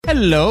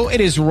Hello, it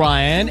is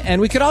Ryan,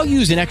 and we could all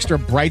use an extra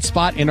bright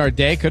spot in our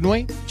day, couldn't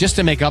we? Just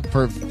to make up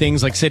for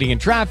things like sitting in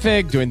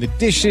traffic, doing the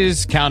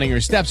dishes, counting your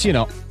steps, you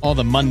know, all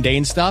the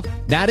mundane stuff.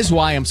 That is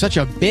why I'm such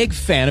a big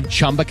fan of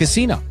Chumba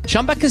Casino.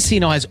 Chumba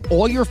Casino has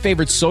all your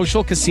favorite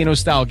social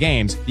casino-style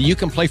games that you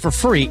can play for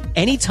free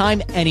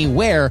anytime,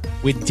 anywhere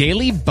with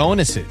daily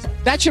bonuses.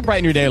 That should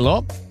brighten your day a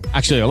little.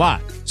 Actually, a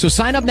lot. So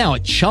sign up now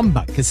at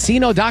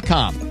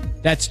ChumbaCasino.com.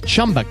 That's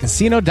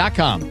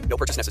ChumbaCasino.com. No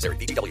purchase necessary.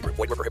 VGW Group.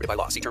 Void where prohibited by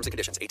law. See terms and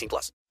conditions. 18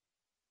 plus.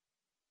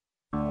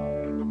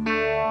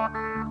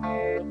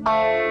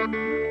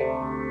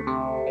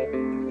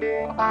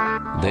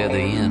 They're the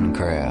in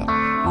crowd.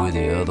 We're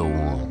the other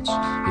ones.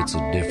 It's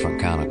a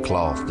different kind of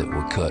cloth that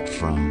we're cut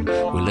from.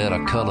 We let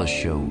our colors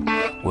show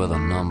where the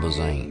numbers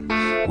ain't.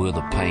 We're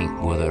the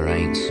paint where there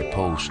ain't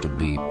supposed to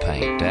be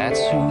paint. That's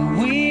who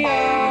we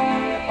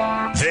are.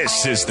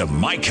 This is the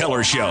Mike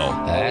Keller Show.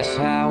 That's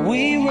how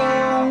we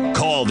roll.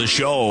 Call the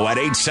show at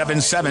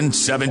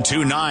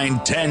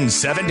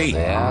 877-729-1070.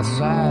 The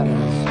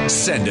outsiders.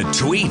 Send a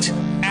tweet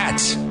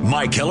at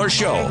Mike Keller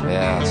Show. The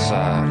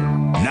outsiders.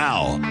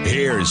 Now,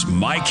 here's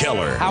Mike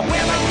Keller. I never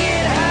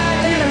get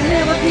high and I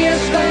never get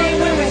stung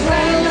when we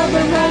slide up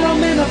and roll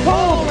them in the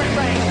pouring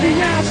rain.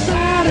 The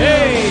outsiders.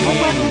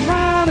 Hey!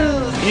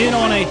 Riders. In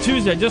on a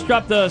Tuesday, I just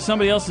dropped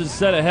somebody else's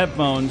set of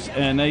headphones,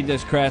 and they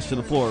just crashed to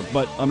the floor.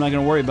 But I'm not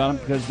going to worry about them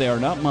because they are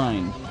not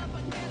mine.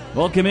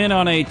 Welcome in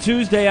on a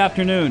Tuesday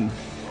afternoon.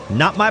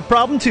 Not my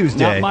problem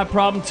Tuesday. Not my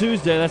problem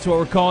Tuesday. That's what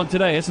we're calling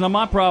today. It's not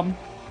my problem.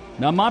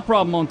 Not my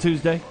problem on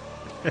Tuesday.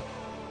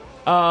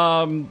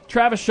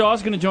 Travis Shaw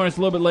is going to join us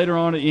a little bit later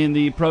on in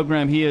the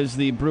program. He is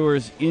the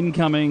Brewers'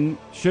 incoming,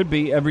 should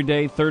be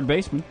everyday third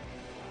baseman.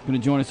 Going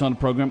to join us on the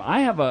program.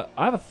 I have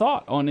a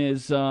thought on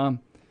his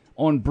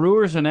on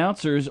Brewers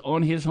announcers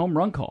on his home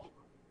run call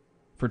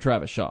for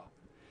Travis Shaw.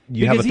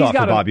 You have a thought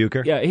for Bob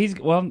Uecker? Yeah, he's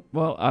well.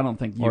 I don't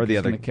think or the Uecker's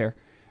other going to care.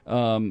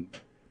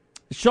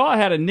 Shaw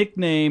had a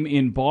nickname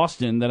in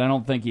Boston that I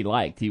don't think he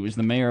liked. He was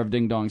the mayor of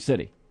Ding Dong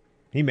City.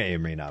 He may or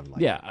may not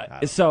like. Yeah,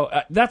 so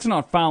that's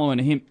not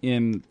following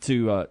him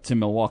to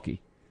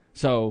Milwaukee.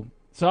 So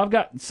I've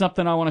got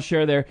something I want to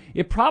share there.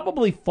 It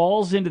probably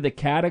falls into the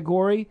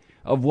category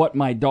of what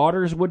my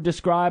daughters would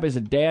describe as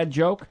a dad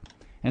joke.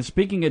 And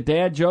speaking of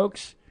dad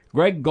jokes,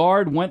 Greg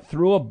Gard went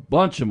through a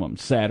bunch of them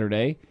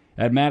Saturday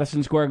at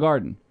Madison Square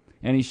Garden,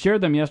 and he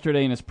shared them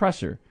yesterday in his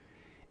presser.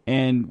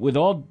 And with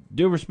all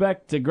due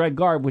respect to Greg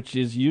Gard, which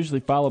is usually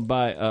followed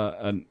by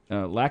a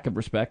lack of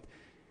respect,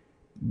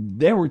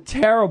 they were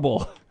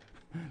terrible.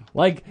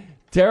 Like,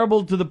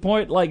 terrible to the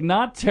point, like,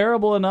 not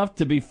terrible enough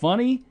to be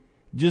funny,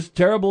 just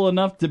terrible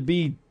enough to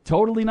be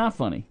totally not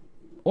funny.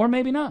 Or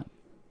maybe not.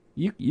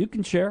 You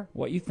can share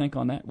what you think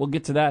on that. We'll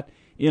get to that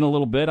in a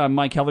little bit. I'm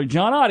Mike Keller.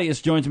 John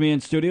Audius joins me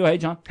in studio. Hey,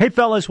 John. Hey,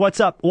 fellas, what's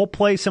up? We'll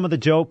play some of the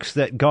jokes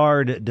that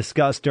Gard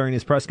discussed during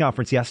his press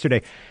conference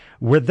yesterday.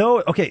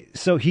 Okay,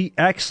 so he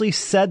actually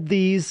said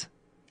these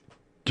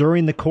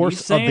during the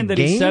course of the game? He's saying that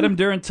he said them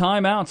during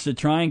timeouts to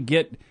try and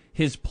get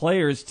his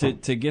players to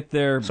get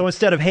their so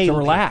instead of hey to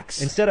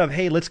relax. Instead of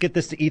hey, let's get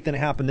this to Ethan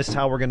happen. This is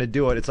how we're going to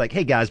do it. It's like,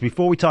 hey guys,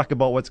 before we talk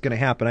about what's going to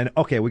happen,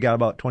 we got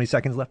about 20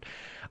 seconds left.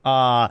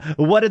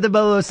 What did the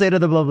blah blah say to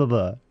the blah blah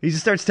blah? He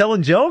just starts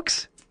telling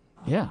jokes.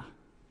 Yeah.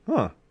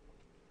 Huh.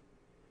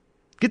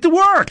 Get to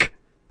work.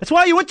 That's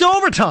why you went to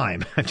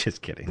overtime. I'm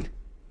just kidding.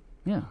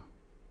 Yeah.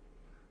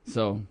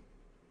 So,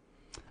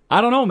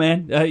 I don't know,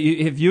 man.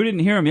 If you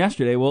didn't hear him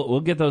yesterday, we'll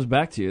get those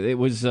back to you. It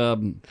was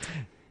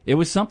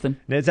something.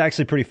 It's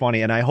actually pretty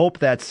funny, and I hope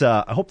that's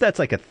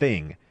like a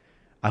thing.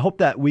 I hope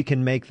that we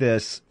can make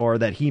this, or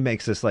that he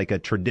makes this like a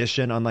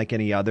tradition, unlike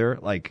any other.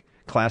 Like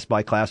class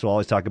by class, we'll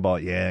always talk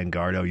about, and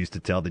Gardo used to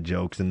tell the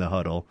jokes in the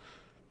huddle.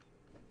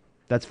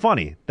 That's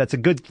funny. That's a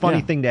good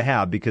funny thing to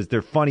have because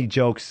they're funny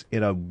jokes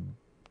in a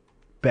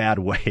bad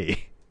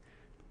way,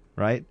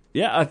 right?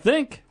 Yeah, I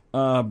think.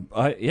 Well,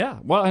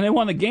 and they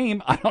won the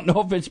game. I don't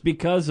know if it's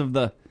because of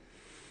the.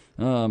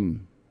 I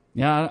don't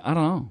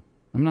know.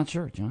 I'm not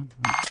sure, John.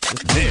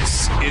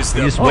 This is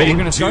the waiting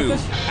Big to start Two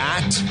this?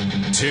 at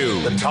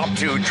 2. The top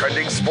 2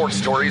 trending sports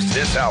stories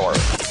this hour.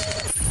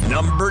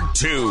 Number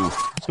 2.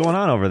 What's going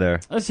on over there?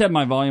 Let's have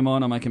my volume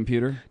on my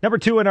computer. Number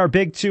 2 in our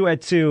Big 2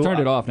 at 2. Turned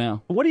it off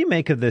now. What do you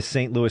make of this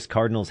St. Louis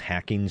Cardinals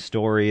hacking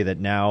story that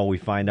now we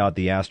find out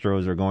the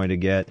Astros are going to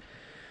get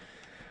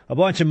a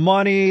bunch of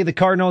money? The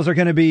Cardinals are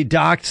going to be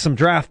docked some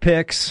draft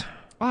picks.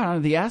 Wow,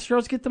 did the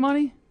Astros get the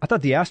money? I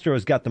thought the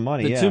Astros got the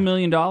money, The $2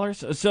 million?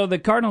 So the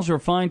Cardinals were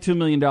fined $2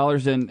 million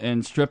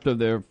and stripped of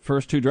their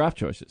first 2 draft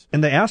choices.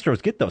 And the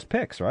Astros get those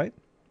picks, right?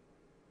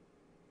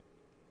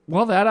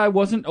 Well, that I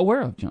wasn't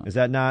aware of, John. Is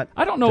that not?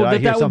 I don't know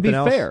that would be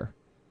fair.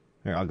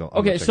 Here, I'll go.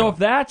 Okay, so if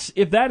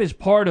that is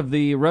part of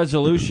the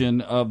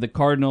resolution of the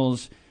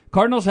Cardinals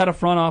had a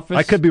front office.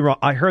 I could be wrong.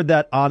 I heard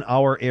that on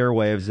our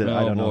airwaves. And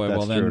I don't know if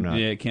that's true or not.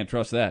 Yeah, can't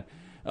trust that.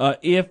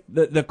 If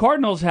the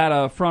Cardinals had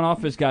a front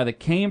office guy that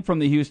came from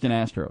the Houston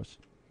Astros,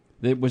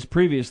 that was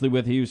previously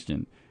with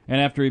Houston,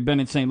 and after he'd been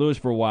in St. Louis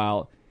for a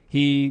while,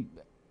 they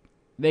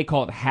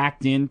call it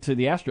hacked into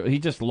the Astros. He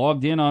just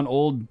logged in on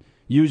old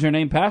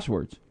username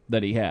passwords.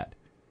 that he had.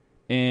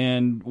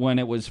 And when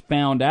it was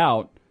found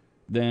out,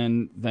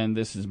 then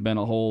this has been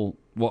a whole,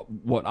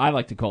 what I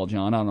like to call,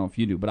 John, I don't know if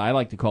you do, but I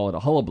like to call it a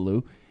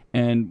hullabaloo.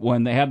 And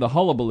when they have the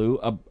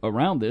hullabaloo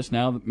around this,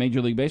 now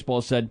Major League Baseball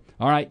has said,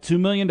 all right, $2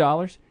 million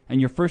and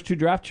your first 2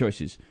 draft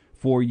choices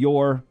for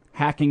your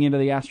hacking into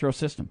the Astro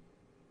system.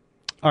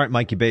 All right,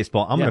 Mikey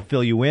Baseball, I'm going to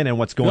fill you in on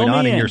what's going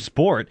on in your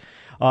sport.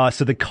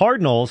 So the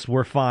Cardinals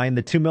were fined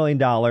the $2 million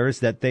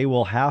that they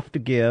will have to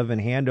give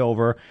and hand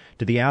over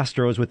to the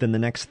Astros within the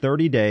next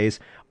 30 days.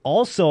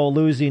 Also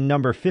losing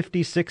number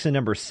 56 and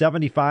number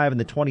 75 in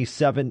the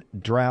 2017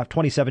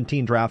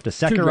 draft, a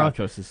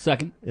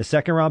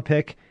second round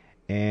pick,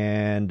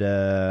 and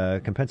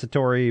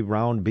compensatory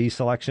round B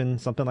selection,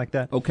 something like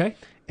that. Okay.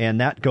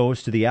 And that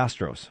goes to the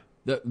Astros.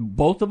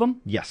 Both of them?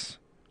 Yes.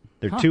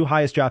 They're 2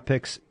 highest draft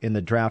picks in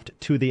the draft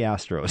to the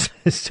Astros.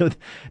 So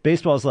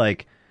baseball's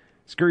like,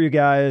 screw you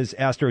guys,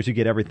 Astros, you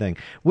get everything.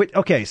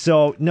 Okay,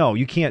 so no,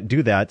 you can't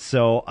do that.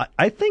 So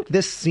I think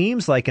this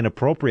seems like an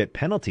appropriate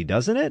penalty,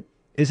 doesn't it?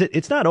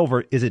 It's not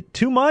over. Is it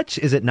too much?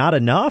 Is it not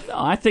enough? No,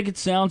 I think it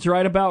sounds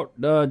right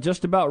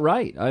just about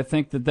right. I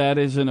think that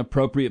is an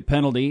appropriate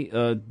penalty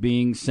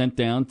being sent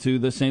down to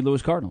the St.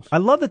 Louis Cardinals. I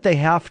love that they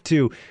have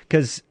to,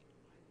 because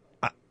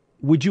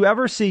would you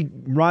ever see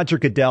Roger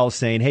Goodell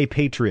saying, hey,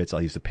 Patriots,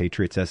 I'll use the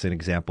Patriots as an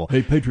example.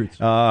 Hey, Patriots.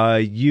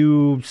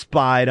 You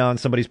spied on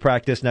somebody's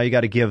practice. Now you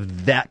got to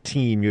give that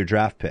team your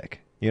draft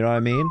pick. You know what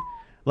I mean?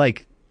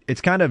 Like,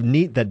 it's kind of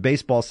neat that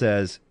baseball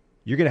says,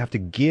 you're going to have to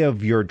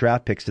give your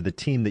draft picks to the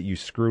team that you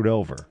screwed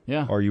over,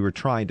 or you were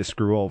trying to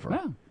screw over.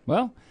 Yeah.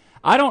 Well,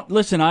 I don't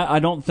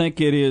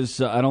think it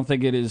is. I don't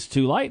think it is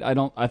too light.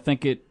 I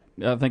think it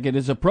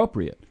is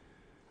appropriate.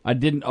 I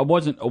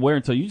wasn't aware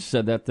until you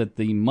said that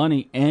the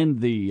money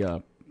and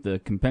the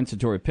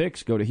compensatory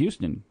picks go to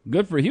Houston.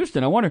 Good for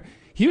Houston. I wonder.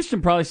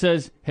 Houston probably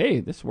says,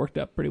 "Hey, this worked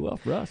out pretty well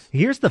for us."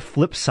 Here's the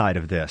flip side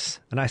of this,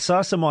 and I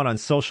saw someone on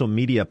social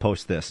media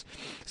post this.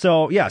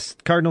 So yes,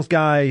 Cardinals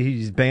guy,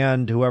 he's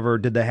banned whoever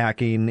did the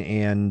hacking,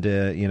 and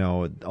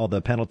all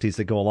the penalties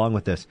that go along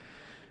with this.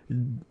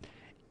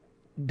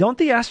 Don't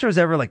the Astros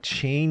ever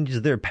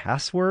change their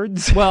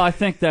passwords? Well, I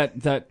think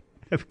that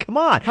come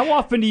on. How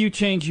often do you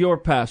change your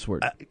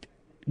password?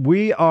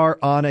 We are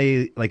on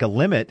a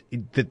limit.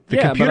 The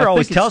computer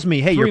always tells me,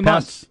 "Hey, your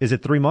pass is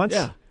it 3 months?"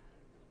 Yeah.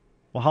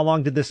 Well, how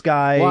long did this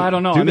guy? Well, I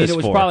don't know.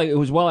 It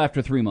was well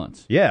after 3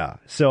 months. Yeah.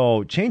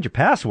 So change your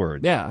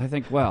password. Yeah, I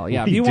think. Well,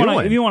 yeah. If you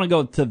want to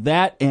go to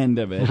that end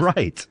of it,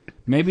 right?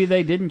 Maybe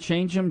they didn't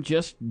change them,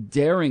 just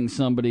daring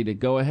somebody to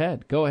go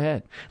ahead. Go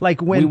ahead.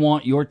 Like when we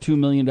want your $2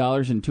 million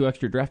and 2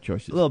 extra draft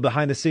choices. A little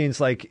behind the scenes,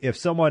 like if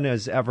someone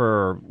has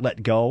ever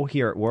let go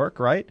here at work,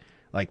 right?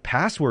 Like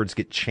passwords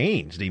get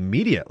changed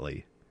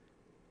immediately.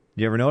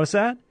 Do you ever notice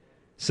that?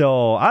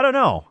 So I don't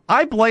know.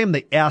 I blame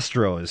the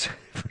Astros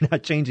for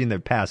not changing their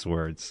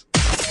passwords.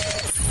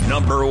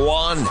 Number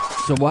 1.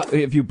 So what,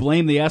 if you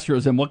blame the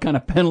Astros, then what kind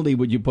of penalty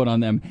would you put on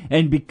them?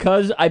 And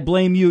because I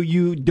blame you,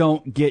 you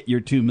don't get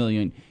your $2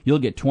 million. You'll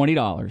get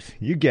 $20.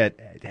 You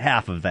get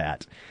half of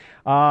that.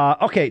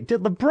 Okay,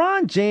 did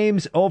LeBron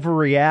James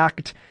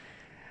overreact?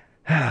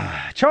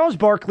 Charles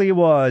Barkley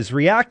was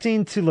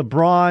reacting to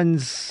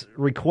LeBron's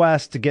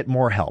request to get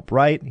more help,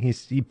 right?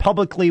 He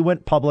publicly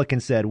went public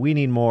and said, we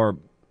need more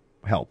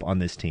help on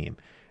this team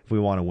if we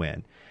want to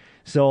win.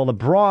 So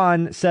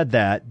LeBron said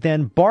that.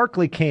 Then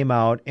Barkley came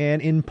out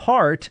and in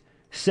part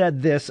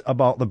said this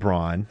about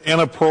LeBron.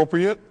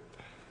 Inappropriate,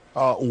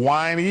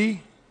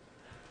 whiny,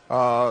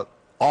 all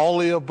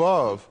the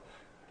above.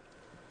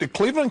 The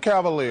Cleveland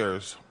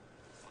Cavaliers,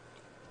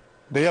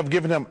 they have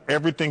given him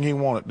everything he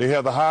wanted. They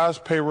have the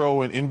highest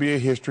payroll in NBA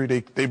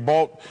history.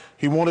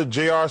 He wanted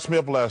J.R.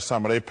 Smith last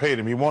summer. They paid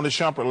him. He wanted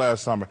Shumpert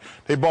last summer.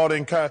 They bought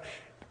in Kyle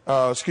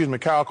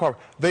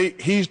Korver.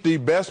 He's the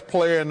best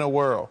player in the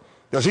world.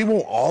 Does he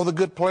want all the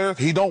good players?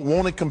 He don't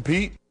want to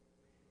compete?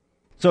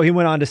 So he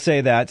went on to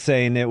say that,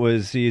 saying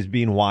he's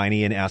being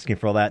whiny and asking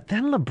for all that.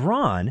 Then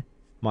LeBron,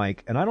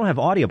 Mike, and I don't have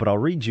audio, but I'll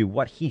read you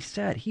what he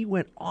said. He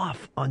went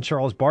off on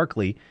Charles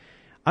Barkley.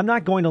 I'm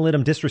not going to let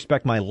him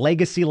disrespect my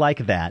legacy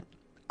like that.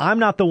 I'm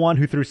not the one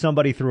who threw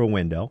somebody through a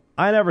window.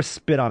 I never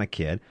spit on a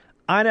kid.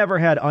 I never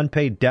had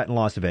unpaid debt in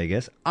Las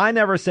Vegas. I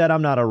never said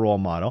I'm not a role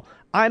model.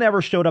 I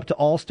never showed up to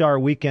All-Star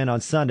Weekend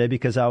on Sunday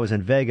because I was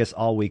in Vegas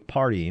all week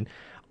partying.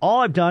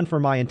 All I've done for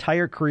my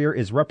entire career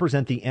is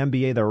represent the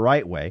NBA the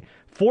right way.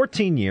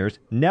 14 years,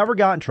 never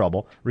got in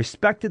trouble,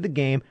 respected the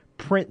game,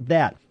 print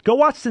that. Go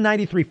watch the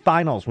 93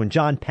 finals when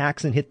John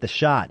Paxson hit the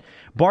shot.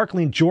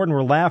 Barkley and Jordan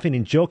were laughing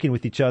and joking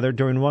with each other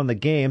during one of the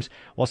games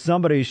while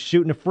somebody's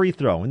shooting a free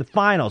throw in the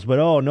finals. But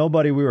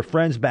we were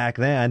friends back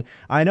then.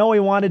 I know he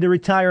wanted to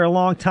retire a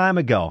long time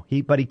ago,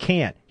 but he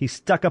can't. He's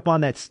stuck up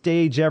on that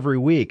stage every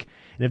week.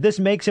 And if this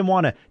makes him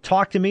want to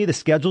talk to me, the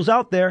schedule's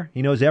out there.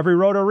 He knows every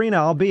road arena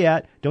I'll be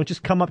at. Don't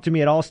just come up to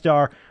me at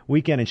All-Star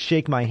Weekend and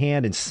shake my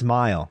hand and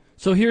smile.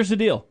 So here's the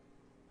deal.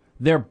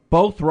 They're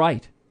both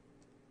right.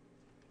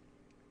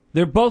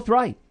 They're both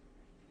right.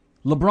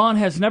 LeBron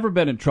has never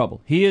been in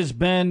trouble. He has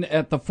been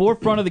at the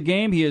forefront of the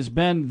game. He has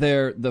been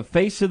the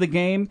face of the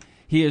game.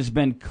 He has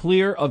been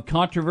clear of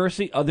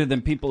controversy other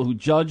than people who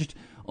judged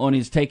on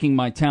his taking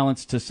my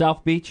talents to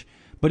South Beach.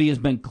 But he has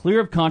been clear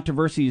of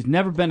controversy. He's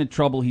never been in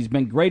trouble. He's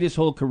been great his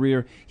whole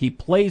career. He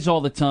plays all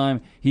the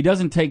time. He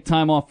doesn't take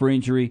time off for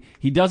injury.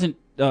 He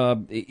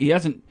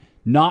hasn't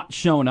not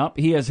shown up.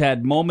 He has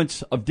had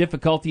moments of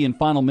difficulty in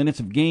final minutes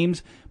of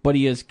games, but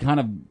he has kind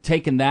of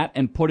taken that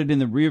and put it in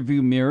the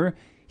rearview mirror.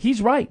 He's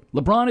right.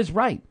 LeBron is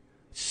right.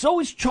 So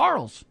is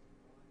Charles.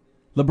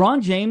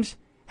 LeBron James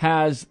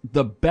has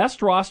the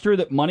best roster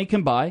that money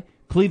can buy.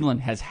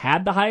 Cleveland has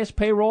had the highest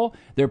payroll.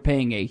 They're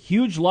paying a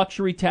huge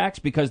luxury tax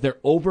because they're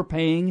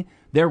overpaying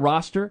their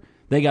roster.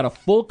 They got a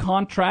full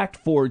contract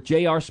for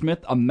J.R.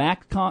 Smith, a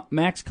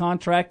max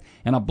contract,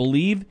 and I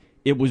believe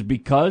it was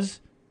because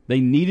they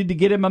needed to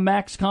get him a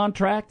max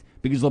contract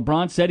because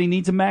LeBron said he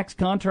needs a max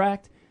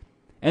contract.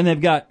 And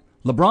they've got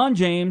LeBron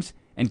James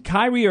and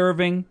Kyrie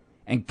Irving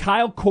and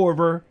Kyle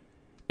Korver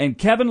and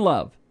Kevin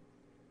Love.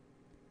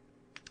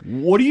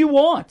 What do you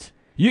want?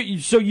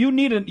 So you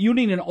need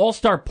an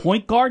all-star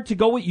point guard to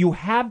go with. You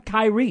have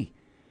Kyrie.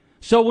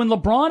 So when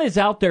LeBron is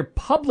out there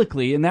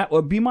publicly, and that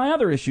would be my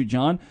other issue,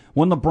 John,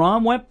 when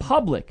LeBron went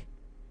public,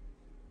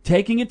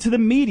 taking it to the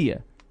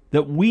media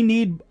that we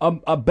need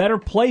a better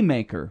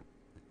playmaker,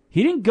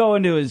 he didn't go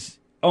into his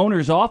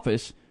owner's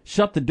office,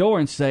 shut the door,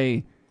 and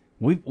say,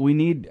 "We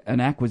need an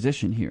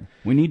acquisition here.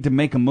 We need to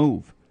make a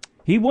move."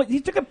 He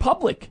took it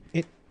public.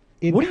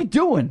 What are you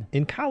doing?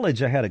 In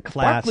college, I had a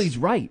class. Barkley's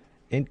right.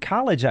 In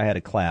college, I had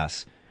a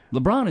class.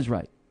 LeBron is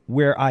right.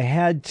 Where I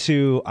had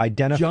to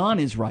John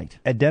is right.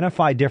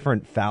 Identify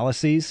different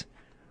fallacies.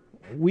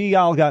 We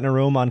all got in a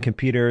room on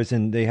computers,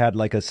 and they had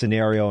like a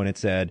scenario, and it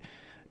said,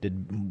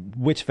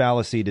 which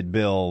fallacy did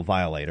Bill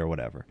violate or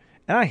whatever?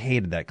 And I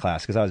hated that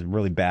class because I was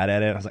really bad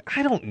at it. I was like,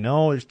 I don't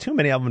know. There's too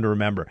many of them to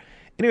remember.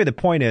 Anyway, the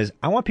point is,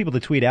 I want people to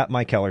tweet at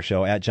Mike Heller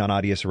Show, at John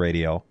Audius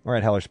Radio, or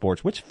at Heller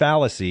Sports, which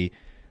fallacy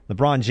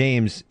LeBron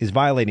James is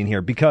violating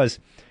here. Because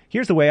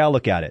here's the way I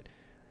look at it.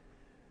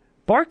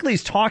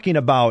 Barkley's talking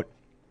about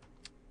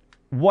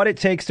what it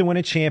takes to win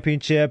a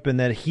championship and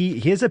that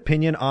his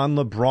opinion on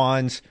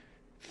LeBron's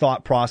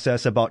thought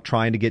process about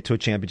trying to get to a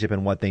championship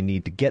and what they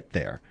need to get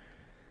there.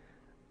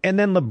 And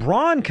then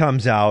LeBron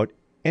comes out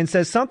and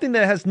says something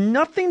that has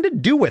nothing to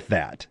do with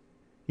that.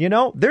 You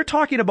know, they're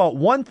talking about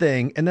one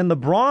thing, and then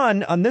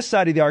LeBron on this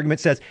side of the argument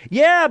says,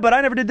 yeah, but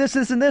I never did this,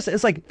 and this.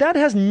 It's like, that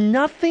has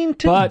nothing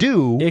to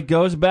do. It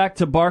goes back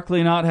to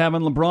Barkley not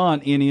having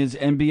LeBron in his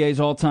NBA's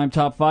all-time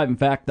top 5. In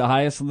fact, the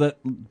highest that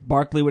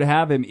Barkley would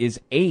have him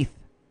is 8th.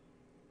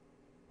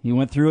 He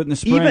went through it in the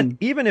spring.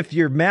 Even if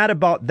you're mad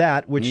about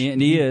that, which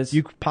he is.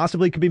 You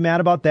possibly could be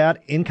mad about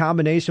that in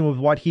combination with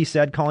what he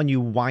said, calling you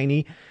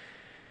whiny.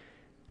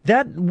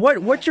 That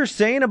what you're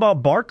saying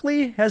about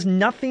Barkley has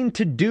nothing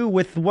to do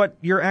with what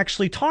you're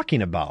actually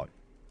talking about.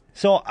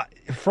 So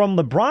from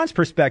LeBron's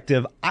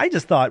perspective, I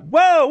just thought,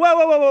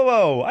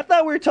 whoa. I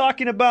thought we were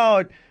talking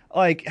about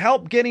like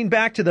help getting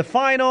back to the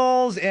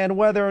finals and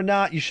whether or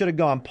not you should have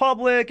gone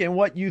public and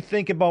what you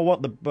think about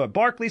what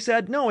Barkley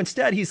said. No,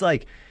 instead he's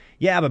like,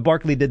 yeah, but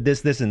Barkley did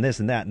this, and this,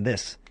 and that, and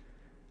this.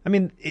 I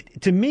mean,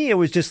 to me, it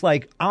was just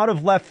like out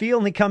of left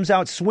field, and he comes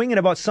out swinging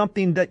about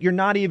something that you're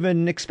not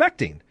even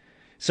expecting.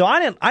 So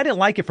I didn't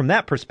like it from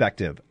that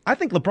perspective. I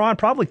think LeBron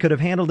probably could have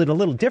handled it a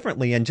little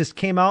differently and just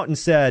came out and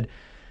said,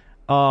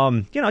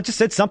 just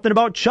said something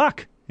about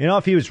Chuck. You know,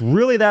 if he was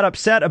really that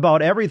upset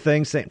about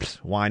everything, saying,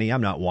 whiny,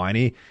 I'm not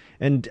whiny,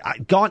 and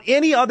gone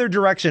any other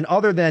direction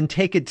other than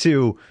take it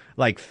to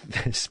like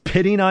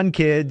spitting on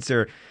kids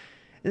or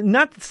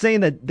not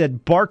saying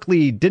that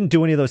Barkley didn't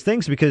do any of those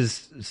things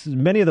because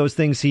many of those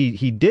things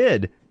he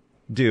did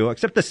do,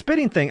 except the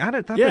spitting thing. I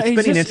thought the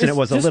spitting incident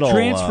was a little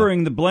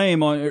transferring the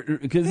blame on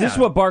because this is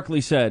what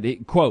Barkley said.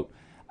 Quote,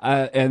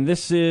 and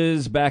this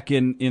is back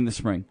in the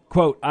spring.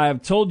 Quote, I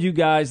have told you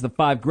guys the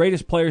 5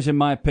 greatest players in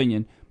my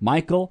opinion: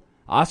 Michael,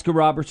 Oscar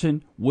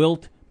Robertson,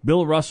 Wilt,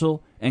 Bill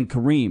Russell, and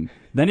Kareem.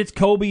 Then it's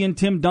Kobe and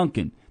Tim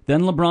Duncan.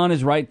 Then LeBron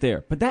is right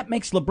there. But that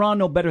makes LeBron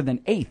no better than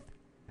 8th.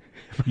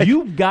 Right.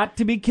 You've got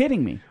to be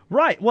kidding me.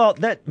 Right. Well,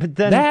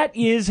 that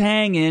is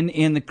hanging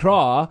in the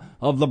craw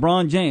of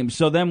LeBron James.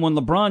 So then when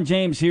LeBron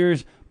James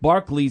hears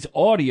Barkley's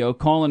audio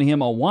calling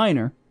him a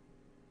whiner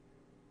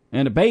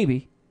and a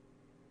baby,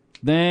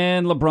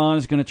 then LeBron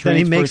is going to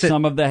transfer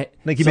some of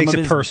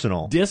his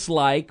personal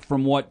dislike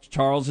from what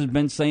Charles has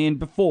been saying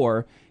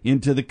before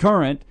into the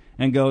current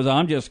and goes,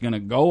 I'm just going to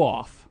go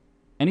off.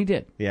 And he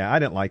did. Yeah, I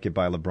didn't like it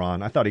by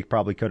LeBron. I thought he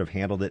probably could have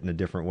handled it in a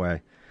different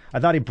way. I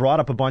thought he brought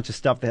up a bunch of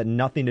stuff that had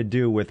nothing to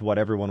do with what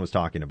everyone was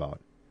talking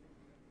about.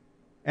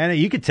 And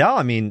you could tell,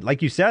 I mean,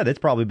 like you said, it's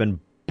probably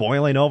been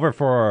boiling over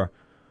for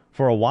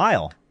a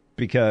while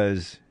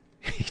because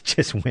he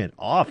just went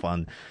off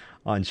on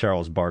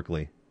Charles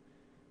Barkley.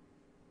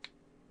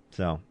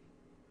 So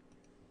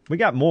we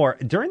got more.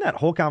 During that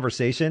whole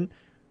conversation,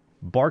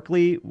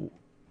 Barkley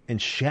and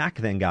Shaq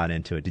then got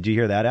into it. Did you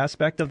hear that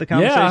aspect of the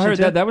conversation? Yeah, I heard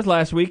that. That was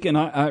last week. And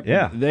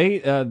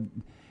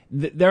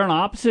they're on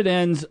opposite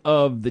ends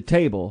of the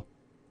table,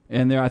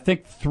 and there are, I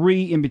think,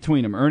 3 in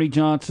between them. Ernie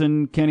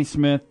Johnson, Kenny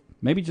Smith,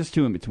 Maybe just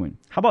 2 in between.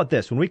 How about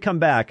this? When we come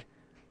back,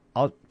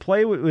 I'll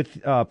play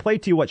play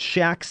to you what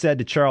Shaq said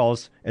to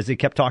Charles as they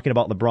kept talking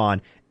about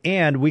LeBron,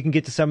 and we can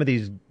get to some of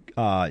these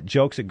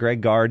jokes that Greg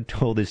Gard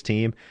told his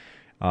team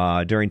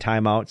during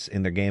timeouts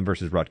in their game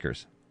versus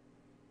Rutgers.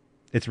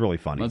 It's really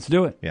funny. Let's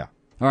do it. Yeah.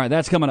 All right,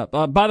 that's coming up.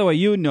 By the way,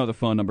 you know the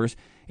phone numbers.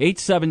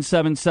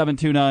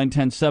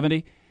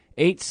 877-729-1070.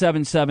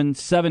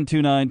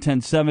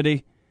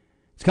 877-729-1070.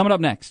 It's coming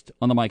up next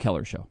on The Mike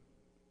Heller Show.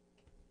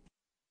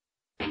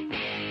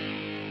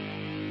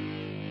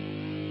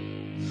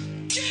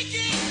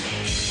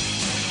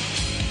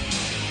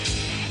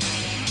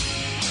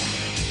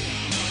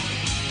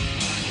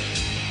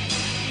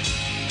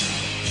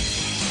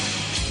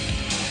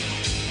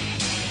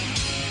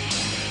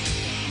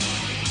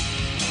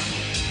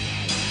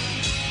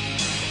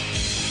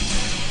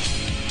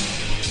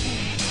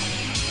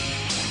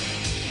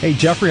 Hey,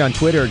 Jeffrey on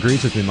Twitter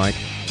agrees with me, Mike.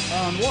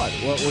 On what?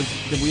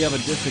 Did we have a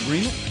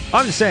disagreement?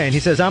 I'm just saying. He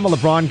says, I'm a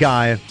LeBron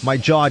guy. My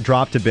jaw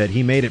dropped a bit.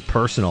 He made it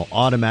personal.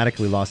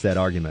 Automatically lost that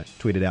argument.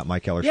 Tweeted out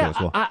Mike Keller Show as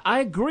well. I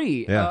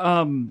agree.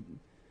 Yeah.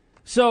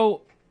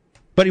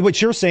 But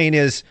what you're saying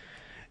is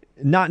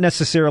not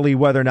necessarily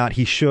whether or not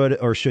he should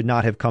or should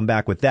not have come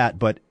back with that,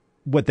 but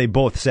what they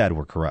both said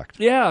were correct.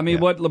 Yeah, I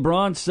mean, what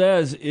LeBron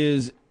says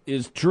is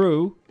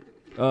true.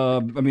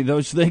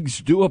 Those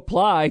things do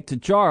apply to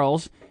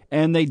Charles,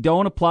 and they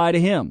don't apply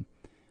to him.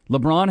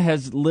 LeBron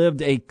has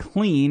lived a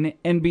clean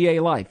NBA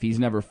life. He's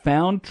never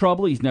found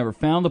trouble. He's never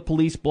found the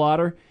police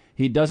blotter.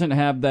 He doesn't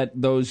have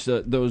those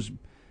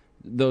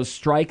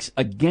strikes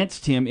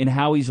against him in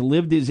how he's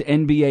lived his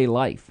NBA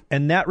life.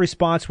 And that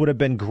response would have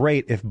been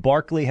great if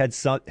Barkley had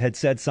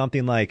said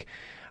something like,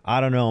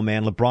 I don't know,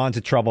 man, LeBron's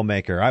a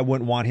troublemaker. I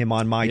wouldn't want him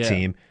on my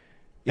team.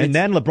 And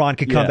then LeBron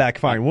could come back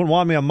fine. Wouldn't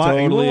want me on my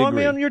totally you want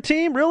me on your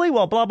team? Really?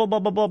 Well, blah blah blah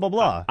blah blah blah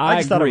blah. I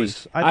agree.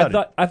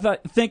 I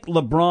think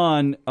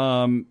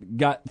LeBron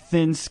got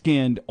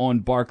thin-skinned on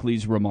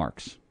Barkley's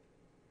remarks.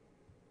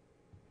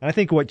 I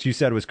think what you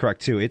said was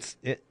correct too.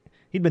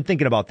 He'd been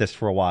thinking about this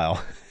for a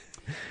while.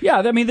 Yeah,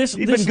 I mean he'd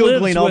been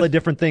googling all the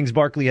different things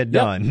Barkley had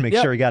done, make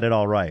sure he got it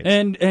all right.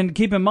 And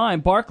keep in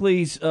mind,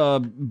 Barkley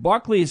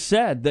has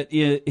said that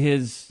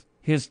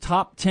his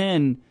top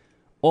 10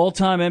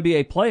 all-time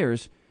NBA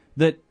players,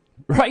 that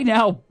right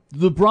now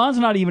LeBron's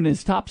not even in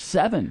his top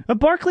 7. But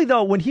Barkley,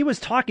 though, when he was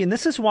talking,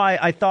 this is why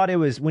I thought it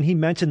was when he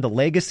mentioned the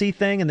legacy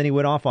thing, and then he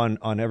went off on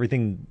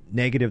everything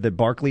negative that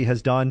Barkley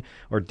has done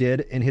or did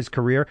in his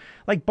career.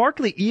 Like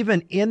Barkley,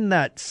 even in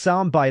that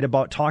soundbite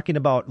about talking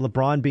about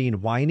LeBron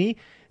being whiny,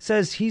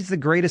 says he's the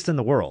greatest in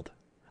the world.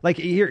 Like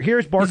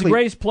here's Barkley. He's the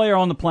greatest player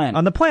on the planet.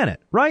 On the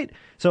planet, right?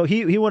 So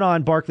he went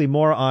on Barkley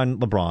more on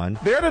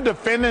LeBron. They're the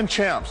defending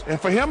champs,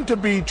 and for him to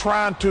be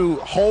trying to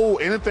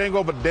hold anything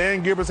over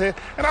Dan Gilbert's head,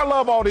 and I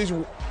love all these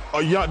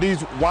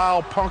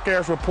wild punk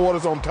ass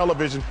reporters on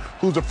television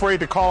who's afraid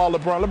to call out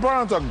LeBron.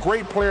 LeBron's a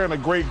great player and a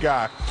great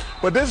guy,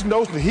 but this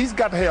notion that he's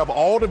got to have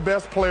all the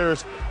best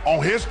players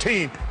on his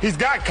team. He's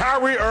got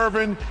Kyrie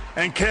Irving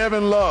and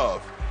Kevin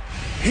Love.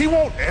 He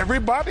want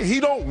everybody. He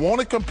don't want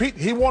to compete.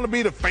 He want to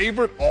be the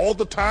favorite all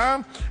the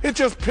time. It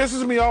just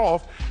pisses me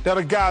off that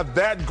a guy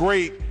that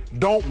great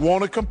don't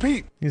want to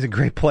compete. He's a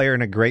great player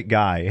and a great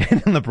guy.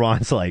 And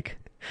LeBron's like,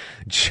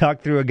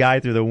 chuck through a guy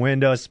through the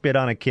window, spit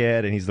on a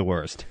kid, and he's the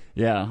worst.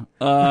 Yeah.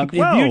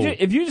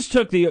 If you just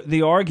took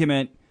the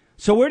argument,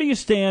 so where do you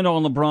stand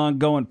on LeBron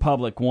going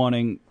public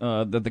wanting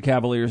that the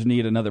Cavaliers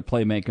need another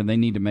playmaker and they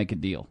need to make a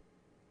deal?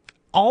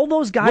 All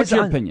those guys. What's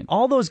your opinion?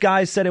 All those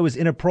guys said it was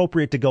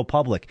inappropriate to go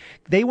public.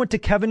 They went to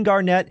Kevin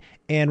Garnett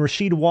and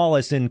Rasheed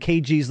Wallace in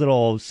KG's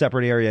little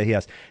separate area he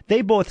has.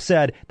 They both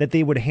said that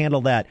they would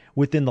handle that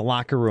within the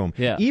locker room.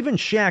 Yeah. Even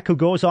Shaq, who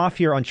goes off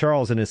here on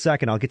Charles in a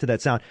second, I'll get to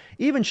that sound.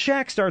 Even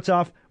Shaq starts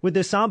off with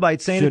this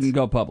soundbite saying shouldn't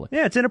go public.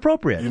 Yeah, it's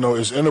inappropriate. You know,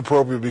 it's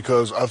inappropriate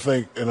because I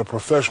think in a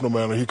professional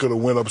manner he could have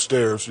went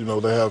upstairs. You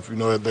know, they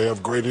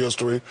have great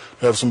history,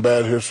 they have some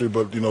bad history,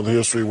 but the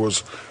history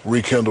was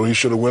rekindled. He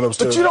should have went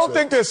upstairs. But you don't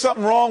think there's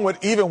something wrong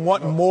with even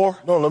wanting more?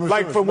 No, let me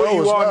like finish. from where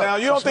you are not. now.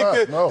 You don't think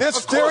that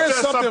there is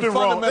something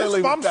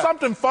fundamentally wrong?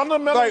 Something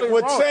fundamentally like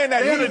with saying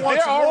that he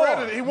wants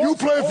more. You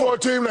played for a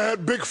team that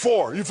had Big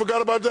Four. You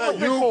forgot about that?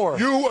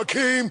 You,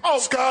 Akeem,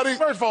 Scotty.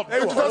 First of all,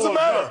 it doesn't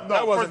matter.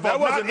 That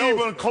wasn't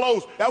even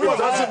close. It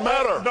doesn't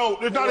matter. No,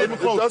 it's not even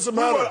close. It doesn't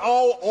matter. We were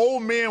all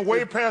old men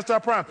way past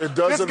our prime. It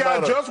doesn't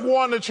matter. This guy just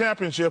won the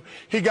championship.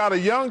 He got a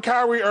young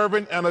Kyrie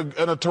Irving and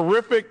a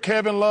terrific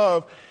Kevin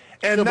Love.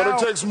 And but it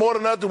takes more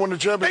than that to win the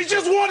championship. They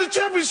just won the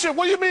championship.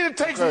 What do you mean it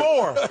takes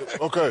more?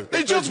 Okay.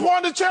 They just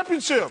won the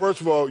championship. First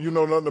of all, you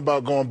know nothing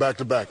about going back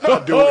to back.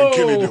 I do it and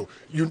Kenny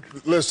do.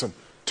 Listen,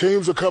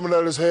 teams are coming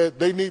at his head.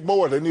 They need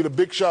more. They need a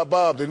big shot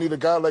Bob. They need a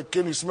guy like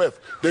Kenny Smith.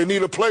 They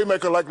need a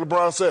playmaker like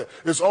LeBron said.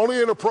 It's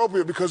only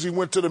inappropriate because he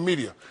went to the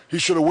media. He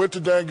should have went to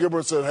Dan Gilbert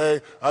and said,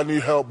 hey, I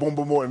need help, boom,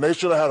 boom, boom. And they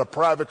should have had a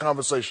private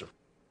conversation.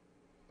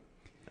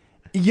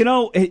 You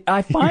know,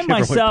 I find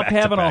myself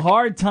having a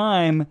hard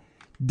time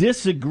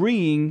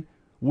disagreeing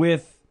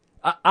with,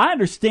 I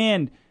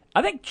understand,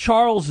 I think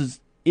Charles's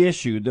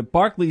issue, the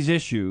Barkley's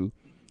issue,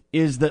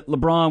 is that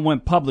LeBron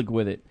went public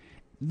with it.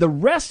 The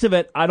rest of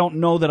it, I don't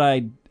know that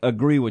I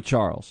agree with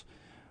Charles.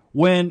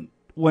 When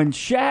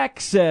Shaq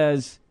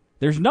says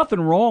there's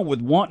nothing wrong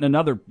with wanting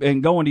another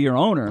and going to your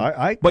owner,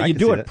 but you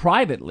do it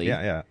privately.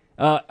 Yeah.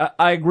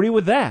 I agree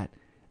with that.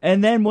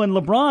 And then when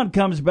LeBron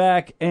comes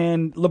back,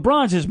 and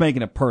LeBron's just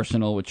making it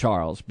personal with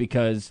Charles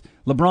because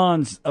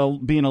LeBron's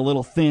being a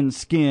little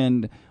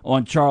thin-skinned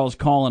on Charles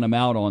calling him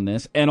out on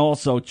this, and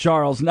also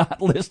Charles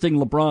not listing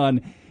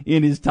LeBron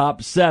in his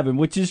top 7,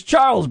 which is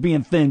Charles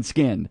being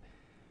thin-skinned.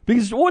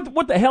 Because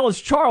what the hell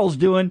is Charles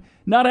doing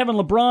not having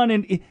LeBron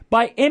in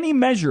by any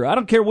measure? I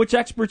don't care which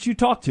experts you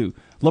talk to.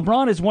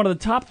 LeBron is one of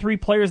the top 3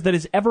 players that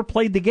has ever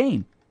played the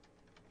game.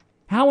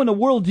 How in the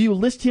world do you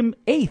list him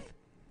 8th?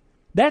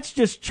 That's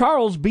just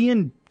Charles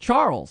being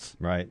Charles.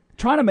 Right.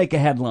 Trying to make a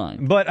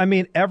headline. But, I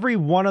mean, every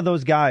one of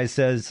those guys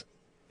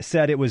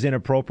said it was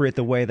inappropriate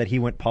the way that he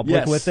went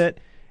public with it.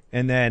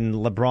 And then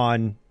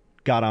LeBron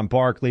got on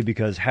Barkley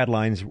because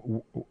headlines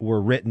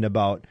were written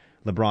about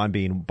LeBron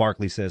being,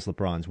 Barkley says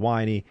LeBron's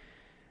whiny,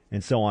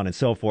 and so on and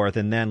so forth.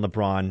 And then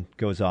LeBron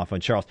goes off on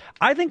Charles.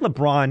 I think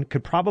LeBron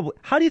could probably,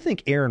 how do you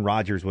think Aaron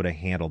Rodgers would have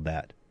handled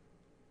that?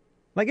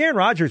 Like, Aaron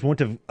Rodgers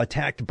wouldn't have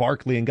attacked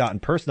Barkley and gotten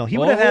personal. He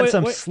would have had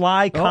some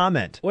sly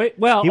comment. He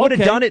would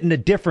have done it in a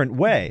different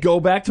way. Go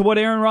back to what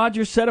Aaron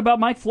Rodgers said about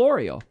Mike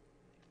Florio.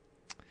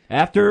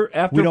 After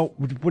we don't.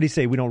 What do you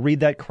say? We don't read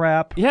that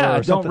crap.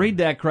 Yeah, don't read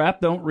that crap.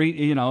 Don't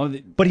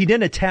read. But he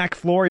didn't attack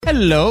Florio.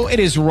 Hello, it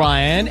is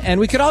Ryan, and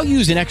we could all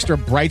use an extra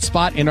bright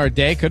spot in our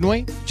day, couldn't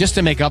we? Just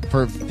to make up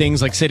for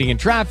things like sitting in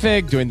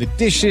traffic, doing the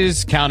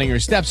dishes, counting your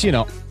steps.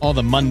 All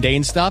the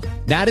mundane stuff.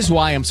 That is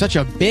why I'm such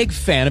a big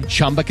fan of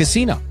Chumba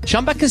Casino.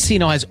 Chumba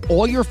Casino has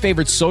all your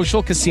favorite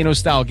social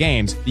casino-style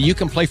games that you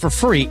can play for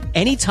free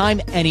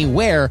anytime,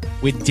 anywhere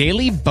with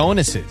daily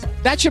bonuses.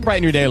 That should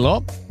brighten your day a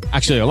little.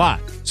 Actually, a lot.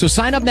 So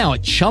sign up now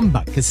at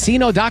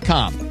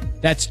ChumbaCasino.com.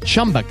 That's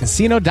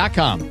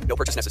ChumbaCasino.com. No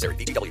purchase necessary.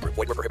 VGW Group.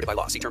 Void where prohibited by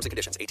law. See terms and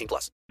conditions.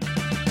 18+.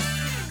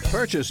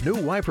 Purchase new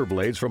wiper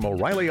blades from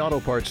O'Reilly Auto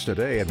Parts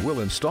today and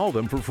we'll install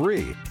them for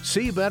free.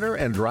 See better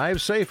and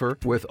drive safer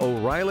with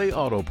O'Reilly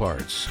Auto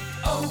Parts.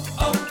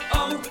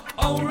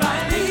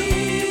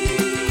 O'Reilly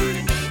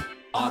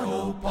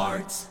Auto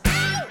Parts.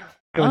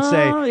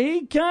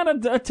 He kind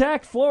of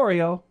attacked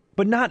Florio.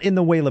 But not in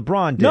the way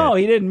LeBron did. No,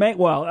 he didn't make.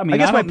 Well, I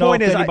guess I don't know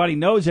if anybody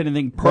knows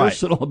anything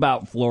personal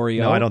about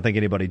Florio. No, I don't think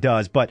anybody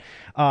does. But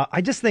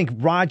I just think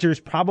Rodgers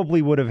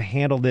probably would have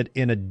handled it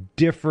in a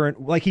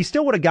different. Like, he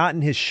still would have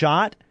gotten his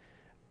shot,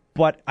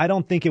 but I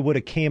don't think it would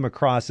have came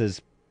across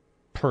as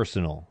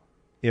personal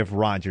if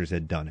Rodgers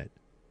had done it.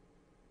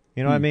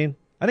 You know what I mean?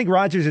 I think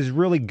Rodgers is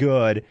really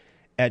good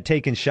at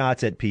taking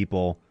shots at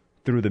people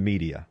through the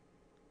media.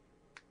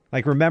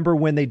 Like, remember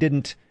when they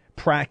didn't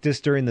practice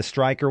during the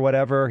strike or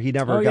whatever? He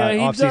never got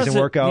off-season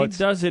workouts. He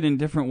does it in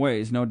different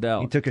ways, no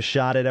doubt. He took a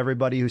shot at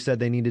everybody who said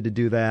they needed to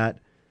do that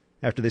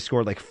after they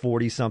scored like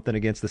 40-something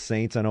against the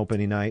Saints on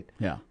opening night.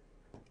 Yeah.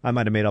 I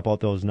might have made up all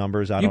those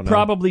numbers. I don't know. You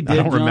probably did, I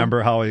don't John.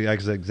 remember how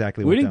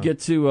exactly we went didn't down. get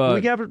to...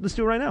 Let's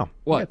do it right now.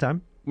 What? We got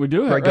time. We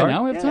do it right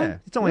now? We have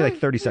time? It's only like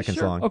 30 seconds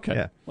sure. long. Okay.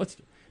 Yeah.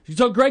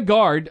 So Greg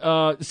Gard,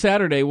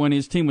 Saturday, when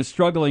his team was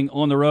struggling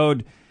on the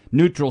road,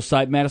 neutral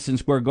site, Madison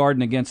Square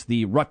Garden against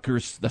the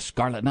Rutgers, the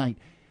Scarlet Knight.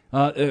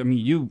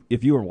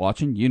 If you were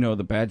watching,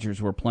 the Badgers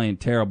were playing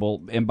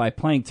terrible. And by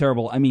playing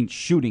terrible, I mean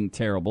shooting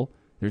terrible.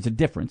 There's a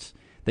difference.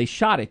 They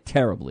shot it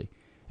terribly.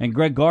 And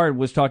Greg Gard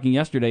was talking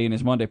yesterday in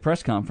his Monday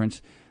press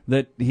conference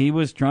that he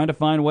was trying to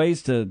find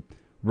ways to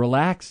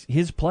relax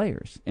his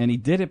players. And he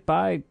did it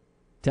by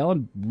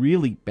telling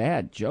really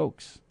bad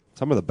jokes.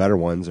 Some of the better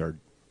ones are,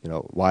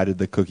 why did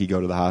the cookie go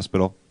to the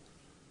hospital?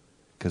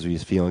 Because he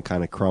was feeling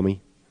kind of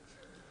crummy.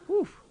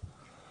 Oof.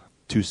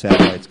 2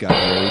 satellites got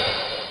married.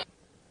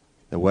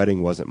 The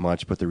wedding wasn't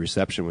much, but the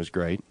reception was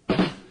great.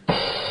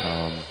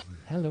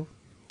 Hello.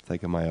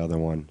 Think of my other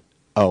one.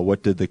 Oh,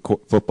 what did the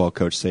football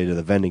coach say to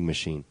the vending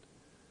machine?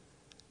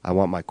 I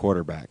want my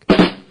quarterback.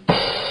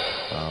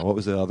 What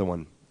was the other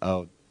one?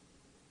 Oh,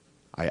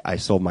 I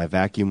sold my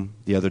vacuum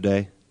the other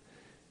day.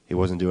 He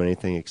wasn't doing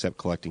anything except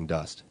collecting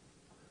dust.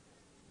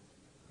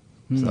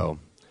 So,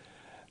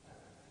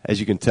 as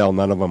you can tell,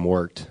 none of them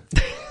worked.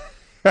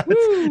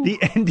 The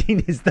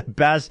ending is the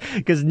best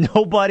because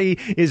nobody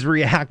is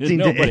reacting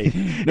to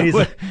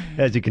it.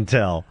 As you can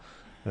tell.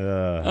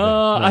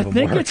 I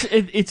think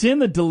it's in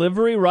the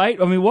delivery,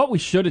 right? I mean, what we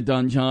should have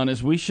done, John,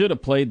 is we should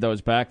have played those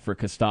back for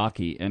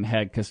Kostaki and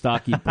had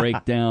Kostaki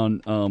break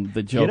down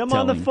the joke. Get him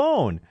on the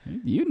phone.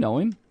 You know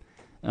him.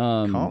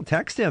 Call,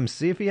 text him,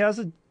 see if he has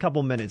a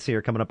couple minutes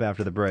here coming up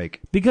after the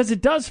break. Because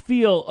it does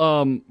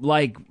feel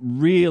like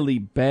really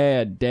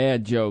bad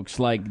dad jokes,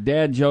 like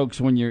dad jokes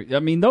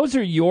when those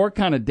are your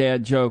kind of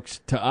dad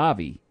jokes to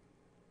Avi,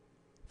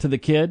 to the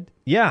kid.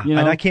 Yeah, and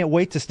I can't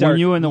wait to start when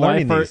you and the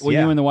wife these.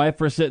 You and the wife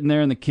are sitting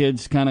there and the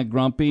kid's kind of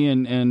grumpy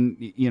and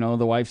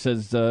the wife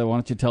says, why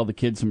don't you tell the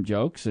kid some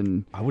jokes?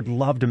 And I would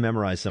love to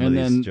memorize some of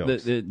these jokes. And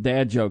then the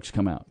dad jokes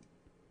come out.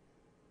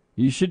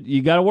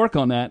 You got to work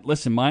on that.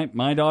 Listen,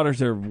 my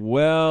daughters are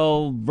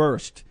well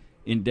versed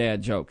in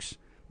dad jokes,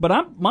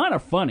 But mine are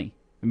funny.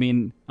 I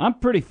mean, I'm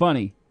pretty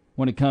funny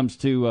when it comes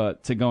to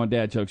going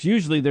dad jokes.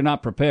 Usually they're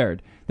not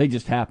prepared. They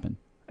just happen.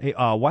 Hey,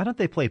 why don't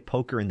they play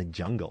poker in the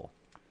jungle?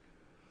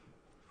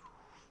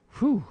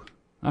 Whew.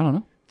 I don't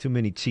know. Too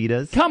many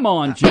cheetahs. Come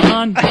on,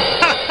 John.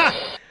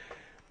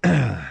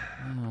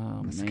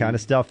 It's the kind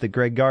of stuff that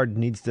Greg Gard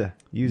needs to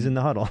use in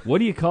the huddle. What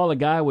do you call a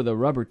guy with a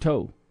rubber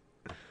toe?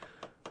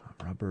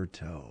 A rubber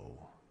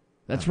toe.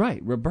 That's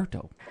right,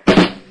 Roberto.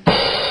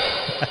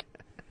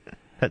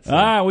 That's all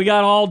right, we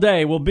got all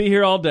day. We'll be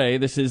here all day.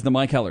 This is the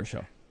Mike Heller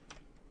Show.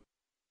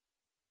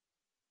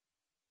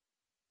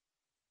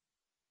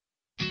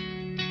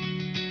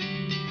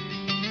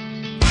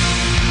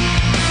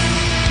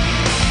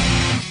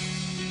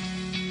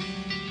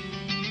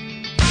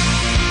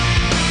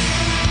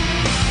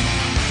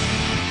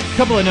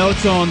 Couple of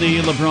notes on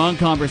the LeBron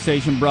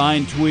conversation.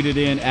 Brian tweeted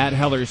in at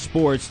Heller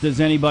Sports, does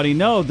anybody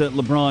know that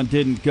LeBron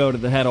didn't go to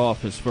the head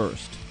office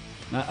first?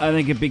 I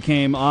think it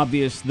became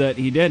obvious that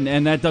he didn't,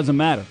 and that doesn't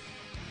matter.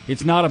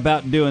 It's not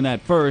about doing that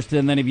first,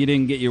 and then if you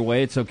didn't get your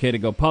way, it's okay to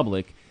go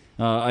public.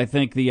 I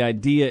think the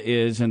idea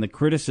is, and the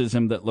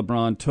criticism that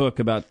LeBron took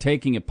about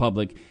taking it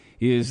public,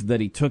 is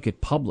that he took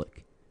it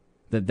public.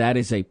 That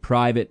is a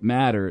private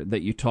matter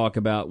that you talk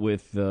about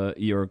with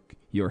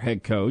your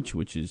head coach,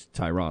 which is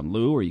Tyronn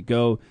Lue, or you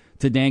go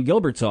to Dan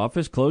Gilbert's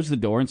office, close the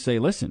door, and say,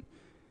 listen,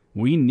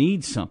 we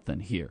need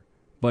something here,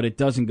 but it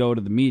doesn't go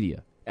to the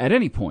media at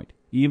any point.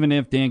 Even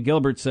if Dan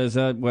Gilbert says,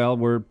 well,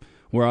 we're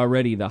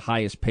already the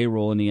highest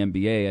payroll in the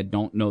NBA, I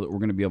don't know that we're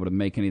going to be able to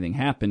make anything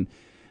happen.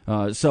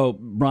 So,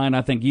 Brian,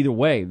 I think either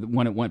way,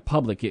 when it went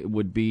public, it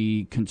would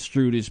be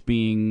construed as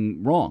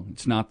being wrong.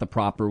 It's not the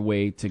proper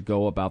way to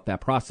go about that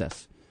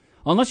process.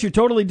 Unless you're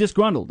totally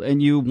disgruntled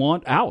and you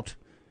want out,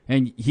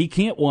 and he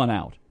can't want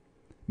out.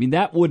 I mean,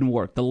 that wouldn't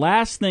work. The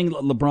last thing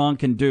LeBron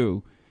can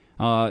do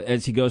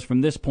as he goes from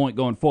this point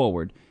going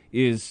forward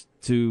is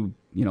to,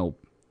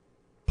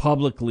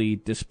 publicly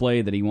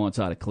display that he wants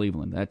out of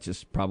Cleveland. That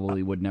just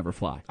probably would never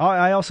fly.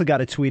 I also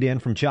got a tweet in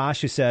from Josh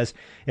who says,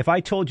 if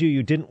I told you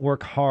you didn't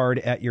work hard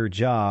at your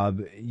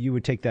job, you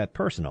would take that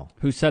personal.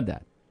 Who said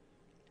that?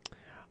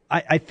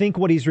 I think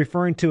what he's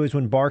referring to is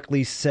when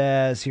Barkley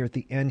says here at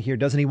the end here,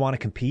 doesn't he want to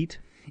compete?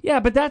 Yeah,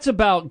 but that's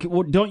about,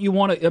 don't you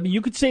want to, I mean, you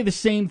could say the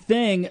same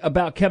thing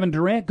about Kevin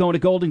Durant going to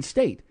Golden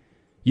State.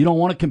 You don't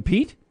want to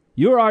compete?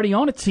 You're already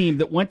on a team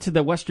that went to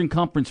the Western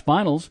Conference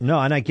Finals. No,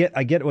 and I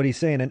get what he's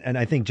saying, and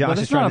I think Josh but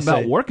is trying to say, it's not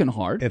about working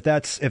hard. If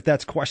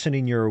that's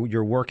questioning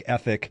your work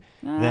ethic,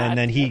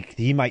 then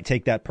he might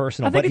take that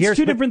personal. I think it's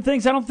two different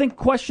things. I don't think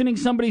questioning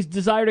somebody's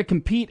desire to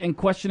compete and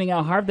questioning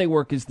how hard they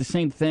work is the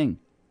same thing.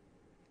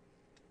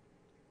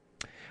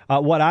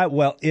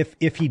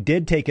 If he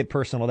did take it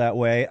personal that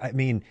way, I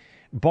mean,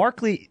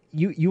 Barkley,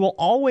 you will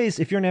always,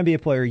 if you're an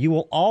NBA player, you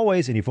will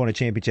always, and you've won a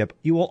championship,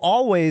 you will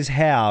always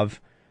have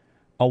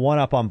a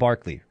one-up on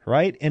Barkley,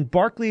 right? And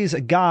Barkley's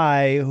a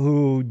guy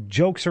who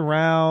jokes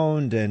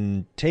around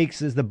and takes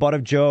as the butt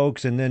of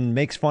jokes and then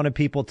makes fun of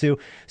people too.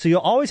 So you'll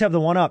always have the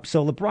one-up.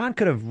 So LeBron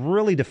could have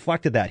really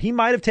deflected that. He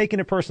might have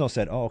taken it personal,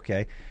 said, oh,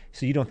 okay,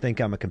 so you don't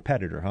think I'm a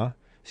competitor, huh?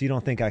 So you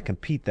don't think I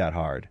compete that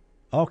hard?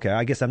 Okay,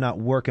 I guess I'm not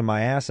working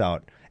my ass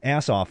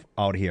off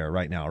out here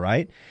right now,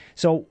 right?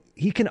 So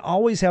he can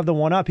always have the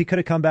one-up. He could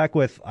have come back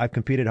with, I've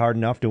competed hard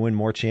enough to win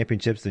more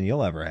championships than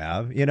you'll ever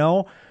have,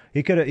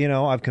 He could have,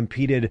 I've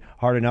competed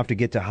hard enough to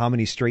get to how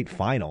many straight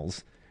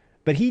finals.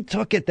 But he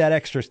took it that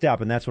extra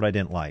step, and that's what I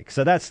didn't like.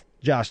 So that's,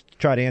 Josh,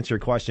 try to answer your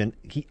question.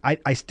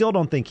 I still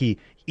don't think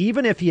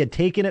even if he had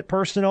taken it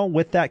personal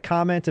with that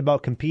comment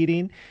about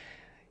competing,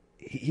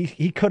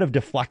 he could have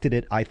deflected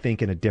it, I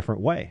think, in a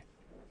different way.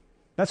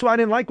 That's why I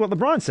didn't like what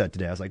LeBron said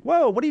today. I was like,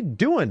 whoa, what are you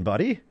doing,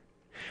 buddy?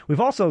 We've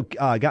also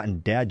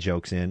gotten dad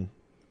jokes in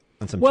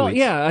on some tweets. Well,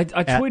 yeah,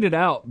 I tweeted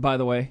out, by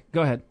the way.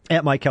 Go ahead.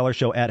 At Mike Heller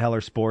Show, at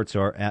Heller Sports,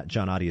 or at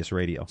John Audius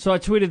Radio. So I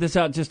tweeted this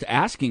out just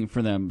asking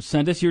for them.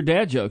 Send us your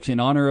dad jokes in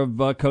honor of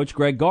Coach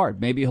Greg Gard.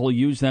 Maybe he'll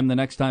use them the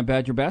next time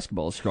Badger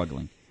basketball is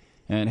struggling.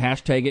 And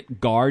hashtag it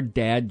Gard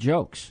Dad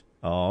Jokes.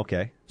 Oh,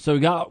 okay. So we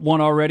got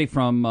one already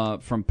from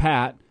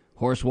Pat.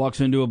 Horse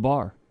walks into a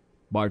bar.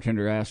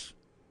 Bartender asks,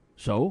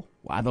 so,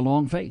 why the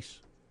long face?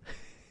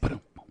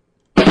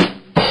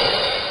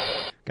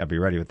 Got to be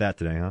ready with that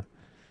today, huh?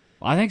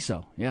 I think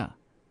so, yeah.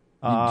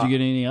 Did you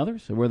get any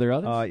others? Were there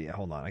others? Yeah,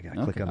 hold on. I got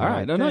to click on all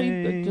right. that. No,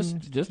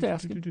 just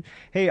asking.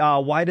 Hey,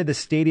 why did the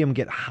stadium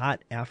get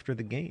hot after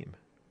the game?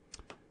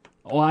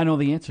 Oh, I know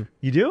the answer.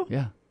 You do?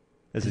 Yeah.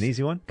 That's an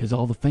easy one? Because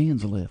all the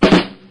fans left.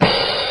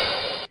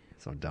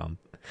 So dumb.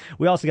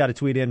 We also got a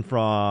tweet in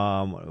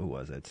from, who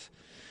was it?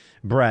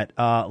 Brett.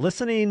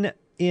 Listening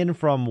in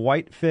from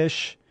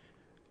Whitefish,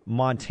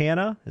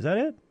 Montana. Is that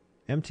it?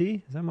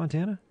 MT? Is that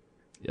Montana?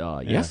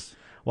 Yes.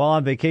 While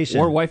on vacation.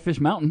 Or Whitefish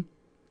Mountain.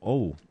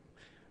 Oh.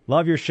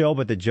 Love your show,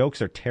 but the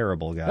jokes are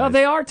terrible, guys. Oh,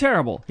 they are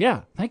terrible.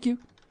 Yeah, thank you.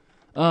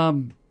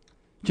 John,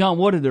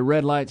 what did the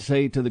red light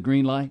say to the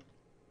green light?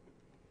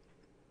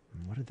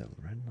 What did the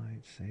red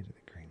light say to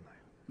the green light?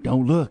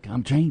 Don't look,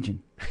 I'm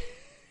changing.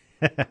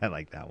 I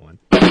like that one.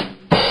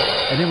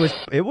 And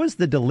it was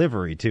the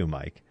delivery too,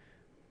 Mike.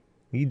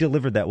 He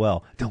delivered that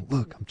well. Don't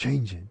look, I'm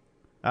changing.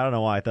 I don't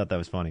know why I thought that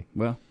was funny.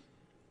 Well,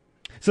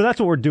 so that's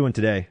what we're doing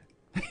today.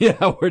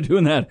 Yeah, we're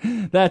doing that.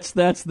 That's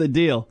the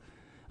deal.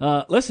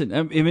 Listen,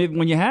 I mean,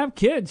 when you have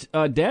kids,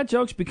 dad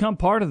jokes become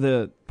part of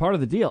the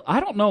deal. I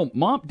don't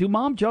know, do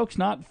mom jokes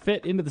not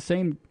fit into the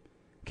same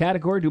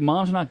category? Do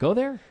moms not go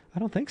there? I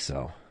don't think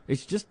so.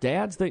 It's just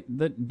dads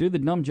that do the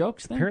dumb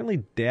jokes thing?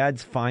 Apparently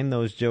dads find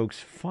those jokes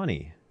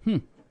funny.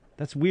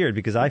 That's weird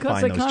because I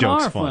find they those kinda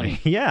jokes are funny.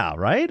 funny. Yeah,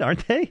 right?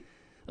 Aren't they?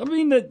 I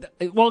mean,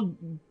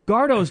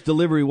 Gardo's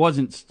delivery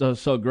wasn't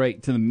so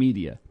great to the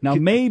media. Now,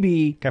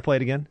 maybe... Can I play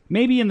it again?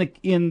 Maybe in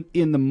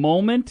the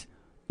moment,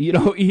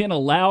 in a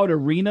loud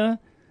arena,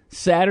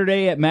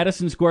 Saturday at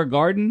Madison Square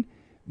Garden,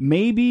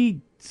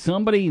 maybe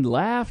somebody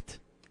laughed.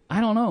 I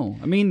don't know.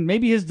 I mean,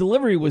 maybe his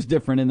delivery was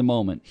different in the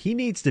moment. He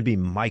needs to be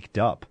mic'd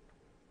up.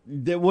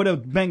 It would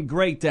have been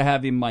great to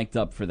have him mic'd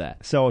up for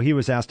that. So he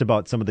was asked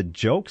about some of the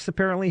jokes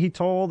apparently he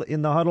told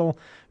in the huddle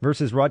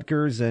versus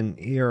Rutgers, and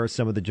here are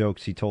some of the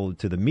jokes he told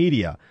to the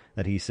media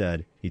that he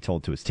said he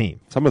told to his team.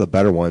 Some of the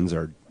better ones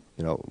are,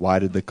 why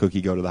did the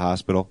cookie go to the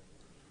hospital?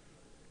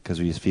 Because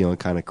he was feeling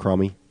kind of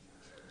crummy.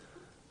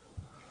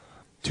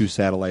 2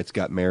 satellites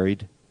got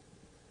married.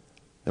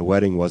 The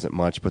wedding wasn't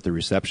much, but the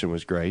reception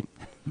was great.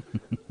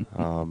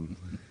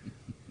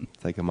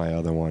 Think of my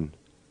other one.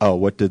 Oh,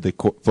 what did the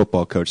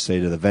football coach say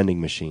to the vending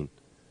machine?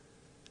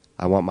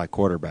 I want my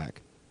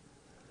quarterback.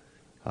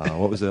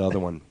 What was the other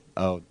one?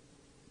 Oh,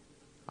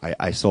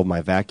 I sold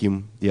my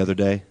vacuum the other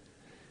day.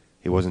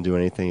 He wasn't doing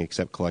anything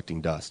except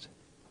collecting dust.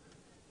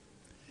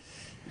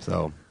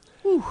 So,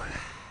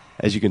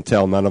 as you can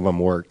tell, none of them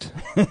worked.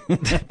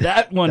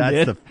 That one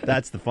did.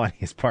 That's the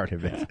funniest part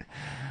of it.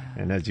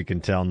 And as you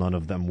can tell, none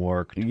of them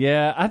worked.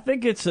 Yeah, I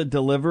think it's a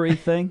delivery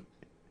thing.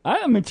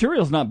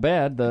 Material's not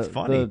bad. It's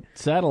funny. The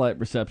satellite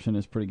reception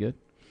is pretty good.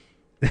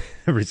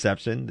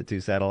 Reception, the 2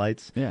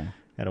 satellites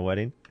at a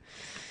wedding.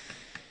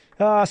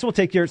 So we'll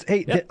take yours.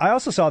 Hey, I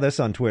also saw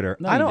this on Twitter.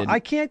 No, I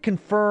can't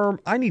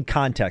confirm. I need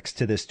context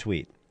to this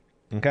tweet.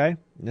 Okay?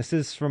 This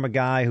is from a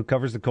guy who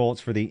covers the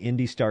Colts for the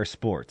Indy Star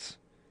Sports.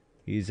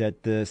 He's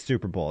at the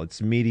Super Bowl.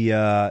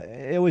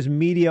 It was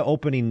media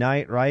opening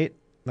night, right?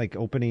 Like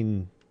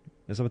opening,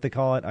 is that what they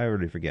call it? I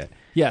already forget.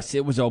 Yes,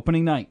 it was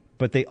opening night.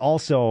 But they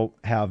also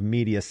have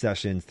media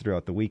sessions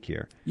throughout the week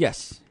here.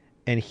 Yes.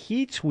 And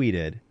he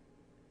tweeted,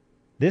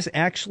 this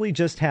actually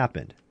just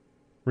happened.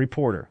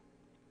 Reporter,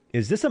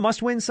 is this a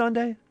must-win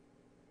Sunday?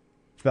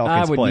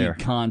 Falcons I would player.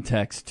 need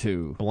context,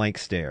 too. Blank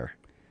stare.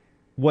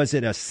 Was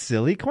it a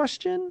silly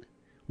question?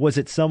 Was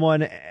it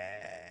someone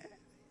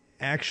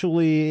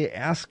actually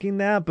asking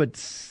that but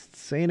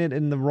saying it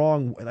in the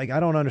wrong way? Like,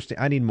 I don't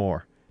understand. I need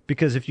more.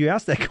 Because if you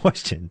ask that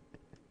question,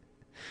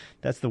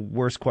 that's the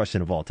worst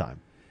question of all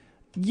time.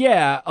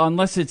 Yeah,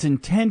 unless it's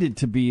intended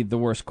to be the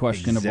worst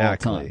question of all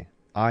time.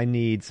 I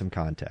need some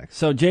context.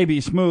 So J.B.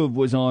 Smoove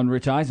was on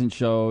Rich Eisen's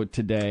show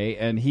today,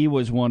 and he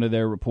was one of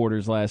their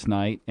reporters last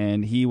night,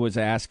 and he was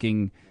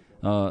asking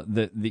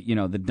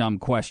the dumb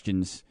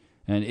questions,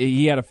 and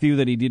he had a few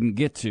that he didn't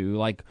get to.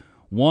 Like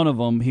one of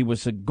them, he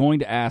was going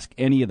to ask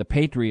any of the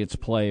Patriots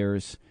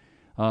players,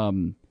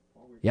 you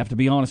have to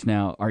be honest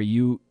now, are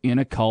you in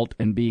a cult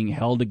and being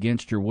held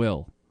against your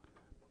will?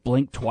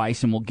 Blink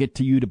twice and we'll get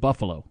to you to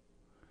Buffalo.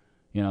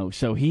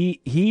 So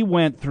he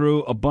went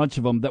through a bunch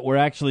of them that were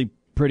actually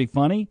pretty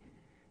funny.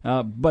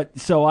 But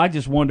so I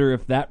just wonder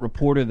if that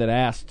reporter that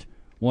asked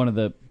one of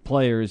the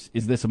players,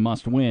 is this a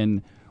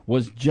must-win,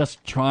 was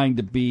just trying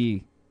to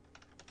be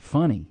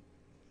funny.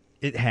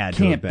 It had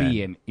to have Can't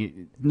been.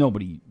 be.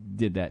 Nobody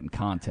did that in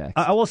context.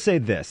 I will say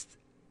this.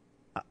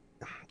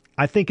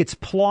 I think it's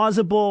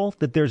plausible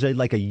that there's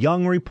a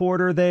young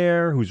reporter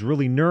there who's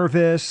really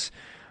nervous,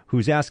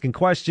 who's asking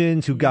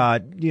questions, who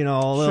got,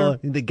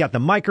 they got the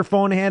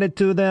microphone handed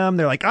to them.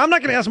 They're like, I'm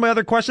not going to ask my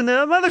other question.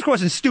 The other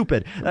question's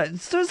stupid.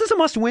 So is this a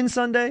must-win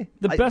Sunday?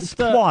 It's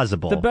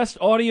plausible. The best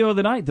audio of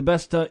the night, the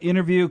best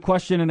interview,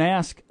 question, and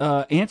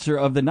answer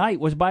of the night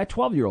was by a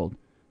 12-year-old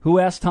who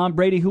asked Tom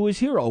Brady who his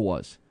hero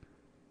was.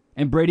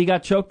 And Brady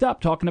got choked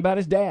up talking about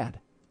his dad.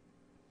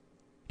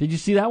 Did you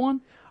see that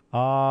one?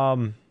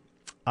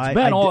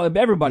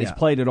 Everybody's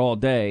played it all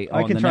day.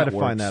 I can try to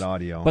find that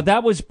audio. But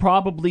that was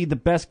probably the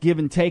best give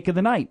and take of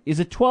the night. Is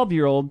a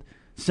 12-year-old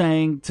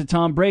saying to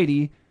Tom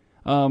Brady,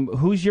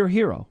 "Who's your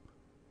hero?"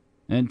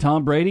 And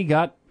Tom Brady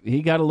got a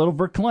little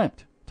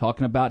verklempt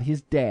talking about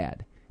his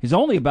dad. It's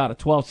only about a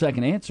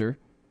 12-second answer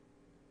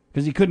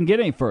because he couldn't get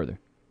any further.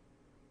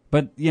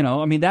 But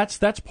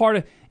that's part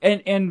of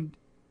and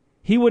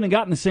he wouldn't have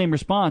gotten the same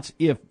response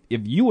if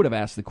you would have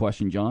asked the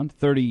question, John.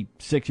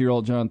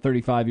 36-year-old John,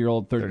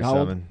 35-year-old,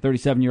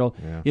 37-year-old.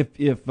 Yeah.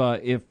 If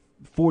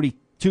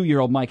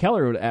 42-year-old Mike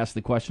Heller would have asked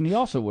the question, he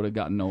also would have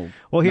gotten not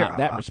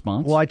that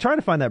response. Well, I tried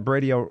to find that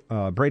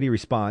Brady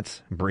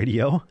response.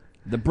 Brady-o?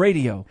 The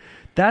Brady-o.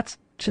 That's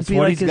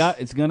what he's got.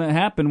 It's going to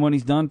happen when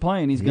he's done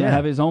playing. He's going to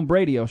have his own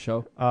Brady-o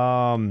show.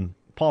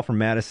 Paul from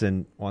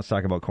Madison wants to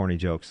talk about corny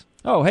jokes.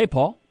 Oh, hey,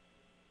 Paul.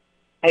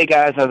 Hey,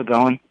 guys. How's it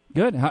going?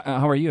 Good.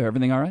 How are you?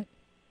 Everything all right?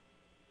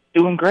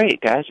 Doing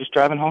great, guys. Just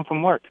driving home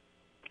from work.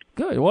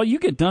 Good. Well, you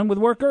get done with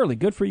work early.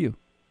 Good for you.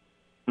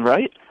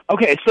 Right?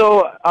 Okay,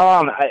 so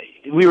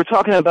we were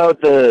talking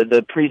about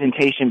the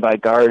presentation by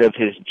Guard of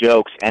his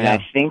jokes, and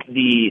I think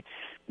the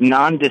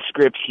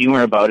nondescript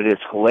humor about it is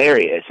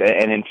hilarious,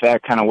 and in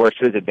fact kind of works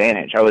to his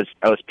advantage. I was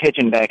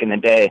pitching back in the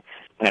day,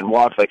 and I'd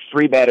walked like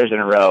 3 batters in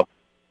a row,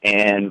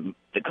 and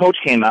the coach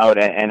came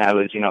out, and I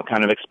was,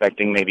 kind of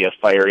expecting maybe a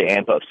fiery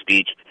amp-up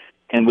speech,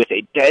 and with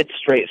a dead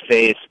straight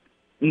face,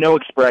 no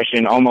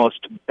expression,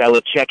 almost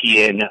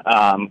Belichickian,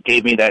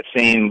 gave me that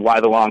same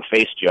why the long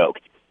face joke.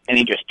 And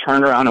he just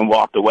turned around and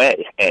walked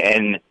away.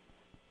 And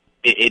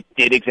it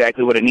did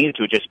exactly what it needed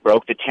to. It just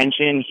broke the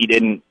tension. He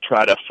didn't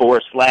try to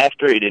force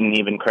laughter. He didn't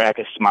even crack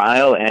a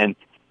smile. And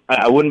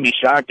I wouldn't be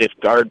shocked if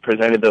Guard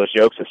presented those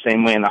jokes the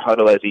same way in the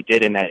huddle as he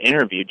did in that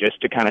interview,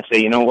 just to kind of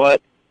say, you know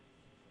what?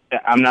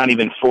 I'm not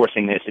even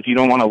forcing this. If you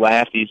don't want to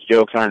laugh, these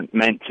jokes aren't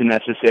meant to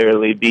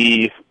necessarily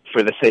be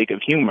for the sake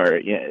of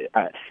humor.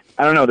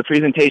 I don't know. The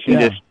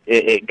presentation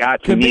it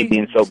got to me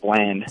being so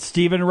bland.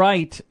 Stephen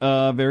Wright,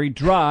 very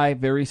dry,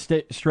 very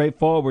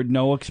straightforward,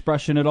 no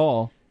expression at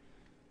all.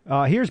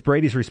 Here's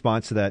Brady's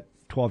response to that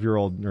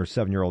 12-year-old or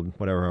 7-year-old,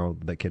 whatever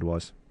old that kid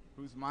was.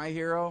 Who's my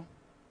hero?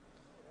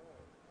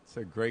 It's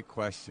a great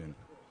question.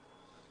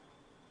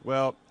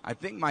 Well, I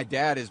think my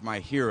dad is my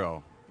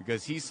hero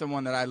because he's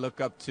someone that I look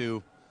up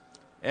to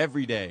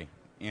every day.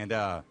 And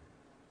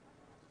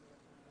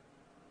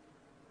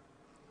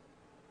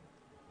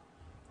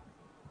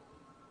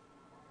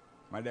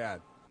my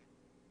dad.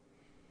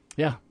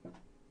 Yeah.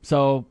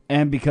 So,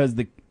 and because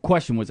the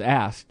question was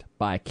asked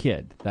by a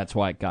kid, that's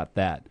why it got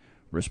that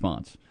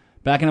response.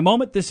 Back in a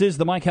moment, this is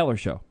the Mike Heller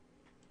Show.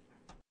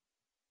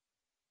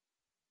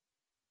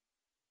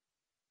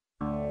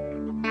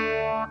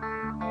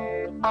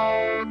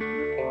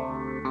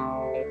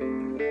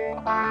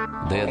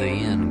 They're the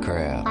in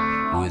crowd,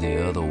 we're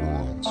the other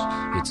ones.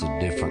 It's a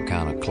different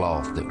kind of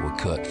cloth that we're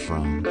cut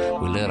from.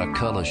 We let our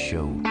colors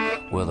show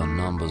where the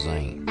numbers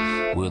ain't.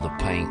 We're the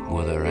paint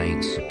where there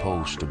ain't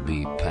supposed to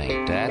be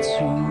paint. That's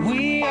who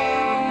we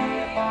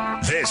are.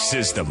 This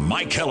is the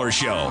Mike Heller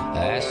Show.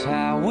 That's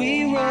how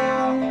we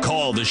roll.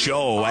 Call the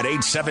show at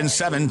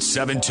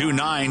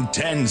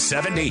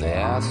 877-729-1070. The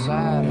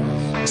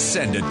outsiders.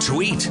 Send a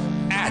tweet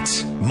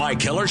at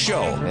Mike Heller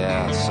Show. The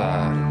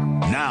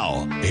outsiders.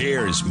 Now,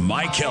 here's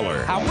Mike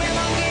Heller. I will not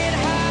get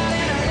hot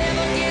and I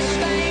never get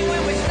stained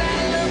when we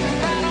stand up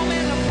and battle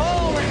in the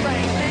pouring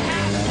rain.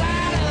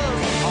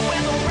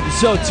 The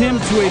outsiders. So Tim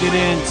tweeted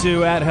in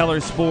to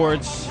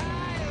 @HellerSports.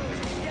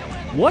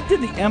 What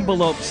did the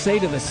envelope say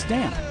to the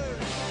stamp?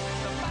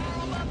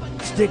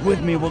 Stick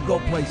with me, we'll go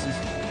places.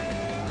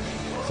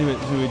 See what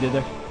we did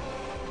there?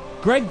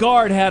 Greg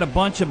Gard had a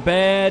bunch of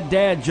bad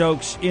dad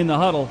jokes in the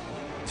huddle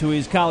to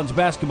his college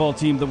basketball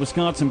team, the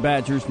Wisconsin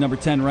Badgers, number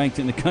 10 ranked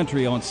in the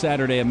country, on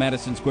Saturday at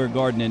Madison Square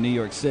Garden in New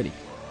York City.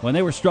 When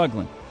they were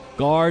struggling,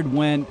 Gard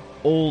went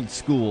old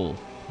school.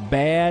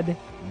 Bad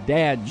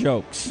dad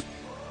jokes.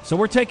 So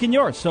we're taking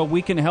yours so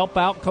we can help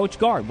out Coach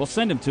Gard. We'll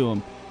send him to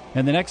him.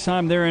 And the next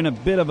time they're in a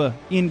bit of a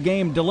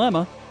in-game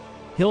dilemma,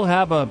 he'll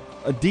have a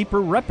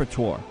deeper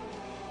repertoire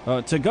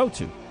to go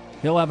to.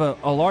 He'll have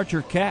a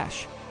larger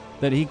cache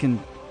that he can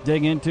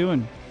dig into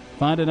and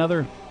find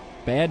another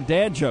bad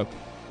dad joke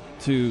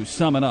to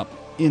sum it up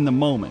in the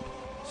moment.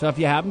 So if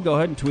you have him, go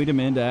ahead and tweet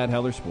him into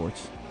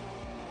 @HellerSports,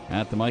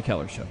 at the Mike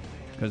Heller Show,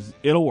 because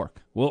it'll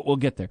work. We'll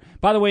get there.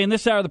 By the way, in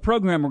this hour of the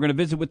program, we're going to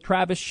visit with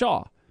Travis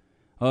Shaw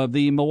of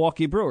the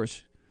Milwaukee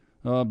Brewers.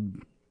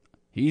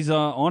 He's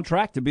on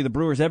track to be the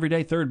Brewers'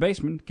 everyday third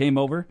baseman. Came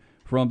over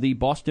from the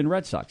Boston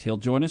Red Sox. He'll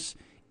join us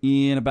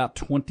in about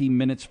 20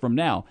 minutes from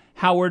now.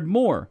 Howard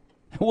Moore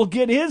will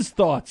get his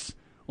thoughts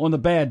on the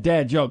bad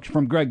dad jokes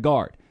from Greg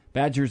Gard.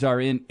 Badgers are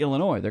in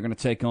Illinois. They're going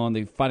to take on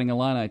the Fighting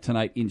Illini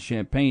tonight in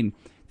Champaign.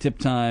 Tip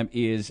time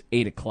is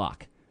 8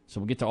 o'clock. So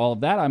we'll get to all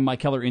of that. I'm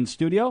Mike Heller in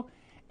studio,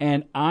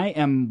 and I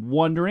am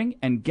wondering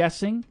and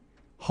guessing,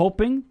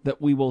 hoping that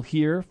we will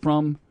hear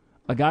from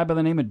a guy by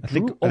the name of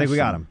Drew Olson. I think we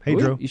got him. Hey,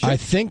 Drew. I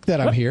think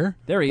that I'm here.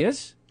 There he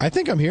is. I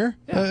think I'm here.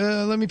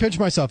 Yeah. Let me pinch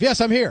myself. Yes,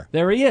 I'm here.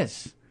 There he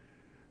is.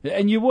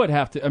 And you would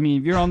have to. I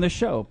mean, if you're on this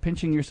show,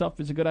 pinching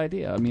yourself is a good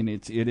idea. I mean,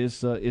 it's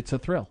a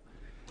thrill.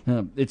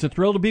 It's a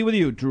thrill to be with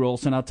you, Drew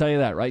Olson. I'll tell you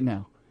that right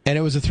now. And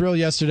it was a thrill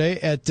yesterday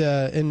at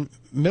in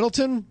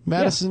Middleton,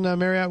 Madison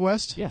Marriott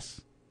West.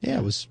 Yes. Yeah,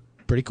 it was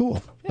pretty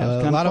cool. Yeah, it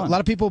was a lot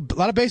of people, a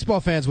lot of baseball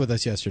fans with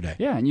us yesterday.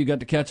 Yeah, and you got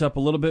to catch up a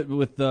little bit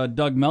with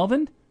Doug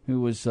Melvin,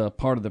 who was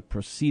part of the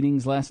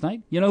proceedings last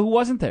night. You know who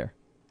wasn't there?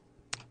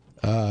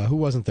 Who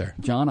wasn't there?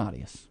 John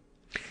Audius.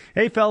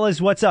 Hey, fellas,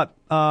 what's up?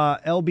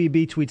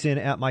 LBB tweets in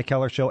at Mike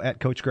Heller Show, at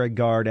Coach Greg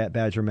Gard, at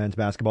Badger Men's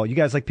Basketball. You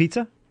guys like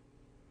pizza?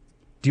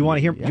 Do you want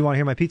to hear? Do you want to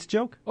hear my pizza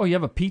joke? Oh, you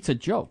have a pizza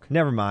joke?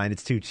 Never mind.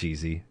 It's too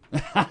cheesy.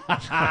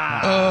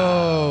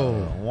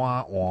 Oh,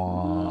 wah,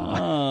 wah.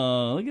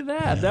 Oh, look at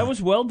that. That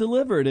was well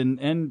delivered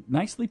and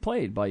nicely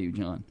played by you,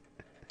 John.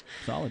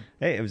 Solid.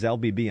 Hey, it was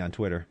LBB on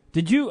Twitter.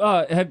 Did you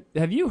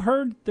have you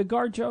heard the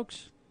Gard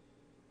jokes,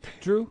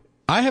 Drew?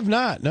 I have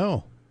not.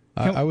 No,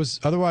 I was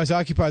otherwise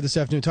occupied this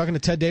afternoon talking to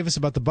Ted Davis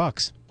about the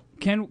Bucks.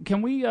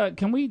 Can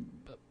we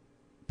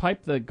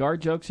pipe the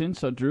guard jokes in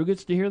so Drew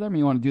gets to hear them? Or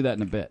you want to do that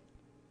in a bit?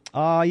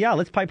 Yeah,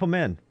 let's pipe them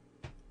in.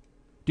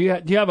 Do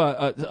you have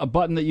a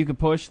button that you could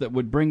push that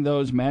would bring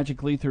those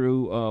magically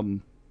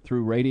through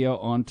radio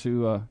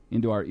onto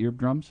into our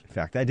eardrums? In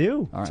fact, I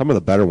do. All right. Some of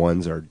the better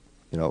ones are,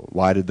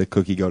 why did the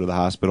cookie go to the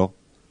hospital?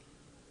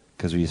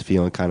 Because he was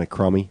feeling kind of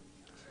crummy.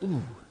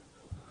 Ooh.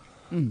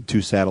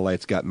 2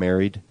 satellites got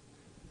married.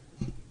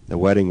 The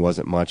wedding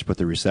wasn't much, but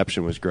the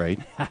reception was great.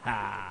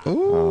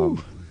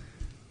 Ooh.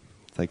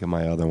 Think of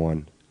my other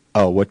one.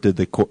 Oh, what did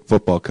the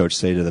football coach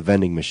say to the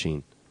vending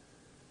machine?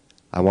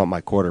 I want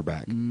my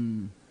quarterback.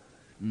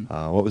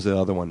 What was the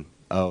other one?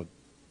 Oh,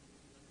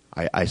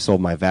 I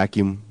sold my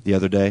vacuum the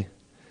other day.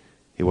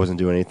 He wasn't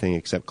doing anything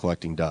except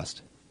collecting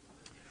dust.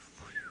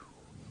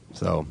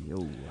 So,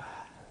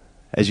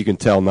 as you can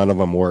tell, none of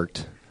them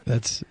worked.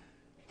 That's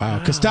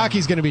wow.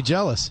 Kostaki's going to be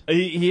jealous.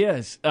 He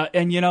is.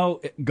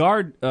 And,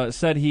 Guard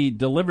said he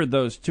delivered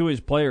those to his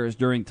players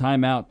during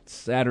timeout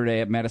Saturday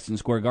at Madison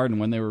Square Garden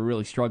when they were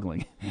really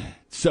struggling.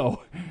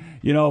 So,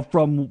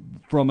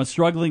 from a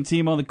struggling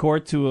team on the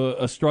court to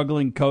a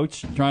struggling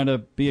coach trying to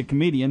be a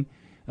comedian.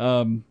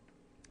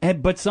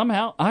 But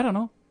somehow, I don't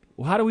know.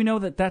 How do we know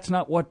that that's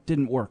not what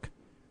didn't work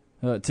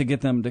to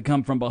get them to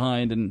come from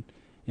behind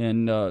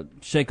and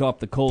shake off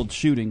the cold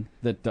shooting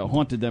that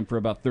haunted them for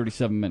about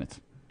 37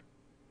 minutes?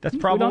 That's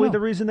probably the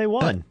reason they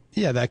won.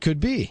 Yeah, that could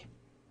be.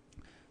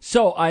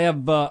 So I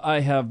have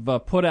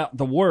put out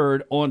the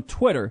word on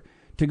Twitter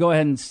to go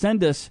ahead and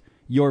send us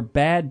your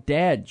bad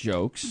dad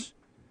jokes,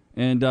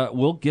 and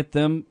we'll get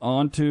them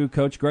on to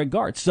Coach Greg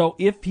Gard. So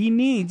if he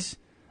needs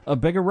a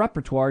bigger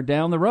repertoire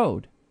down the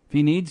road, if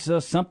he needs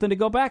something to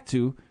go back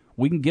to,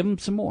 we can give him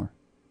some more,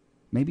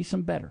 maybe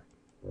some better.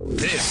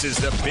 This is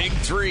the Big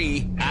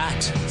Three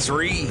at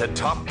 3. The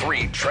top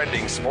 3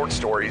 trending sports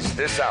stories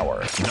this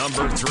hour.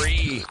 Number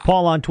 3.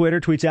 Paul on Twitter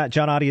tweets at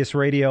John Audius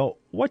Radio.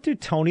 What do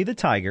Tony the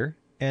Tiger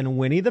and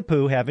Winnie the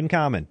Pooh have in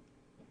common?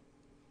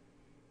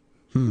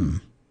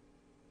 The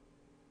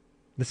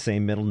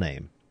same middle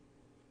name.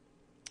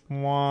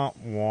 Wah,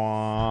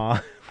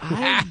 wah.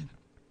 I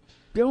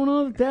don't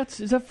know is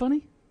that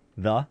funny?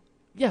 The?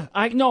 Yeah,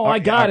 I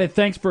got it.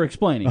 Thanks for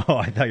explaining. Oh,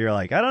 I thought you were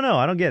like, I don't know.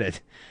 I don't get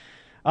it.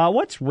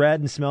 What's red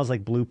and smells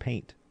like blue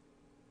paint?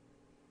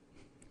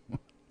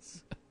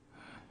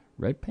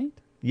 Red paint?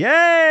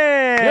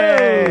 Yay!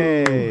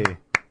 Yay!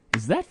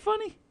 Is that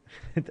funny?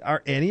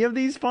 Are any of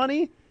these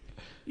funny?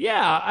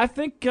 Yeah, I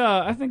think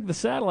the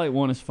satellite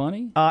one is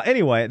funny.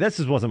 Anyway, this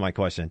wasn't my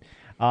question.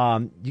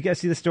 You guys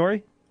see the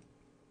story?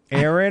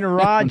 Aaron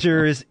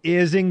Rodgers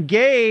is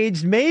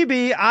engaged.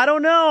 Maybe. I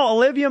don't know.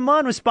 Olivia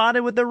Munn was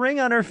spotted with the ring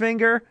on her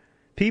finger.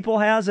 People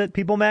has it.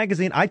 People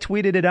magazine. I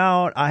tweeted it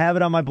out. I have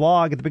it on my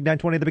blog at the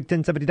Big920,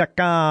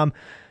 thebig1070.com.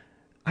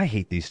 I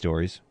hate these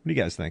stories. What do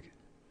you guys think?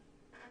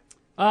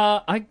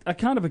 I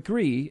kind of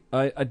agree.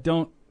 I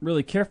don't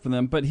really care for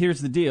them, but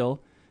here's the deal.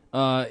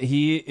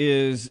 He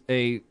is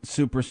a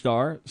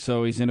superstar,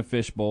 so he's in a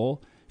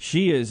fishbowl.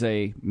 She is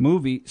a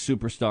movie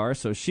superstar,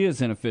 so she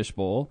is in a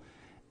fishbowl.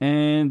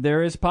 And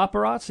there is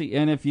paparazzi.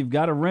 And if you've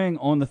got a ring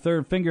on the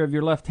third finger of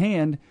your left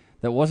hand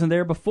that wasn't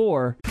there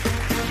before...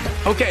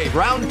 Okay,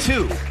 round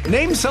 2.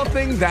 Name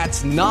something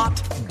that's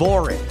not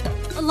boring.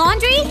 A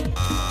laundry?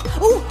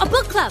 Ooh, a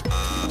book club.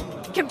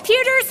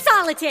 Computer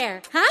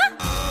solitaire, huh?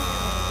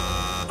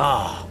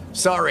 Ah, oh,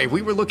 sorry,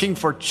 we were looking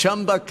for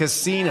Chumba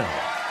Casino.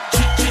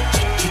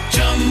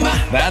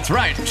 That's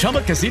right,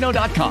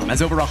 ChumbaCasino.com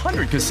has over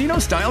 100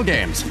 casino-style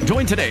games.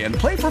 Join today and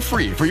play for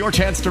free for your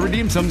chance to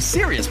redeem some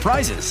serious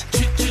prizes.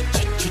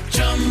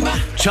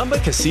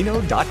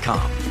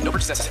 ChumbaCasino.com. No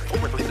purchase necessary.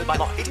 Void where prohibited by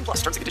law. 18+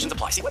 terms and conditions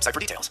apply. See website for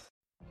details.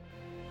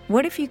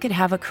 What if you could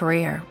have a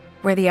career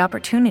where the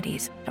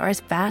opportunities are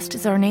as vast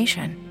as our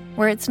nation,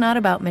 where it's not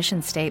about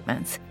mission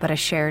statements, but a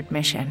shared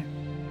mission?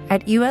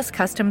 At U.S.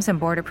 Customs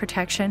and Border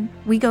Protection,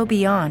 we go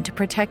beyond to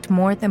protect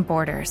more than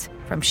borders.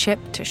 From ship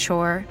to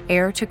shore,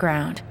 air to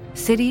ground,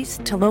 cities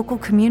to local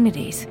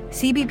communities,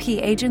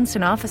 CBP agents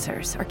and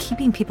officers are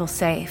keeping people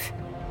safe.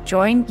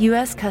 Join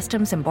U.S.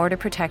 Customs and Border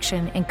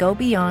Protection and go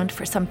beyond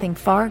for something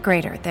far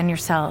greater than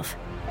yourself.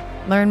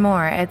 Learn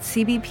more at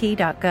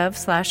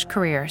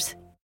cbp.gov/careers.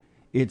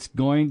 It's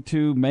going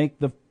to make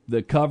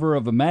the cover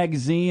of a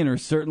magazine, or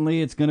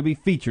certainly it's going to be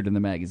featured in the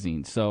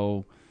magazine.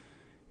 So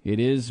it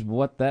is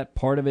what that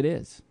part of it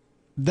is.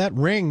 That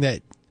ring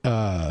that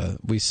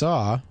we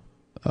saw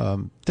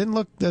didn't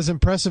look as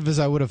impressive as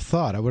I would have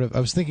thought. I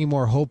was thinking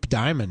more Hope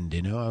Diamond.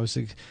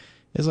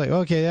 It's like,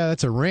 okay, yeah,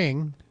 that's a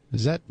ring.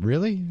 Is that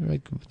really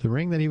like the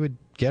ring that he would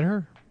get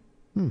her?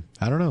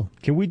 I don't know.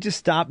 Can we just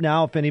stop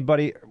now? If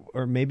anybody,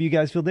 or maybe you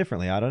guys feel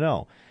differently, I don't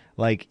know.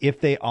 Like, if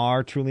they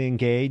are truly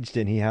engaged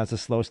and he has a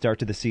slow start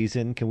to the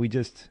season, can we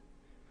just...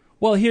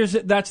 Well,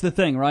 that's the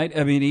thing, right?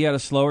 I mean, he had a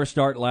slower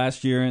start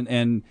last year,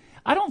 and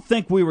I don't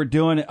think we were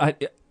doing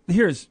it.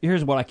 Here's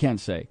what I can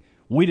say.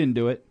 We didn't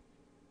do it,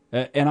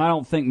 and I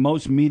don't think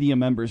most media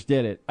members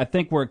did it. I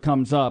think where it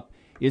comes up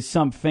is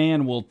some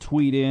fan will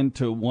tweet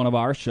into one of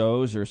our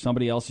shows or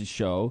somebody else's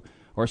show,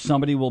 or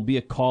somebody will be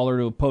a caller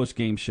to a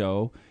post-game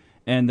show,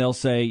 and they'll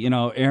say,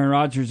 Aaron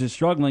Rodgers is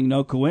struggling.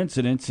 No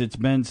coincidence. It's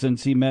been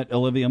since he met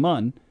Olivia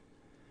Munn.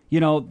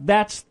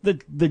 That's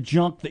the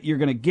junk that you're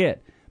going to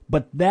get.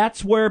 But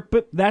that's where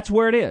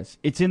it is.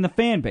 It's in the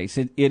fan base.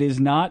 It is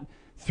not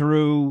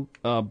through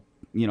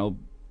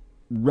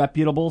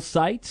reputable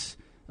sites,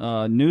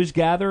 news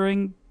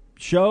gathering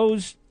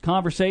shows,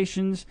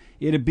 conversations.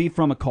 It'd be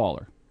from a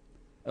caller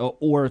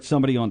or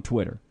somebody on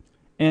Twitter.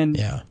 And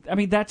I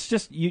mean, that's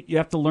just you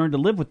have to learn to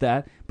live with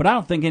that. But I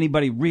don't think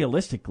anybody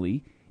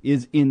realistically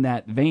is in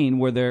that vein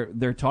where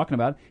they're talking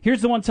about it.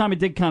 Here's the one time it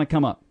did kind of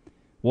come up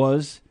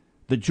was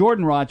the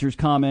Jordan Rodgers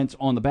comments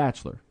on The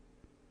Bachelor.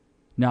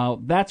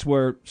 Now, that's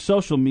where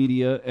social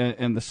media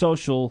and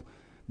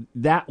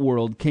that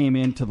world came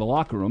into the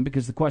locker room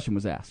because the question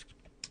was asked.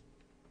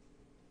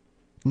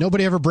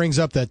 Nobody ever brings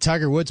up that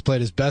Tiger Woods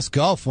played his best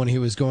golf when he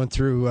was going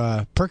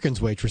through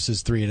Perkins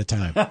waitresses 3 at a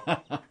time.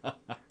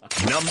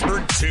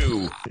 Number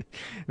 2.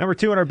 Number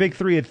 2 on our big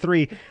 3 at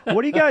 3.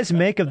 What do you guys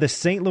make of the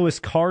St. Louis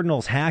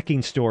Cardinals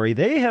hacking story?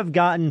 They have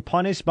gotten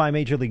punished by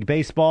Major League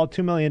Baseball,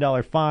 $2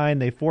 million fine.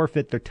 They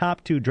forfeit their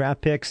top 2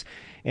 draft picks,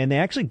 and they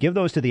actually give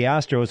those to the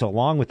Astros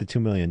along with the $2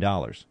 million.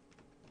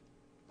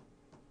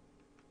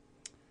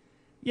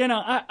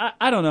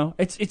 I don't know.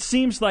 It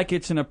seems like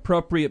it's an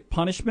appropriate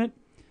punishment.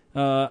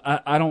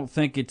 I don't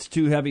think it's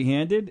too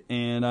heavy-handed,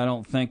 and I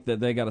don't think that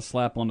they got a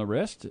slap on the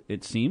wrist.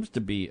 It seems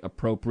to be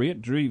appropriate.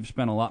 Drew, you've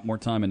spent a lot more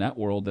time in that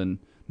world than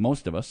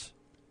most of us.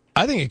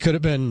 I think it could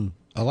have been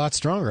a lot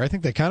stronger. I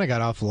think they kind of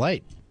got off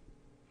light.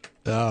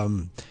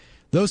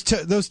 Those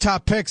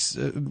top picks,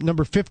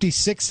 number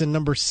 56 and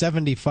number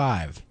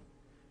 75,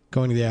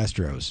 going to the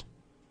Astros.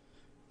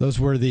 Those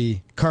were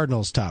the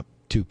Cardinals' top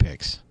 2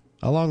 picks,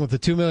 along with the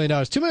 $2 million.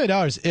 $2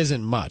 million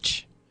isn't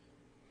much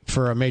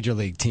for a major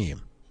league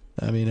team.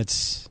 I mean,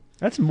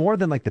 that's more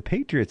than like the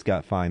Patriots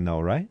got fined,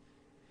 though, right?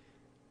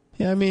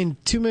 Yeah, I mean,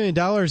 $2 million.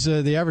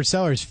 The average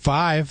salary is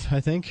 $5,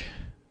 I think.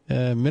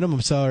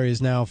 Minimum salary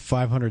is now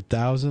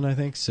 $500,000, I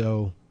think.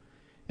 So,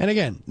 and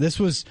again, this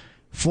was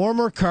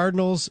former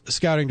Cardinals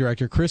scouting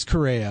director Chris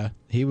Correa.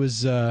 He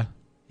was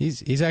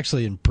he's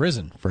actually in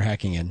prison for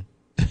hacking in.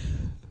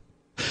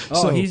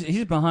 So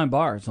he's behind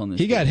bars on this.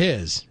 He got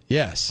his,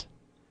 yes.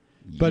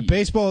 But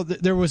baseball,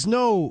 there was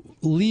no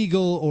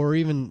legal or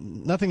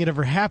even nothing had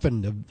ever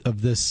happened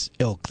of this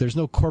ilk. There's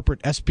no corporate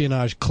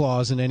espionage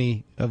clause in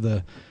any of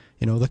the,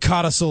 the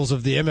codicils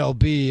of the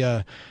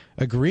MLB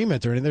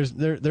agreement or anything.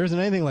 There isn't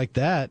anything like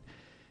that.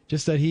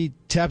 Just that he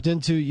tapped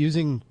into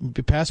using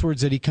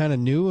passwords that he kind of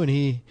knew, and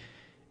it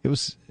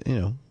was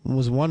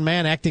one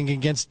man acting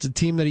against the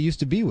team that he used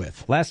to be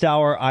with. Last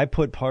hour, I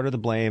put part of the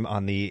blame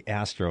on the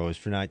Astros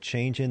for not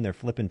changing their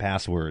flipping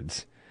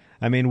passwords.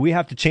 I mean, we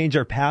have to change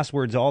our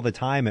passwords all the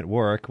time at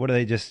work. What do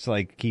they just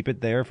keep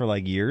it there for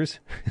years?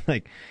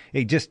 Hey,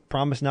 just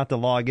promise not to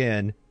log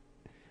in.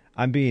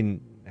 I'm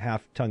being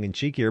half tongue in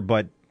cheek here,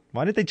 but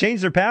why did they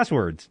change their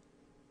passwords?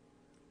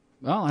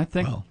 Well, I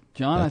think,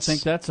 John,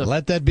 that's a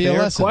let that be fair a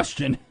lesson.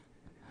 Question.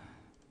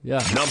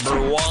 Yeah.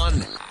 Number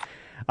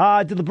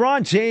 1. Did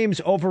LeBron James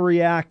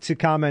overreact to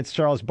comments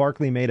Charles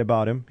Barkley made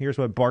about him? Here's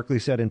what Barkley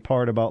said in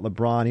part about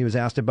LeBron. He was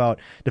asked to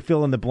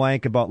fill in the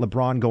blank about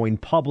LeBron going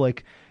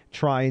public,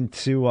 trying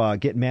to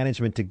get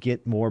management to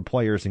get more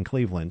players in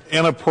Cleveland.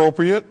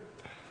 Inappropriate,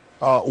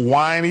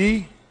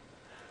 whiny,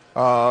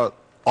 all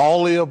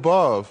the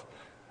above.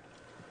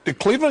 The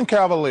Cleveland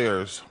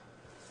Cavaliers,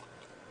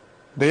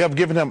 they have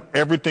given him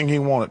everything he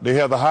wanted. They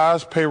have the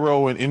highest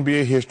payroll in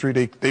NBA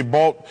history.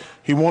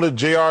 He wanted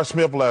J.R.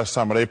 Smith last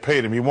summer. They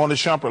paid him. He wanted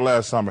Shumpert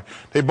last summer.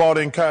 They bought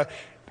in Kyle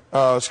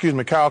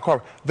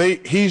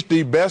Korver. He's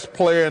the best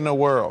player in the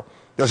world.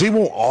 Does he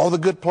want all the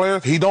good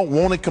players? He don't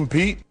want to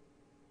compete?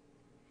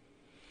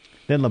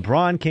 Then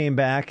LeBron came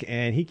back,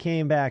 and he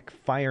came back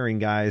firing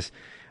guys.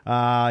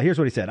 Here's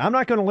what he said. I'm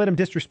not going to let him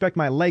disrespect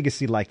my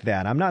legacy like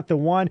that. I'm not the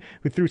one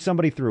who threw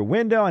somebody through a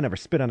window. I never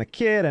spit on a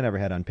kid. I never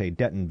had unpaid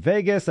debt in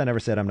Vegas. I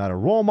never said I'm not a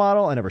role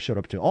model. I never showed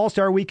up to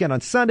All-Star Weekend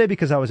on Sunday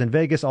because I was in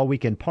Vegas all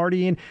weekend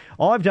partying.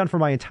 All I've done for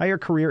my entire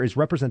career is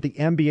represent the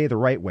NBA the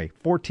right way.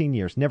 14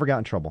 years. Never got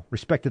in trouble.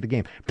 Respected the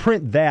game.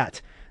 Print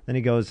that. Then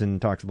he goes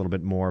and talks a little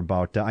bit more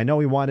about, I know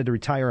he wanted to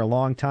retire a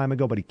long time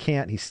ago, but he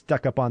can't. He's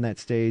stuck up on that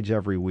stage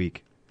every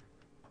week.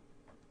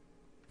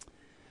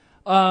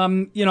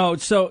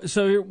 So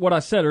what I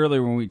said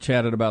earlier when we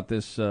chatted about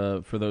this,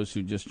 for those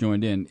who just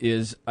joined in,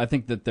 is I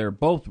think that they're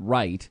both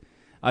right.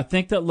 I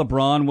think that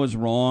LeBron was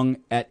wrong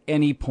at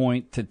any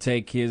point to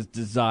take his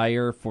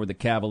desire for the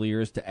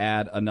Cavaliers to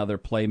add another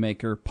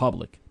playmaker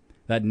public.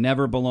 That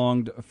never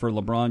belonged for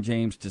LeBron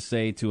James to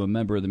say to a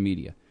member of the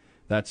media.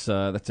 That's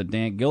a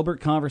Dan Gilbert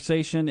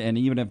conversation, and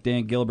even if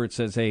Dan Gilbert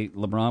says, hey,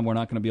 LeBron, we're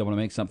not going to be able to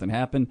make something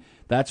happen,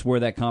 that's where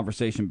that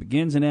conversation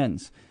begins and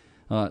ends.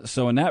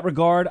 So in that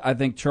regard, I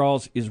think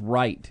Charles is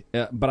right.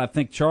 But I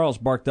think Charles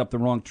barked up the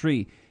wrong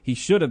tree. He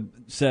should have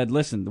said,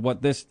 listen,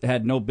 what this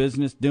had no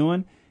business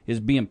doing is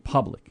being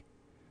public.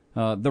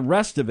 The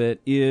rest of it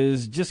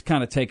is just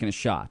kind of taking a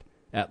shot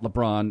at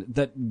LeBron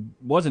that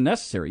wasn't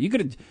necessary. You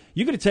could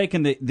have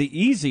taken the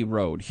easy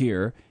road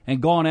here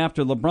and gone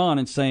after LeBron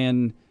and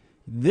saying,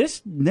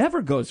 This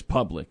never goes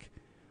public.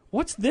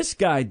 What's this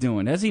guy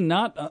doing? Has he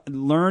not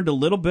learned a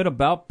little bit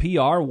about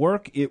PR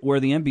work where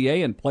the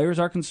NBA and players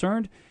are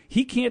concerned?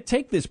 He can't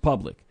take this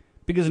public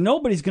because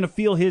nobody's going to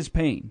feel his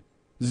pain.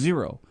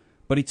 Zero.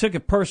 But he took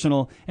it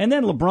personal, and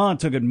then LeBron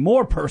took it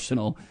more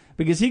personal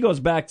because he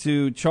goes back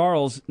to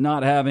Charles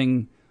not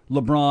having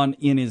LeBron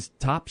in his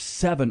top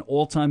 7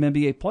 all-time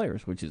NBA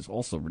players, which is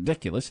also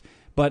ridiculous.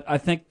 But I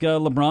think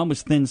LeBron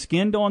was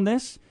thin-skinned on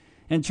this,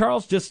 and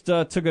Charles just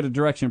took it a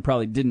direction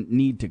probably didn't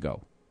need to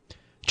go.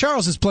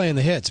 Charles is playing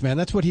the hits, man.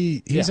 That's what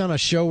he's on a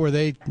show where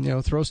they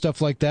throw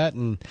stuff like that,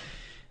 and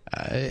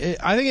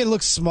I think it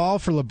looks small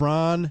for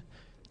LeBron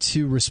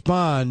to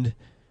respond,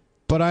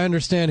 but I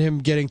understand him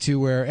getting to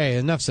where, hey,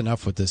 enough's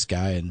enough with this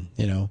guy, and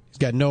he's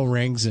got no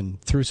rings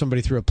and threw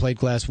somebody through a plate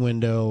glass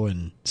window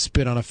and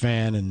spit on a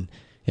fan, and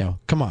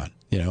come on,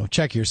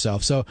 check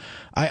yourself. So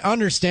I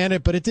understand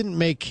it, but it didn't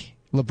make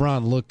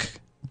LeBron look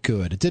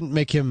good. It didn't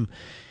make him.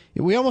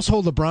 We almost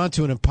hold LeBron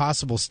to an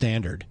impossible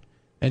standard.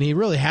 And he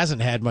really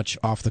hasn't had much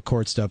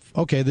off-the-court stuff.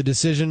 Okay, the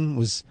decision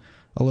was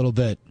a little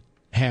bit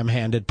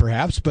ham-handed,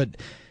 perhaps, but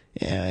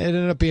it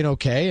ended up being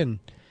okay, and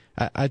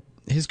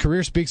his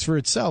career speaks for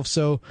itself.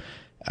 So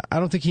I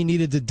don't think he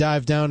needed to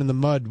dive down in the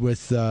mud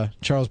with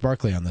Charles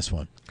Barkley on this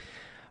one.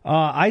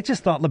 I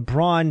just thought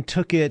LeBron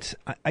took it.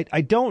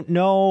 I don't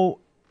know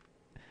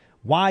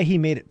why he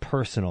made it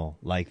personal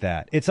like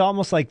that. It's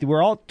almost like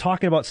we're all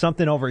talking about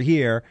something over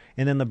here,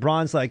 and then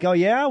LeBron's like, oh,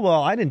 yeah,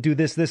 well, I didn't do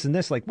this, this, and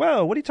this. Like,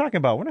 whoa, what are you talking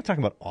about? We're not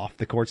talking about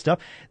off-the-court stuff.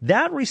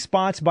 That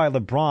response by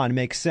LeBron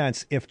makes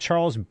sense if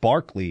Charles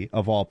Barkley,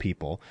 of all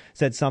people,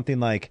 said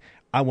something like,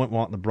 I wouldn't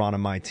want LeBron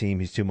on my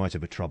team. He's too much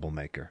of a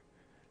troublemaker.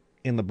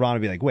 And LeBron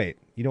would be like, wait,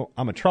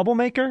 I'm a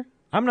troublemaker?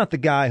 I'm not the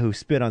guy who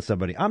spit on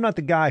somebody. I'm not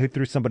the guy who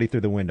threw somebody through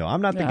the window. I'm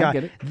not the guy. I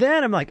get it.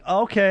 Then I'm like,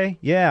 okay,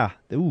 yeah.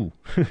 Ooh,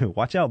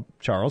 watch out,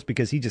 Charles,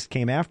 because he just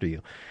came after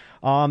you.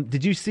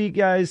 Did you see,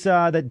 guys,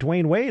 that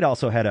Dwayne Wade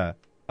also had a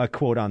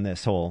quote on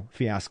this whole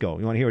fiasco?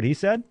 You want to hear what he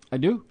said? I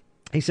do.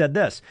 He said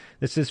this.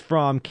 This is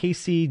from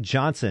Casey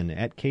Johnson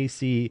at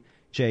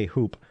KCJ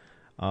Hoop.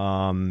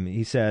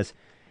 He says,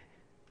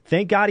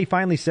 thank God he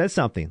finally said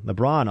something.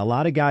 LeBron, a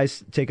lot of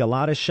guys take a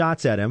lot of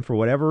shots at him for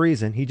whatever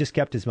reason. He just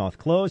kept his mouth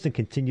closed and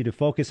continued to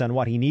focus on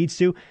what he needs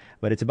to.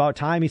 But it's about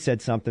time he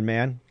said something,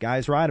 man.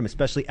 Guys ride him,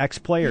 especially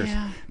ex-players.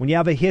 Yeah. When you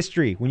have a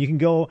history, when you can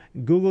go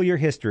Google your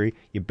history,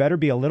 you better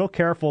be a little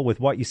careful with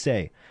what you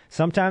say.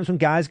 Sometimes when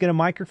guys get a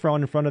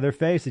microphone in front of their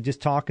face, they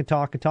just talk and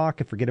talk and talk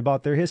and forget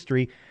about their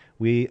history.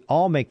 We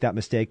all make that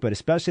mistake, but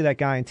especially that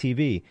guy on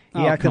TV.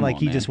 He acting like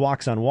he just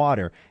walks on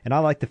water. And I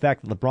like the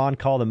fact that LeBron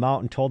called him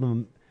out and told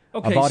him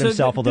about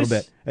himself a little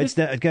bit.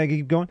 Can I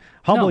keep going?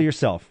 Humble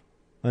yourself.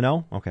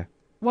 No? Okay.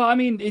 Well, I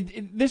mean,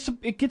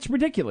 it gets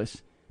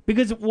ridiculous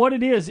because what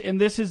it is,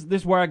 and this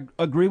is where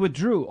I agree with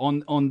Drew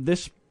on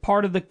this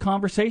part of the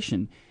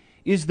conversation,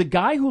 is the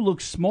guy who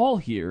looks small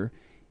here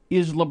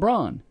is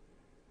LeBron.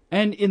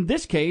 And in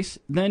this case,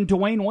 then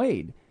Dwayne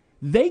Wade.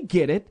 They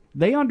get it.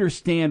 They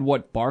understand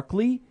what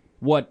Barkley,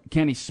 what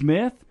Kenny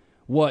Smith,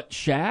 what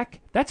Shaq,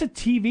 that's a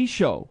TV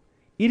show.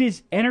 It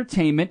is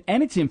entertainment,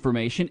 and it's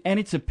information, and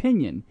it's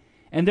opinion.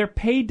 And they're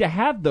paid to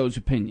have those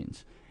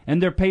opinions.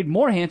 And they're paid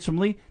more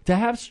handsomely to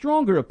have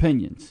stronger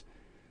opinions.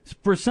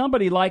 For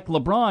somebody like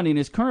LeBron in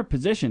his current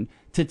position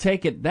to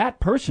take it that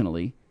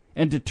personally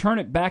and to turn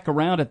it back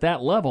around at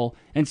that level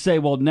and say,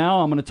 well,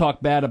 now I'm going to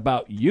talk bad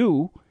about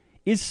you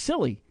is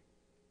silly.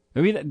 I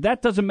mean,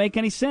 that doesn't make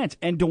any sense.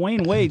 And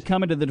Dwayne Wade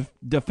coming to the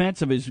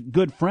defense of his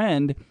good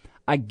friend,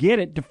 I get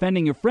it,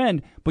 defending your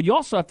friend, but you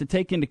also have to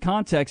take into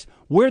context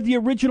where the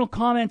original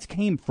comments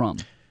came from.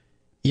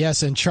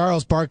 Yes, and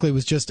Charles Barkley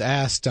was just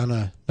asked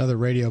on another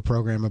radio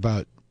program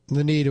about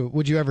the need of,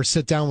 would you ever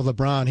sit down with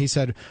LeBron? He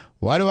said,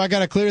 why do I got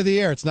to clear the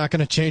air? It's not going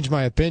to change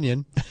my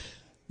opinion.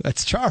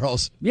 That's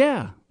Charles.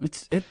 Yeah,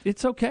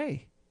 it's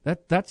okay.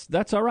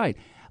 That's all right.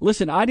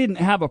 Listen, I didn't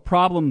have a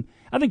problem.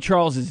 I think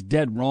Charles is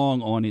dead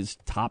wrong on his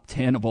top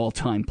 10 of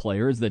all-time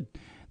players, that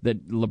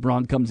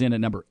LeBron comes in at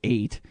number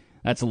 8.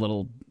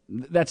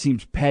 That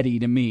seems petty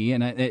to me,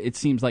 and it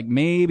seems like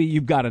maybe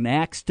you've got an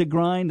axe to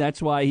grind.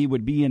 That's why he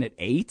would be in at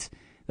 8.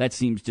 That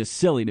seems just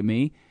silly to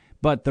me.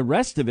 But the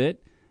rest of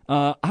it,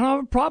 I don't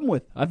have a problem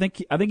with. I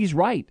think he's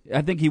right.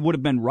 I think he would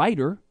have been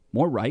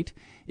more right,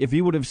 if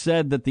he would have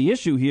said that the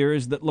issue here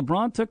is that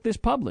LeBron took this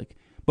public.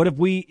 But if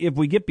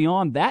we get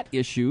beyond that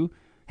issue,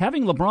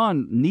 having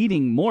LeBron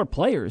needing more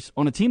players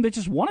on a team that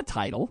just won a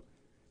title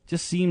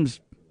just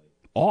seems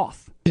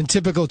off. In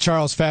typical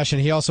Charles fashion,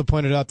 he also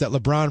pointed out that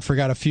LeBron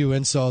forgot a few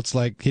insults,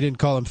 like he didn't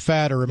call him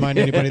fat or remind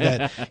anybody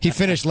that he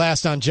finished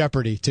last on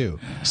Jeopardy, too.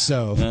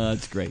 So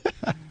that's great.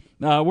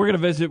 We're going to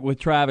visit with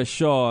Travis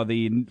Shaw,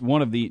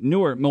 one of the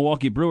newer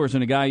Milwaukee Brewers,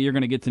 and a guy you're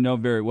going to get to know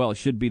very well.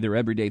 Should be their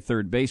everyday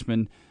third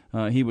baseman.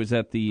 He was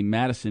at the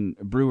Madison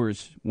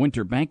Brewers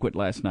Winter Banquet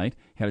last night.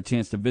 Had a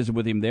chance to visit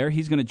with him there.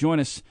 He's going to join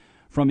us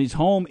from his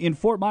home in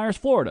Fort Myers,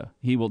 Florida.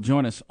 He will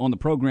join us on the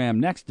program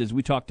next as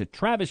we talk to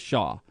Travis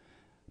Shaw.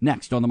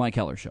 Next on the Mike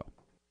Heller Show.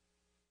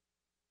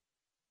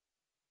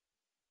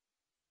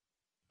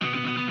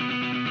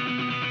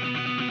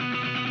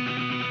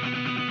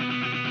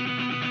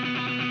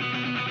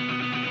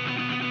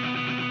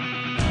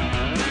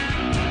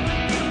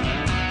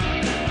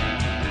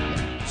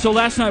 So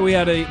last night we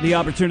had the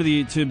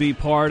opportunity to be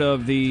part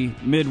of the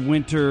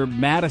midwinter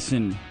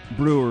Madison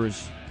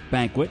Brewers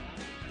banquet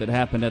that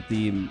happened at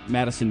the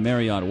Madison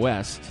Marriott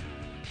West.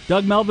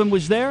 Doug Melvin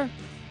was there.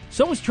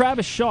 So was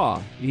Travis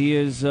Shaw.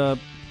 He's a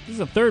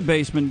third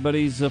baseman, but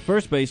he's a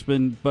first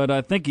baseman, but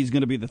I think he's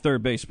going to be the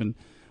third baseman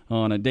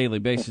on a daily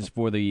basis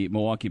for the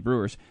Milwaukee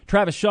Brewers.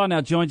 Travis Shaw now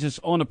joins us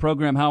on the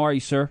program. How are you,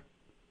 sir?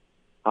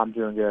 I'm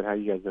doing good. How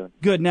you guys doing?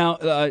 Good. Now,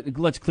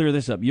 let's clear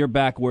this up. You're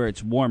back where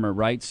it's warmer,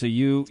 right? So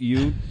you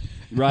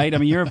right? I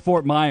mean, you're in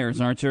Fort Myers,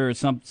 aren't you? Or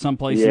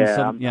someplace.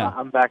 Yeah,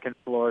 I'm back in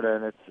Florida,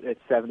 and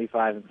it's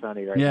 75 and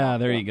sunny right now. Yeah,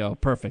 there you go.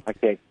 Perfect. I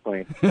can't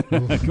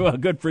complain. Well,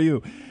 good for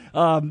you.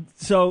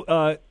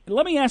 So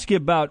let me ask you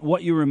about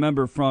what you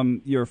remember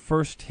from your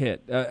first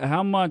hit.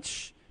 How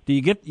much do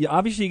you get?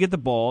 Obviously, you get the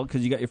ball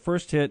because you got your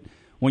first hit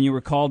when you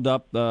were called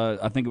up.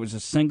 I think it was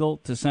a single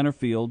to center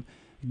field.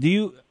 Do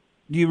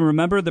you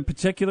remember the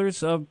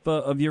particulars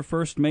of your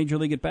first major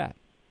league at bat?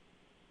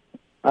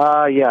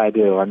 Yeah, I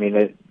do. I mean,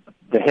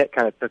 the hit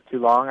kind of took too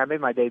long. I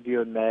made my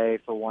debut in May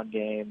for one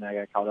game. I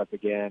got called up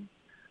again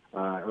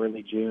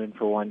early June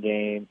for one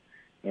game.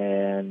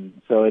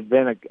 And so it'd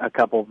been a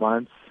couple of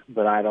months,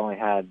 but I'd only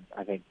had,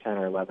 I think, 10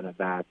 or 11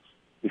 at-bats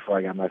before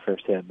I got my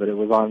first hit. But it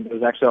was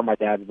actually on my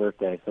dad's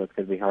birthday, so it's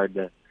going to be hard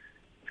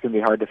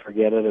to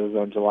forget it. It was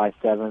on July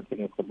 7th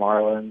against the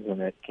Marlins, and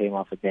it came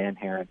off of Dan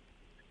Herron.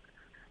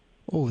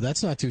 Oh,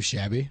 that's not too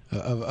shabby.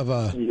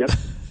 Yep.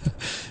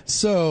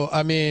 So,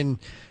 I mean,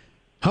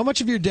 how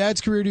much of your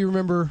dad's career do you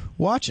remember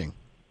watching?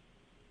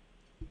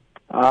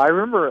 I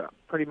remember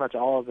pretty much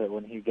all of it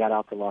when he got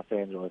out to Los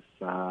Angeles.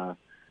 I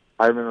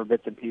remember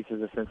bits and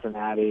pieces of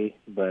Cincinnati,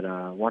 but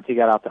once he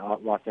got out to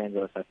Los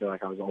Angeles, I feel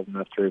like I was old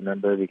enough to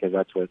remember because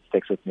that's what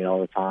sticks with me all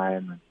the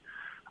time.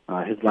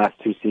 And his last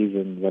 2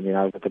 seasons, I mean,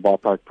 I was at the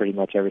ballpark pretty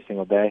much every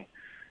single day.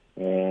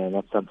 And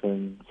that's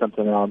something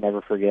that I'll never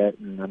forget,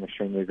 and I'm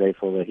extremely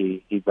grateful that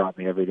he brought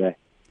me every day.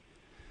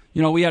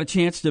 You know, we had a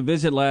chance to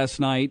visit last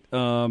night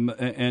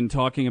and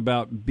talking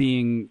about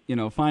being,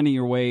 finding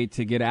your way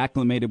to get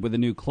acclimated with a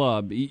new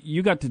club.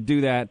 You got to do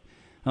that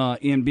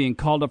in being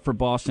called up for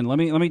Boston. Let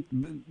me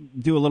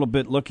do a little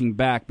bit looking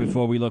back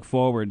before we look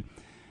forward.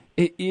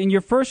 In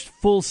your first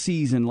full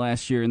season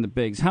last year in the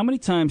Bigs, how many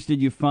times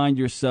did you find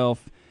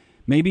yourself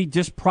maybe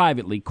just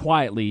privately,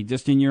 quietly,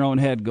 just in your own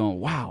head going,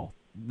 wow,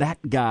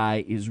 that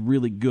guy is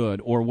really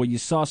good, or when you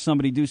saw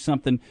somebody do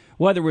something,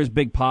 whether it was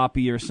Big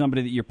Papi or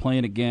somebody that you're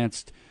playing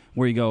against,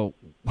 where you go,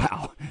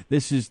 wow,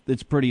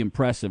 it's pretty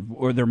impressive?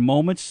 Were there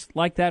moments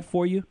like that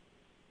for you?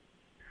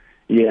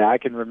 Yeah, I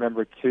can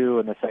remember 2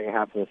 in the second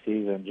half of the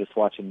season, just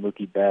watching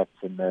Mookie Betts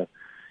and the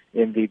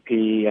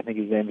MVP. I think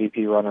he's the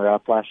MVP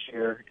runner-up last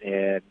year,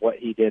 and what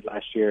he did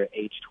last year at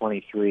age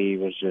 23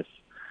 was just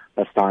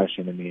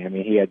astonishing to me. I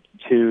mean, he had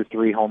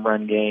 2-3 home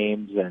run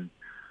games, and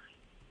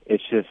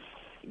it's just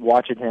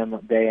watching him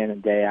day in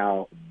and day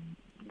out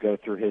go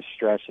through his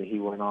stretch that he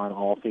went on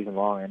all season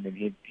long. I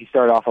mean, he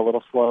started off a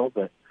little slow,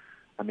 but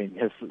I mean,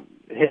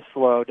 his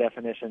slow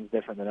definition is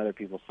different than other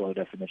people's slow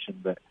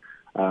definition. But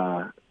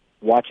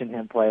watching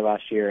him play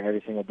last year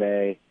every single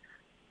day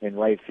in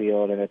right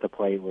field and at the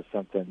plate was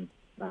something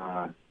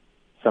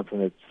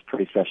that's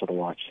pretty special to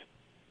watch.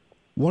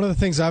 One of the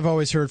things I've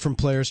always heard from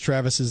players,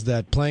 Travis, is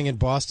that playing in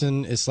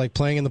Boston is like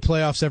playing in the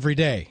playoffs every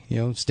day.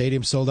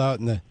 Stadium sold out,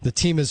 and the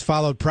team has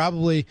followed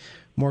probably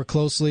more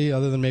closely,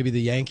 other than maybe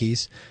the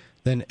Yankees,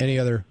 than any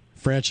other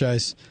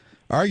franchise,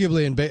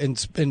 arguably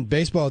in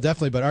baseball,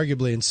 definitely, but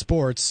arguably in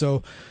sports.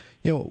 So,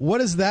 what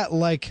is that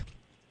like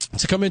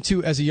to come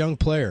into as a young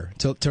player,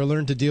 to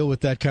learn to deal with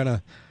that kind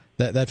of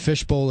that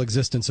fishbowl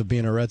existence of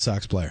being a Red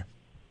Sox player?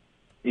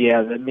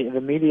 Yeah, the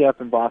media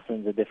up in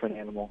Boston is a different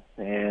animal,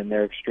 and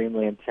they're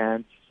extremely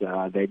intense.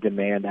 They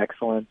demand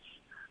excellence.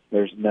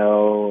 There's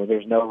no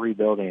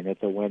rebuilding.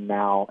 It's a win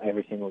now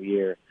every single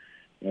year.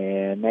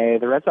 And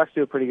the Red Sox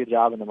do a pretty good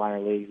job in the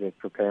minor leagues of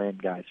preparing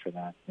guys for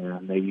that.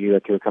 You go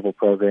through a couple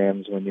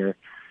programs when you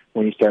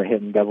start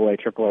hitting AA,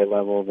 AAA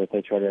level that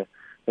they try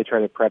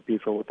to prep you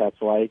for what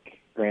that's like.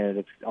 Granted,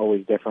 it's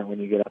always different when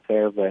you get up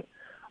there, but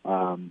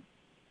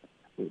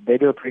they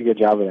do a pretty good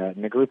job of that.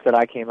 And the group that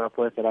I came up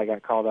with, that I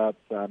got called up,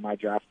 my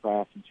draft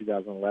class in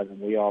 2011,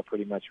 we all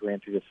pretty much ran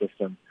through the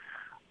system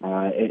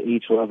at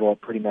each level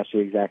pretty much the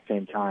exact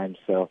same time.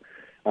 So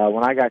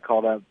when I got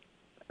called up,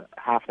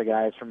 half the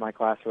guys from my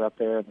class were up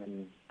there, and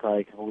then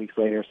probably a couple weeks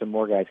later, some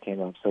more guys came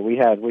up. So we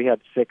had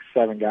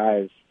 6-7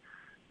 guys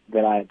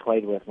that I had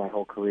played with my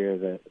whole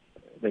career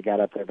that got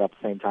up there about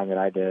the same time that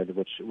I did,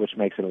 which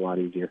makes it a lot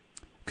easier.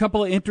 A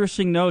couple of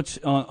interesting notes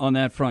on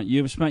that front.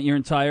 You've spent your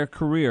entire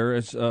career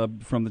as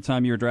from the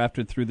time you were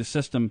drafted through the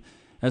system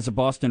as a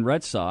Boston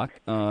Red Sox,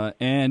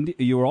 and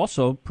you were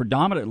also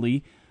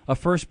predominantly a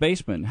first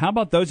baseman. How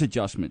about those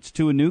adjustments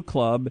to a new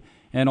club,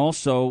 and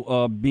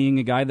also being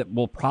a guy that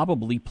will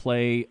probably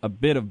play a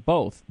bit of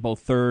both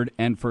third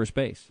and first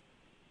base?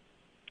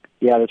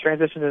 Yeah, the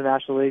transition to the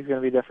National League is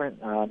going to be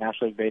different.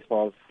 National League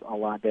Baseball is a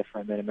lot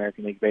different than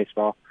American League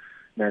Baseball.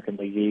 American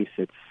League East,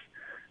 it's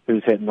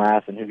who's hitting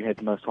last and who can hit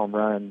the most home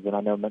runs. And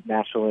I know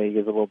National League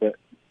is a little bit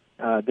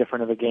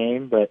different of a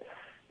game, but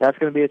that's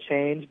going to be a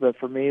change. But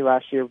for me,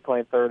 last year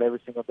playing third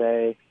every single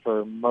day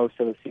for most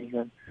of the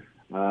season,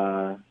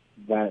 that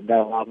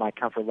allowed my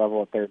comfort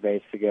level at third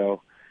base to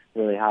go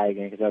really high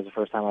again, because that was the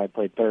first time I had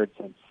played third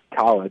since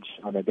college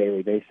on a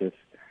daily basis.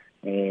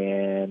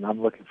 And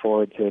I'm looking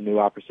forward to a new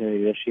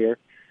opportunity this year.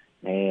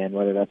 And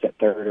whether that's at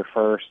third or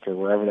first or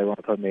wherever they want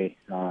to put me,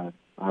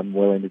 I'm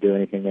willing to do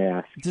anything they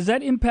ask. Does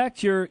that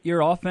impact your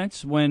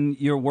offense when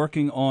you're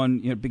working on,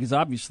 because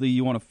obviously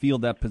you want to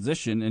field that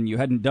position and you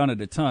hadn't done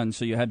it a ton,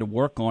 so you had to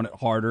work on it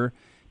harder.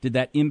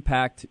 Did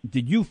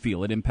you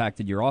feel it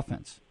impacted your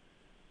offense?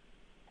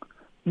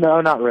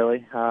 No, not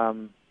really.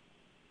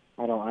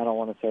 I don't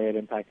want to say it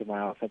impacted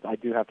my offense. I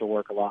do have to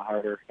work a lot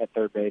harder at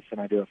third base than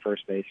I do at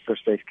first base.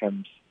 First base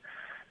comes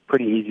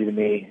pretty easy to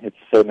me. It's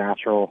so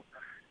natural.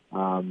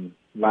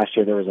 Last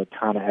year there was a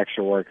ton of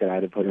extra work that I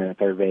had to put in at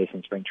third base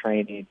in spring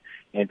training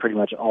and pretty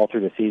much all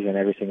through the season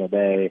every single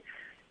day.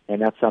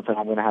 And that's something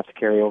I'm going to have to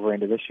carry over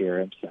into this year.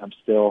 I'm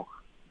still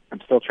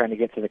trying to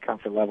get to the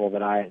comfort level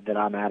that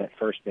I'm at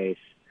first base,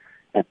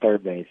 at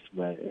third base,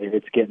 but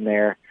it's getting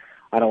there.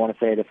 I don't want to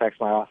say it affects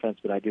my offense,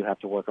 but I do have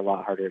to work a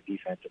lot harder at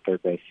defense at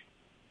third base.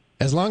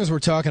 As long as we're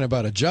talking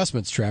about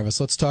adjustments, Travis,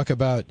 let's talk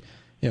about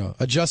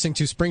adjusting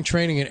to spring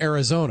training in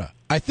Arizona.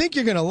 I think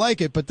you're going to like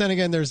it, but then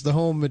again, there's the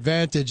home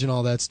advantage and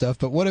all that stuff.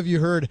 But what have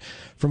you heard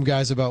from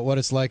guys about what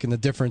it's like and the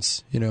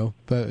difference,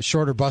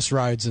 shorter bus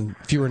rides and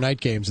fewer night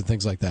games and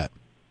things like that?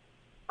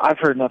 I've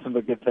heard nothing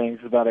but good things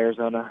about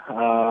Arizona.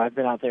 I've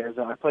been out to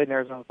Arizona. I played in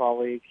Arizona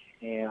Fall League,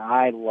 and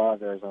I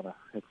love Arizona.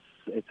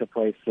 It's a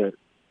place that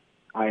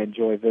I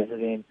enjoy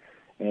visiting,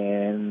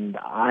 and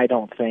I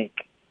don't think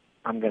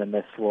I'm going to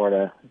miss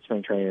Florida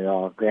spring training at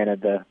all.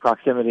 Granted, the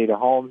proximity to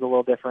home is a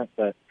little different,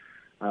 but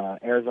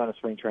Arizona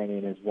spring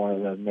training is one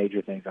of the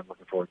major things I'm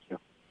looking forward to.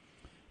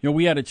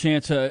 We had a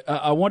chance.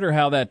 I wonder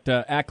how that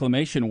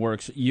acclimation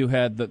works. You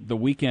had the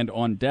weekend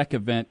on deck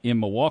event in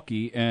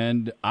Milwaukee,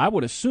 and I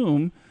would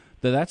assume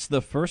that's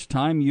the first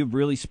time you've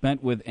really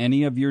spent with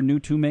any of your new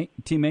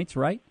teammates,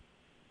 right?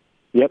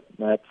 Yep,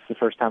 that's the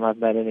first time I've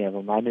met any of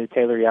them. I knew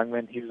Taylor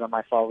Youngman; he was on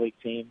my fall league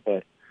team,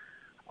 but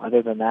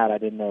other than that, I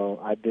didn't know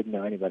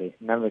anybody.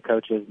 None of the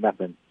coaches,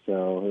 nothing.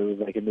 So it was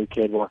like a new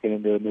kid walking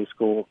into a new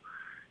school,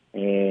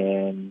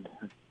 and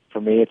for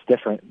me, it's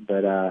different.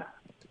 But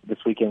this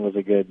weekend was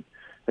a good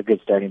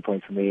starting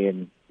point for me.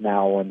 And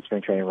now, when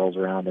spring training rolls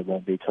around, it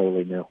won't be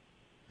totally new.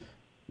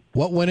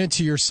 What went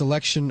into your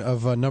selection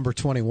of number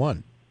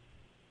 21?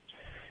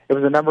 It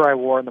was a number I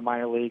wore in the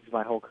minor leagues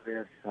my whole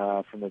career,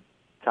 from the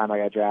time I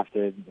got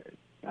drafted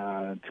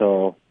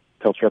until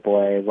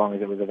AAA, as long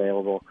as it was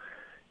available.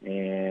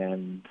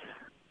 And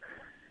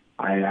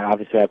I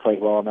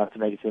played well enough to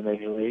make it to the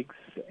major leagues.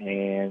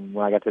 And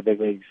when I got to the big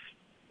leagues,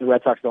 the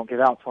Red Sox don't give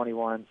out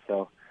 21,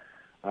 so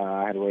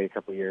I had to wait a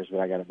couple of years,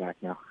 but I got it back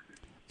now.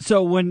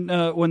 So when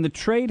the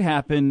trade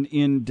happened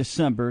in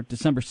December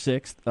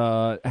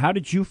 6th, how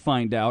did you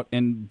find out,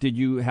 and did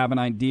you have an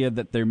idea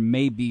that there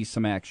may be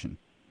some action?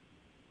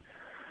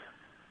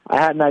 I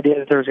had an idea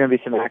that there was going to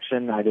be some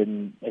action. I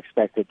didn't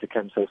expect it to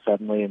come so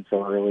suddenly and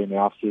so early in the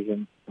off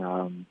season.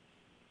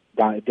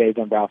 Dave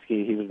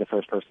Dombrowski, he was the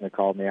first person that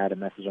called me. I had a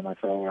message on my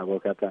phone when I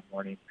woke up that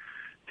morning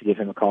to give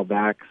him a call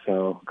back.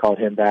 So called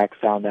him back,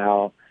 found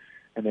out,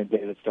 and then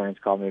David Stearns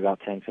called me about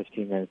 10,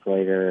 15 minutes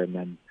later, and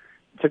then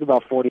it took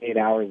about 48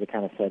 hours to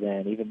kind of set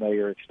in, even though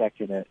you're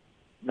expecting it.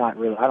 Not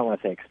really, I don't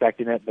want to say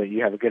expecting it, but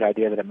you have a good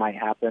idea that it might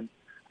happen.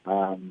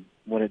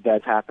 When it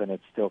does happen,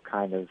 it's still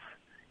kind of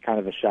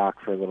a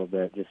shock for a little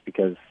bit, just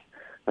because,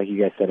 like you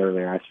guys said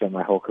earlier, I spent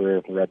my whole career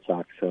with the Red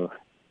Sox, so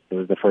it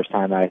was the first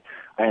time I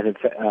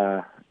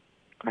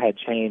had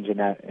change in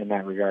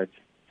that regard.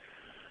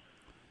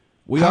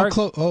 I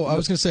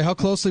was going to say, how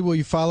closely will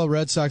you follow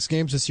Red Sox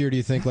games this year, do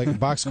you think, like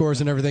box scores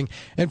and everything?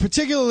 And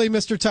particularly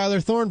Mr. Tyler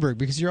Thornburg,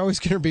 because you're always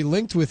going to be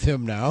linked with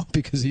him now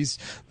because he's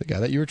the guy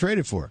that you were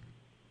traded for.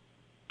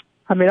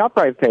 I mean, I'll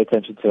probably pay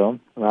attention to him.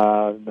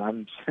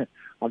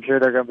 I'm sure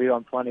they're going to be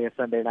on plenty of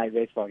Sunday night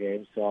baseball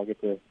games, so I'll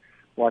get to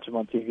watch them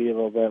on TV a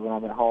little bit when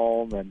I'm at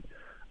home, and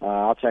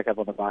I'll check up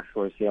on the box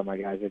scores, see how my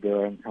guys are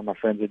doing, how my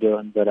friends are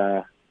doing.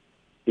 But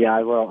yeah,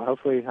 I will.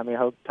 Hopefully, I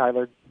hope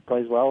Tyler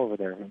plays well over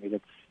there. I mean,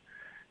 it's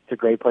a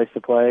great place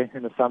to play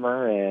in the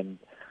summer, and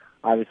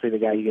obviously the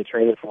guy you get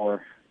traded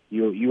for,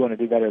 you want to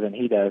do better than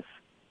he does.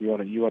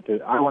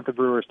 I want the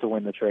Brewers to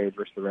win the trade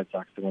versus the Red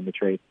Sox to win the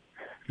trade.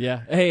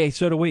 Yeah. Hey,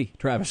 so do we,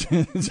 Travis.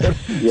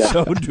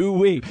 So do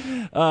we.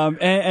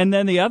 And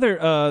then the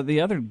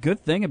other good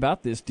thing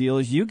about this deal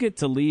is you get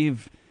to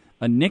leave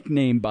a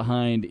nickname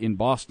behind in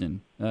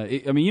Boston.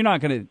 You're not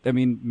going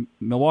to.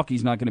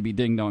 Milwaukee's not going to be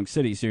Ding Dong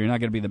City, so you're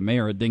not going to be the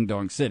mayor of Ding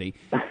Dong City.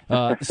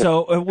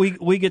 So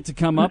we get to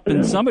come up,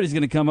 and somebody's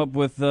going to come up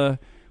with a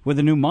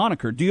new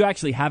moniker. Do you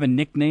actually have a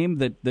nickname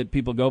that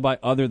people go by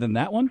other than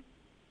that one?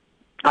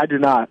 I do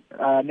not.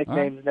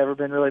 Nickname's never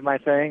been really my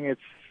thing.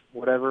 It's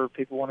whatever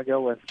people want to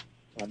go with.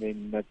 I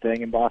mean, the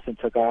thing in Boston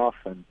took off,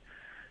 and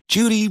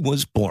Judy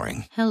was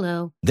boring.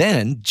 Hello.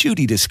 Then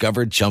Judy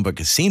discovered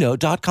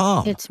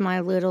ChumbaCasino.com. It's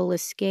my little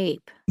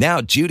escape. Now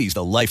Judy's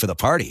the life of the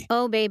party.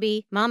 Oh,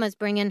 baby, mama's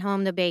bringing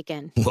home the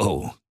bacon.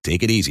 Whoa,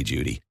 take it easy,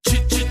 Judy.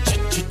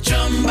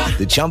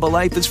 The Chumba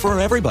life is for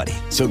everybody.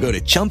 So go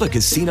to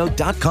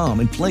ChumbaCasino.com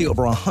and play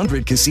over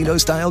 100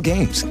 casino-style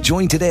games.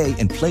 Join today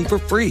and play for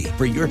free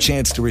for your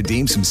chance to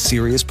redeem some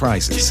serious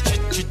prizes.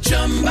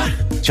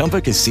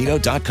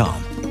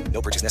 ChumbaCasino.com.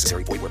 No purchase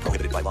necessary. Void where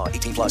prohibited by law.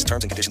 18 plus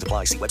terms and conditions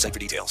apply. See website for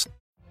details.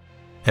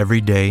 Every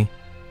day,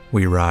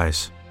 we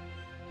rise,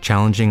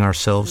 challenging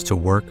ourselves to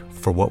work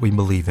for what we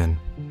believe in.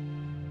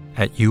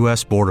 At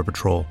U.S. Border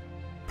Patrol,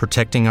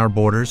 protecting our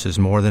borders is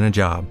more than a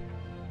job.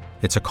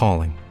 It's a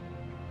calling.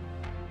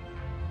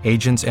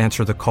 Agents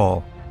answer the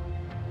call,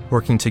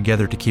 working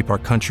together to keep our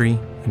country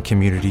and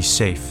communities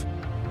safe.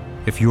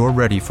 If you're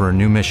ready for a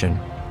new mission,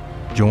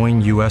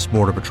 join U.S.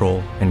 Border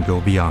Patrol and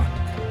go beyond.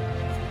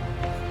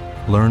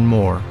 Learn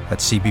more at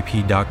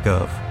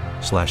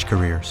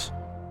cbp.gov/careers.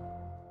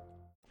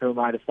 Who am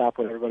I to stop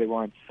what everybody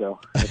wants? So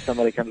if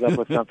somebody comes up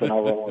with something,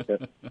 I'll roll with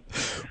it.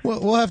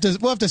 Well, we'll have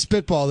to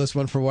spitball this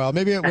one for a while.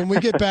 Maybe when we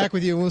get back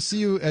with you, we'll see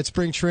you at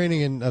spring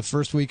training in the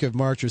first week of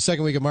March or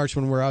second week of March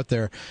when we're out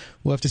there.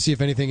 We'll have to see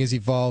if anything has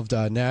evolved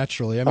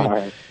naturally. I mean,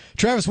 right.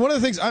 Travis, one of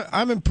the things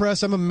I'm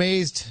impressed, I'm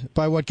amazed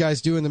by what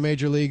guys do in the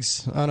major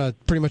leagues on a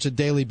pretty much a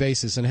daily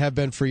basis and have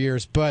been for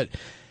years. But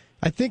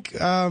I think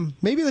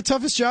maybe the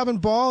toughest job in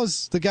ball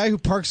is the guy who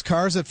parks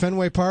cars at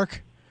Fenway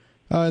Park.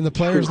 In the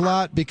players'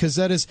 lot, because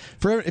that is,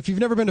 if you've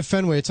never been to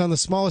Fenway, it's on the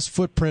smallest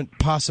footprint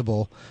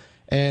possible.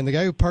 And the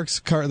guy who parks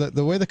car,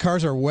 the way the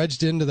cars are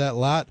wedged into that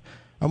lot,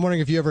 I'm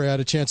wondering if you ever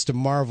had a chance to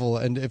marvel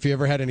and if you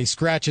ever had any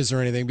scratches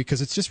or anything,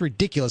 because it's just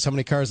ridiculous how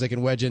many cars they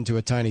can wedge into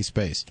a tiny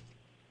space.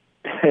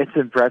 It's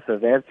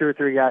impressive. They have 2 or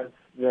 3 guys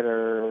that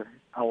are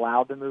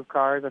allowed to move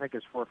cars. I think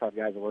there's 4 or 5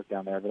 guys that work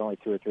down there, but only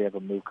 2 or 3 of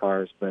them move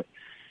cars. But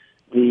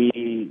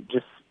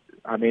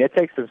it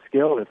takes some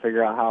skill to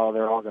figure out how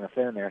they're all going to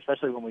fit in there,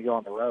 especially when we go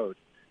on the road,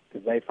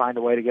 because they find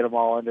a way to get them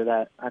all under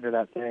that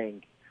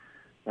thing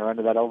or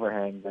under that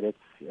overhang. But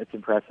it's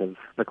impressive.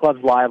 The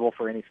club's liable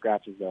for any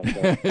scratches, though. So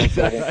I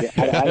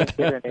didn't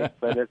get any,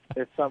 but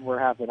if some were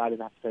happening, I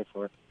didn't have to pay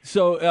for it.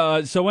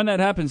 So when that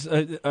happens,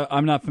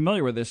 I'm not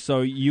familiar with this.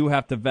 So you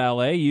have to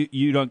valet.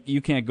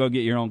 You can't go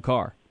get your own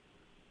car.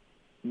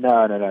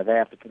 No.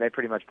 They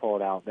pretty much pull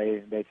it out.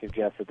 They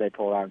suggest that they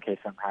pull it out in case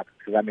something happens.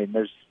 Because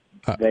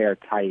they are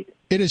tight.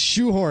 It is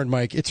shoehorned,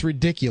 Mike. It's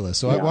ridiculous.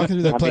 So I walk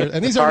into that player,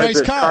 and these are nice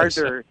cars.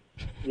 Some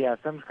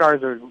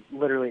cars are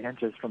literally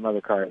inches from other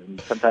cars, and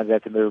sometimes they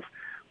have to move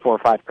 4 or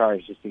 5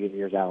 cars just to get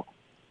yours out.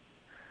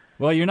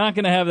 Well, you're not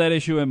going to have that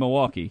issue in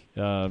Milwaukee.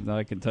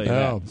 I can tell you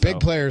that. Oh, big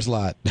players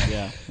lot.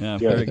 Yeah,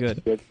 very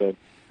good. Good.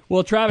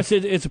 Well, Travis,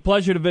 it's a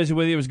pleasure to visit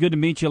with you. It was good to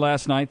meet you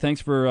last night. Thanks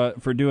for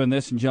doing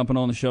this and jumping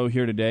on the show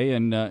here today,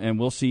 and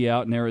we'll see you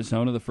out in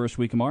Arizona the first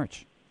week of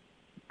March.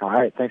 All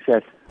right. Thanks,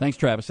 guys. Thanks,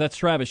 Travis. That's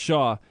Travis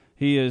Shaw.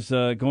 He is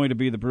going to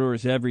be the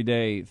Brewers'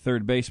 everyday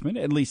third baseman.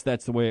 At least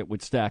that's the way it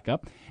would stack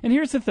up. And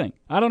here's the thing.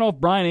 I don't know if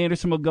Brian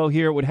Anderson will go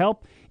here. It would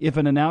help if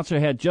an announcer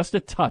had just a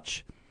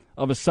touch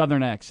of a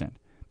Southern accent.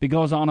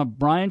 Because on a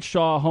Brian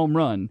Shaw home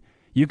run,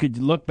 you could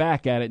look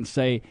back at it and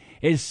say,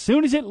 as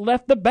soon as it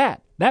left the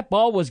bat, that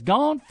ball was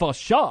gone for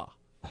Shaw.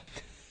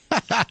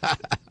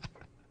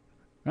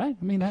 Right? I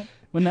mean,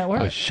 wouldn't that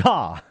work? For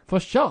Shaw.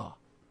 For Shaw.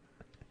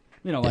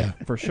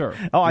 For sure.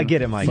 Oh, I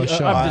get it, Mike. I'm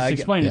just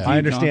explaining it to you, I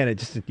understand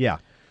John. it. Yeah.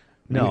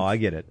 No, I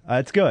get it.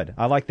 It's good.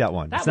 I like that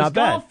one. That it's was not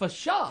bad. gone for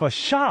Shaw. For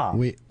Shaw.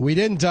 We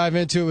didn't dive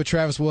into it with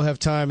Travis. We'll have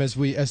time as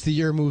the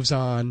year moves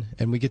on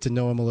and we get to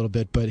know him a little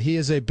bit. But he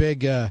is a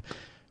big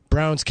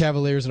Browns,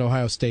 Cavaliers, and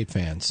Ohio State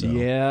fan. So.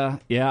 Yeah.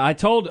 I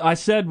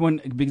said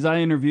because I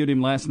interviewed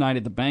him last night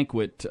at the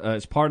banquet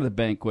as part of the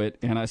banquet,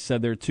 and I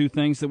said there are 2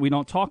 things that we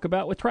don't talk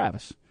about with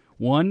Travis.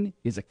 One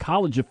is a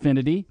college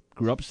affinity,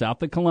 grew up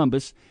south of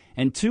Columbus,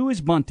 and 2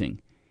 is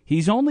bunting.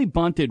 He's only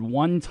bunted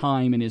 1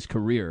 time in his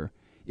career.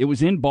 It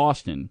was in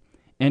Boston,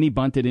 and he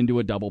bunted into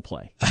a double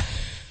play.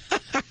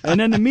 And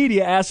then the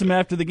media asked him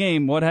after the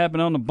game, what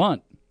happened on the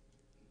bunt?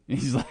 And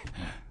he's like,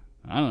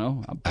 I don't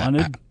know. I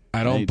bunted.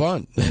 I don't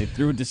bunt. They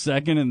threw it to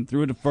second and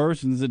threw it to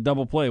first, and it's a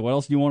double play. What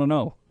else do you want to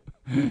know?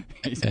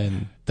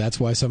 And that's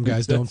why some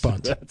guys don't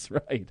bunt. That's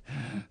right.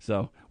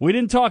 So we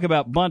didn't talk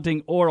about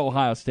bunting or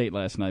Ohio State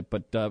last night,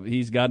 but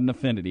he's got an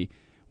affinity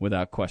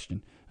without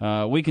question.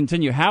 We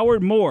continue.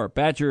 Howard Moore,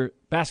 Badger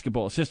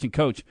basketball assistant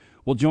coach,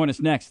 will join us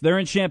next. They're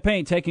in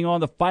Champaign taking on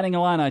the Fighting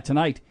Illini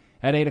tonight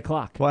at 8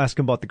 o'clock. We'll ask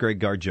him about the great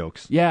guard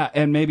jokes. Yeah,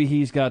 and maybe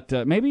he's got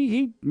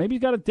maybe he's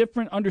got a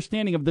different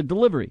understanding of the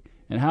delivery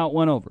and how it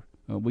went over.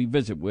 We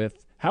visit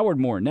with Howard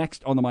Moore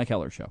next on the Mike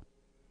Heller Show.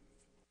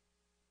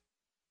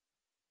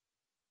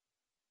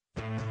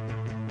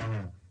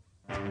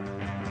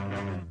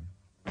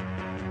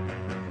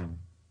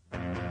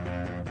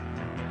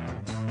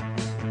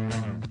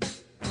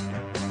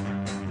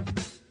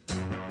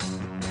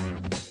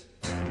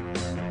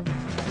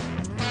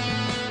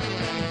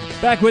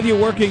 Back with you,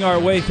 working our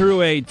way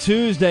through a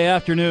Tuesday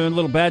afternoon.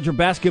 Little Badger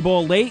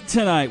basketball late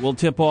tonight will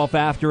tip off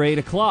after 8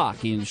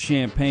 o'clock in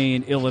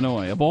Champaign,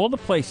 Illinois. Of all the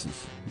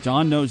places,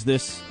 John knows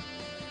this.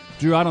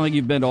 Drew, I don't think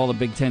you've been to all the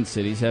Big Ten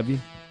cities, have you?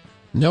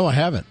 No, I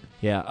haven't.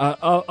 Yeah.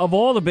 Of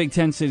all the Big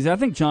Ten cities, I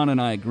think John and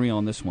I agree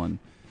on this one.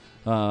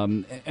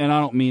 And I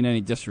don't mean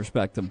any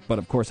disrespect, but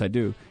of course I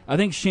do. I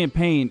think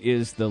Champaign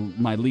is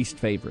my least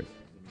favorite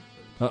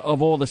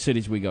of all the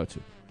cities we go to.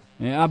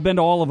 Yeah, I've been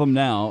to all of them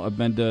now. I've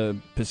been to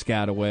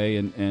Piscataway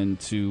and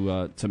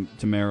to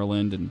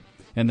Maryland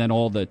and then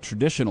all the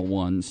traditional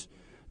ones,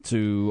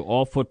 to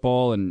all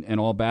football and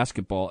all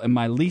basketball. And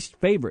my least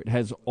favorite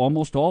has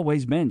almost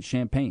always been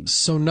Champaign.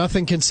 So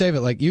nothing can save it.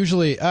 Like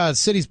usually, the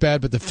city's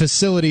bad, but the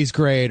facility's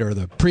great, or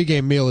the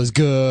pregame meal is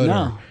good.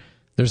 No. Or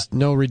there's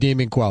no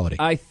redeeming quality.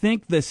 I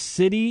think the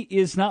city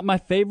is not my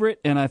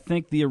favorite, and I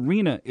think the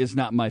arena is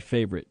not my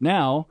favorite.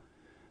 Now,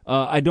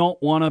 I don't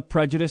want to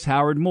prejudice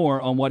Howard Moore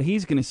on what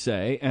he's going to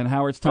say, and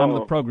Howard's time of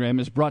the program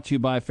is brought to you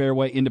by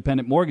Fairway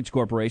Independent Mortgage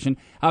Corporation.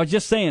 I was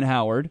just saying,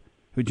 Howard,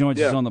 who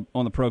joins us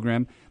on the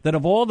program, that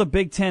of all the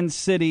Big Ten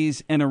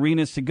cities and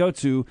arenas to go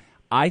to,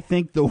 I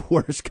think the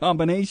worst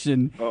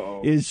combination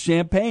is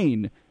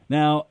Champaign.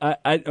 Now,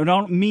 I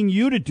don't mean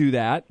you to do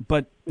that,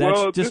 but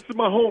that's this is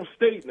my home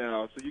state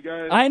now, so you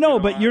guys... I know,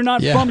 but you're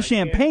not from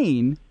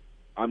Champaign.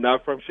 I'm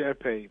not from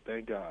Champaign,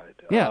 thank God.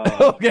 Yeah.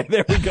 Okay,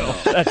 there we go.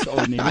 That's all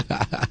we need.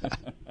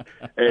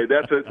 Hey,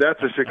 that's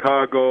a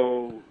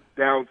Chicago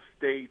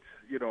downstate,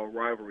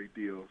 rivalry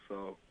deal.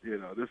 So,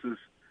 this is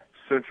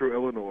Central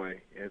Illinois,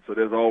 and so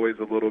there's always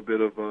a little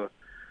bit of a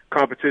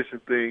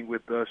competition thing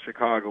with the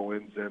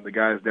Chicagoans and the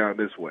guys down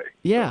this way.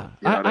 Yeah,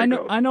 so, I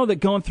know. I know that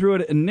going through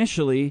it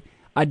initially,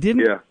 I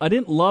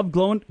didn't love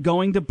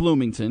going to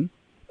Bloomington.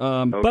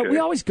 But we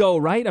always go,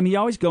 right? I mean, you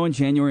always go in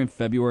January and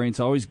February, and it's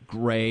always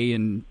gray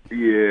and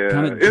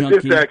kind of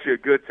junky. It's actually a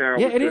good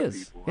town with good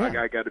people.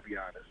 Yeah. I got to be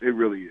honest. It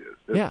really is.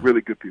 There's really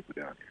good people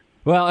down here.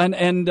 Well,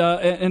 and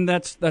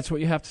that's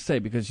what you have to say,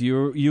 because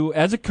you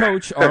as a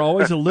coach are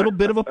always a little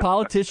bit of a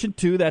politician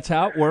too. That's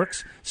how it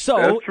works. So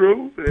that's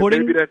true.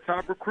 Maybe that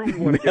top recruit we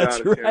want to get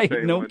out of That's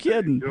right. No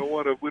kidding. We don't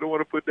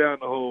want to put down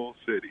the whole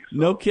city. So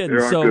no kidding.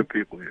 There are good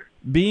people here.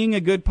 Being a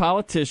good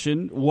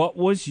politician, what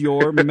was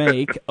your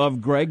make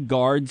of Greg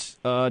Gard's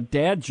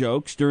dad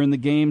jokes during the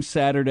game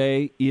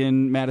Saturday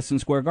in Madison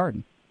Square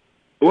Garden?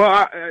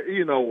 Well,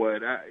 you know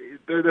what?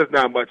 There's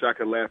not much I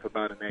could laugh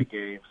about in that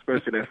game,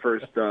 especially in that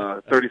first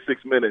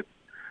 36 minutes.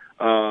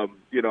 I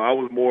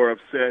was more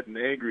upset and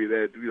angry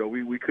that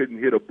we couldn't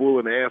hit a bull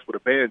in the ass with a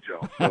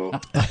banjo. So,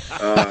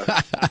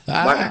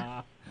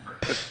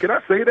 can I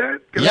say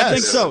that? I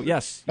think so.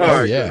 Yes. All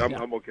right. Yeah.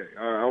 I'm okay.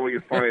 All right. I won't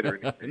get fined or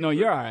anything. No,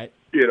 you're all right.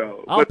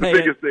 But the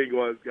biggest thing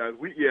was, guys,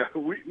 we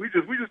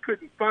just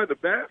couldn't find the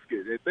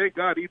basket, and thank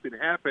God Ethan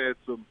Happ had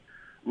some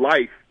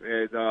life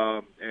and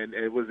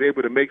was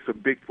able to make some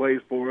big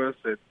plays for us,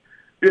 and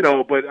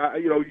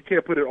but you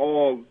can't put it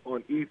all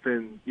on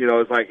Ethan.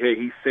 It's like, hey,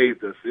 he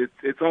saved us.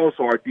 It's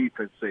also our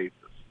defense saved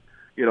us.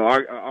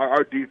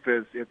 Our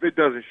defense, if it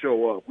doesn't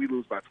show up, we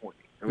lose by 20.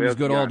 It was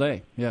good all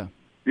day. Yeah.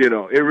 It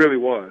really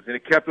was, and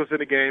it kept us in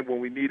the game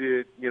when we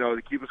needed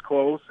to keep us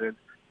close, and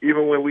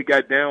even when we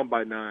got down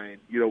by 9,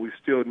 we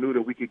still knew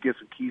that we could get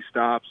some key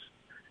stops,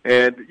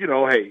 and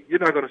hey, you're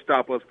not going to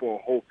stop us for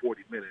a whole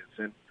 40 minutes,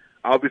 and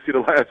obviously, the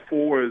last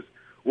 4 is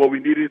what we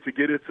needed to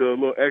get it to a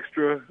little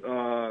extra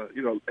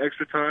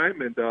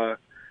time, and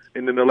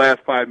then the last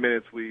 5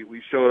 minutes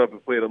we showed up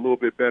and played a little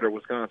bit better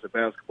Wisconsin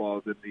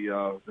basketball than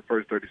the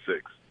first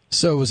 36.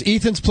 So it was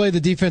Ethan's play,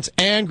 the defense,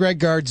 and Greg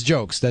Gard's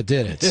jokes that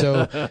did it.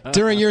 So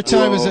during your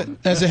time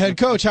as a head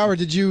coach, Howard,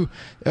 did you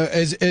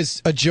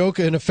is a joke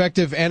an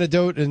effective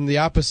antidote in the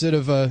opposite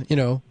of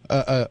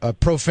a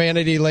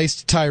profanity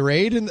laced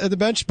tirade at the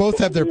bench? Both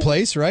have their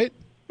place, right?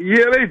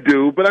 Yeah, they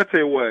do, but I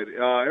tell you what,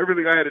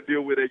 everything I had to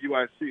deal with at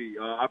UIC,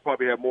 I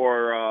probably had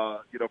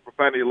more,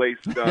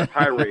 profanity-laced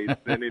tirades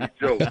than any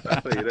jokes,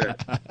 I'll tell you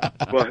that.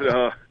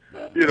 But,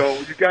 you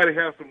got to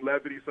have some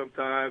levity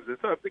sometimes. And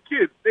the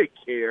kids, they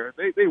care.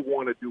 They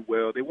want to do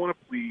well. They want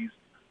to please.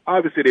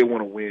 Obviously, they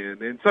want to win.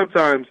 And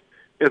sometimes,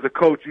 as a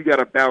coach, you got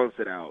to balance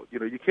it out.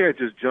 You can't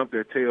just jump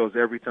their tails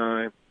every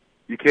time.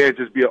 You can't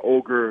just be an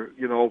ogre,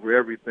 over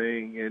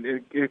everything.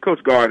 And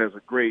Coach Gard has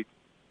a great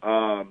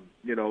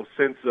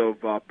sense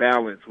of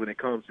balance when it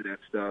comes to that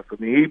stuff. I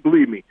mean,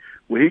 believe me,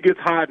 when he gets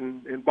hot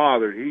and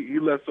bothered, he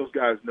lets those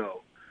guys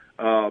know.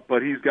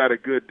 But he's got a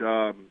good,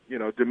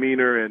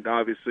 demeanor and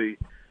obviously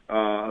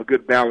a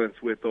good balance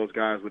with those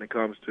guys when it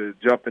comes to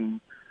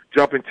jumping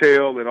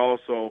tail and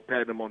also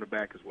patting them on the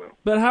back as well.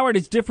 But Howard,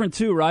 it's different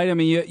too, right? I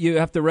mean, you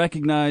have to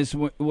recognize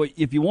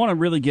if you want to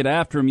really get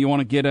after him, you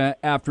want to get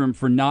after him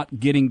for not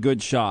getting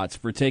good shots,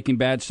 for taking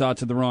bad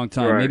shots at the wrong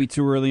time, maybe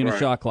too early in a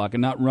shot clock,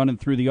 and not running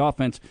through the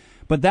offense.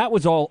 But that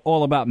was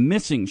all about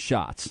missing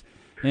shots.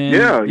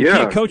 And you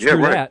can't coach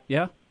through that.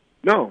 Yeah.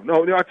 No.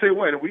 I tell you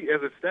what, and we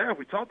as a staff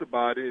we talked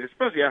about it,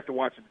 especially after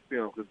watching the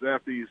film, because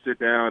after you sit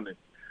down and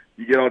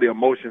you get all the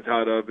emotions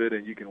out of it,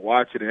 and you can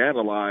watch it and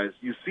analyze,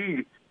 you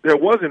see there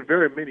wasn't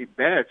very many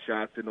bad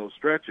shots in those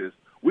stretches.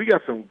 we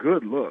got some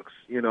good looks,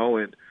 you know,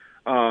 and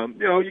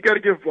you got to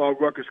give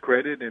Rutgers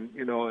credit, and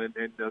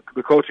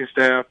the coaching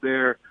staff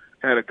there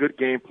had a good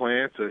game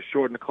plan to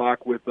shorten the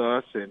clock with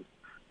us and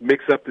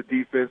mix up the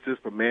defenses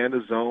from man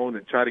to zone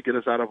and try to get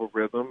us out of a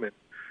rhythm. And,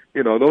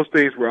 those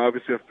things were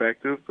obviously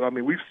effective. I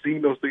mean, we've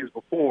seen those things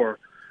before,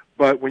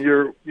 but when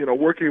you're,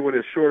 working with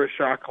a shorter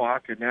shot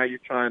clock and now you're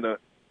trying to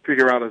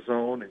figure out a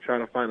zone and trying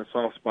to find the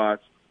soft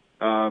spots,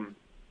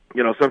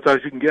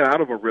 sometimes you can get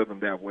out of a rhythm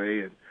that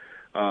way.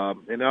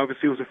 And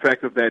obviously it was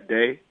effective that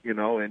day,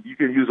 and you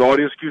can use all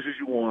the excuses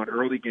you want,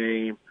 early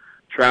game,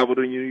 travel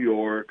to New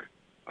York,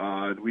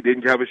 we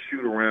didn't have a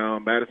shoot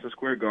around, Madison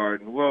Square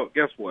Garden. Well,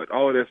 guess what?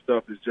 All of that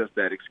stuff is just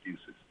that,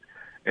 excuses.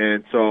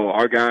 And so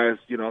our guys,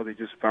 they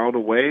just found a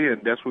way,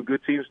 and that's what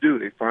good teams do.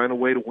 They find a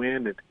way to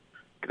win, and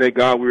thank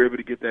God we were able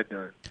to get that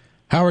done.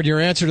 Howard, your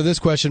answer to this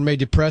question may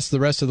depress the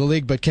rest of the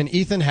league, but can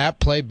Ethan Happ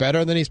play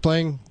better than he's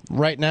playing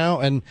right now?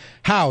 And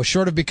how,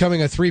 short of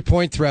becoming a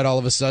three-point threat all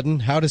of a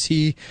sudden, how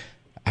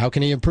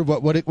can he improve?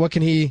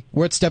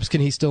 What steps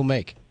can he still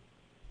make?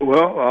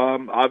 Well,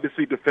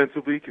 obviously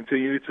defensively,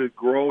 continue to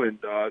grow, and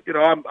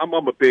I'm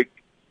a big,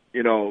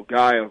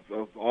 guy of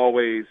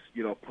always,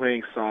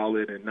 playing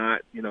solid and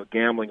not,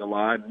 gambling a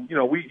lot. And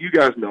you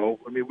guys know.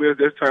 I mean,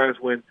 there's times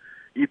when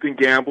Ethan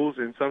gambles,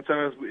 and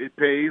sometimes it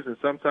pays, and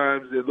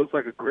sometimes it looks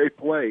like a great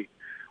play.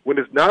 When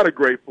it's not a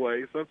great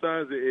play,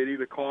 sometimes it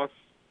either costs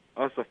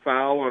us a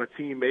foul on a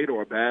teammate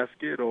or a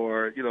basket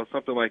or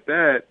something like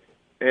that.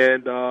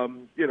 And,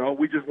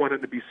 we just want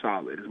him to be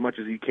solid as much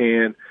as he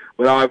can.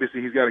 But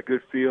obviously he's got a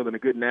good feel and a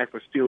good knack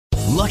for stealing.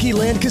 Lucky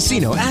Land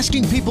Casino,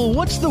 asking people,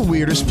 what's the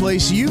weirdest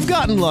place you've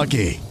gotten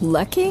lucky?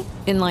 Lucky?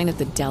 In line at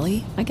the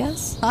deli, I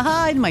guess?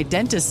 Aha, in my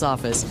dentist's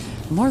office.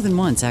 More than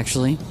once,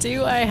 actually.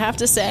 Do I have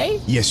to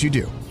say? Yes, you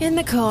do. In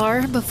the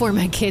car before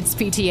my kids'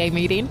 PTA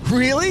meeting.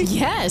 Really?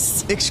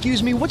 Yes.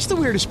 Excuse me, what's the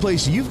weirdest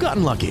place you've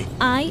gotten lucky?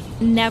 I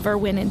never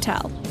win and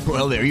tell.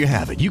 Well, there you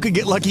have it. You can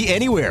get lucky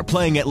anywhere,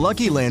 playing at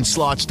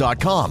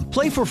LuckyLandSlots.com.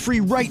 Play for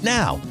free right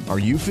now. Are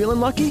you feeling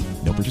lucky?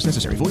 No purchase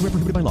necessary. Void where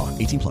prohibited by law.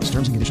 18+.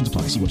 Terms and conditions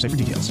apply. See website for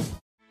details.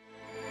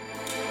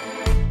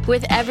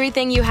 With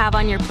everything you have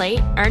on your plate,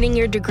 earning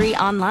your degree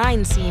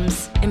online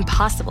seems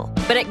impossible.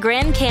 But at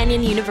Grand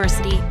Canyon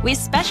University, we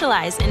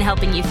specialize in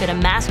helping you fit a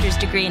master's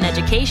degree in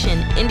education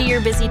into your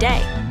busy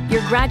day.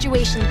 Your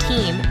graduation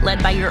team,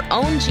 led by your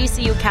own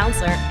GCU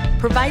counselor,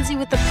 provides you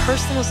with the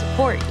personal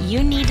support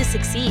you need to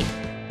succeed.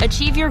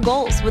 Achieve your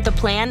goals with a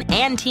plan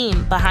and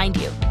team behind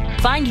you.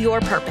 Find your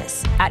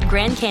purpose at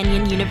Grand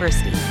Canyon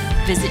University.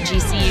 Visit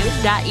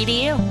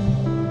gcu.edu.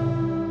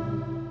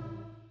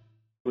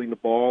 The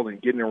ball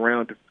and getting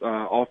around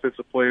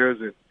offensive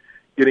players and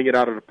getting it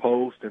out of the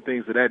post and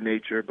things of that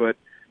nature. But,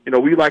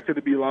 we like them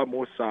to be a lot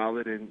more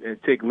solid and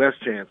take less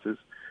chances.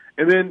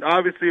 And then,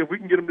 obviously, if we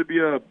can get him to be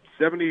a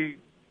 70%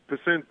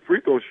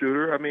 free throw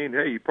shooter, I mean,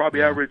 hey, you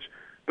probably average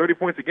 30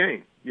 points a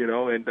game,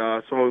 and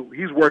so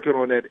he's working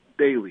on that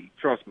daily,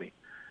 trust me.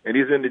 And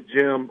he's in the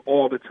gym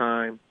all the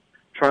time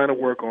trying to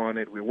work on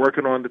it. We're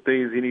working on the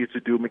things he needs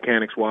to do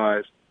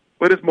mechanics-wise,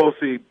 but it's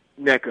mostly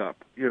neck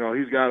up.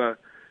 He's got to,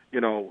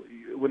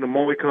 when the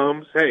moment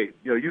comes, hey,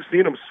 you've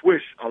seen him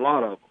swish a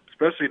lot of them,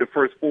 especially the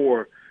first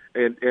four,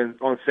 and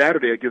on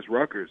Saturday against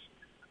Rutgers.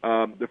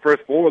 The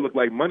first four looked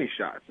like money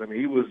shots. I mean,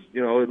 he was,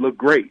 it looked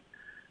great.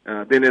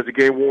 Then as the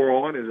game wore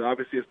on,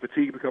 obviously as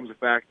fatigue becomes a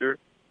factor,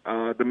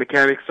 the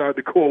mechanics started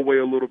to go away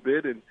a little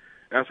bit, and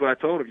that's what I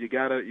told him. You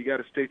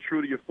gotta stay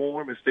true to your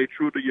form and stay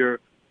true to your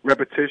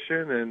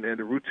repetition and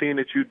the routine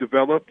that you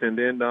developed, and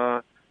then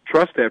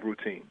trust that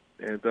routine.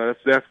 And that's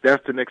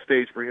the next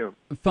stage for him.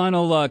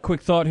 Final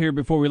quick thought here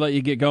before we let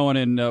you get going.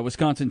 And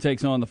Wisconsin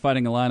takes on the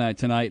Fighting Illini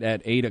tonight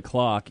at 8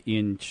 o'clock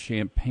in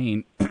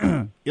Champaign,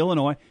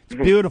 Illinois. It's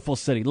a beautiful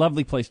city,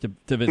 lovely place to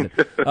visit.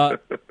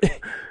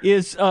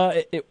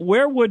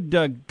 Where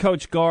would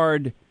Coach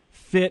Gard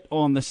fit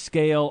on the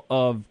scale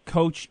of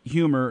Coach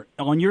Humor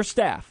on your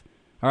staff?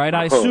 All right,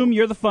 I assume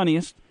you're the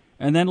funniest,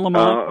 and then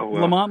Lamont.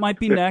 Lamont might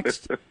be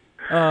next.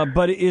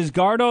 But is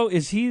Gardo,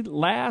 is he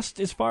last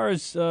as far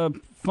as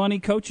funny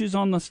coaches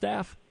on the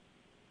staff?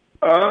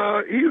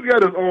 He's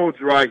got his own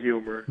dry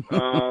humor.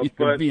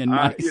 But being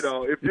nice.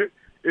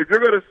 if you're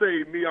going to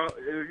say me,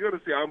 if you're going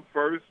to say I'm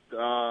first,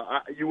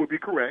 you would be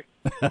correct.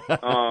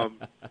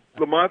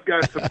 Lamont's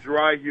got some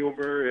dry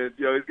humor, and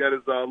he's got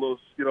his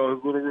his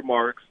little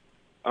remarks.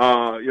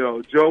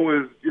 Joe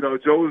is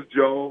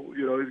Joe.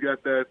 He's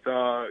got that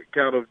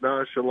kind of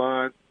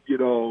nonchalant,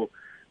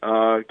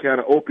 kind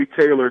of Opie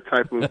Taylor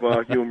type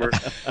of humor.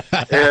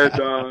 And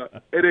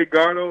then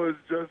Gardo is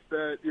just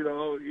that,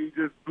 he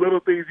just little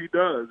things he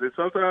does. And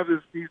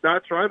sometimes he's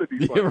not trying to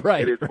be funny.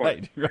 Right.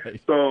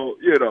 So,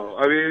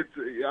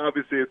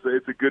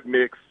 it's a good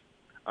mix.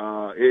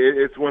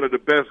 It's one of the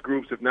best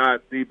groups, if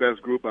not the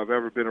best group I've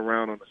ever been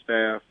around on the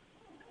staff.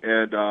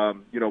 And,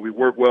 we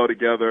work well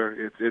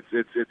together.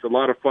 It's a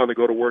lot of fun to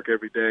go to work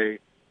every day.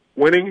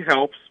 Winning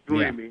helps,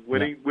 believe me.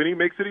 Winning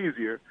makes it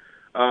easier.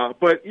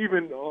 But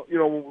even,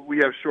 when we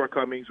have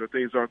shortcomings or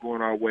things aren't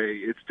going our way,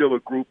 it's still a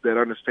group that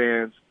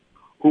understands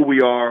who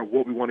we are,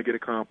 what we want to get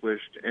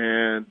accomplished,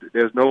 and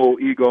there's no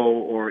ego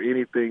or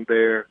anything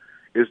there.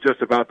 It's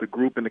just about the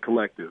group and the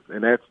collective,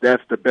 and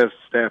that's the best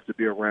staff to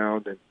be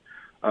around. And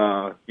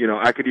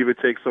I could even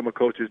take some of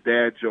Coach's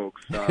dad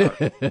jokes, in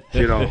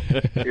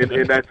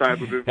that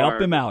type of environment.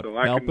 Help him out. So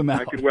Help him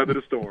out. I can weather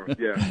the storm.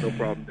 Yeah, no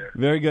problem there.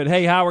 Very good.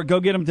 Hey, Howard, go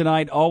get him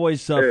tonight.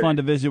 Always fun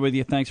to visit with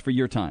you. Thanks for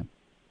your time.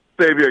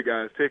 Same here,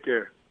 guys. Take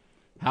care.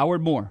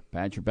 Howard Moore,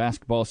 Badger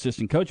basketball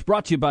assistant coach,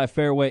 brought to you by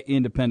Fairway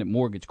Independent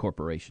Mortgage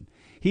Corporation.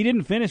 He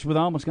didn't finish with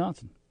All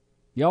Wisconsin.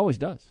 He always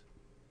does.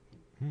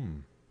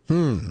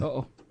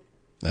 Uh-oh.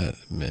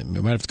 We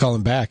might have to call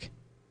him back.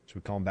 Should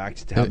we call him back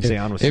to have him say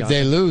on Wisconsin?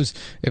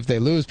 If they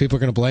lose, people are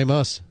going to blame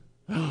us.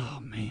 Oh,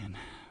 man.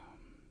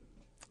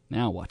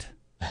 Now what?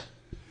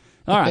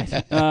 All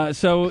right.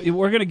 So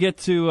we're going to get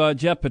to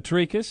Jeff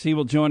Petrikis. He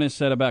will join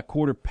us at about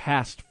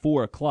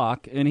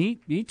 4:15. And he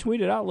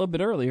tweeted out a little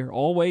bit earlier,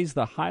 always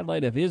the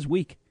highlight of his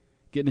week,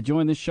 getting to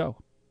join this show.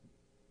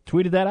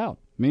 Tweeted that out.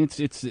 I mean,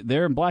 it's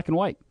there in black and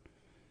white.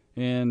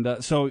 And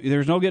so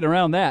there's no getting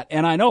around that.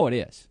 And I know it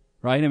is,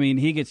 right? I mean,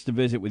 he gets to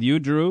visit with you,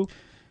 Drew.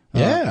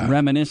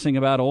 Reminiscing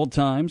about old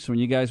times when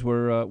you guys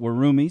were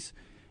roomies.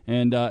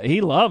 And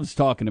he loves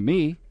talking to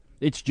me.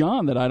 It's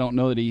John that I don't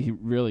know that he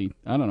really,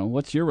 I don't know.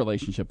 What's your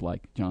relationship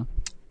like, John?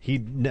 He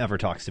never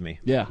talks to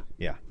me. Yeah.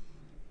 Yeah.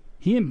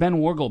 He and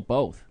Ben Wargle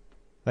both.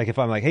 Like if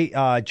I'm like, hey,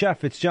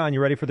 Jeff, it's John. You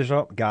ready for the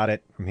show? Got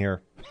it. I'm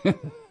here.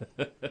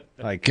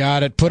 Like,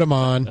 got it. Put him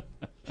on.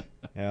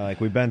 Yeah,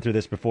 like we've been through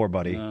this before,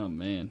 buddy. Oh,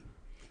 man.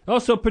 Oh,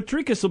 so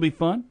Petrikis will be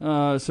fun.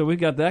 So we've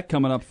got that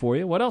coming up for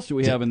you. What else do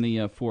we have in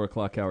the 4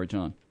 o'clock hour,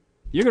 John?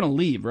 You're going to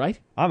leave, right?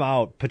 I'm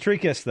out.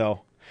 Petrikis,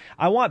 though.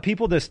 I want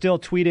people to still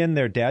tweet in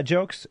their dad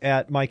jokes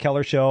at Mike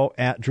Heller Show,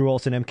 at Drew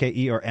Olson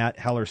MKE, or at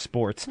Heller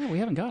Sports. Oh, we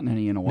haven't gotten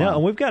any in a while. No,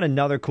 and we've got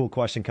another cool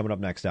question coming up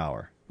next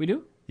hour. We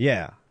do?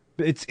 Yeah.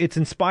 It's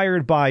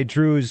inspired by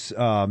Drew's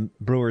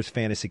Brewers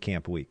Fantasy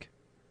Camp Week.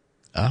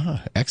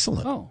 Ah,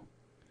 excellent. Oh.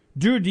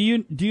 Drew, do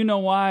you know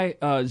why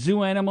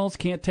zoo animals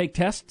can't take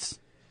tests?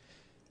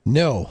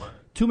 No.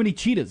 Too many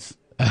cheetahs.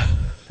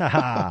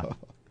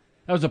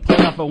 That was a play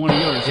off of one of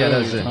yours. Yeah,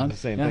 that's the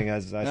same thing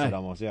as I said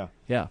almost, yeah.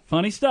 Yeah,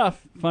 funny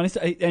stuff.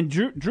 And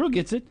Drew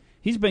gets it.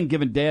 He's been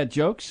giving dad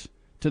jokes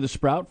to the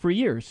Sprout for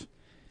years.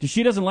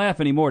 She doesn't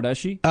laugh anymore, does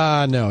she?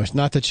 No, it's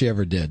not that she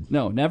ever did.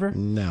 No, never?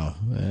 No.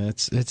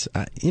 It's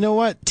you know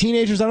what?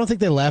 Teenagers, I don't think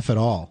they laugh at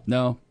all.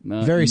 No.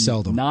 Very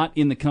seldom. Not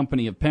in the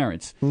company of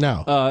parents.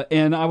 No.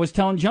 And I was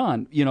telling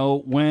John,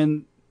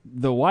 when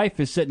the wife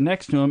is sitting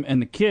next to him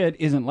and the kid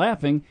isn't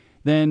laughing,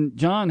 then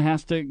John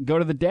has to go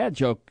to the dad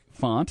joke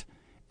font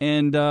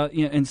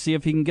and see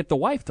if he can get the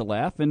wife to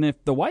laugh. And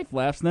if the wife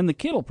laughs, then the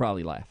kid will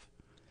probably laugh.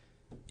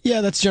 Yeah,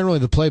 that's generally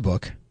the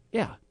playbook.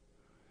 Yeah.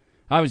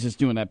 I was just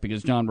doing that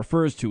because John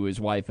refers to his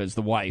wife as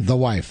the wife. The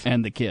wife.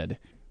 And the kid.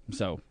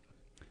 So,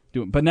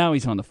 but now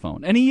he's on the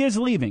phone. And he is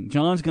leaving.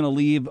 John's going to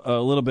leave a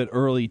little bit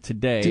early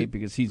today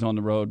because he's on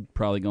the road,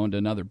 probably going to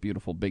another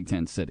beautiful Big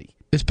Ten city.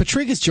 Is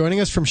Petrikis joining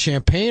us from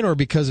Champaign, or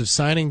because of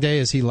signing day,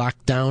 is he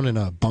locked down in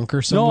a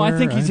bunker somewhere? No, I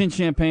think he's in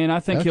Champaign.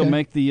 I think he'll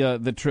make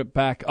the trip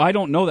back. I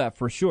don't know that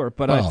for sure,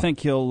 but I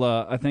think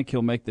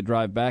he'll make the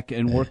drive back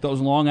and work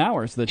those long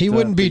hours that he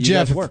wouldn't be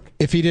Jeff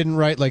if he didn't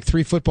write like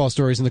 3 football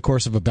stories in the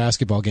course of a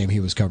basketball game he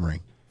was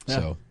covering. Yeah.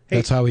 So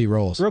that's how he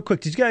rolls. Real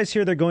quick, did you guys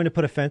hear they're going to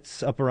put a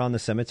fence up around the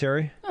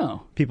cemetery?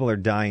 Oh, people are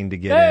dying to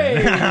get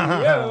in.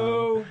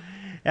 Yo.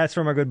 That's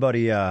from our good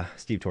buddy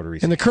Steve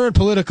Tortorisi. In the current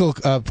political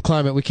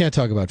climate, we can't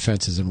talk about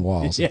fences and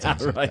walls. And yeah,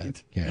 right.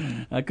 Like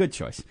yeah. Good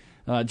choice.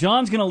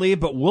 John's going to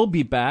leave, but we'll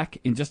be back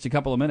in just a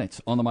couple of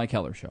minutes on the Mike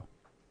Heller Show.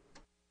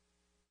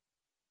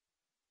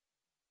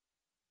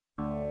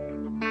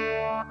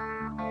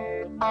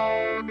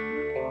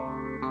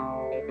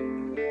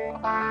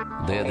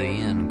 They're the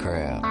in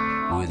crowd,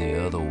 we're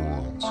the other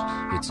ones.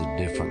 It's a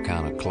different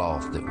kind of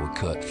cloth that we're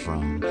cut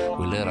from.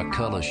 We let our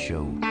colors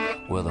show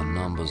where the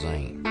numbers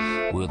ain't.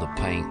 We're the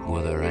paint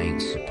where there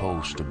ain't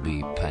supposed to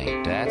be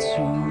paint. That's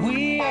who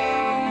we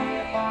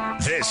are.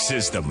 This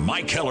is the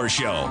Mike Heller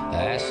Show.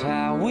 That's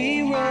how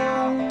we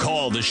roll.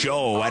 Call the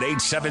show at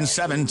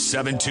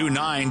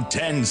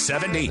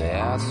 877-729-1070. The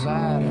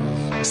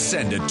outsiders.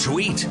 Send a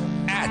tweet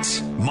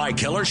at Mike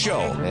Heller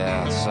Show. The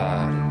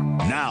outsiders.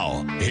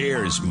 Now,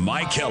 here's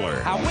Mike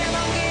Heller.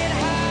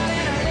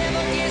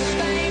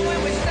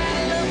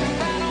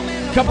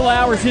 A couple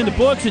hours in the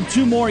books and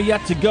 2 more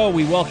yet to go.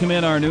 We welcome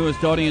in our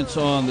newest audience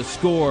on The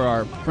Score,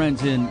 our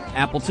friends in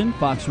Appleton,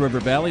 Fox River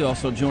Valley,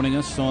 also joining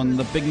us on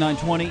the Big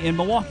 920 in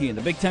Milwaukee, and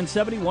the Big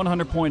 1070,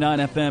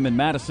 100.9 FM in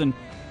Madison,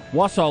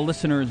 Wausau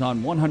listeners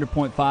on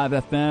 100.5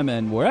 FM,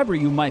 and wherever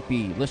you might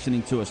be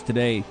listening to us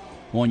today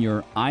on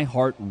your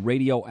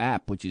iHeartRadio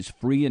app, which is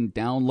free and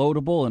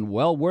downloadable and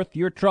well worth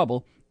your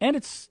trouble. And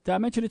I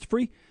mentioned it's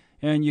free,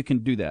 and you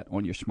can do that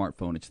on your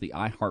smartphone. It's the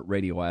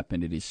iHeartRadio app,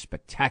 and it is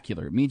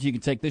spectacular. It means you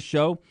can take this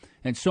show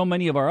and so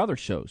many of our other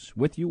shows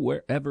with you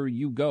wherever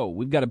you go.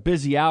 We've got a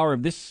busy hour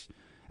of this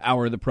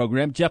hour of the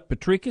program. Jeff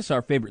Petrikis,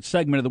 our favorite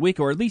segment of the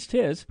week, or at least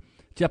his.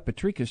 Jeff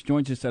Petrikis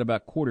joins us at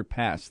about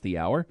 4:15 the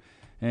hour.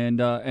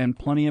 and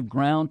plenty of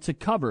ground to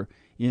cover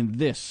in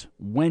this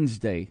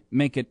Wednesday,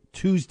 make it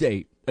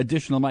Tuesday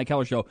edition of the Mike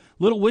Keller Show.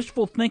 Little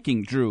wishful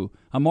thinking, Drew.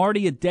 I'm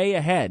already a day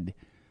ahead,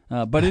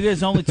 but it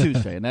is only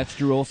Tuesday, and that's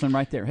Drew Olson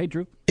right there. Hey,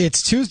 Drew.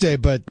 It's Tuesday,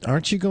 but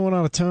aren't you going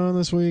out of town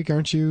this week?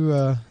 Aren't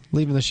you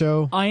leaving the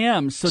show? I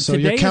am. So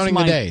you're today counting is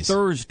my the days.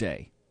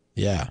 Thursday.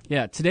 Yeah.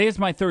 Yeah, today is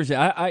my Thursday.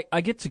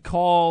 I get to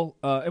call,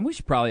 and we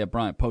should probably have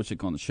Brian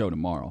Posick on the show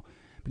tomorrow,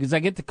 because I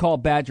get to call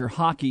Badger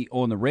Hockey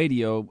on the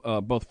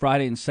radio both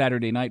Friday and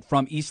Saturday night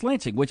from East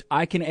Lansing, which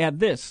I can add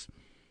this.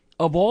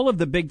 Of all of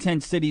the Big Ten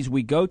cities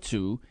we go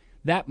to,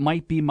 that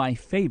might be my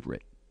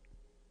favorite.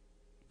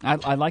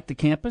 I like the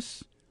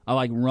campus. I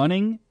like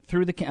running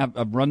through the campus.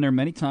 I've run there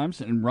many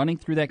times, and running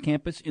through that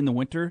campus in the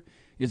winter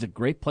is a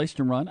great place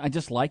to run. I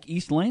just like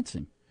East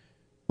Lansing.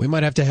 We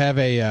might have to have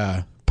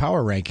a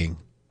power ranking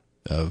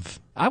of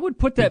I would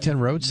put that Big Ten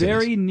road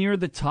very cities. near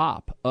the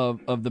top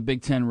of the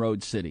Big Ten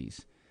road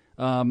cities.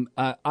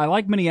 I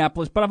like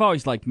Minneapolis, but I've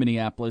always liked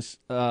Minneapolis.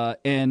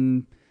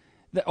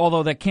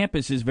 Although that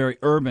campus is very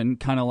urban,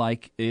 kind of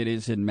like it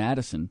is in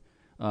Madison.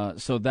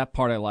 So that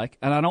part I like.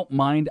 And I don't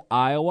mind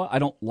Iowa. I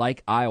don't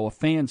like Iowa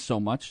fans so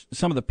much.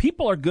 Some of the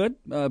people are good,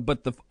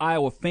 but the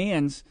Iowa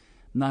fans,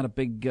 not a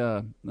big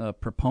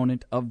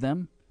proponent of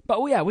them. But,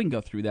 yeah, we can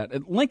go through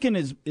that. Lincoln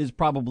is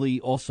probably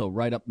also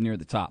right up near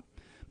the top.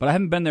 But I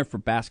haven't been there for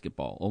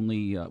basketball.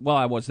 Only,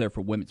 I was there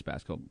for women's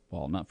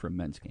basketball, not for a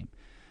men's game.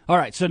 All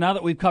right, so now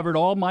that we've covered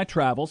all my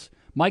travels,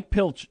 Mike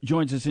Pilch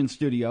joins us in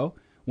studio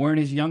wearing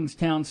his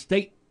Youngstown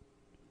State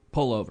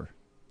pullover.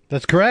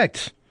 That's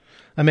correct.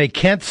 I'm a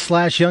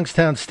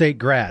Kent/Youngstown State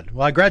grad.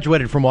 Well, I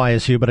graduated from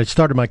YSU, but I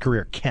started my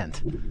career at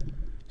Kent.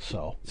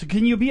 So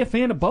can you be a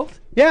fan of both?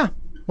 Yeah,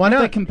 why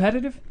not? Aren't they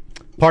competitive?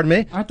 Pardon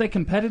me? Aren't they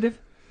competitive?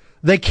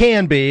 They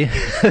can be.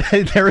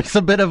 There is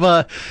a bit of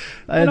a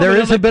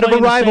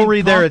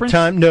rivalry there at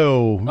times.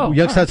 No, Oh,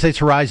 Youngstown right. State's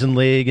Horizon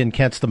League and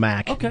Kent's the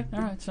MAC. Okay, all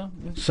right.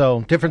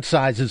 So different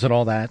sizes and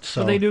all that.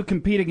 So they do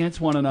compete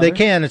against one another. They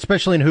can,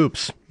 especially in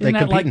hoops. Isn't they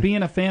that like in-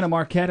 being a fan of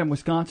Marquette and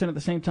Wisconsin at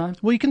the same time?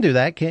 Well, you can do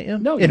that, can't you?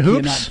 No, in you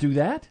hoops. cannot do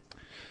that.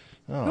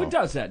 Oh. Who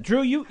does that?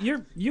 Drew,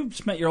 you've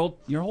spent your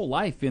whole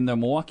life in the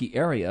Milwaukee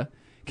area.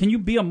 Can you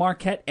be a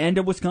Marquette and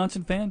a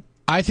Wisconsin fan?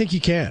 I think you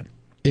can.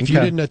 If you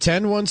didn't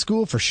attend one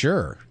school, for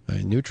sure.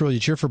 Neutral, you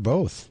cheer for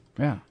both.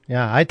 Yeah.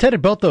 Yeah, I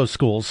attended both those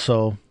schools,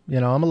 so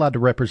I'm allowed to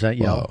represent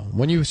Yale. Well,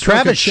 when you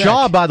Travis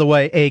Shaw, by the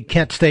way, a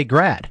Kent State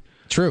grad.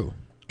 True.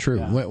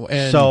 Yeah.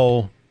 And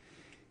so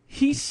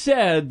he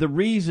said the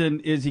reason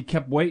is he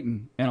kept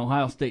waiting, and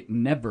Ohio State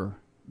never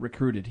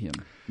recruited him.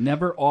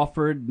 Never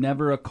offered,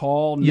 never a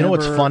call. You know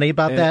what's funny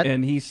about that?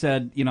 And he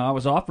said, I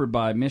was offered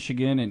by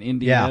Michigan and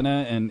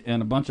Indiana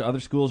and a bunch of other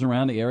schools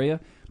around the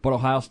area, but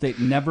Ohio State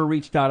never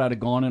reached out. I'd have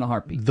gone in a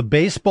heartbeat. The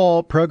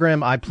baseball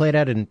program I played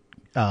at in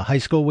high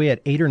school, we had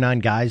 8 or 9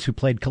 guys who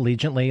played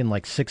collegiately, and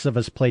like 6 of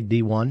us played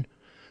D1.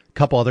 A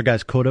couple other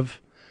guys could have.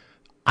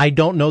 I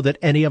don't know that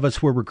any of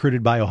us were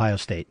recruited by Ohio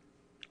State.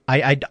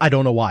 I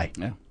don't know why.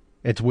 Yeah.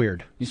 It's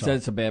weird. He said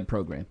it's a bad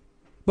program.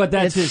 But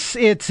that's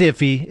it's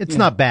iffy. It's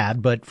not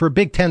bad, but for a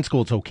Big Ten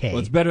school, it's okay. Well,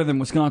 it's better than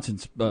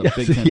Wisconsin's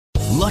Big Ten.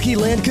 Lucky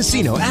Land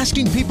Casino,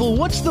 asking people,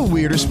 what's the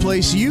weirdest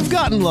place you've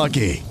gotten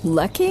lucky?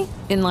 Lucky?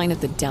 In line at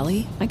the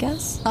deli, I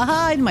guess?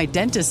 Aha, in my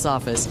dentist's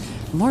office.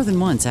 More than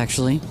once,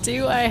 actually.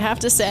 Do I have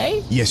to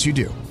say? Yes, you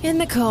do. In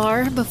the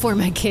car before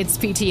my kids'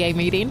 PTA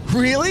meeting.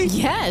 Really?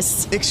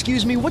 Yes.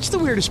 Excuse me, what's the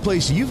weirdest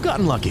place you've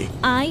gotten lucky?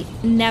 I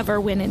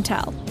never win and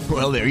tell.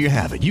 Well, there you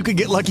have it. You can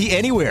get lucky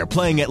anywhere,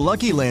 playing at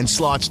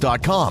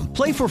LuckyLandSlots.com.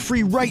 Play for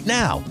free right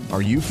now.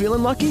 Are you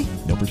feeling lucky?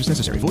 No purchase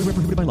necessary. Void where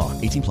prohibited by law.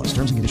 18+.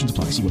 Terms and conditions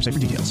apply. See website for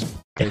details.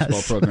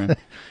 Baseball program.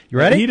 You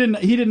ready?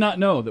 He did not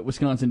know that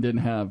Wisconsin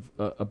didn't have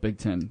a Big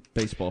Ten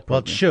baseball program. Well,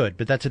 it should,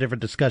 but that's a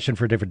different discussion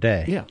for a different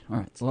day. Yeah. All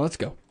right. So let's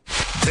go.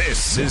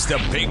 This is the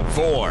Big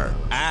Four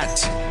at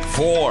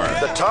 4.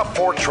 The top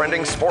 4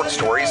 trending sports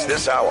stories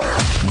this hour.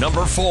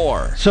 Number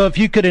 4. So if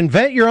you could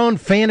invent your own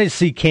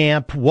fantasy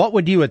camp, what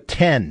would you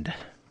attend?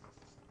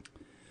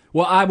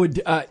 Well, I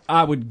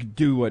would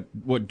do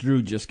what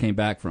Drew just came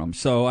back from.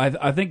 So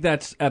I think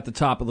that's at the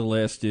top of the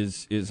list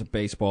is a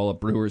baseball, a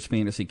Brewers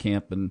fantasy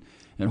camp, and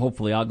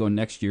hopefully I'll go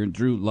next year. And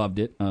Drew loved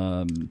it.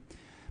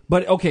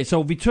 But okay,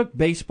 so if we took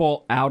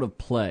baseball out of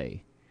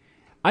play,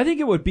 I think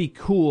it would be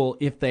cool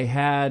if they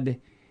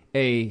had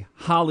a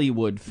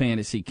Hollywood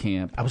fantasy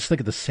camp. I was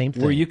thinking the same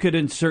thing. Where you could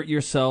insert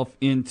yourself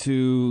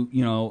into,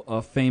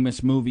 a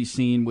famous movie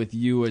scene with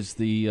you as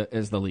the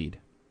lead.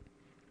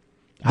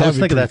 I was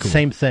thinking that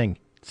same thing.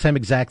 Same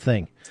exact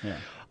thing. Yeah.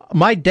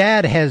 My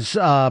dad has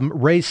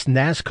raced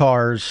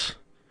NASCARs.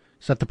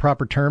 Is that the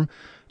proper term?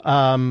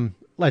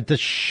 Like the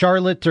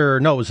Charlotte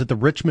was it the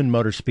Richmond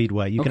Motor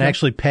Speedway? You can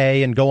actually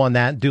pay and go on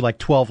that and do like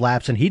 12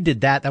 laps. And he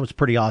did that. That was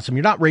pretty awesome.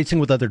 You're not racing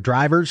with other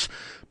drivers,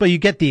 but you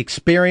get the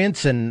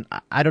experience. And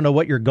I don't know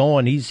what you're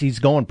going. He's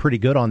going pretty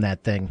good on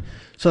that thing.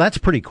 So that's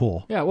pretty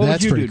cool. Yeah. What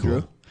would you do,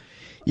 Drew?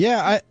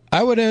 Yeah,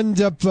 I would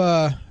end up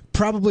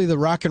probably the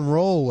rock and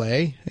roll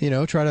way.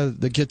 Try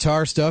the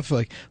guitar stuff,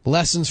 like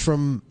lessons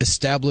from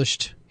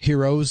established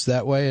heroes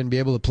that way and be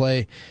able to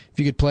play. If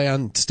you could play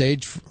on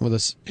stage with a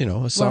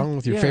song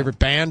with your favorite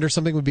band or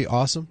something, would be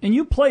awesome. And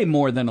you play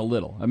more than a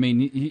little. I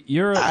mean,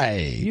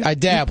 I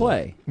dabble. You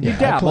play. Yeah, you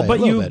dabble, I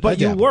play but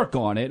you dabble. work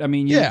on it. I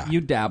mean,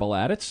 you dabble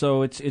at it,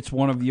 so it's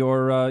one of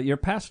your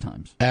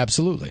pastimes.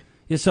 Absolutely.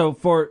 Yeah, so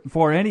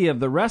for any of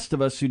the rest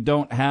of us who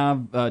don't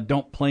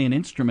play an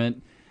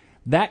instrument,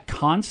 that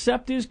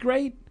concept is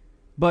great,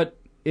 but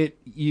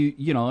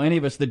any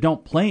of us that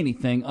don't play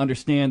anything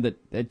understand that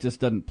it just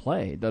doesn't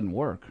play. It doesn't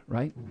work,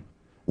 right?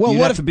 Well,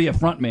 You'd have to be a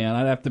front man.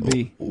 I'd have to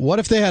be. What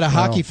if they had a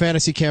hockey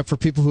fantasy camp for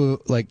people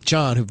who, like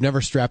John, who've never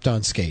strapped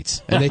on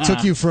skates, and they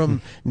took you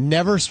from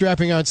never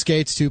strapping on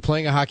skates to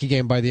playing a hockey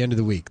game by the end of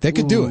the week? They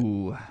could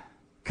do it.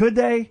 Could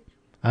they?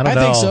 I don't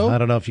know. think so. I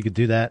don't know if you could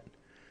do that.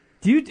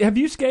 Have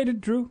you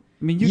skated, Drew?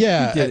 I mean, you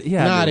did.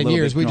 Not in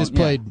years. We just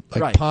played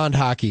right. pond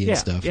hockey and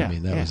stuff. I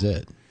mean, that was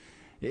it.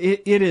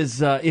 It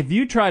is. If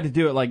you tried to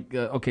do it like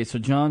so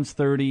John's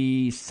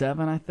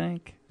 37, I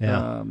think.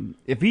 Yeah.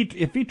 If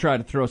he tried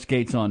to throw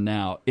skates on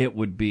now, it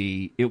would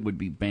be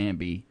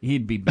Bambi.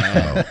 He'd be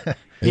bad.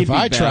 If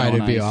I tried,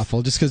 it'd be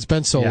awful. Just because it's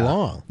been so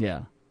long.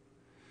 Yeah.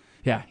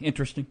 Yeah.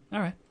 Interesting. All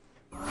right.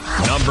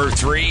 Number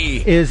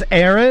 3. Is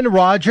Aaron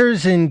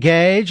Rodgers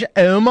engaged?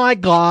 Oh my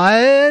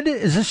God!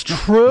 Is this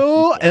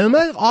true? Oh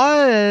my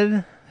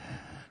God!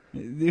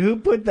 Who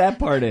put that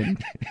part in?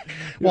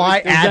 Well, I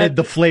added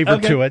the flavor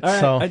to it. Right.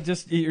 So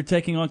you're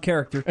taking on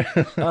character.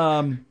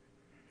 So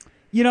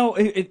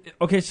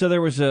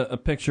there was a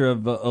picture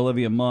of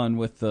Olivia Munn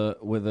with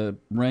a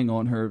ring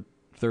on her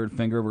third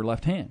finger of her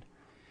left hand.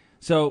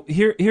 So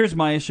here's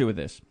my issue with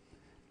this.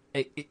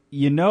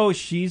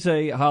 She's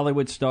a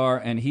Hollywood star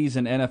and he's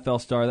an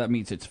NFL star. That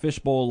means it's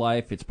fishbowl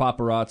life, it's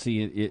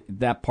paparazzi.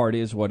 That part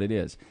is what it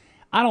is.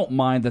 I don't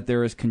mind that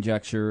there is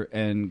conjecture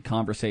and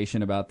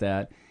conversation about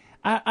that.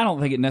 I don't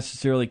think it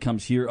necessarily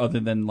comes here other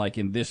than like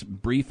in this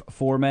brief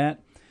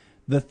format.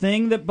 The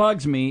thing that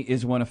bugs me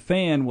is when a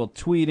fan will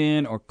tweet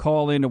in or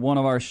call into one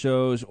of our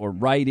shows or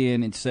write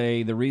in and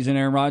say the reason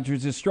Aaron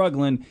Rodgers is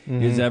struggling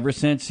is ever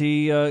since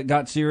he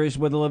got serious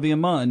with Olivia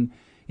Munn.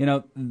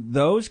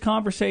 Those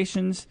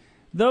conversations,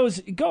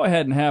 go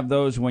ahead and have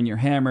those when you're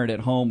hammered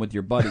at home with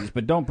your buddies,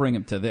 but don't bring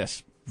them to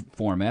this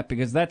format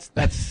because that's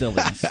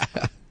silliness.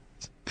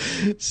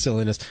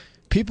 Silliness.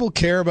 People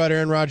care about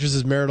Aaron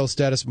Rodgers' marital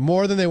status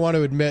more than they want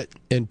to admit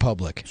in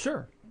public.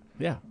 Sure.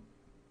 Yeah.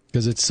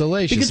 Because it's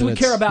salacious. Because we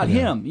care about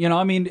him.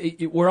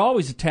 We're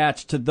always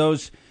attached to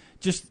those,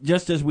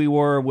 just as we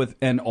were with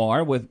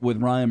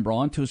Ryan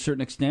Braun to a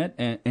certain extent,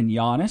 and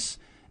Giannis,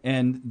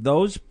 and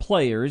those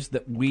players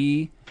that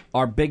we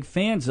are big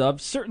fans of.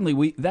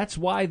 Certainly, that's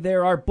why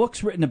there are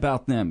books written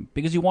about them,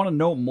 because you want to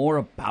know more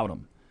about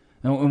them.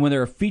 And when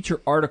there are feature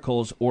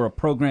articles or a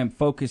program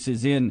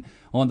focuses in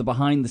on the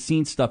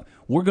behind-the-scenes stuff,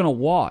 we're going to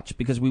watch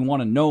because we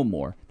want to know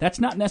more.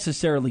 That's not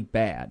necessarily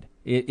bad.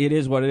 It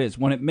is what it is.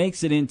 When it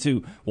makes it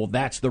into, well,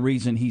 that's the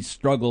reason he's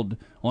struggled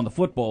on the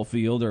football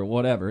field or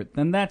whatever,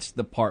 then that's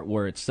the part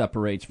where it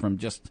separates from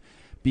just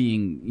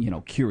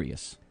being,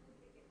 curious.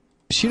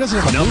 She doesn't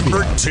have a movie out.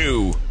 Number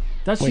 2.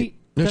 Does she?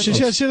 No, she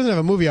doesn't have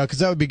a movie out because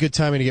that would be good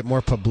timing to get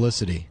more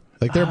publicity.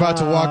 Like they're about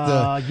to walk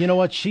the You know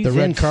what? She's the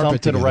red in carpet something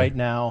together. right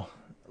now.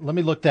 Let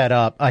me look that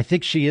up. I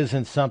think she is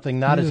in something,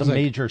 not as a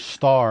major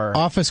star.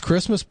 Office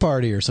Christmas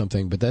Party or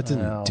something, but that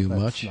didn't do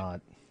much.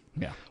 Not.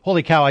 Yeah.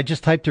 Holy cow, I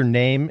just typed her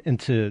name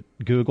into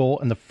Google,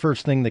 and the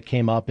first thing that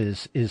came up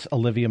is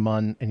Olivia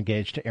Munn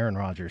engaged to Aaron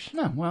Rodgers.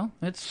 No, well,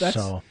 that's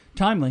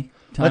timely.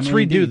 Let's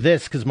redo indeed.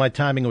 this because my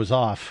timing was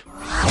off.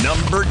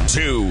 Number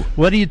 2.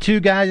 What do you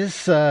two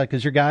guys,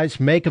 because your guys,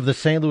 make of the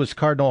St. Louis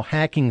Cardinal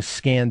hacking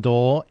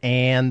scandal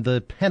and the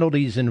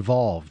penalties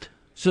involved?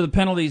 So the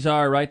penalties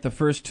are, right, the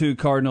first 2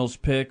 Cardinals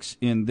picks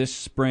in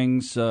this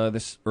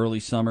this early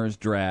summer's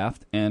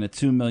draft, and a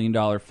 $2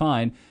 million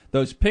fine.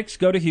 Those picks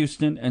go to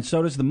Houston, and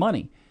so does the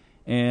money.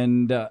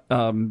 And,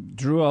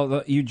 Drew, I'll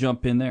let you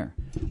jump in there.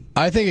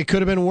 I think it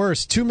could have been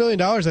worse. $2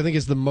 million, I think,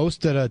 is the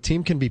most that a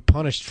team can be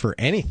punished for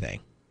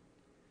anything.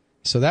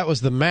 So that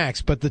was the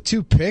max. But the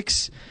 2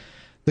 picks,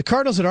 the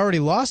Cardinals had already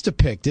lost a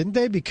pick, didn't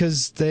they?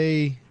 Because of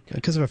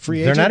a free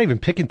agent. They're not even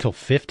picking till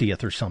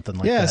 50th or something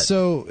like that. Yeah,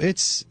 so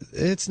it's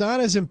not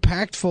as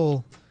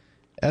impactful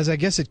as I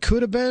guess it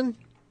could have been.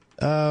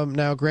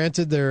 Now,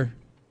 granted,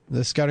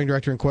 the scouting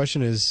director in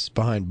question is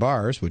behind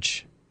bars,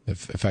 which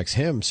affects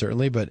him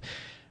certainly, but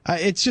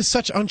it's just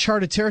such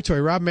uncharted territory.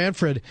 Rob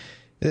Manfred,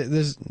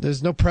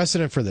 there's no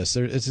precedent for this.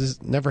 This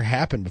has never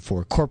happened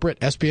before. Corporate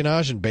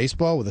espionage in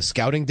baseball with a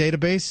scouting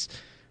database.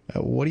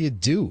 What do you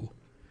do?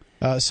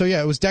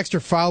 It was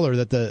Dexter Fowler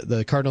that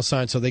the Cardinals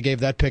signed, so they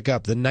gave that pick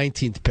up, the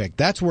 19th pick.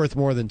 That's worth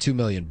more than $2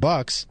 million.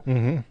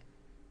 Mm-hmm.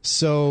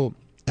 So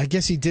I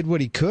guess he did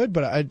what he could,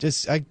 but I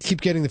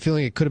keep getting the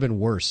feeling it could have been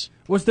worse.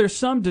 Was there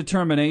some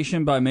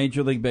determination by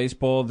Major League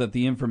Baseball that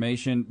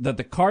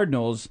the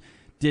Cardinals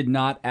did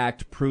not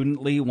act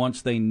prudently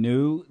once they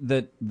knew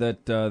that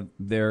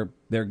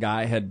their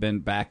guy had been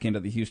back into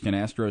the Houston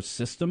Astros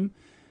system?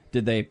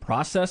 Did they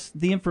process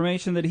the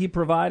information that he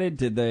provided?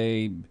 Did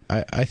they?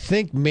 I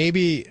think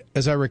maybe,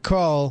 as I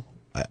recall,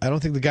 I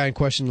don't think the guy in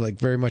question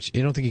very much. I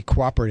don't think he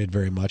cooperated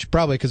very much.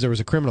 Probably because there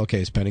was a criminal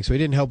case pending, so he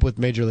didn't help with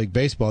Major League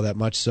Baseball that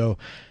much. So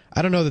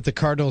I don't know that the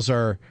Cardinals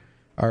are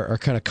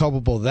kind of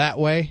culpable that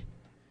way.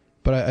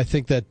 But I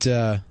think that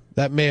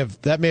that may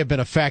have been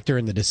a factor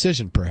in the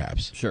decision,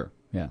 perhaps. Sure.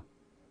 Yeah.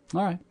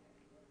 All right.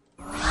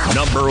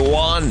 Number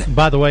 1.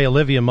 By the way,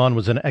 Olivia Munn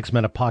was in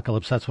X-Men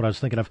Apocalypse. That's what I was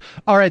thinking of.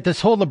 All right,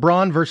 this whole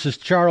LeBron versus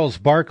Charles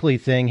Barkley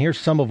thing. Here's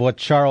some of what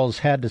Charles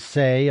had to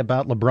say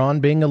about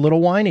LeBron being a little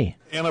whiny.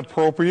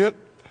 Inappropriate,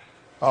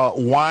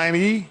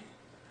 whiny,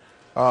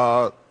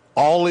 all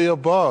the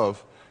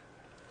above.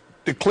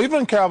 The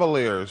Cleveland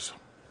Cavaliers,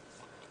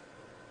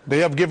 they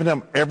have given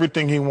him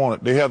everything he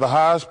wanted. They have the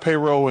highest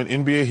payroll in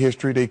NBA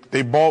history.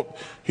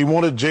 He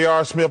wanted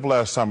J.R. Smith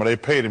last summer. They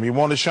paid him. He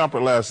wanted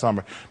Shumpert last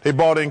summer. They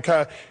bought in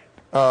Kyle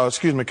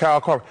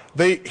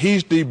Korver.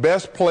 He's the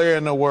best player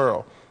in the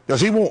world.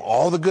 Does he want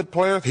all the good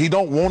players? He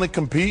don't want to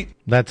compete?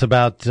 That's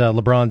about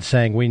LeBron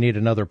saying we need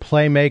another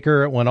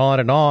playmaker. It went on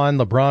and on.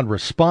 LeBron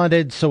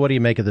responded. So what do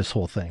you make of this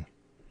whole thing?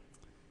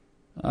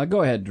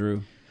 Go ahead,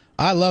 Drew.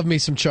 I love me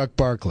some Chuck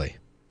Barkley,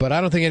 but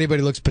I don't think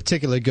anybody looks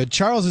particularly good.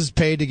 Charles is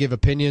paid to give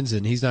opinions,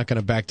 and he's not going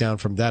to back down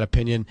from that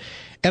opinion.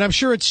 And I'm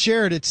sure it's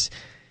shared. It's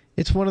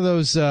one of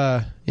those,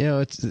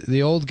 it's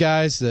the old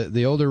guys,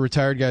 the older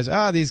retired guys.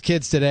 These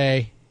kids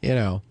today,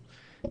 And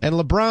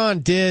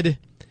LeBron did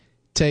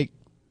take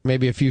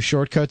maybe a few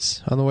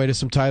shortcuts on the way to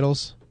some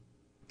titles.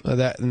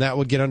 That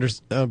would get under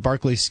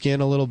Barkley's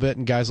skin a little bit,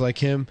 and guys like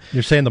him.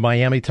 You're saying the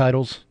Miami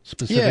titles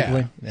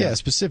specifically? Yeah,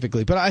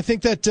 specifically. But I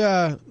think that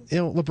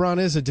LeBron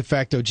is a de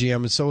facto GM,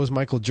 and so is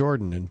Michael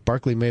Jordan, and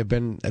Barkley may have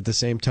been at the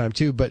same time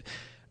too. But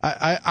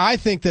I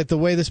think that the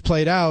way this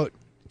played out,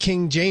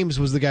 King James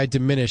was the guy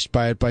diminished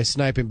by it, by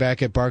sniping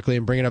back at Barkley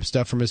and bringing up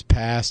stuff from his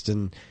past.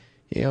 And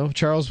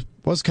Charles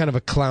was kind of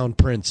a clown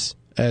prince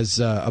as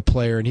a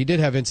player, and he did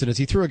have incidents.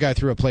 He threw a guy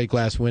through a plate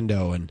glass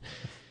window, and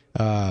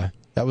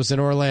that was in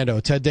Orlando.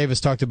 Ted Davis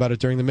talked about it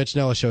during the Mitch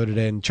Nella show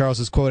today, and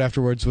Charles's quote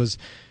afterwards was,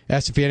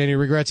 asked if he had any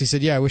regrets. He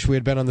said, "Yeah, I wish we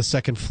had been on the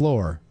second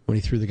floor when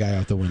he threw the guy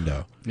out the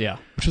window." Yeah.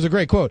 Which was a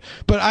great quote.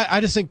 But I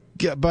just think,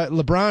 but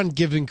LeBron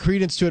giving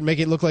credence to it,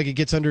 making it look like it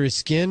gets under his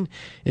skin,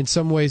 in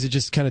some ways it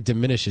just kind of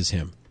diminishes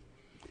him.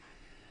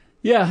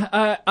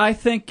 Yeah, I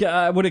think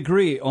I would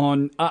agree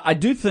on. I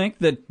do think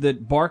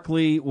that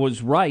Barkley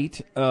was right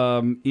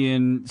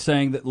in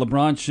saying that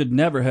LeBron should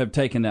never have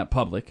taken that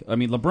public. I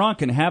mean, LeBron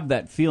can have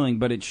that feeling,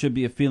 but it should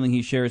be a feeling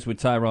he shares with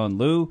Tyronn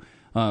Lue,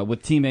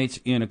 with teammates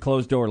in a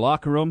closed-door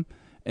locker room,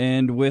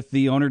 and with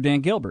the owner,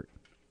 Dan Gilbert.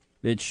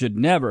 It should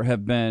never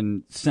have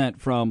been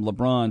sent from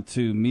LeBron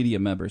to media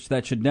members.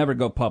 That should never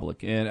go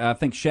public. And I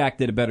think Shaq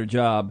did a better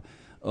job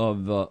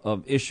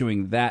of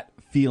issuing that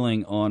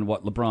feeling on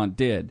what LeBron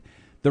did.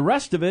 The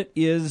rest of it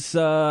is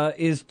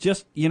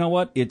just, you know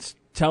what? It's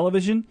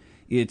television,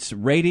 it's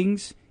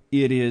ratings,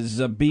 it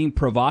is being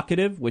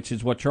provocative, which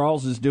is what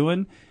Charles is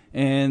doing,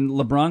 and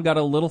LeBron got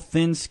a little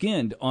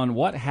thin-skinned on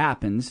what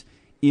happens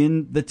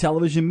in the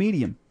television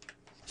medium.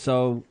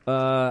 So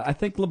I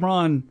think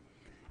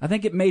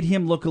it made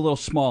him look a little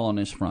small on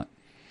his front.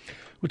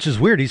 Which is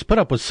weird. He's put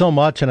up with so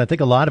much, and I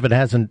think a lot of it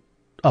hasn't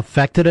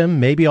affected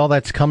him. Maybe all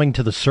that's coming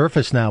to the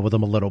surface now with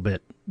him a little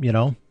bit,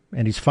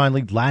 And he's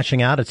finally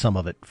lashing out at some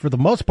of it. For the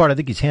most part, I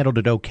think he's handled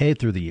it okay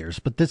through the years,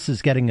 but this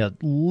is getting a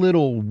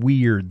little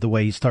weird the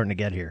way he's starting to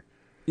get here.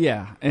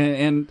 Yeah,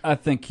 and I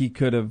think he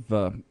could have.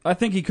 I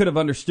think he could have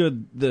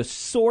understood the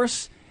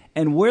source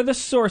and where the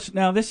source.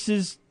 Now, this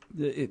is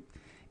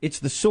it's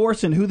the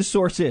source and who the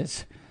source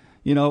is.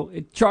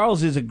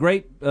 Charles is a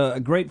great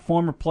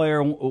former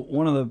player,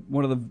 one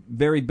of the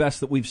very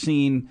best that we've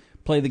seen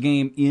play the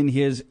game in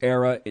his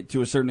era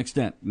to a certain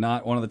extent.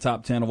 Not one of the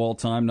top 10 of all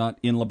time, not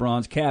in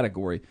LeBron's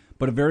category,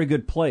 but a very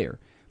good player.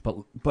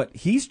 But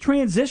he's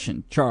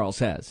transitioned, Charles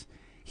has.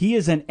 He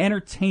is an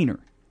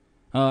entertainer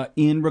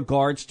in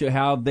regards to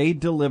how they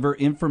deliver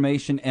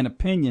information and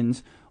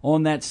opinions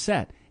on that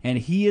set. And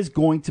he is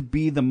going to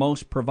be the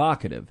most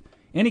provocative.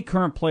 Any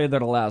current player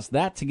that allows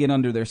that to get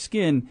under their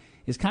skin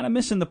is kind of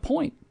missing the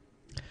point.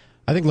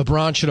 I think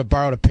LeBron should have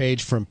borrowed a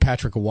page from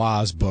Patrick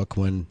Waugh's book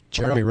when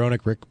Jeremy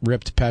Roenick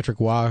ripped Patrick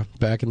Waugh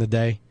back in the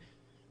day.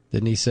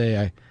 Didn't he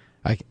say,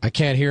 I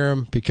can't hear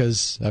him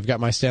because I've got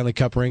my Stanley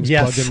Cup rings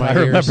plugged in my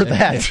ears? Yes, I remember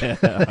that.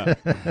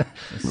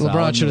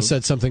 LeBron should have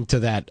said something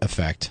to that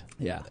effect.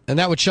 Yeah. And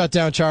that would shut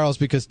down Charles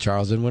because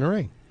Charles didn't win a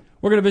ring.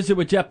 We're going to visit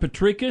with Jeff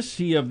Petrikis,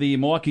 he of the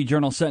Milwaukee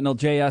Journal Sentinel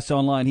JS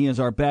Online. He is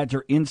our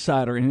Badger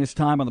insider, and his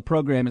time on the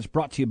program is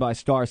brought to you by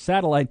Star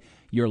Satellite,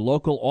 your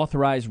local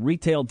authorized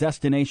retail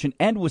destination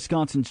and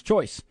Wisconsin's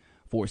choice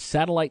for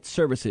satellite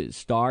services,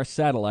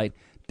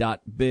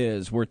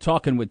 starsatellite.biz. We're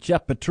talking with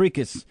Jeff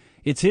Petrikis.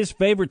 It's his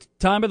favorite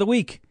time of the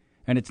week,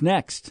 and it's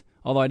next.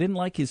 Although I didn't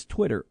like his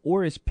Twitter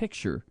or his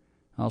picture.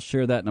 I'll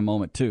share that in a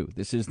moment, too.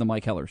 This is the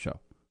Mike Heller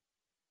Show.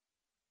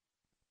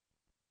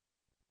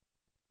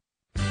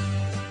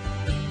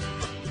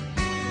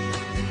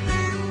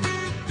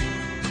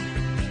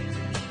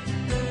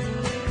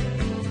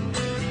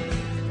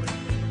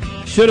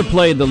 Should have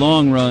played the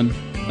long run.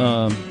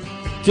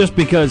 just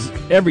because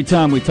every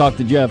time we talk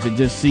to Jeff, it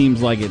just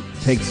seems like it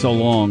takes so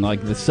long.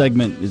 Like the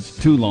segment is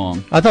too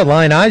long. I thought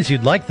Lion Eyes,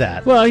 you'd like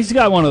that. Well, he's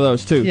got one of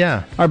those, too.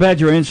 Yeah. Our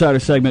Badger Insider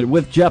segment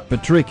with Jeff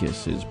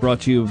Petrikis is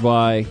brought to you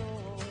by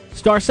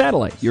Star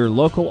Satellite, your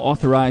local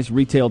authorized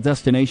retail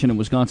destination in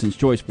Wisconsin's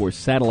choice for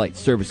satellite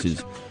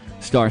services.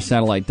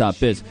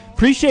 StarSatellite.biz.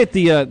 Appreciate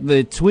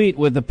the tweet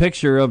with the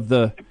picture of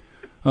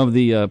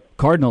the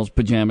Cardinals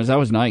pajamas. That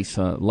was nice.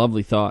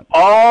 Lovely thought.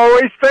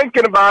 Always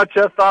thinking about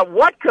you. Thought,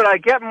 what could I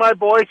get my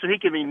boy so he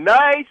can be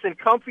nice and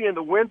comfy in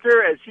the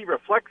winter as he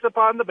reflects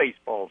upon the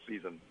baseball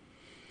season?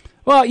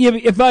 Well,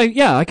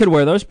 I could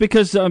wear those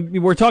because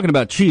we're talking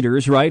about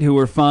cheaters, right? Who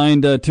were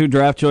fined 2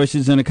 draft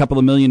choices and a couple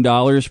of $1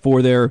 million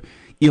for their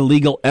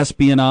illegal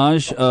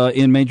espionage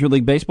in Major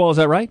League Baseball. Is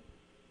that right?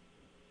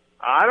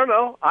 I don't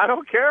know. I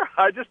don't care.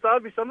 I just thought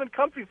it'd be something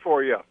comfy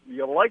for you.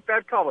 You'll like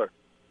that color.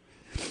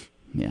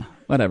 Yeah,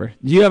 whatever.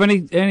 Do you have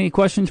any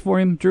questions for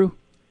him, Drew?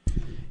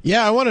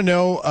 Yeah, I want to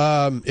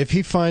know if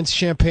he finds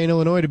Champaign,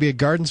 Illinois to be a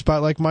garden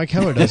spot like Mike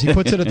Heller does. He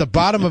puts it at the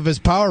bottom of his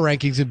power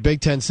rankings in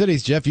Big Ten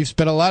cities. Jeff, you've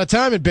spent a lot of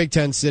time in Big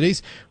Ten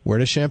cities. Where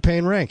does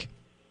Champaign rank?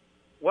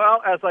 Well,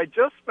 as I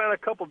just spent a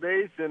couple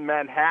days in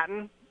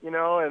Manhattan,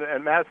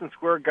 and Madison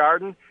Square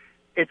Garden,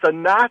 it's a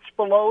notch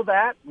below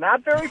that.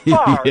 Not very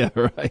far. Yeah,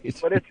 right.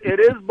 But it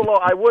is below.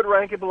 I would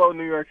rank it below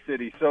New York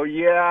City. So,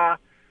 yeah,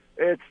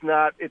 it's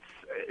not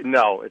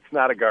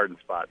a garden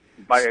spot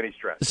by any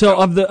stretch. So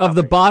of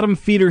the bottom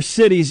feeder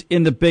cities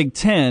in the Big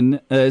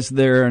Ten, as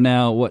there are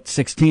now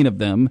 16 of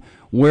them,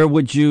 where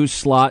would you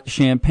slot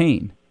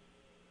Champaign?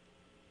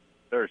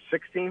 There are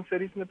 16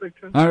 cities in the Big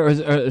Ten.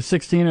 Or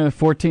 16 or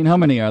 14? How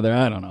many are there?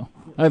 I don't know.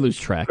 I lose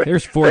track.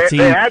 There's 14.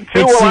 They had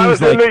 2 while I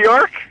was in New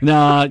York.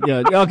 No,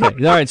 yeah, okay,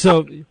 all right.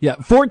 So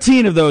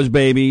 14 of those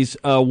babies.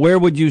 Where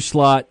would you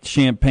slot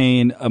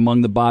Champaign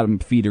among the bottom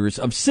feeders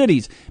of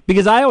cities?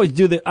 Because I always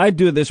do I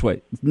do it this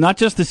way: not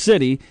just the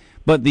city,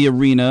 but the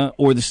arena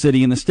or the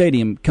city and the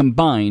stadium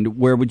combined.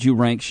 Where would you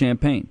rank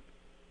Champaign?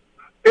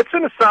 It's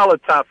in a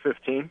solid top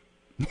 15.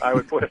 I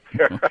would put it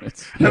there.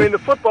 I mean, the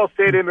football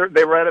stadium,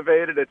 they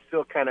renovated. It's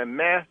still kind of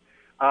meh.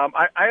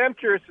 I am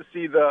curious to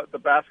see the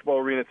basketball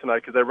arena tonight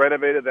because they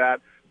renovated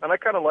that, and I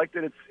kind of liked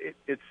it.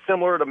 It's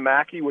similar to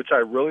Mackey, which I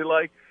really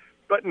like.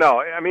 But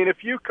no, I mean,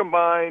 if you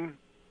combine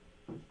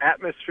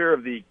atmosphere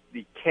of the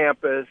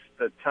campus,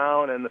 the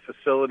town, and the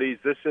facilities,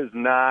 this is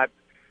not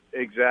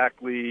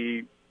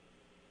exactly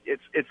 –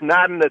 it's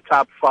not in the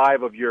top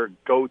 5 of your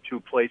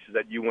go-to places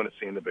that you want to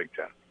see in the Big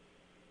Ten.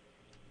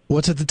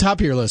 What's at the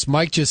top of your list?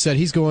 Mike just said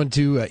he's going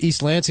to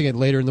East Lansing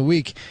later in the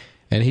week.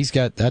 And he's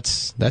got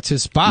that's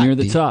his spot near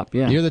the top.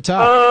 Yeah, near the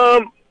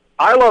top.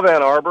 I love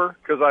Ann Arbor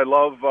because I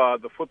love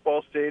the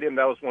football stadium.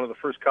 That was one of the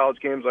first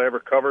college games I ever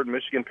covered.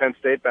 Michigan, Penn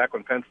State, back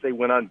when Penn State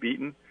went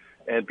unbeaten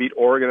and beat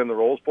Oregon in the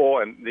Rose Bowl,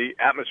 and the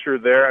atmosphere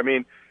there. I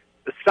mean,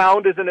 the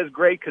sound isn't as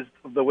great because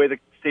of the way the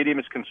stadium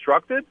is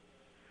constructed.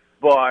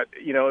 But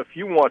if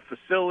you want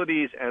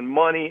facilities and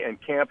money and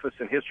campus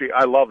and history,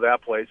 I love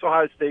that place.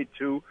 Ohio State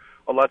too.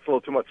 Well, that's a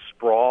little too much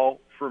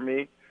sprawl for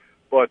me.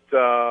 But,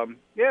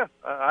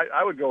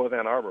 I would go with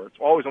Ann Arbor. It's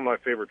always one of my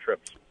favorite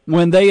trips.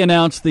 When they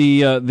announce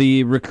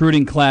the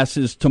recruiting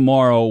classes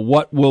tomorrow,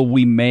 what will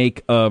we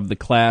make of the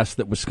class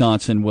that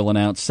Wisconsin will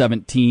announce,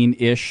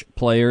 17-ish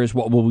players?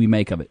 What will we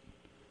make of it?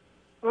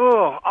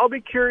 Oh, I'll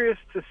be curious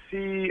to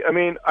see. I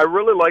mean, I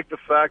really like the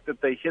fact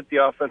that they hit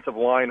the offensive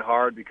line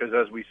hard because,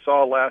 as we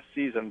saw last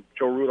season,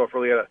 Joe Rudolph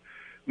really had a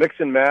mix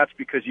and match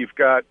because you're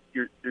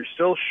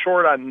still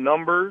short on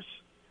numbers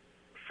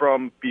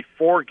from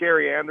before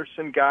Gary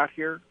Anderson got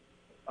here.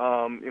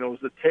 It was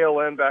the tail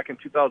end back in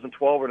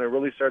 2012 when they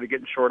really started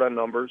getting short on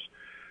numbers.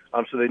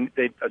 So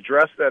they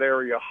addressed that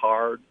area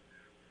hard.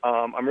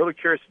 I'm really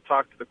curious to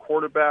talk to the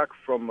quarterback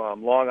from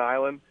Long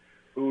Island,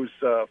 whose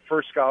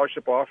first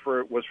scholarship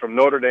offer was from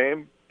Notre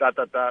Dame,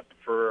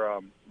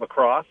 for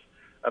lacrosse.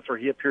 That's where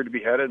he appeared to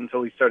be headed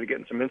until he started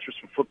getting some interest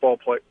from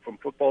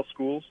football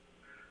schools.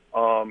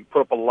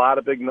 Put up a lot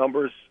of big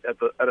numbers at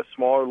a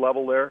smaller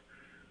level there.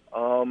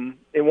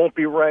 It won't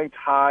be ranked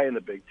high in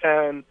the Big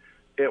Ten.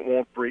 It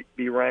won't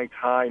be ranked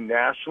high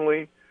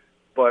nationally.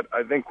 But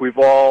I think we've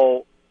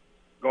all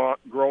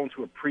grown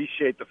to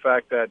appreciate the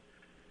fact that,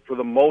 for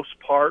the most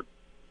part,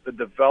 the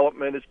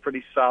development is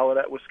pretty solid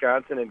at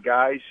Wisconsin, and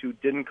guys who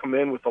didn't come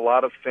in with a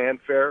lot of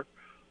fanfare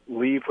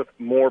leave with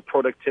more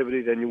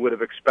productivity than you would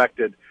have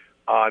expected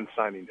on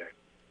signing day.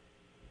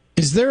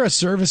 Is there a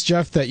service,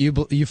 Jeff, that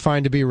you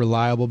find to be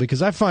reliable?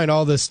 Because I find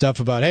all this stuff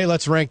about, hey,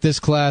 let's rank this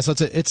class.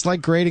 It's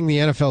like grading the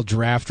NFL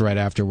draft right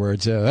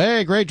afterwards.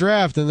 Hey, great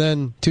draft, and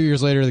then 2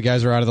 years later the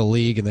guys are out of the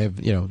league and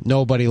they've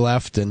nobody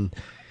left, and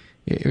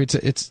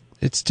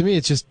it's to me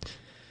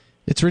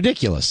it's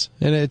ridiculous,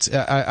 and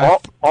I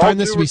find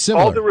this to be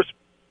similar.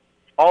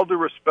 All due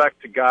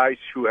respect to guys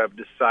who have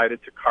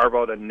decided to carve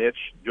out a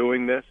niche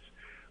doing this,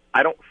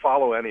 I don't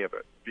follow any of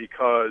it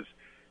because,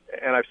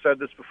 and I've said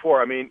this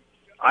before, I mean,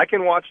 I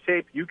can watch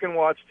tape, you can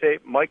watch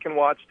tape, Mike can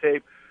watch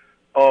tape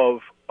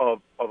of a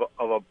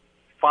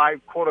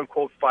quote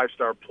unquote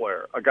 5-star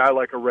player, a guy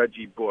like a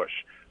Reggie Bush,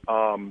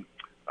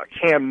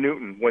 Cam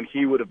Newton when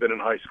he would have been in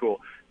high school,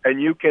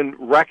 and you can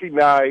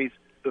recognize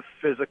the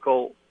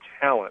physical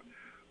talent.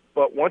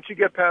 But once you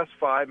get past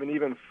 5 and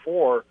even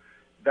 4,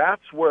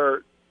 that's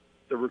where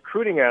the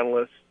recruiting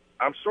analysts,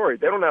 I'm sorry,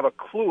 they don't have a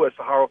clue as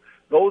to how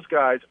those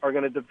guys are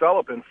going to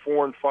develop in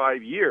 4 and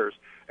 5 years.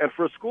 And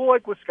for a school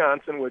like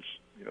Wisconsin, which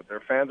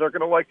their fans aren't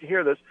going to like to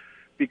hear this,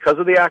 because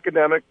of the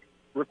academic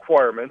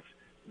requirements,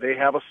 they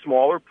have a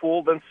smaller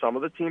pool than some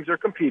of the teams they're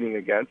competing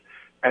against,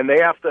 and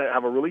they have to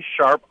have a really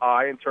sharp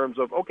eye in terms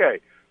of, okay,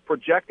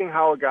 projecting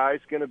how a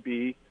guy's going to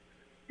be,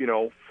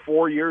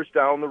 4 years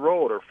down the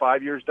road or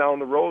 5 years down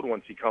the road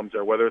once he comes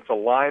there, whether it's a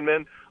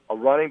lineman, a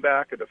running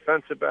back, a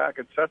defensive back,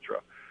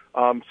 etc.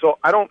 So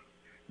I don't.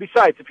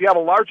 Besides, if you have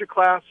a larger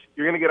class,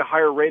 you're going to get a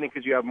higher rating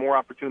because you have more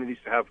opportunities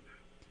to have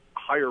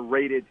higher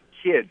rated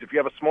kids. If you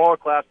have a smaller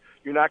class,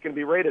 you're not going to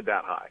be rated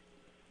that high.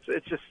 So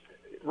it's just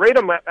rate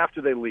them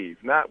after they leave,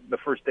 not the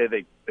first day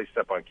they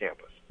step on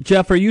campus.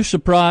 Jeff, are you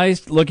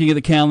surprised looking at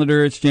the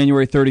calendar? It's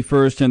January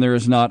 31st, and there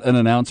is not an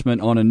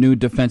announcement on a new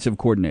defensive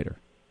coordinator.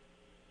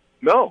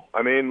 No.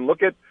 I mean,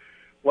 look at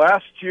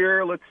last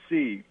year. Let's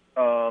see.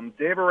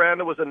 Dave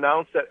Aranda was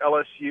announced at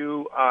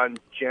LSU on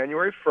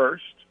January 1st.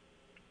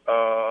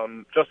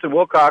 Justin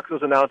Wilcox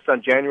was announced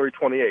on January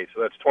 28th,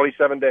 so that's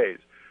 27 days.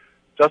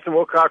 Justin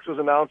Wilcox was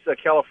announced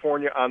at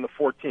California on the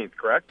 14th,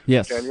 correct?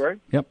 Yes. January?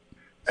 Yep.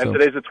 And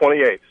today's the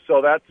 28th.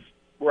 So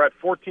we're at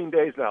 14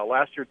 days now.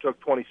 Last year took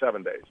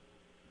 27 days.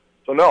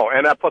 So no,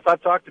 and plus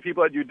I've talked to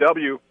people at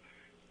UW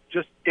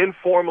just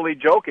informally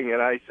joking,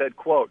 and I said,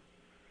 quote,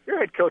 your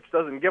head coach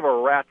doesn't give a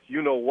rat's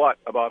you-know-what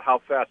about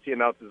how fast he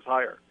announces his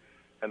hire.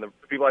 And the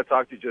people I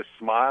talk to just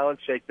smile and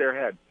shake their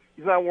head.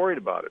 He's not worried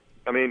about it.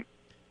 I mean,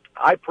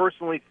 I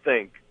personally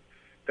think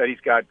that he's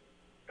got,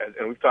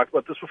 and we've talked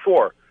about this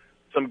before,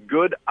 some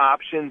good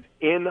options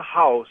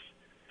in-house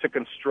to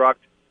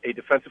construct a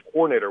defensive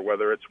coordinator,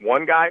 whether it's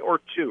one guy or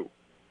two.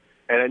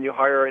 And then you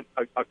hire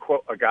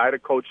a guy to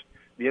coach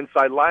the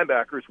inside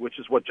linebackers, which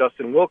is what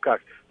Justin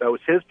Wilcox, that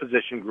was his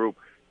position group,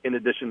 in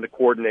addition to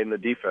coordinating the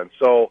defense.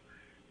 So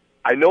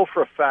I know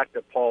for a fact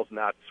that Paul's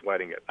not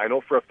sweating it. I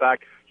know for a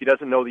fact he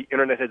doesn't know the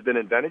internet has been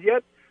invented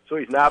yet, so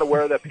he's not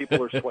aware that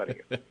people are sweating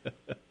it.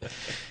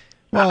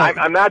 Well,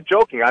 I'm not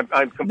joking. I'm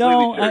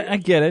completely serious. I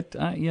get it.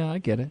 I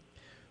get it.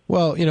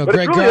 Well, but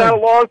Greg it's really Gard, not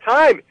a long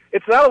time.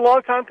 It's not a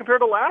long time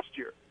compared to last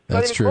year. It's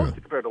That's not even true. close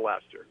to compared to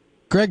last year.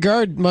 Greg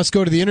Gard must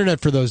go to the internet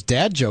for those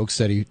dad jokes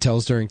that he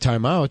tells during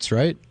timeouts,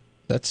 right?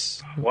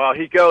 Well,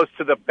 he goes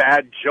to the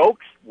Bad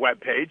Jokes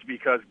webpage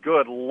because,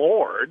 good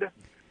Lord,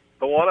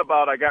 the one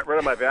about I got rid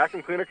of my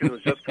vacuum cleaner because it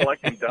was just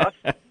collecting dust.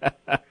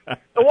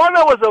 The one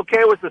that was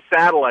okay was the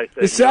satellite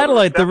thing. The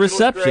satellite, the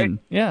reception reception. was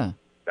great. Yeah.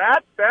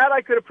 That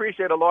I could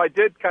appreciate, although I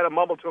did kind of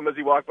mumble to him as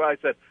he walked by. I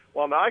said,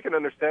 well, now I can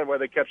understand why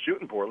they kept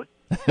shooting poorly.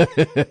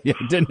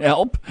 It didn't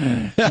help.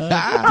 It did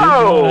not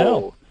No.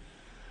 help.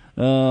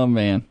 Oh,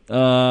 man.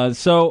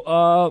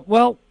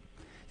 Well,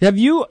 have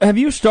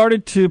you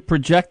started to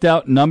project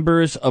out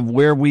numbers of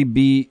where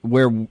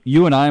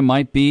you and I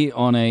might be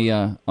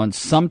on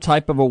some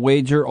type of a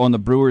wager on the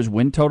Brewers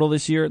win total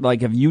this year?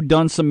 Like, have you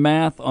done some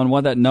math on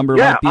what that number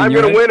might be? Yeah, I'm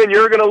going to win and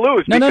you're going to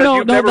lose. No, because no,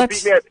 you've no, never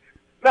that's- beat me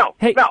at,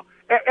 Hey. no.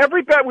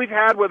 Every bet we've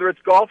had, whether it's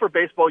golf or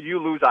baseball, you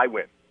lose, I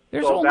win.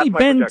 There's So only that's my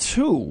been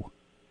projection. 2.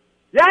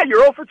 Yeah,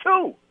 you're 0 for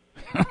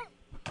 2.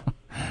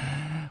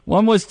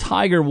 One was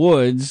Tiger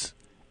Woods,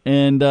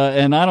 and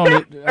I don't. I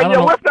And don't you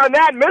know. left on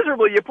that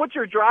miserably. You put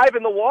your drive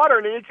in the water,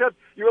 and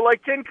you were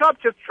like Tin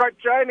Cup, just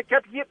trying to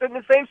keep it in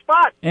the same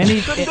spot.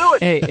 You couldn't do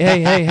it.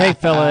 Hey,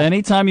 fella!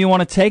 Anytime you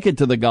want to take it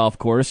to the golf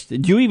course,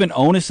 did you even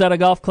own a set of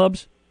golf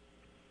clubs?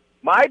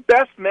 My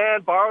best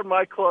man borrowed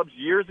my clubs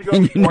years ago.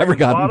 And you before never I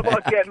got thought them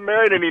about getting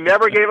married, and he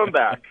never gave them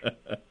back.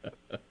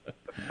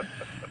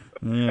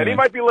 Yeah. And he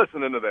might be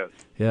listening to this.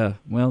 Yeah,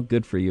 well,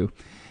 good for you.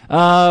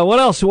 What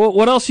else?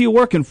 What else are you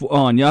working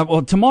on? Yeah,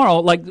 well,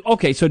 tomorrow,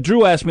 so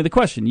Drew asked me the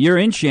question. You're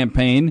in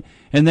Champaign,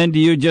 and then do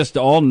you just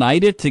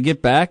all-night it to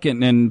get back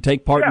and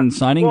take part in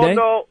signing day?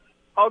 No,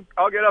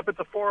 I'll get up. It's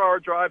a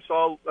 4-hour drive, so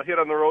I'll hit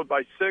on the road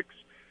by 6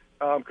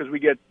 because we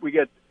get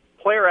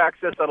player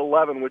access at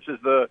 11, which is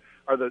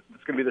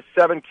it's going to be the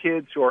 7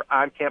 kids who are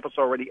on campus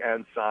already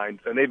and signed,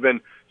 and they've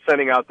been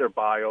sending out their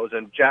bios.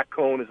 And Jack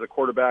Cohn is the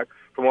quarterback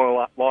from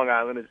Long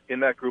Island, is in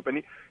that group,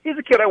 and he's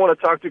a kid I want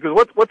to talk to because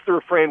what's the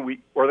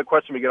refrain or the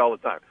question we get all the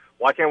time?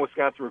 Why can't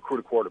Wisconsin recruit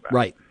a quarterback?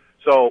 Right.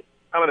 So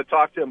I'm going to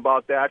talk to him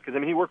about that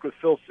because he worked with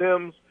Phil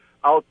Simms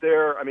out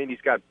there. I mean,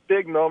 he's got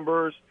big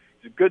numbers.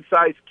 He's a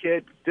good-sized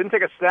kid. Didn't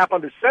take a snap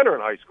under center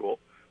in high school,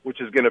 which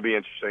is going to be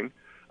interesting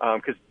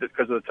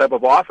because of the type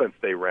of offense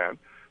they ran.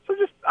 So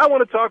I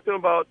want to talk to him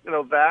about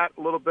that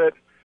a little bit.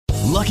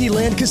 Lucky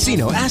Land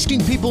Casino,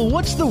 asking people,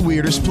 what's the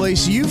weirdest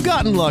place you've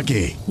gotten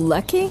lucky?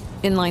 Lucky?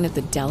 In line at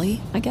the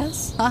deli, I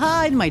guess?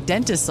 Aha, in my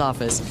dentist's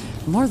office.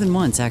 More than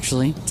once,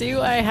 actually.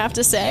 Do I have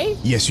to say?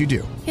 Yes, you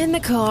do. In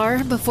the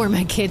car before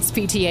my kids'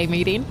 PTA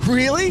meeting.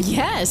 Really?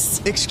 Yes.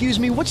 Excuse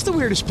me, what's the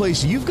weirdest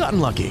place you've gotten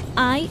lucky?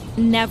 I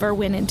never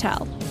win and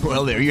tell.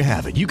 Well, there you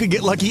have it. You can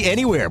get lucky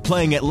anywhere,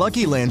 playing at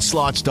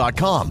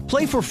LuckyLandSlots.com.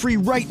 Play for free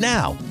right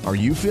now. Are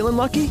you feeling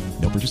lucky?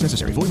 No purchase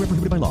necessary. Void where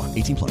prohibited by law.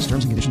 18+.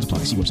 Terms and conditions apply.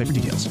 See website for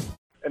details.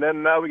 And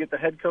then now we get the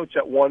head coach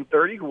at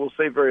 1:30, who will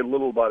say very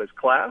little about his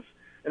class.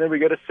 And then we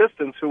get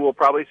assistants who will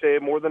probably say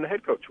more than the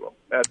head coach will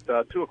at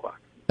 2 o'clock.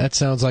 That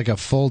sounds like a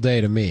full day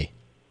to me.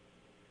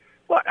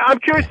 Well, I'm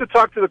curious to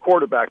talk to the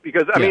quarterback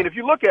because, I mean, if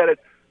you look at it,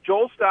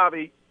 Joel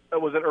Stavy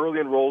was an early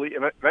enrollee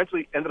and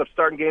eventually ended up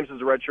starting games as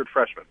a redshirt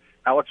freshman.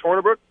 Alex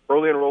Hornibrook,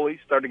 early enrollee,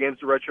 started games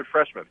as a redshirt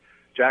freshman.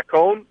 Jack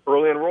Cohn,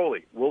 early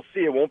enrollee. We'll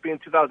see. It won't be in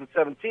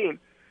 2017,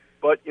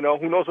 but, you know,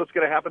 who knows what's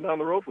going to happen down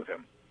the road with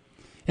him.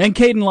 And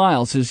Caden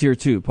Lyles is here,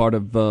 too, part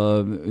of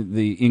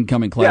the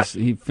incoming class.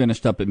 Yes. He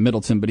finished up at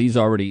Middleton, but he's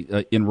already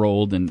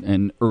enrolled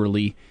and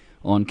early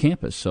on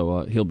campus,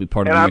 so he'll be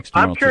part of the mix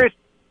tomorrow, too.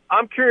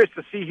 I'm curious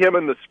to see him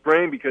in the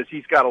spring because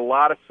he's got a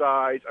lot of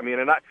size. I mean,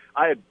 and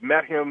I had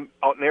met him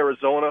out in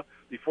Arizona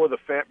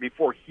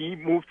before he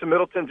moved to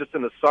Middleton, just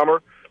in the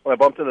summer when I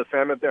bumped into the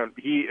family up there. And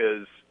he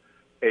is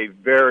a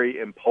very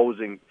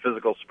imposing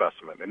physical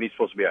specimen, and he's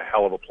supposed to be a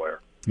hell of a player.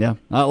 Yeah,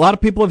 a lot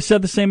of people have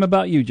said the same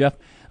about you, Jeff.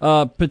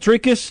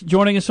 Patrikas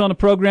joining us on the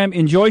program.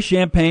 Enjoy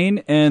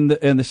Champaign and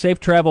the safe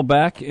travel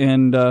back,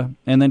 and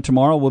then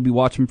tomorrow we'll be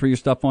watching for your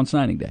stuff on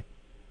signing day.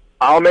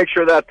 I'll make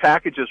sure that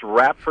package is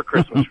wrapped for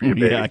Christmas for you,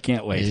 baby. Yeah, I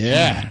can't wait.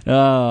 Yeah.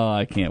 Oh,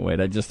 I can't wait.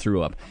 I just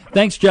threw up.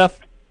 Thanks, Jeff.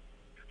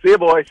 See you,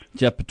 boys.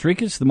 Jeff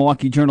Patrikas, the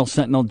Milwaukee Journal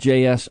Sentinel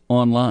JS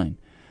Online,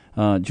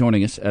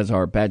 joining us as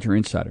our Badger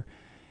Insider.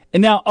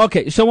 And now,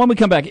 okay, so when we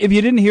come back, if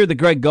you didn't hear the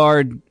Greg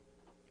Gard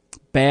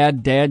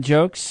bad dad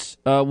jokes,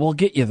 we'll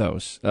get you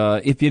those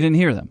if you didn't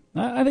hear them.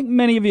 I think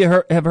many of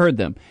you have heard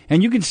them.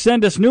 And you can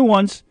send us new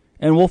ones,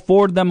 and we'll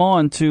forward them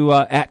on to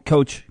at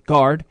Coach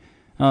Gard.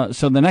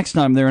 So the next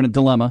time they're in a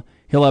dilemma,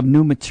 he'll have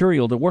new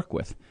material to work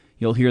with.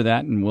 You'll hear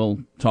that, and we'll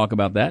talk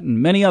about that and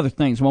many other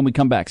things when we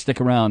come back. Stick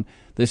around.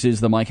 This is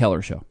the Mike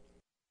Heller Show.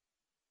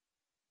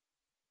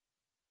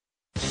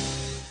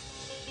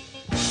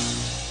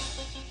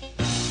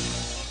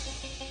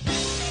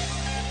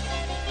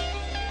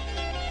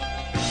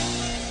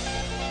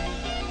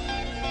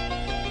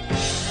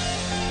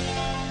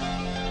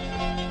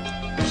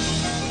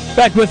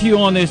 Back with you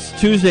on this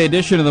Tuesday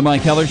edition of the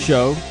Mike Heller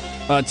Show.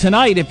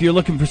 Tonight, if you're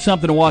looking for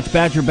something to watch,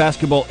 Badger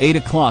basketball, 8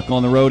 o'clock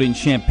on the road in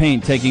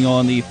Champaign, taking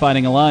on the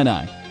Fighting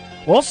Illini.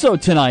 Also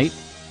tonight,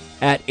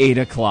 at 8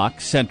 o'clock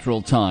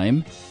Central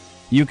Time,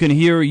 you can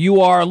hear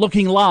You Are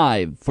Looking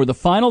Live for the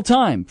final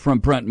time from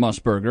Brent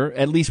Musburger.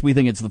 At least we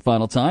think it's the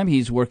final time.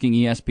 He's working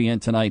ESPN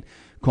tonight,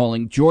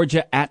 calling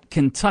Georgia at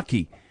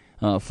Kentucky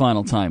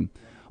final time.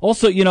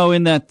 Also, you know,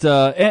 in that,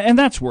 and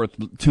that's worth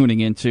tuning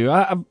into.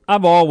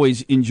 I've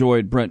always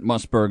enjoyed Brent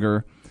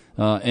Musburger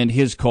and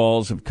his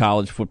calls of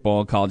college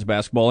football, college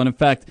basketball. And in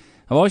fact,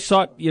 I've always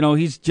thought, you know,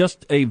 he's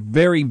just a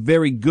very,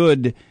 very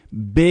good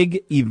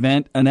big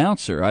event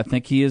announcer. I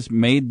think he has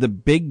made the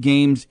big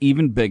games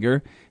even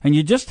bigger. And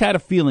you just had a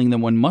feeling that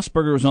when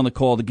Musburger was on the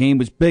call, the game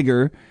was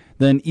bigger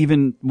than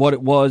even what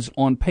it was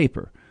on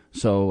paper.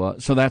 So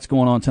that's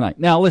going on tonight.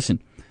 Now,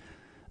 listen.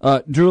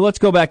 Drew, let's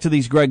go back to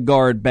these Greg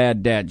Gard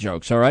bad dad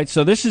jokes, all right?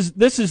 So this is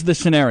the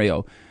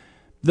scenario.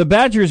 The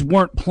Badgers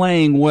weren't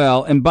playing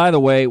well, and by the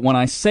way, when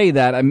I say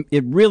that,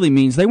 it really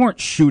means they weren't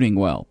shooting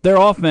well. Their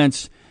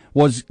offense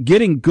was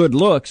getting good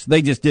looks,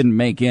 they just didn't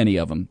make any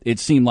of them. It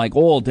seemed like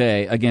all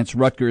day against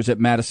Rutgers at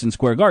Madison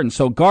Square Garden.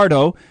 So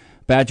Gardo,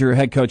 Badger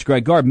head coach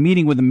Greg Gard,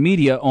 meeting with the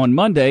media on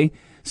Monday,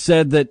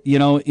 said that, you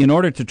know, in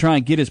order to try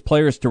and get his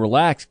players to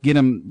relax, get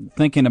them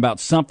thinking about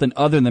something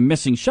other than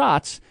missing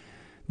shots,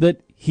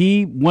 that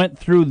he went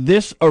through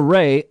this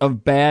array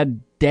of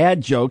bad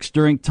dad jokes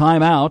during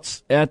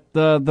timeouts at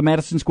the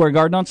Madison Square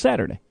Garden on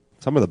Saturday.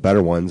 Some of the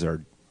better ones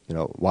are, you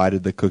know, why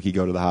did the cookie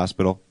go to the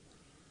hospital?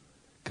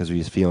 Because he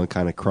was feeling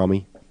kind of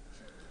crummy.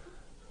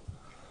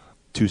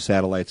 2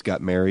 satellites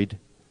got married.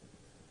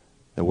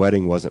 The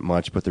wedding wasn't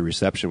much, but the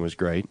reception was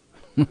great.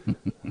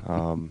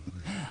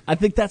 I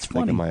think that's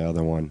funny. Think of my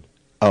other one.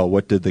 Oh,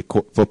 what did the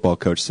football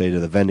coach say to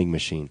the vending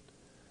machine?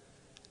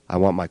 I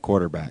want my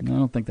quarterback. I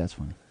don't think that's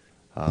funny.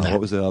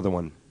 What was the other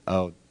one?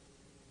 Oh,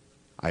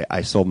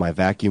 I sold my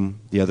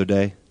vacuum the other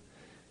day.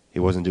 He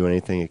wasn't doing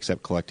anything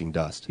except collecting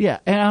dust. Yeah,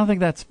 and I don't think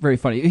that's very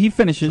funny. He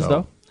finishes,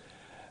 though.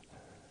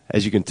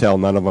 As you can tell,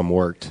 none of them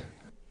worked.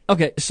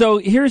 Okay, so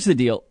here's the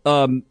deal.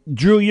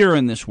 Drew, you're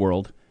in this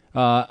world.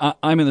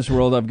 I'm in this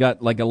world. I've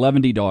got like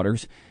 11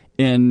 daughters.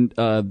 And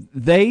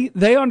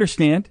they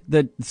understand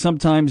that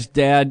sometimes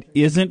Dad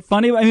isn't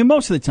funny. I mean,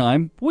 most of the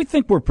time, we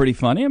think we're pretty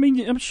funny. I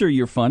mean, I'm sure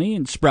you're funny,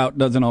 and Sprout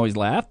doesn't always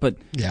laugh. But,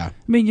 yeah, I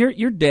mean,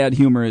 your dad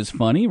humor is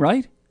funny,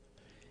 right?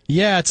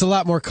 Yeah, it's a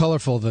lot more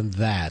colorful than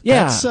that.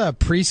 Yeah. That's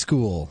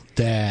preschool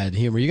dad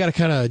humor. You got to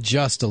kind of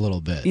adjust a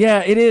little bit.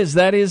 Yeah, it is.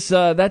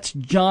 That's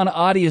John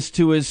Audius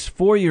to his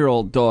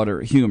 4-year-old daughter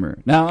humor.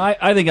 Now,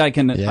 I think I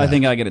can. Yeah. I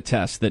think I can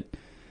attest that,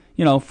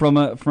 from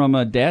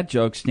a dad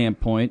joke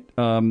standpoint,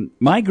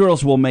 my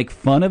girls will make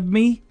fun of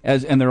me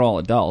and they're all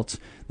adults.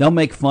 They'll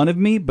make fun of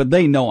me, but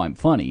they know I'm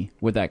funny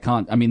with that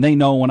they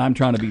know when I'm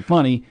trying to be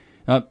funny.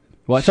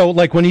 What? So,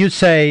 like when you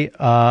say,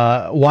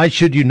 why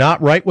should you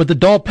not write with a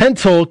dull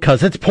pencil?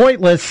 Because it's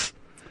pointless.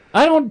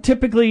 I don't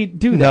typically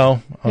do that.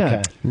 No?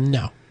 Okay. Yeah.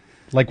 No.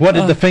 Like, what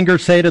did the finger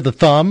say to the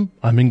thumb?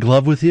 I'm in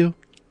glove with you?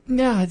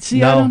 Yeah, see,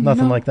 no,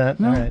 nothing like that.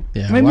 No. All right.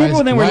 Yeah. I mean, maybe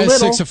when they were why little.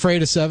 is 6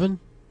 afraid of 7?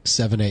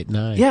 7, 8,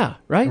 9. Yeah,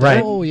 right?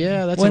 Right. Oh,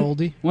 yeah, that's an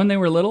oldie. When they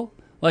were little,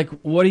 like,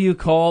 what do you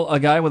call a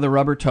guy with a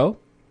rubber toe?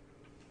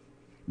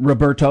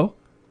 Roberto.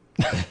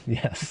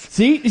 Yes.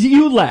 See,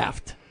 you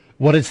laughed.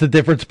 What is the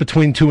difference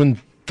between 2 and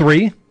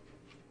 3?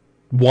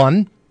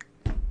 1.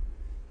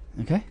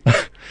 Okay.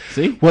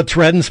 See? What's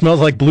red and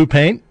smells like blue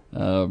paint?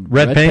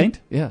 Red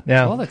paint? Yeah.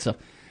 Yeah. All that stuff.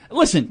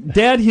 Listen,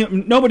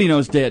 nobody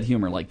knows dad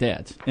humor like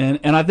dads. And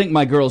I think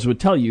my girls would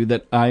tell you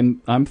that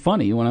I'm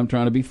funny when I'm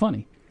trying to be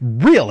funny.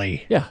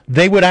 Really? Yeah.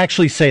 They would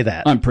actually say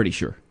that. I'm pretty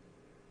sure.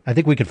 I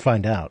think we could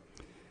find out.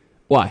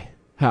 Why?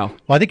 How?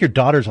 Well, I think your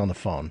daughter's on the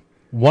phone.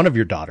 One of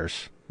your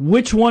daughters.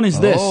 Which one is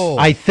this?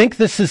 I think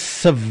this is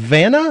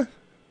Savannah?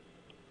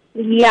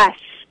 Yes.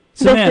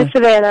 Savannah. This is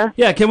Savannah.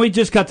 Yeah, can we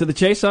just cut to the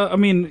chase? I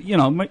mean,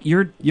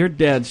 your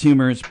dad's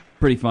humor is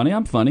pretty funny.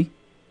 I'm funny.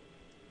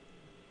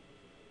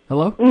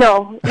 Hello?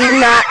 No, you're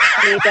not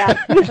funny, Dad.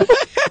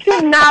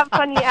 You're not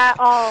funny at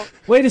all.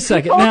 Wait a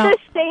second. We told Now, the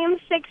same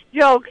 6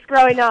 jokes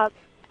growing up.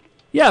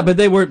 yeah, but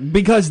they were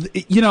because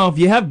if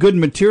you have good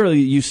material,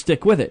 you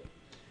stick with it.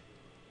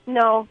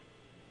 No.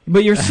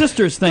 But your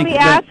sisters think Should we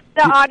ask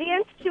the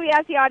audience? Should we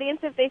ask the audience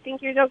if they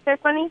think your jokes are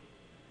funny?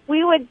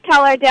 We would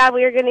tell our dad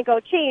we were going to go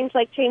change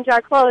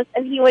our clothes,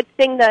 and he would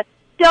sing the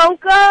 "Don't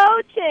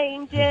go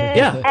changing"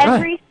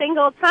 every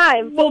single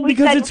time. Well, we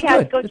because said it's we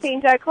had good. to go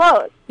change our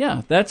clothes.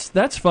 Yeah,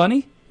 that's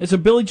funny. It's a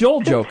Billy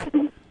Joel joke,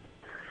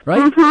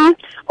 right?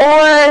 Mm-hmm.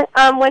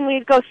 Or when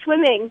we'd go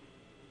swimming,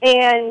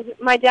 and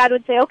my dad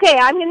would say, "Okay,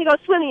 I'm going to go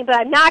swimming, but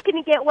I'm not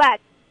going to get wet.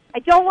 I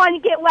don't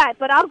want to get wet,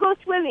 but I'll go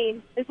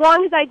swimming as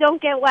long as I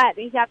don't get wet."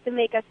 He'd have to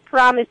make us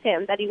promise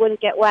him that he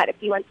wouldn't get wet if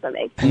he went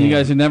swimming. And you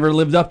guys have never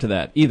lived up to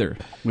that either,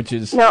 which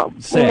is No,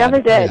 sad. we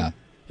never did.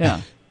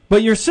 Yeah.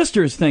 But your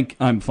sisters think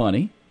I'm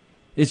funny.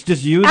 It's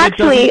just you that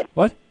Actually- doesn't.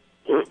 What?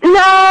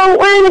 No,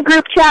 we're in a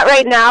group chat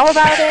right now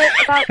about it,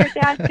 about your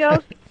dad's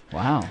jokes.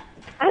 Wow.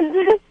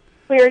 And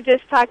we were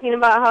just talking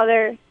about how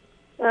they're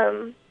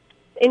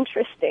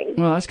interesting.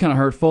 Well, that's kind of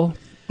hurtful.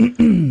 They kept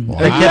you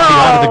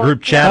out of the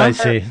group chat, I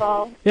see.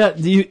 Hurtful.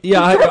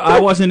 Yeah. I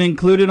wasn't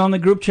included on the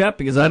group chat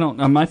because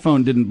my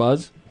phone didn't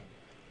buzz.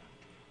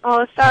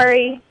 Oh,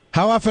 sorry.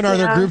 How often are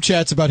there Yeah. group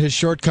chats about his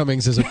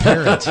shortcomings as a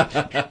parent?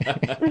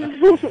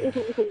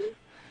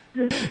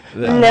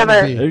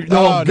 Never.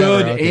 Oh,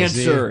 good never. Okay,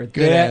 answer. see,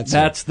 good answer.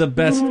 That's the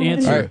best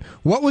answer. All right.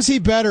 What was he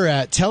better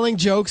at? Telling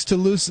jokes to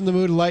loosen the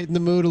mood, lighten the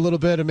mood a little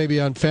bit, and maybe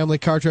on family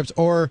car trips,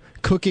 or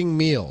cooking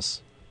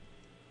meals?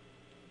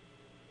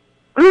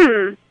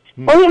 Well,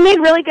 he made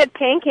really good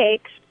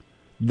pancakes.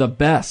 The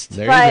best.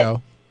 There But- you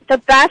go. The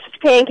best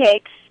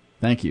pancakes.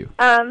 Thank you.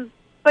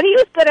 But he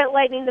was good at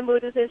lightening the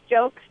mood with his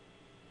jokes.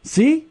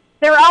 See?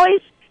 They were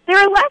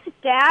less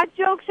dad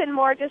jokes and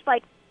more just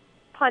like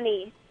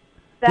punny.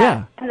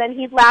 Yeah. And then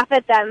he'd laugh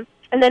at them,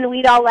 and then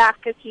we'd all laugh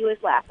because he was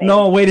laughing.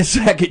 No, wait a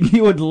second.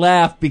 You would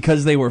laugh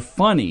because they were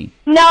funny.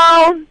 No.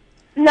 All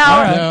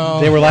right.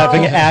 No. They were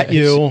laughing at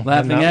you.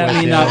 Laughing and at with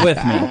me, you. not with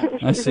me.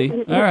 I see.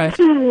 All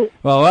right.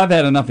 Well, I've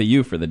had enough of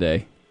you for the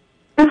day.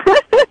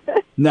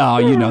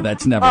 No,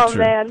 that's never Oh,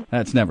 true. man.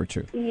 That's never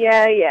true.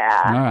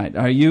 Yeah. All right.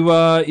 Are you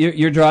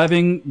you're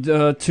driving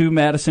to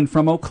Madison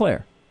from Eau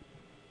Claire?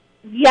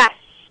 Yes.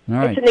 All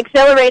right. It's an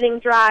exhilarating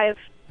drive.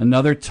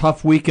 Another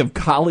tough week of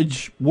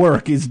college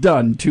work is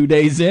done. 2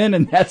 days in,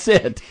 and that's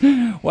it.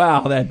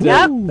 Wow,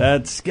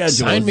 that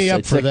schedule. Sign me up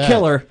it's for a that.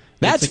 killer.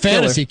 That's It's a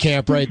killer. fantasy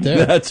camp right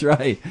there. That's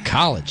right.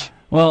 College.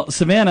 Well,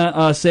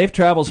 Savannah, safe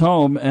travels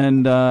home,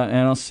 and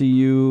I'll see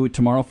you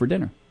tomorrow for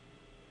dinner.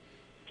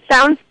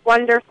 Sounds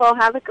wonderful.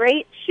 Have a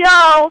great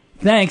show.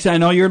 Thanks. I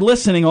know you're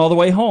listening all the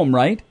way home,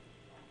 right?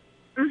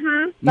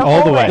 Mm-hmm.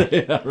 All the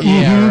way.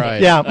 Yeah,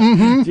 right. Yeah.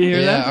 Mm-hmm. Did you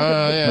hear that?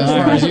 Yeah, as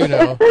far as you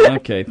know.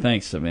 Okay,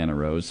 thanks, Savannah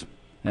Rose.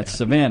 That's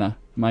Savannah,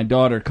 my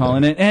daughter,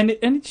 calling in,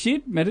 and she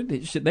admitted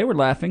they were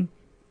laughing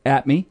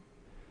at me.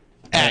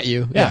 At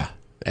you. Yeah.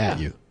 At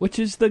you. Which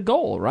is the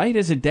goal, right?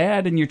 As a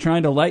dad, and you're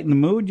trying to lighten the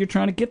mood, you're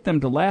trying to get them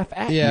to laugh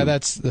at you. Yeah,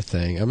 that's the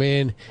thing. I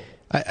mean,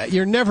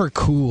 you're never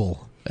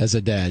cool as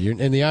a dad. You're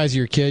in the eyes of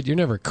your kid, you're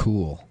never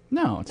cool.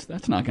 No,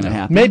 that's not going to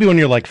happen. Maybe when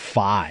you're like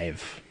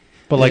 5.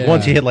 But like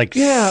once you hit like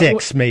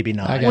 6, maybe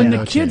not. When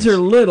the kids are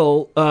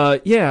little,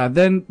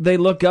 then they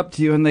look up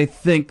to you and they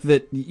think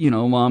that,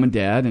 mom and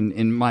dad, and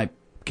in my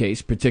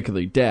case,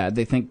 particularly dad,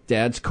 they think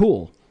dad's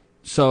cool.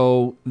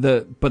 So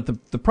the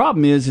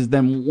problem is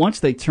then once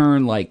they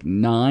turn like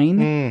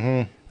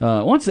 9,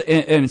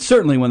 and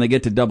certainly when they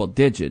get to double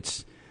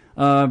digits,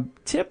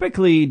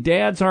 typically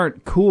dads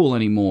aren't cool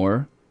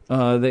anymore.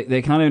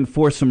 They kind of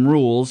enforce some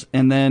rules,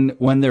 and then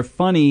when they're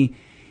funny,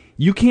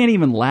 You can't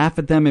even laugh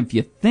at them if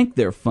you think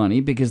they're funny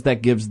because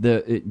that gives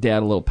the dad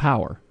a little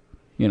power.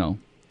 You know,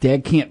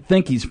 dad can't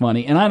think he's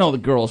funny. And I know the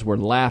girls were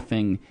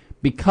laughing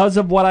because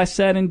of what I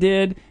said and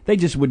did. They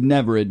just would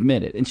never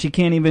admit it. And she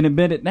can't even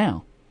admit it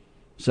now.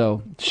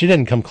 So she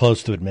didn't come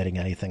close to admitting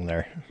anything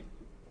there.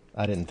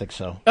 I didn't think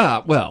so.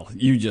 Well,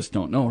 you just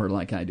don't know her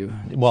like I do.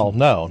 Well,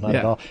 no, not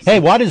at all. Hey,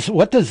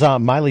 what does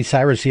Miley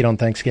Cyrus eat on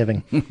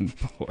Thanksgiving?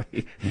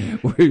 Boy,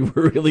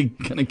 we're really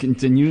going to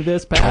continue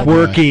this, Pat?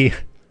 Twerky.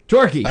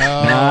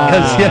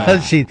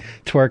 Because she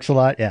twerks a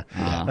lot. Yeah.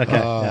 Okay.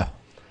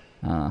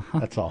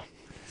 That's all.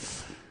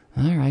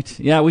 All right.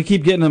 Yeah, we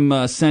keep getting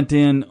them sent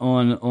in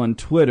on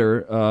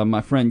Twitter.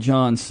 My friend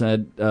John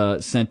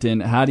sent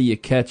in, how do you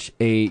catch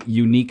a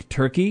unique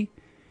turkey?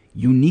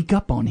 Unique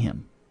up on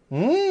him.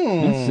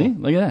 Let's see.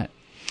 Look at that.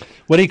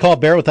 What do you call a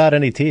bear without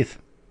any teeth?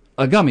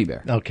 A gummy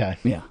bear. Okay.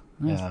 Yeah.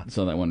 I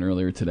saw that one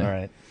earlier today. All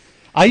right.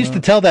 I used to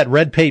tell that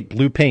red paint,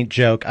 blue paint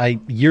joke. I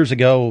years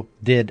ago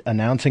did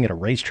announcing at a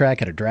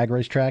racetrack, at a drag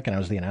racetrack, and I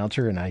was the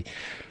announcer, and I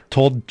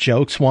told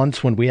jokes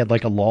once when we had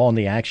like a lull in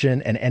the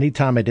action, and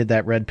anytime I did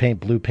that red paint,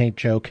 blue paint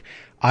joke,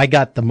 I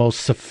got the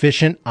most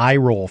sufficient eye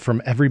roll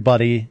from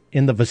everybody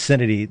in the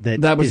vicinity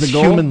that was is the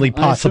goal, humanly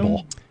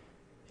possible.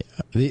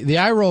 The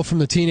eye roll from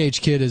the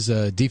teenage kid is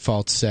a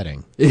default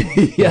setting.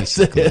 Yes,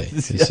 it basically.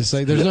 is. It's just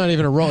like there's not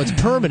even a roll. It's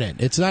permanent.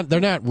 It's not. They're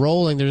not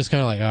rolling. They're just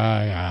kind of like,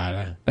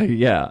 oh God.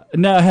 Yeah.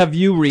 Now, have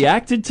you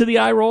reacted to the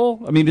eye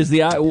roll? I mean,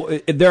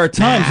 there are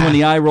times when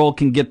the eye roll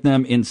can get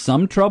them in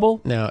some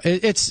trouble. No,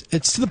 it's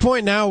to the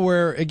point now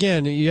where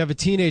again you have a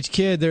teenage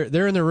kid.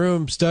 They're in their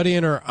room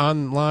studying or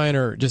online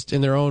or just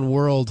in their own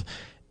world.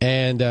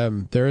 And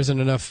there isn't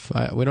enough.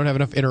 We don't have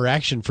enough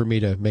interaction for me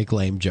to make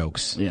lame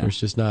jokes. Yeah. There's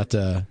just not.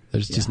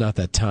 Just not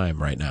that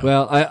time right now.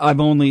 Well, I've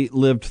only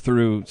lived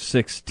through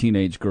 6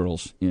 teenage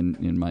girls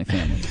in my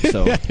family,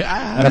 so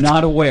I'm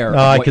not aware.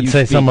 I could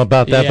say something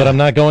about that, but I'm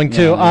not going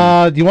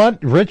to. Do you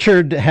want?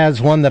 Richard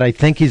has one that I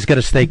think he's going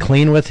to stay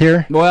clean with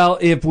here. Well,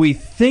 if we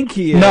think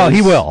he is, no,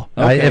 he will.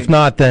 Okay. If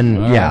not, then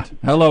All yeah. right.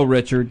 Hello,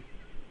 Richard.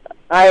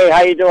 Hi,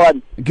 how you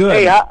doing? Good.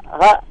 Hey,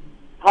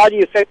 how do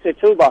you fix a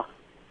tuba?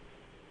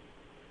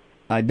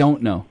 I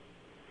don't know.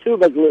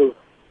 Tuba glue.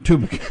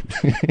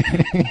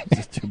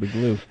 Just tuba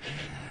glue.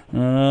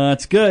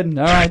 That's good.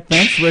 All right.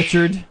 Thanks,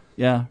 Richard.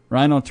 Yeah,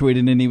 Rhino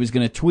tweeted in he was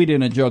going to tweet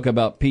in a joke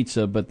about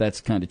pizza, but that's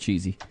kind of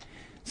cheesy.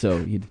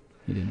 So he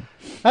didn't.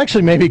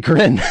 Actually, maybe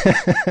grin.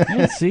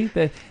 Yeah, see,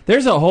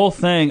 there's a whole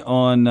thing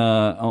on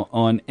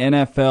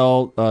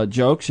NFL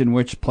jokes in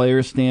which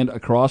players stand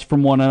across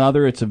from one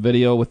another. It's a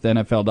video with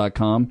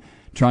NFL.com.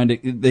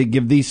 They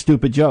give these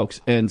stupid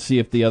jokes and see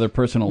if the other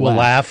person will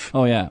laugh.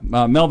 Oh yeah,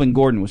 Melvin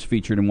Gordon was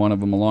featured in one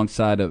of them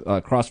alongside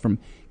across from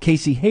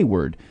Casey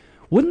Hayward.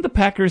 Wouldn't the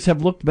Packers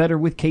have looked better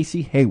with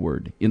Casey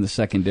Hayward in the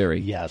secondary?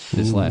 Yes,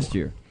 this last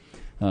year.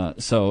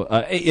 So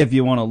if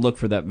you want to look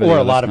for that video, or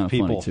a lot that's of kinda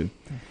people funny too.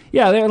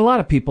 Yeah, there are a lot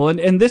of people,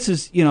 and this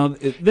is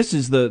this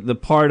is the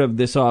part of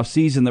this off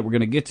season that we're going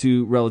to get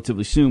to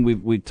relatively soon.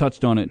 We've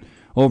touched on it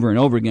over and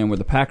over again where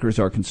the Packers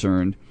are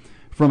concerned.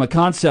 From a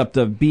concept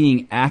of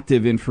being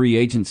active in free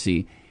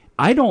agency,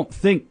 I don't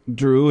think,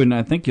 Drew, and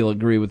I think you'll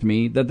agree with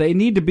me, that they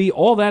need to be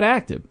all that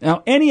active.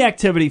 Now, any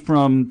activity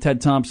from Ted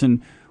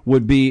Thompson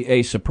would be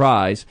a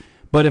surprise,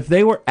 but if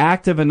they were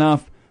active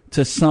enough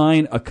to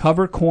sign a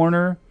cover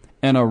corner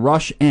and a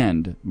rush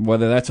end,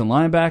 whether that's a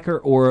linebacker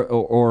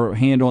or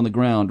hand on the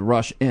ground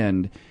rush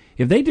end,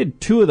 if they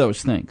did 2 of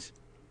those things,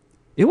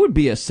 it would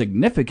be a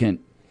significant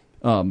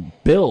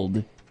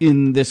build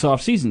in this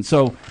offseason.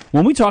 So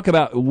when we talk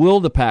about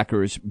will the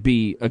Packers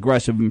be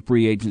aggressive in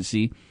free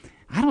agency,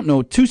 I don't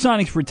know. 2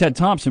 signings for Ted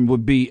Thompson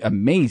would be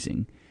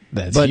amazing.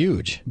 That's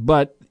huge.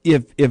 But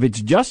if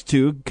it's just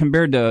 2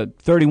 compared to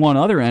 31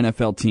 other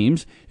NFL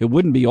teams, it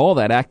wouldn't be all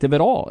that active at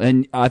all.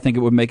 And I think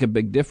it would make a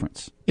big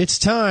difference. It's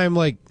time,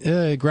 like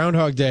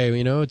Groundhog Day,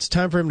 it's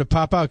time for him to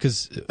pop out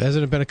because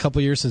hasn't it been a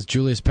couple years since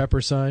Julius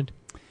Peppers signed?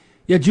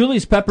 Yeah,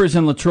 Julius Peppers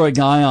and LaTroy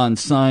Guion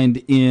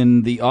signed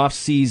in the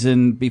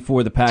offseason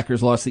before the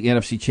Packers lost the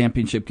NFC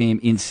Championship game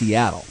in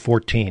Seattle.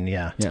 14,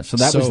 yeah. Yeah, so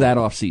that was that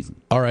offseason.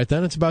 All right,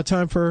 then it's about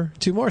time for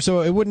 2 more.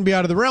 So it wouldn't be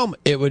out of the realm.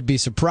 It would be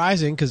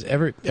surprising because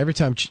every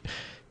time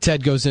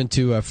Ted goes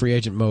into free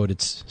agent mode,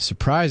 it's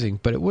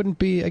surprising. But it wouldn't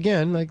be,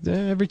 again, like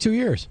every 2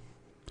 years.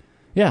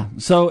 Yeah,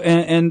 so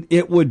and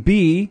it would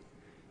be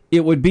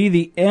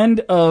the end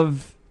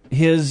of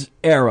his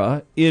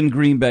era in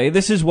Green Bay.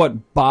 This is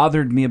what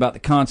bothered me about the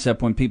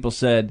concept when people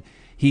said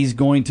he's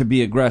going to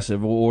be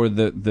aggressive, or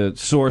the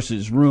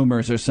sources,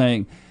 rumors are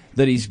saying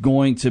that he's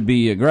going to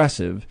be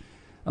aggressive.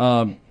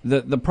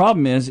 The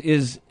problem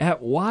is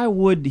why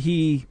would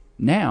he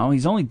now?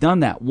 He's only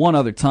done that one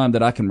other time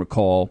that I can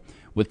recall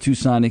with 2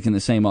 signings in the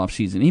same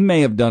offseason. He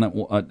may have done it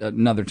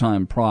another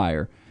time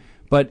prior,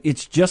 but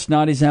it's just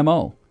not his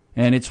MO.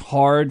 And it's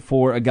hard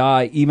for a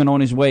guy, even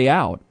on his way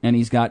out, and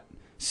he's got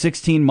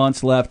 16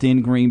 months left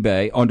in Green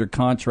Bay under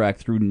contract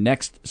through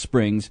next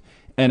spring's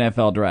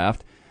NFL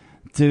draft,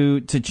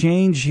 to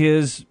change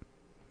his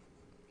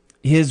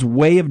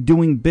way of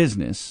doing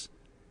business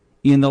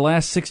in the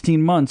last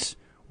 16 months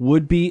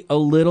would be a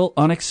little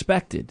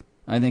unexpected.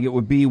 I think it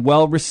would be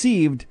well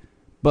received,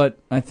 but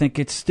I think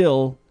it's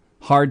still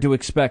hard to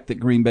expect that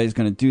Green Bay is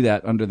going to do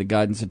that under the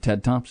guidance of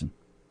Ted Thompson.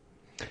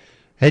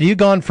 Had you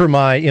gone for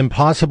my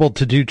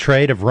impossible-to-do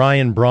trade of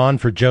Ryan Braun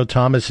for Joe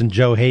Thomas and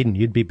Joe Hayden,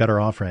 you'd be better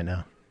off right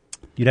now.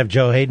 You'd have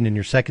Joe Hayden in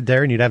your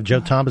secondary, and you'd have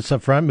Joe Thomas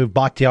up front, move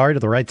Bakhtiari to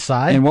the right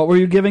side. And what were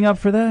you giving up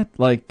for that?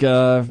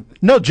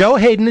 No, Joe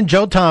Hayden and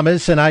Joe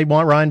Thomas, and I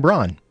want Ryan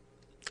Braun.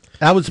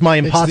 That was my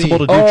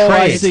impossible-to-do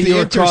trade. It's the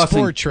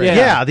intersport trade.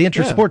 Yeah, the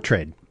intersport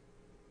trade.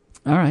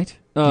 All right.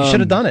 You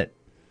should have done it.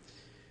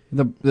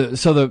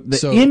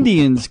 The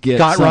Indians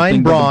got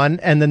Ryan Braun,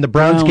 and then the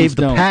Browns gave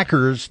the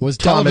Packers. Was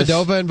Thomas.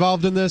 Dellavedova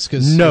involved in this?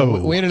 Because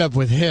no, we ended up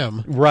with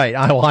him. Right.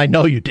 I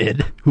know you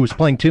did. Who was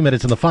playing 2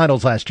 minutes in the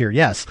finals last year?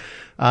 Yes,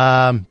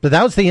 but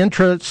that was the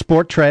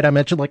intra-sport trade I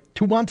mentioned like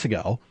 2 months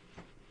ago,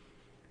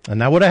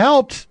 and that would have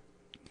helped.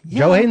 Yeah.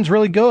 Joe Hayden's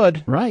really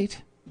good.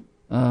 Right.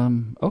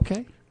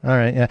 Okay. All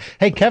right. Yeah.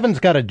 Hey, Kevin's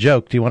got a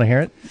joke. Do you want to hear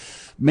it?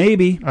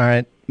 Maybe. All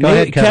right. Go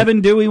ahead,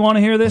 Kevin. Do we want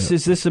to hear this?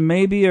 Is this a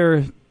maybe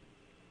or?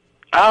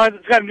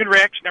 It's got a good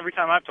reaction every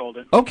time I've told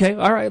it. Okay,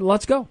 all right,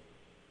 let's go. All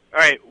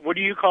right, what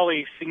do you call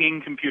a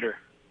singing computer?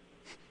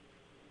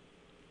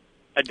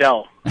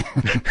 Adele. I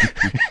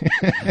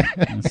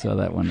saw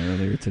that one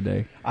earlier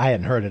today. I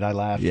hadn't heard it. I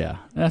laughed. Yeah,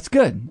 that's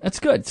good. That's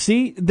good.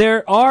 See,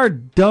 there are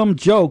dumb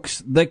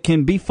jokes that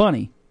can be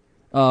funny.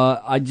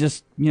 I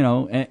just,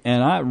 and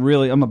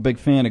I'm a big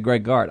fan of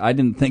Greg Gard. I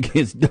didn't think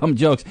his dumb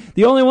jokes.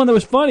 The only one that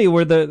was funny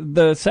were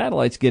the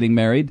satellites getting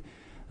married.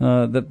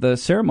 That the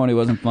ceremony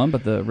wasn't fun,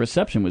 but the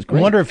reception was great.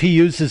 I wonder if he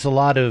uses a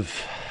lot of,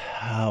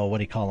 what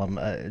do you call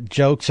them,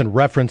 jokes and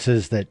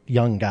references that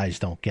young guys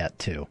don't get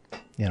to.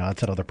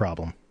 That's another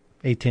problem.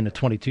 18 to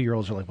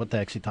 22-year-olds are like, what the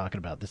heck's he talking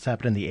about? This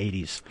happened in the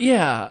 80s.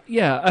 Yeah.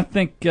 I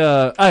think,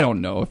 I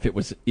don't know if it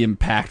was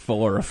impactful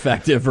or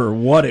effective or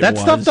what it was. That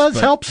stuff does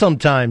help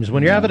sometimes.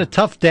 When you're having a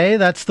tough day,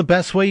 that's the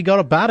best way you go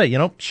about it.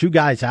 Shoo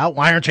guys out.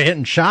 Why aren't you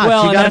hitting shots?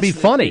 Well, you got to be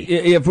funny.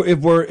 If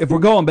we're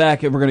going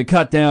back, if we're going to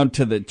cut down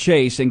to the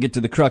chase and get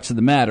to the crux of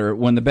the matter,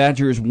 when the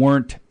Badgers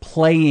weren't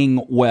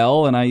playing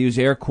well, and I use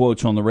air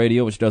quotes on the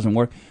radio, which doesn't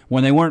work,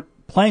 when they weren't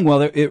playing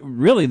well,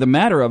 really the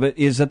matter of it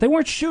is that they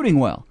weren't shooting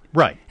well.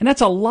 Right. And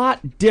that's a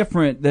lot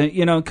different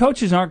than,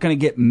 coaches aren't going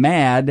to get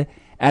mad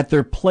at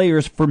their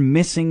players for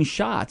missing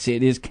shots.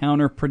 It is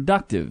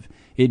counterproductive.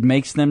 It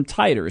makes them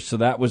tighter. So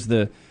that was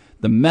the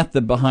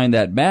method behind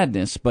that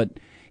madness. But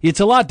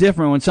it's a lot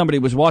different when somebody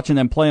was watching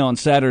them play on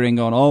Saturday and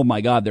going, oh my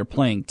God, they're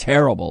playing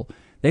terrible.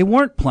 They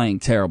weren't playing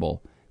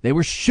terrible. They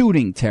were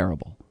shooting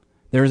terrible.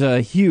 There's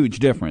a huge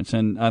difference,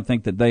 and I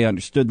think that they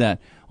understood that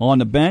on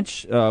the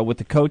bench with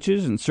the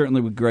coaches and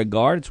certainly with Greg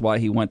Gard. It's why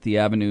he went the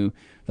avenue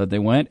that they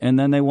went, and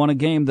then they won a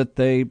game that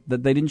they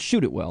didn't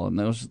shoot it well, and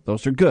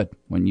those are good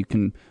when you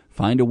can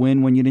find a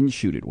win when you didn't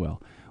shoot it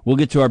well. We'll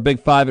get to our Big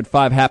Five at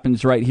 5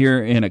 happens right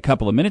here in a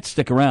couple of minutes.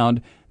 Stick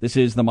around. This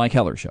is the Mike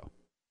Heller Show.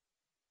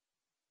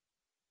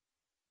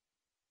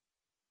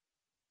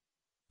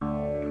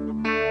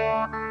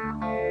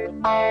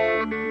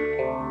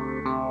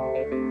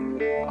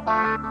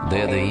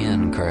 They're the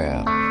in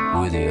crowd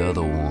with the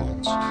other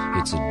ones.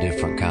 It's a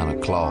different kind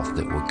of cloth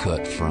that we're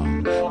cut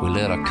from. We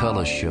let our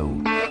colors show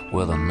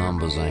where the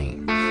numbers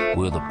ain't.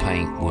 We're the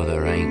paint where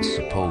there ain't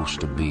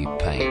supposed to be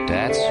paint.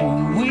 That's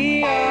who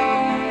we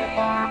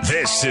are.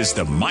 This is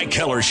the Mike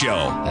Heller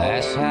Show.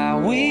 That's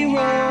how we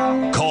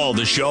roll. Call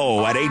the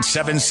show at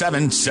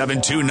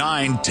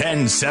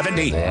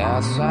 877-729-1070. The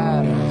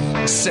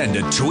outsiders. Send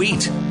a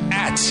tweet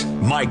at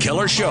Mike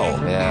Heller Show.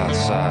 The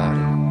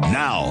outsiders.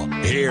 Now,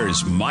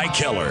 here's Mike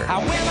Heller.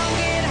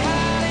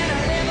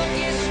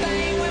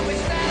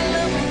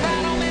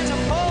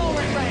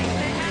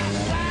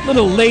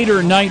 Little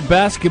later night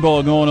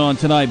basketball going on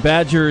tonight.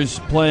 Badgers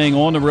playing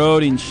on the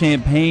road in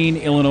Champaign,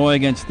 Illinois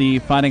against the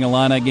Fighting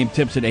Illini. Game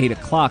tips at 8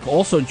 o'clock.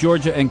 Also,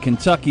 Georgia and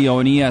Kentucky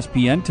on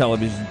ESPN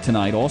television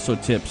tonight. Also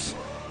tips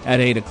at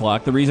 8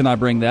 o'clock. The reason I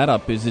bring that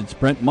up is it's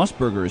Brent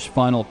Musburger's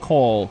final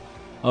call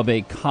of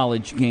a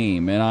college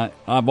game. And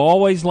I've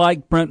always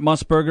liked Brent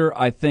Musburger.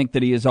 I think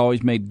that he has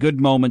always made good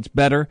moments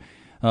better,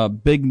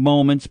 big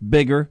moments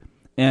bigger.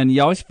 And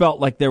you always felt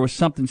like there was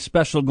something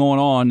special going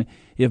on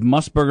if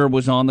Musburger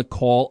was on the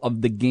call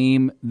of the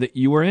game that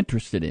you were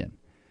interested in.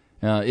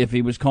 If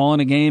he was calling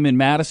a game in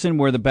Madison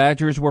where the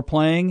Badgers were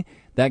playing,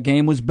 that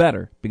game was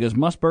better because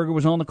Musburger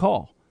was on the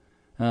call.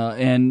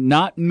 And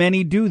not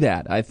many do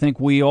that. I think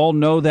we all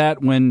know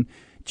that when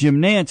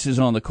Jim Nantz is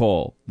on the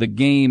call, the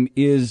game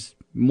is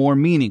more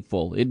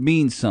meaningful. It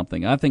means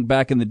something. I think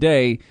back in the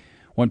day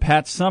when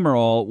Pat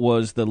Summerall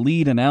was the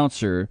lead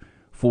announcer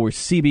for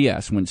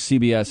CBS, when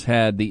CBS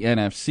had the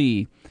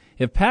NFC,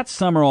 if Pat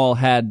Summerall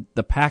had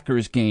the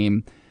Packers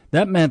game,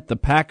 that meant the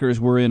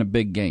Packers were in a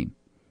big game.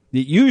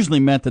 It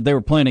usually meant that they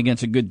were playing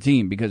against a good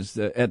team because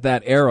at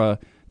that era,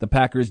 the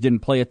Packers didn't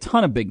play a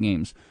ton of big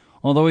games.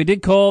 Although he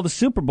did call the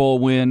Super Bowl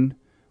win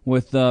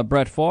with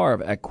Brett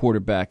Favre at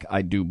quarterback,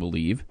 I do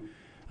believe.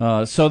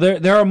 So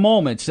there are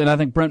moments, and I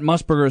think Brent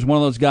Musburger is one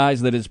of those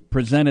guys that has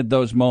presented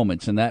those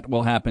moments, and that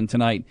will happen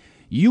tonight.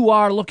 You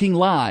Are Looking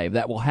Live.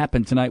 That will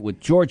happen tonight with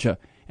Georgia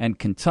and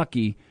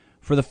Kentucky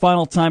for the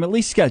final time, at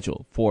least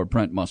scheduled, for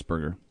Brent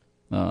Musburger.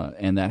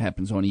 And that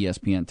happens on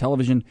ESPN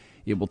television.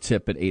 It will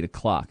tip at 8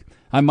 o'clock.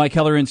 I'm Mike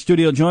Heller in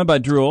studio, joined by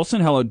Drew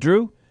Olson. Hello,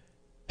 Drew.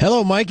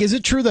 Hello, Mike. Is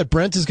it true that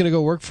Brent is going to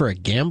go work for a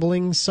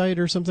gambling site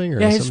or something?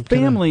 Or yeah, his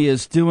family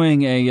is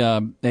doing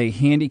a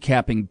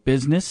handicapping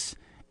business,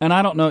 and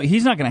I don't know.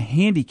 He's not going to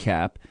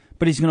handicap,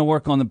 but he's going to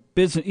work on the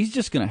business. He's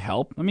just going to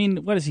help. I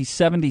mean, what is he,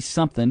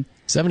 70-something?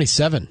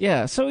 77.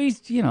 Yeah, so he's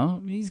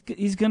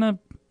going to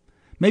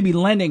maybe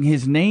lending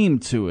his name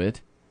to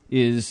it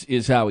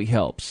is how he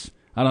helps.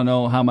 I don't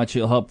know how much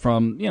he'll help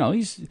from,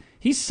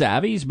 he's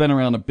savvy. He's been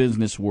around the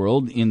business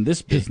world in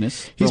this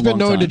business. He's been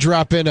known to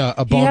drop in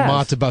a bon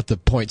mot about the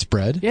point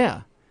spread.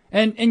 Yeah.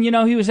 And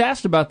he was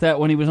asked about that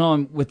when he was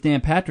on with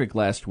Dan Patrick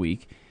last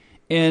week.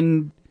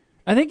 And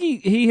I think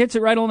he hits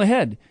it right on the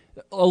head.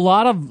 A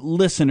lot of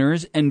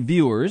listeners and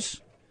viewers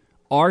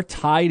are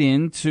tied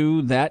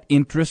into that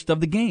interest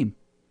of the game.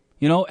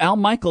 Al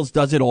Michaels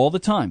does it all the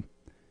time.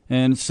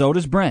 And so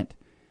does Brent.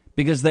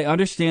 Because they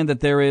understand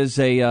that there is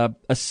a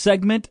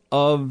segment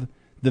of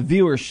the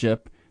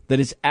viewership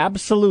that is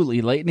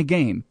absolutely late in the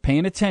game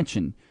paying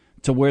attention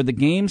to where the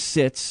game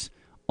sits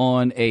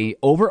on a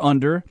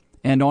over-under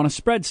and on a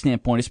spread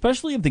standpoint,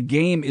 especially if the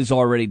game is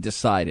already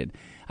decided.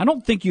 I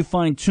don't think you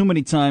find too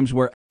many times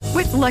where...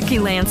 With Lucky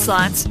Land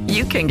Slots,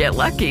 you can get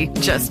lucky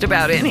just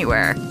about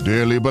anywhere.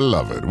 Dearly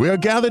beloved, we are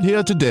gathered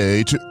here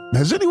today to...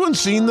 Has anyone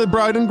seen the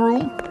bride and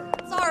groom?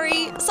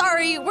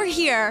 Sorry, we're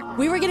here.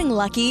 We were getting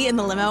lucky in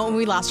the limo and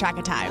we lost track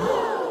of time.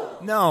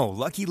 No,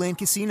 Lucky Land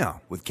Casino,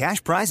 with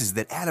cash prizes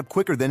that add up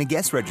quicker than a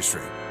guest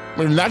registry.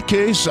 In that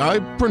case, I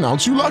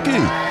pronounce you lucky.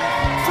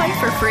 Play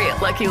for free at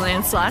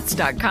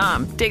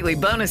LuckyLandSlots.com. Daily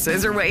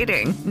bonuses are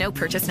waiting. No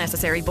purchase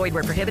necessary. Void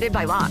where prohibited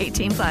by law.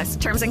 18+.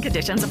 Terms and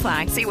conditions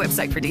apply. See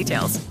website for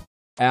details.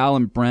 Al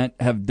and Brent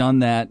have done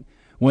that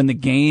when the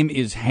game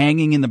is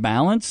hanging in the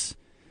balance.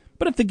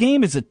 But if the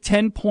game is a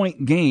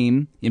 10-point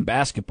game in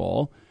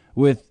basketball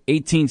with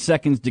 18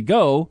 seconds to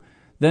go,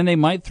 then they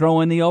might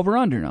throw in the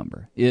over-under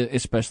number,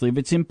 especially if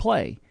it's in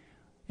play.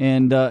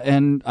 And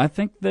I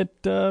think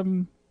that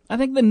the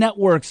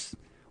networks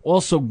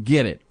also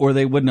get it, or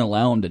they wouldn't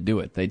allow them to do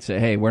it. They'd say,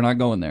 hey, we're not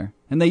going there.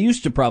 And they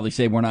used to probably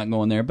say we're not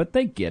going there, but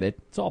they get it.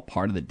 It's all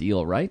part of the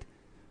deal, right?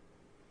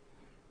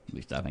 At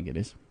least I think it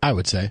is. I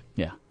would say.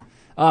 Yeah.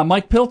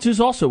 Mike Pilch is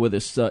also with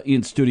us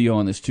in studio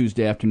on this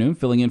Tuesday afternoon,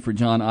 filling in for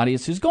John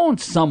Audius, who's going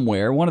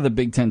somewhere, one of the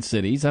Big Ten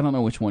cities. I don't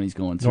know which one he's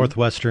going to.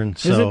 Northwestern,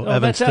 so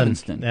Evanston. That's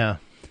Evanston. Yeah.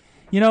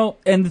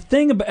 And the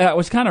thing about, I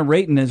was kind of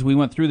rating as we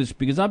went through this,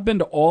 because I've been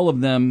to all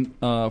of them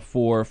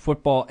for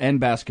football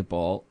and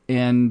basketball,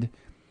 and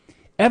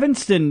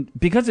Evanston,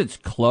 because it's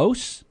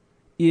close,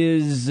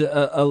 is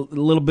a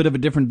little bit of a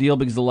different deal,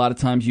 because a lot of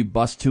times you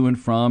bus to and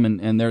from,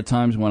 and there are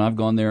times when I've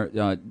gone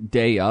there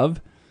day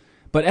of.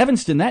 But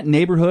Evanston, that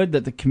neighborhood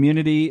that the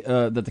community,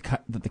 that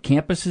the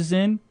campus is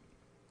in,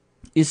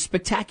 is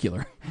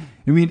spectacular.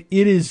 I mean,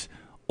 it is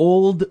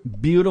old,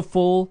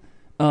 beautiful,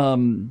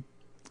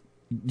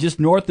 just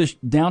north of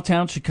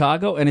downtown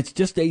Chicago, and it's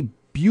just a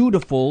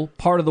beautiful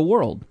part of the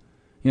world.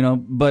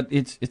 But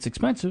it's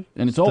expensive,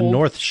 and it's old. The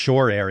North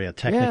Shore area,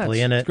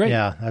 technically, in it. Great.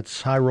 Yeah,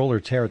 that's high roller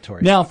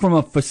territory. Now, from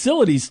a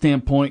facilities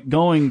standpoint,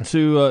 going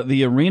to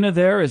the arena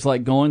there is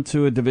like going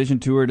to a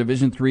Division II or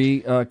Division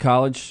III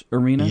college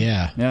arena.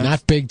 Yeah,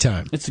 not big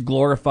time. It's a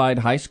glorified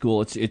high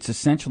school. It's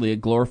essentially a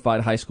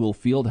glorified high school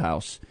field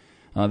house.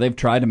 They've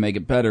tried to make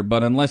it better,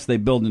 but unless they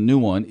build a new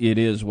one, it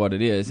is what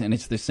it is. And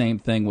it's the same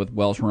thing with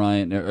Welsh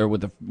Ryan, or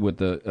with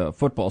the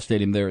football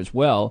stadium there as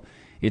well.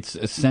 It's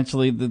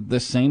essentially the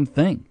same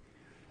thing.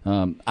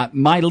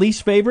 My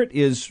least favorite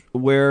is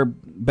where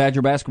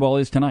Badger basketball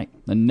is tonight.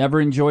 I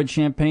never enjoyed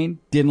Champaign,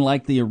 didn't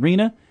like the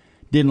arena,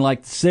 didn't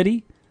like the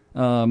city,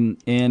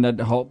 and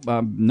I hope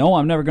no,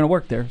 I'm never going to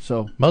work there.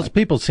 So most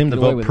people seem to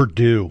vote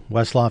Purdue.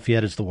 West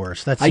Lafayette is the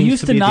worst. That seems I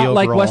used to be not the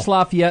like overall. West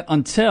Lafayette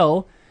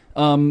until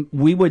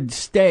we would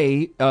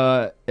stay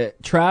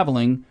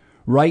traveling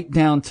right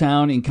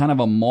downtown in kind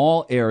of a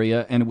mall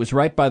area, and it was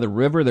right by the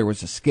river. There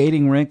was a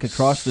skating rink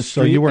across the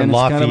street. So you were in and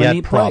Lafayette kind of a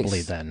neat probably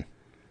place. then.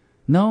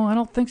 No, I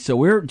don't think so.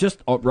 We're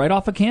just right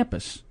off of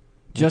campus,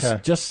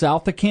 just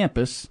south of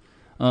campus,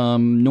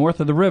 north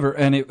of the river,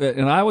 and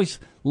I always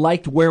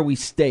liked where we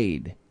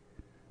stayed.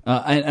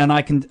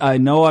 I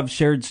know I've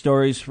shared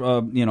stories,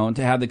 to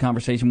have the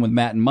conversation with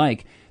Matt and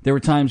Mike. There were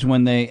times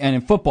when and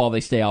in football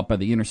they stay out by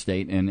the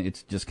interstate, and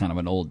it's just kind of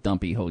an old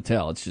dumpy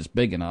hotel. It's just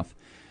big enough,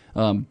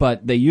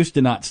 but they used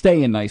to not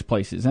stay in nice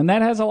places, and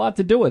that has a lot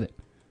to do with it.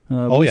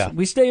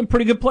 We stay in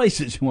pretty good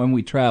places when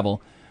we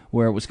travel,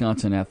 where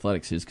Wisconsin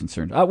athletics is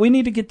concerned. We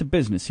need to get to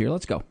business here.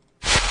 Let's go.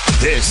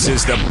 This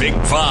is the Big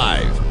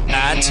Five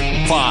at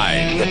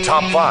 5. The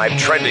top 5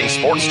 trending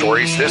sports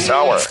stories this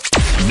hour.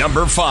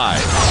 Number 5.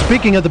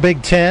 Speaking of the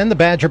Big Ten, the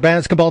Badger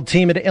basketball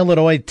team at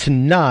Illinois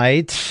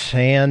tonight.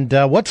 And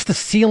what's the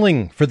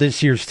ceiling for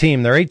this year's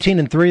team? They're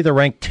 18-3. They're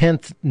ranked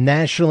 10th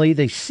nationally.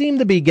 They seem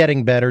to be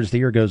getting better as the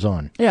year goes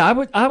on. Yeah,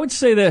 I would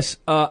say this.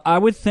 I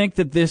would think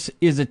that this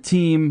is a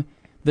team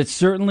that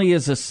certainly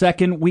is a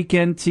second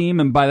weekend team,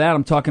 and by that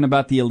I'm talking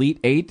about the Elite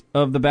Eight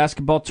of the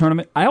basketball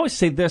tournament. I always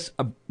say this,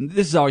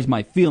 this is always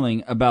my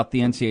feeling about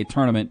the NCAA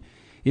tournament.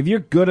 If you're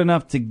good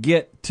enough to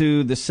get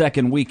to the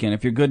second weekend,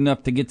 if you're good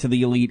enough to get to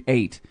the Elite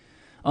Eight,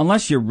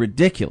 unless you're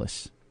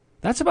ridiculous,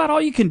 that's about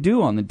all you can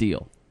do on the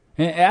deal.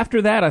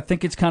 After that, I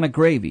think it's kind of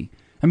gravy.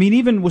 I mean,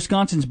 even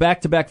Wisconsin's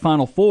back-to-back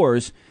Final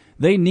Fours,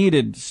 they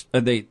needed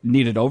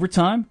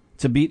overtime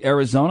to beat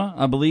Arizona,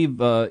 I believe,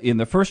 in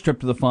the first trip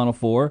to the Final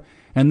Four,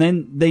 and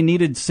then they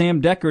needed Sam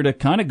Decker to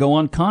kind of go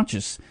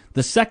unconscious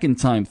the second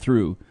time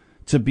through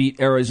to beat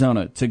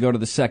Arizona to go to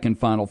the second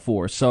Final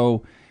Four.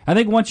 So I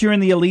think once you're in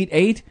the Elite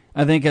Eight,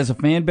 I think as a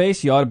fan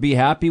base, you ought to be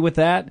happy with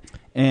that.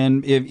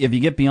 And if you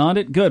get beyond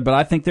it, good. But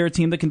I think they're a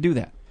team that can do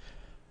that.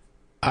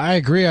 I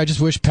agree. I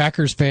just wish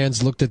Packers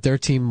fans looked at their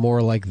team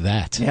more like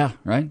that. Yeah,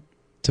 right.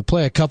 To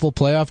play a couple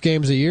playoff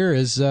games a year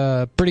is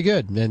pretty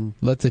good, and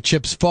let the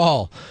chips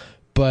fall.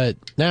 But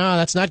no,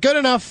 that's not good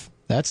enough.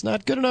 That's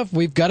not good enough.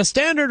 We've got a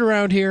standard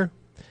around here.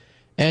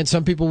 And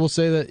some people will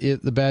say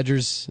that the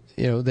Badgers,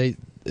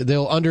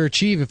 they'll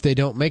underachieve if they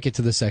don't make it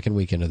to the second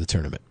weekend of the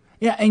tournament.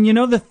 Yeah, and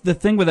the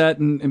thing with that,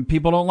 and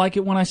people don't like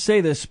it when I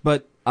say this,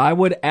 but I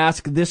would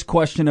ask this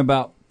question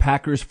about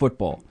Packers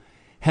football.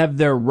 Have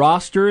their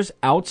rosters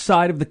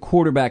outside of the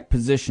quarterback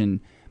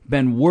position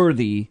been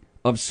worthy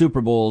of Super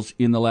Bowls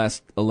in the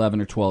last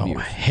 11 or 12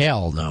 years?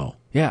 Hell no.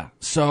 Yeah,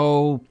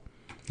 so...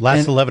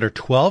 Last 11 or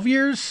 12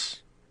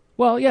 years?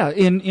 Well, yeah,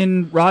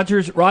 in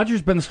Rodgers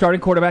been the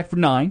starting quarterback for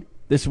 9.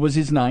 This was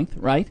his 9th,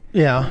 right?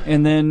 Yeah.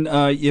 And then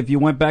if you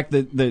went back,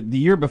 the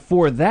year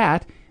before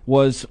that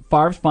was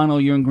Favre's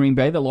final year in Green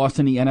Bay that lost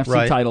in the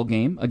NFC title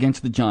game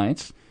against the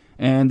Giants.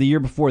 And the year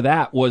before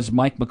that was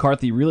Mike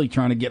McCarthy really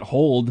trying to get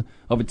hold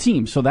of a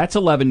team. So that's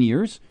 11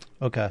 years.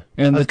 Okay.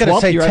 And I was going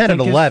to say 10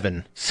 and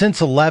 11.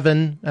 Since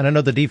 11, and I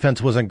know the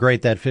defense wasn't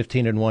great that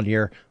 15 in 1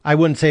 year, I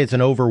wouldn't say it's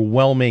an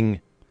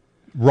overwhelming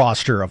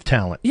roster of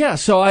talent. Yeah,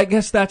 so I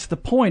guess that's the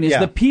point, is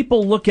that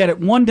people look at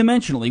it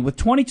one-dimensionally. With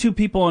 22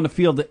 people on the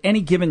field at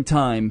any given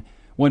time,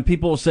 when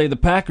people say the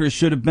Packers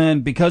should have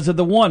been, because of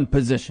the one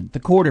position, the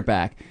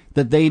quarterback,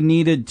 that they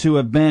needed to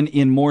have been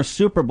in more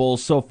Super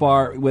Bowls so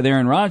far with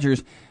Aaron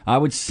Rodgers, I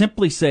would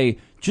simply say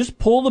just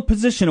pull the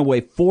position away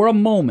for a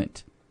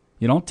moment.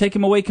 You don't take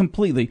him away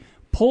completely.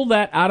 Pull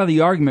that out of the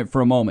argument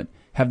for a moment.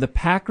 Have the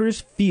Packers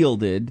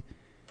fielded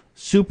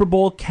Super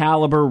Bowl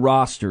caliber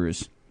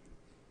rosters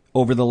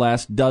over the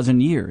last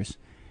dozen years?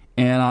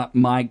 And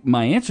my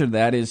answer to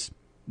that is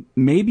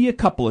maybe a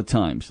couple of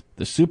times.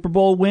 The Super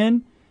Bowl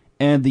win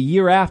and the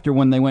year after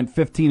when they went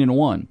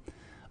 15-1.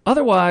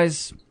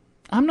 Otherwise,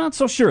 I'm not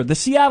so sure. The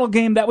Seattle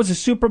game, that was a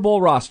Super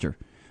Bowl roster.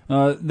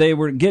 They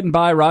were getting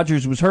by.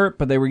 Rodgers was hurt,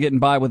 but they were getting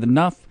by with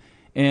enough,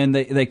 and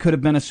they could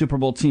have been a Super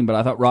Bowl team, but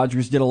I thought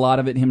Rodgers did a lot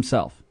of it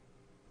himself.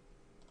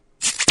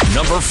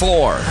 Number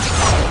 4.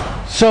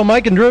 So,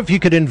 Mike and Drew, if you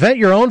could invent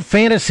your own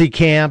fantasy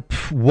camp,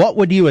 what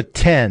would you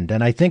attend?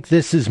 And I think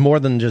this is more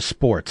than just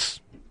sports.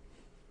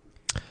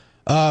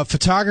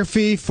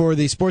 Photography for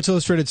the Sports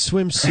Illustrated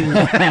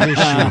swimsuit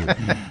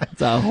issue.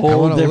 It's a whole different deal. I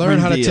want to learn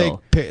how to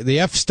take the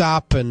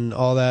f-stop and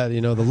all that,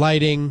 the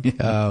lighting.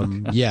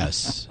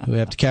 Yes, we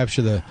have to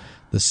capture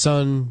the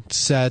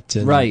sunset.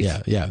 And, right.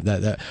 Yeah.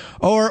 That.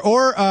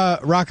 Or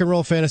rock and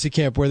roll fantasy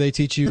camp where they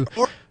teach you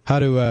how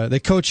to, they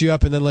coach you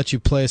up and then let you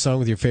play a song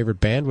with your favorite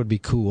band would be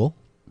cool.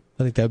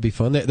 I think that would be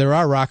fun. There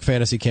are rock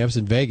fantasy camps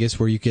in Vegas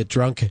where you get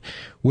drunk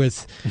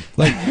with,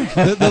 like,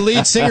 the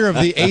lead singer of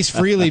the Ace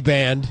Frehley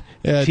band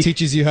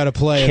teaches you how to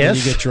play, and then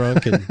you get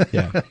drunk. And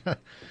yeah.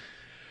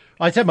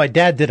 I said my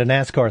dad did a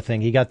NASCAR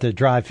thing. He got to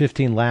drive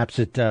 15 laps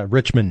at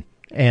Richmond,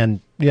 and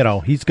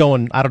he's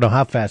going, I don't know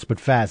how fast, but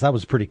fast. That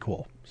was pretty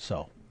cool.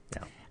 So,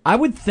 yeah. I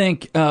would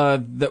think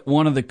that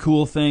one of the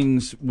cool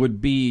things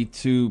would be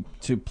to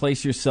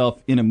place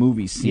yourself in a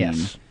movie scene.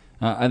 Yes.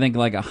 I think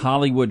like a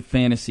Hollywood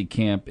fantasy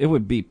camp, it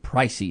would be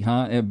pricey,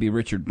 huh? It would be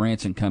Richard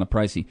Branson kind of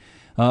pricey,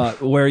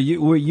 where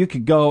you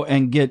could go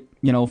and get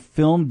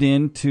filmed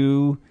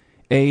into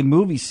a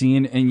movie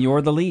scene and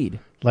you're the lead.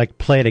 Like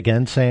Play It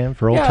Again, Sam,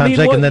 for old time's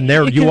sake, and then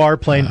there you are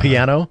playing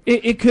piano.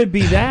 It could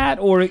be that,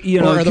 or or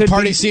the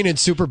party scene in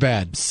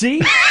Superbad.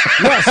 See,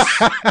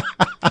 yes.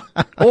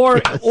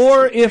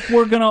 or if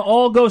we're gonna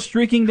all go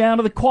streaking down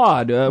to the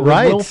quad with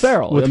Will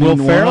Ferrell, Will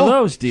Ferrell, one of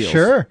those deals,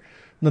 sure.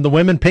 Then the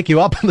women pick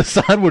you up on the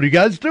side. What are you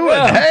guys doing?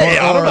 Yeah. Hey,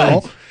 I don't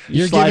know.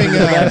 You're giving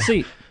that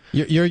seat.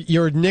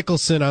 You're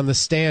Nicholson on the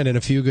stand in A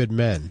Few Good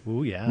Men.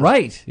 Oh yeah,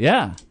 right.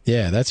 Yeah,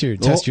 yeah. That's your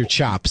test your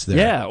chops there.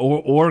 Yeah,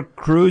 or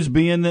Cruz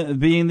being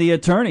the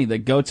attorney that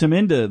goats him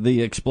into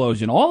the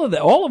explosion. All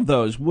of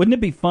those. Wouldn't it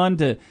be fun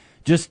to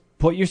just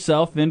put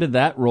yourself into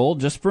that role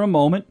just for a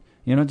moment?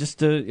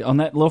 Just on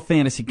that little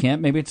fantasy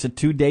camp. Maybe it's a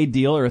 2-day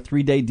deal or a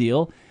 3-day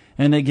deal.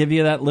 And they give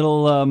you that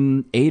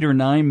little 8 or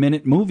 9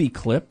 minute movie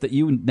clip that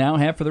you now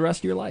have for the rest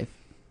of your life.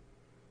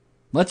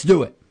 Let's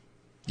do it.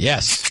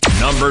 Yes.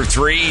 Number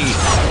 3.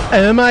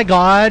 Oh my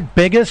God!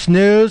 Biggest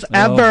news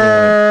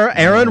ever.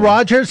 Aaron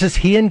Rodgers, is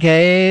he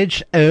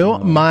engaged? Oh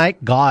my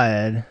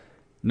God!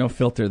 No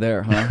filter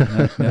there,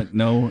 huh?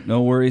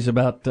 No worries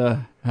about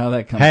how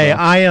that comes Hey, off.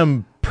 I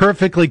am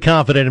perfectly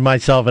confident in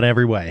myself in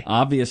every way.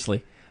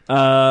 Obviously.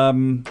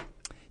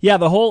 Yeah,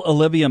 the whole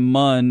Olivia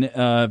Munn,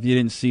 if you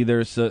didn't see,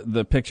 there's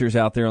the pictures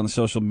out there on the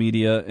social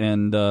media,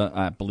 and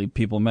I believe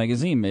People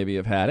Magazine maybe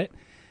have had it,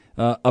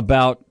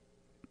 about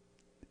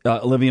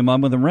Olivia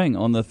Munn with a ring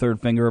on the third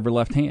finger of her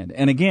left hand.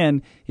 And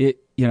again,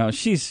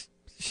 she's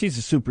a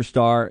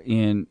superstar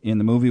in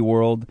the movie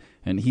world,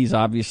 and he's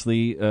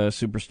obviously a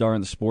superstar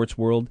in the sports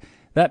world.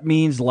 That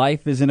means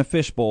life is in a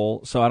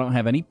fishbowl, so I don't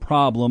have any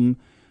problem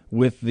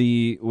with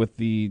the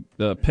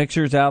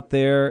pictures out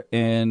there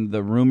and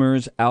the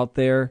rumors out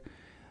there.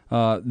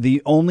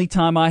 The only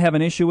time I have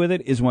an issue with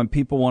it is when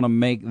people want to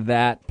make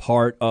that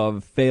part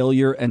of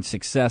failure and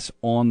success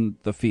on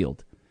the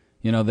field.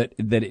 That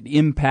it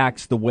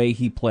impacts the way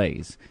he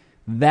plays.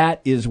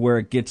 That is where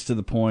it gets to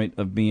the point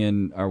of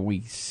being, are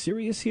we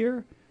serious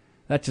here?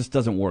 That just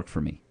doesn't work for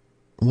me.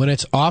 When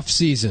it's off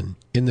season,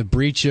 in the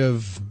breach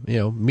of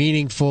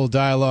meaningful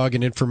dialogue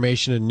and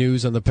information and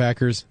news on the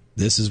Packers,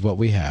 this is what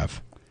we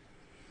have.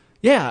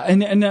 Yeah,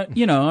 and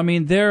I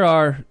mean, there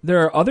are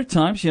other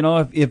times,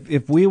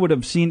 if we would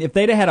have seen, if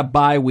they'd have had a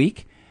bye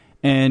week,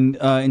 and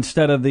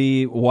instead of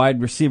the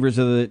wide receivers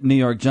of the New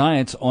York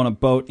Giants on a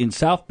boat in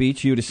South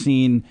Beach, you'd have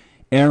seen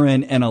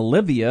Aaron and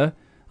Olivia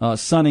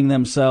sunning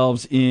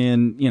themselves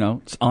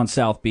on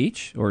South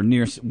Beach or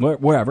near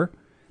wherever.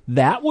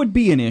 That would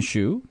be an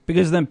issue,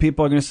 because then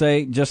people are going to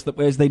say, just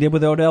as they did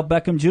with Odell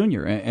Beckham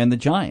Jr. and the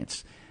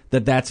Giants,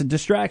 that's a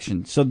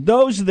distraction. So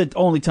those are the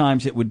only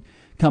times it would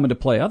come into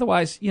play.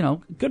 Otherwise,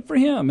 good for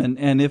him.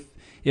 And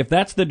if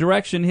that's the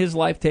direction his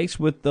life takes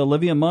with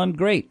Olivia Munn,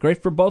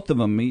 great for both of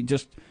them. You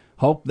just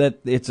hope that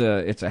it's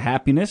a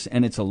happiness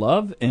and it's a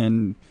love,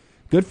 and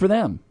good for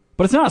them.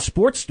 But it's not a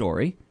sports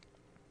story.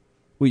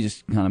 We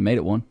just kind of made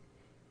it one.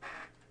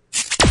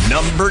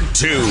 Number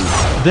 2.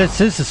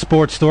 This is a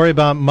sports story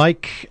about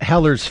Mike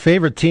Heller's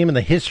favorite team in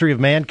the history of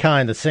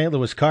mankind, the St.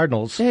 Louis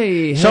Cardinals.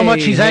 So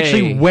much he's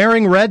actually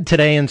wearing red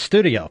today in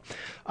studio.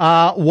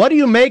 What do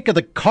you make of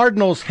the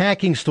Cardinals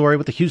hacking story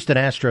with the Houston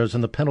Astros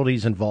and the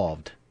penalties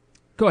involved?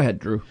 Go ahead,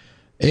 Drew.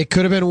 It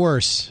could have been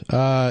worse.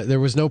 There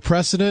was no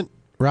precedent.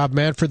 Rob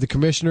Manfred, the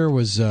commissioner,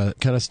 was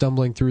kind of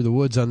stumbling through the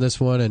woods on this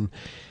one, and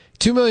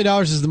 $2 million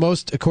is the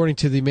most, according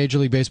to the Major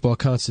League Baseball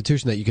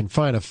Constitution, that you can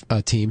fine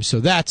a team, so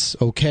that's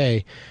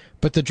okay.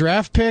 But the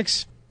draft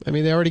picks, I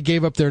mean, they already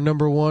gave up their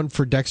number 1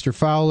 for Dexter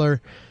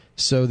Fowler,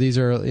 so these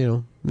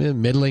are,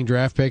 middling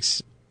draft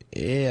picks.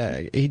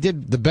 Yeah, he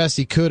did the best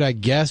he could, I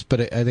guess,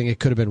 but I think it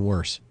could have been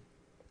worse.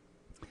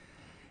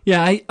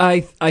 Yeah,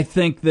 I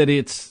think that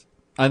it's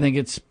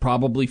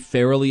probably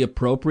fairly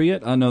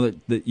appropriate. I know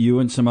that you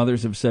and some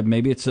others have said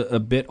maybe it's a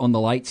bit on the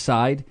light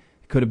side.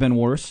 It could have been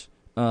worse.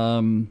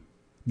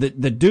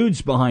 The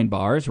dude's behind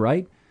bars,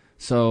 right?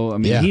 So I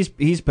mean,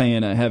 he's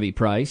paying a heavy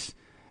price,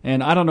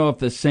 and I don't know if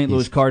the St.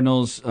 Louis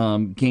Cardinals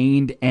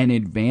gained an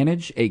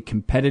advantage, a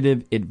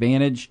competitive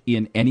advantage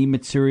in any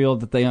material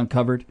that they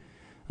uncovered,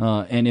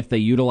 and if they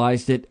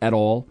utilized it at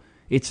all.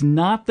 It's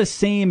not the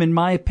same, in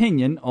my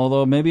opinion,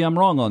 although maybe I'm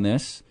wrong on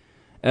this,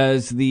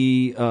 as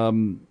the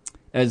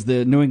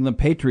New England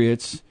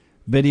Patriots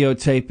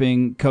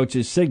videotaping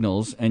coaches'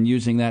 signals and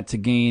using that to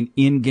gain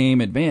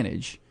in-game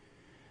advantage.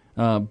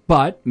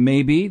 But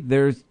maybe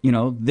there's,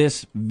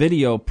 this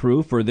video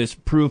proof, or this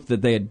proof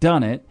that they had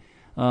done it,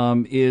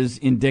 is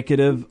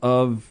indicative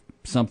of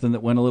something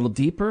that went a little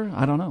deeper.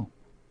 I don't know.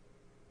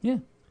 Yeah.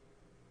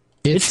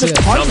 It's the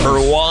Cardinals. Number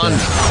 1.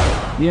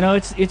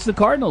 It's the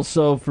Cardinals.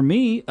 So for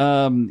me,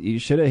 you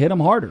should have hit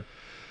them harder.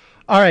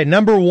 All right,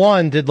 number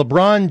 1, did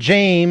LeBron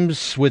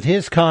James, with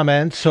his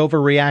comments,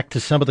 overreact to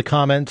some of the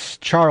comments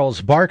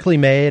Charles Barkley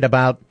made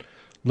about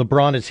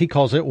LeBron, as he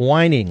calls it,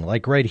 whining,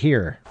 like right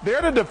here?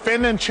 They're the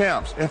defending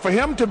champs, and for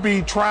him to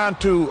be trying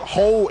to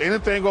hold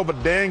anything over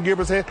Dan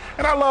Gilbert's head,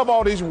 and I love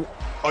all these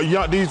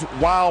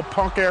wild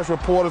punk-ass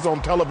reporters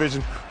on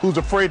television who's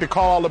afraid to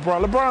call out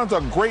LeBron. LeBron's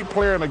a great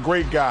player and a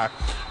great guy,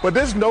 but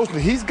this notion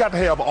that he's got to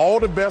have all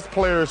the best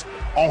players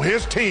on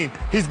his team.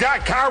 He's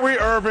got Kyrie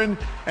Irving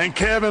and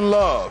Kevin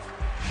Love.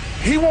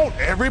 He want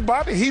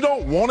everybody. He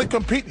don't want to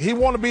compete. He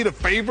want to be the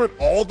favorite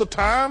all the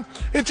time.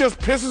 It just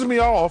pisses me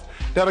off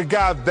that a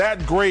guy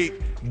that great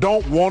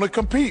don't want to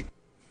compete.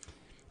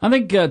 I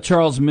think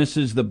Charles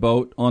misses the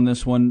boat on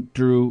this one,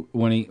 Drew,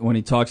 when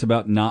he talks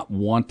about not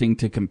wanting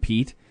to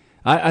compete.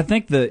 I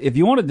think that if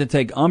you wanted to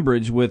take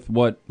umbrage with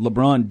what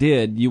LeBron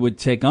did, you would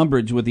take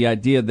umbrage with the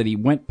idea that he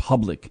went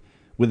public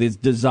with his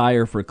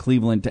desire for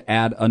Cleveland to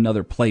add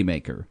another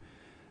playmaker.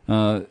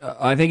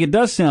 I think it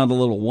does sound a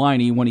little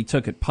whiny when he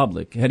took it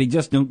public. Had he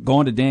just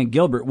gone to Dan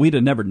Gilbert, we'd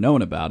have never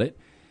known about it.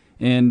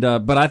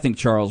 But I think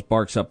Charles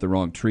barks up the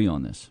wrong tree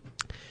on this.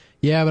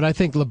 Yeah, but I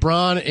think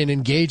LeBron, in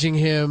engaging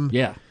him,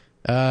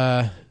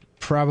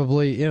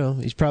 probably,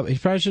 he probably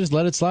should just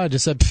let it slide.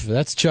 Just said,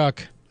 that's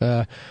Chuck.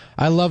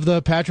 I love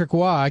the Patrick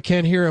Waugh. I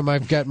can't hear him.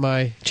 I've got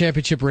my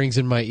championship rings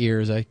in my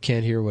ears. I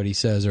can't hear what he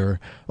says. Or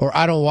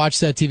I don't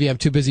watch that TV. I'm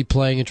too busy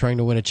playing and trying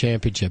to win a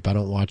championship. I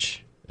don't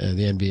watch the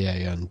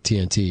NBA on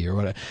TNT or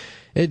whatever.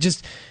 It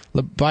just,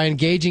 by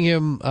engaging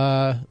him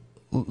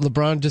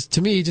LeBron just,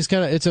 to me, just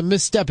kind of, it's a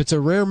misstep. It's a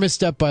rare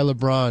misstep by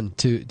LeBron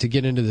to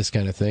get into this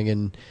kind of thing.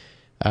 And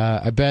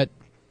I bet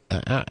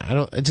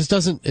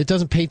it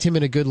doesn't paint him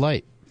in a good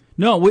light.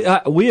 No,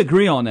 we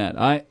agree on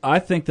that. I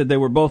think that they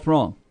were both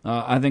wrong.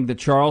 I think that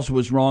Charles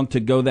was wrong to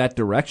go that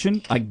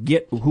direction. I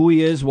get who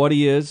he is, what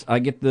he is. I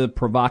get the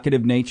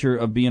provocative nature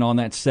of being on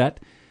that set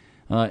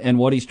and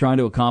what he's trying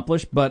to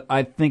accomplish. But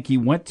I think he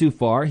went too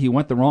far. He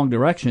went the wrong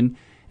direction.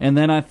 And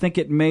then I think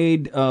it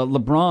made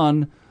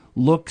LeBron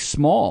look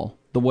small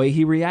the way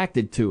he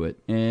reacted to it.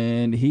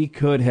 And he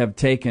could have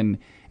taken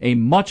a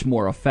much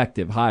more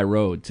effective high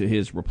road to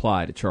his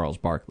reply to Charles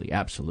Barkley.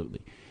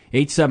 Absolutely.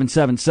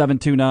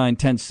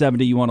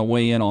 877-729-1070. You want to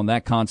weigh in on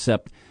that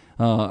concept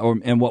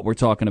and what we're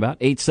talking about.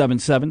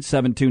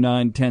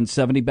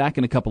 877-729-1070. Back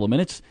in a couple of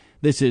minutes.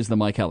 This is the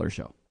Mike Heller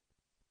Show.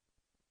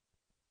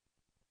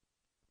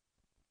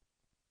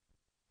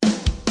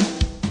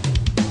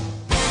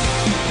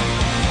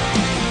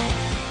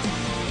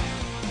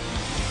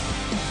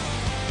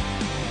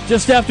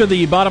 Just after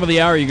the bottom of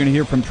the hour, you're going to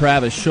hear from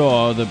Travis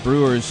Shaw. The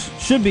Brewers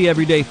should be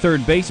everyday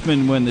third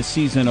baseman when the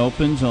season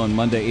opens on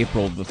Monday,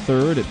 April the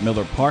 3rd at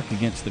Miller Park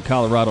against the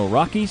Colorado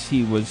Rockies.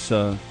 He was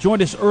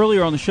joined us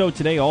earlier on the show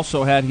today.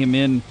 Also had him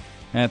in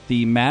at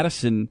the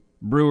Madison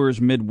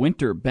Brewers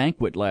Midwinter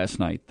Banquet last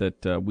night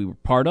that we were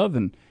part of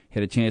and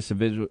had a chance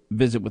to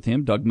visit with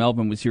him. Doug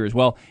Melvin was here as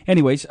well.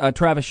 Anyways,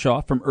 Travis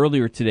Shaw from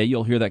earlier today.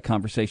 You'll hear that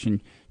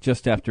conversation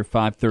just after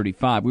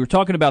 5:35. We were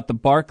talking about the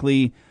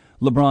Barkley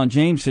LeBron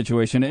James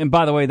situation. And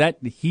by the way, that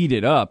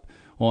heated up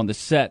on the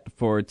set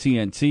for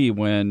TNT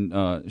when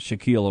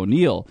Shaquille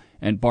O'Neal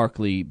and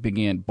Barkley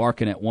began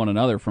barking at one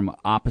another from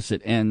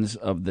opposite ends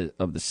of the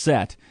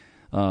set.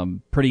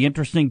 Pretty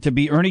interesting to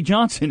be Ernie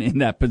Johnson in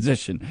that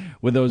position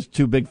with those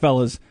two big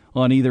fellas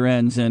on either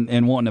ends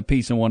and wanting a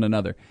piece of one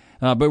another.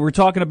 But we're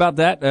talking about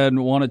that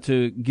and wanted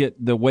to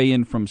get the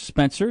weigh-in from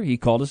Spencer. He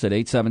called us at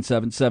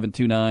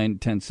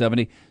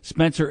 877-729-1070.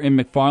 Spencer in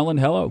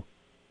McFarland, hello.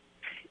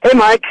 Hey,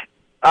 Mike.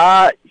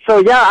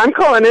 I'm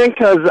calling in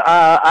because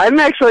I'm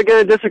actually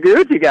going to disagree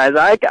with you guys.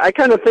 I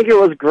kind of think it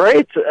was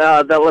great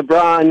that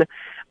LeBron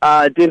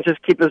didn't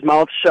just keep his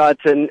mouth shut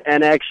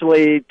and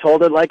actually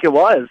told it like it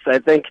was. I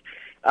think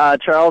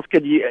Charles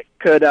could be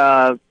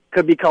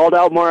called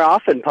out more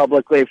often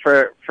publicly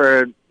for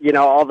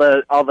all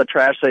the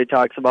trash that he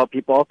talks about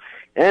people,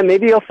 and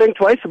maybe he'll think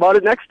twice about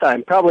it next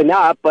time. Probably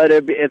not, but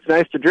it's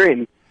nice to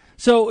dream.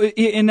 So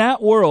in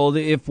that world,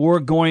 if we're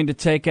going to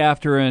take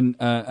after an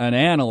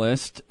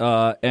analyst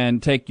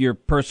and take your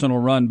personal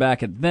run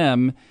back at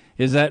them,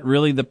 is that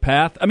really the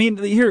path? I mean,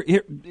 here,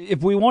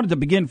 if we wanted to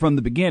begin from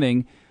the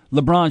beginning,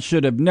 LeBron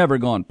should have never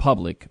gone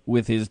public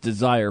with his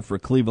desire for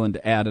Cleveland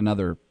to add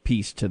another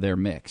piece to their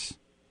mix,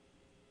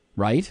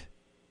 right?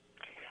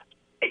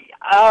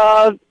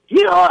 I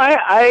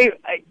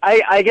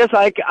guess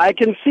I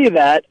can see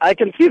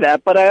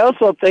that. But I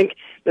also think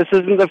this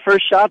isn't the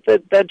first shot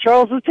that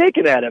Charles has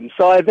taken at him.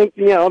 So I think,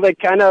 that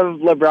kind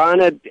of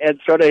LeBron had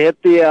sort of hit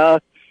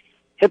the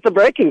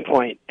breaking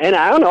point. And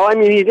I don't know. I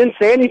mean, he didn't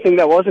say anything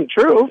that wasn't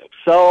true.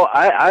 So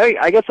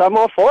I guess I'm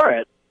all for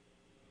it.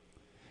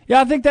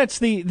 Yeah, I think that's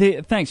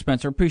the thanks,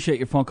 Spencer. Appreciate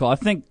your phone call. I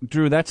think,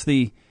 Drew, that's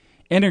the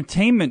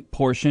entertainment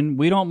portion.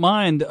 We don't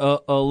mind a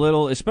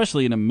little,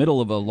 especially in the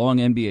middle of a long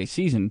NBA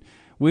season,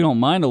 we don't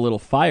mind a little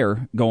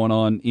fire going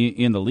on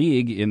in the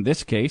league. In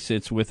this case,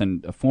 it's with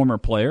a former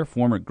player,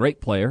 former great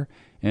player,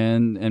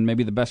 and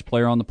maybe the best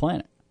player on the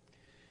planet.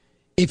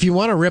 If you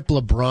want to rip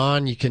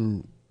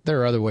LeBron,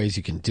 there are other ways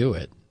you can do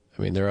it.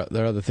 I mean, there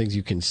are other things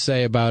you can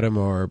say about him,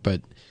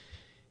 but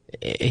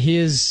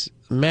his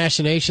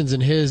machinations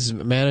and his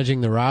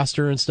managing the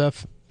roster and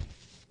stuff,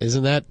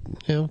 isn't that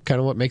kind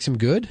of what makes him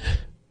good?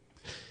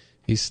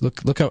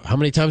 Look how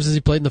many times has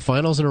he played in the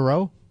finals in a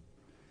row?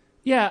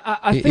 Yeah,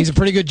 I think he's a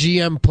pretty good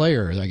GM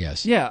player, I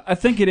guess. Yeah, I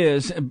think it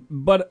is.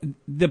 But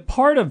the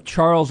part of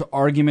Charles'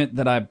 argument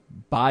that I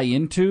buy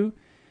into,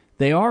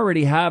 they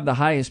already have the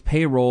highest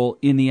payroll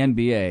in the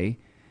NBA.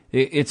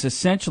 It's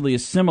essentially a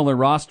similar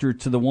roster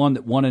to the one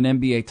that won an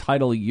NBA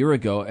title a year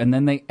ago, and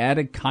then they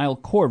added Kyle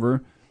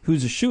Korver,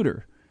 who's a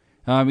shooter.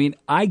 I mean,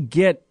 I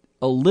get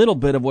a little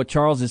bit of what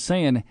Charles is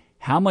saying.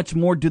 How much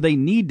more do they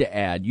need to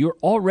add? You're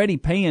already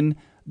paying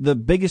the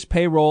biggest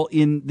payroll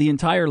in the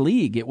entire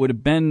league. It would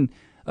have been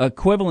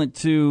equivalent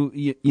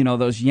to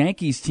those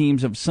Yankees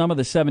teams of some of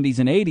the 70s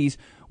and 80s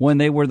when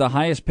they were the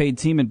highest paid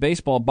team in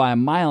baseball by a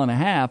mile and a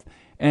half,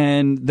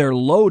 and they're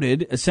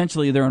loaded.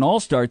 Essentially, they're an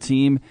all-star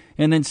team,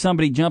 and then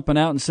somebody jumping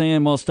out and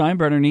saying, well,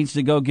 Steinbrenner needs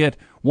to go get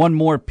one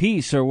more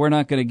piece or we're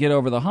not going to get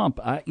over the hump.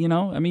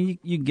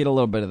 You get a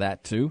little bit of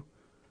that too.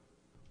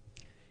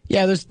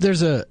 Yeah,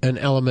 there's an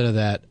element of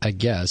that, I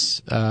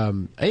guess.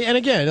 And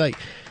again,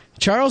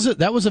 Charles,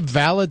 that was a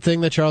valid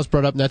thing that Charles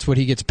brought up, and that's what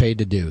he gets paid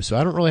to do. So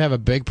I don't really have a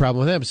big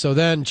problem with him. So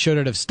then, should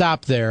it have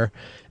stopped there?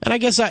 And I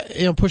guess,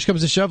 push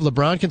comes to shove,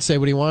 LeBron can say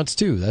what he wants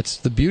too. That's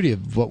the beauty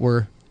of what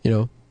we're,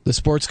 the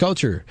sports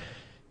culture.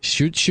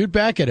 Shoot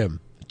back at him.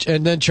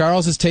 And then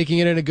Charles is taking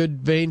it in a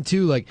good vein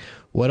too. Like,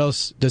 what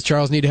else? Does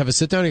Charles need to have a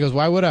sit down? He goes,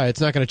 why would I?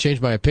 It's not going to change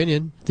my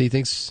opinion. He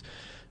thinks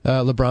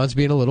LeBron's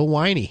being a little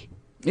whiny.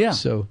 Yeah.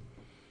 So,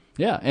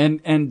 yeah,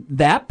 and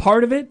that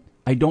part of it,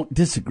 I don't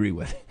disagree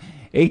with.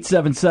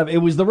 877. It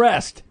was the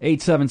rest.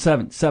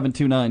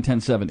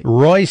 877-729-1070.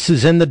 Royce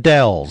is in the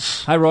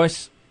Dells. Hi,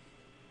 Royce.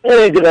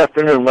 Hey, good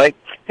afternoon, Mike.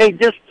 Hey,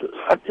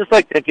 I'd just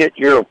like to get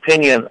your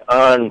opinion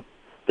on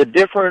the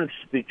difference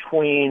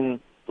between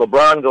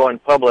LeBron going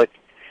public,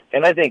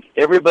 and I think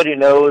everybody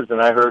knows,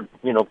 and I heard,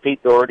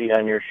 Pete Doherty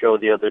on your show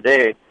the other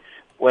day,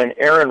 when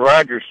Aaron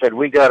Rodgers said,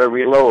 we got to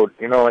reload.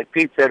 Like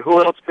Pete said,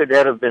 who else could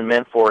that have been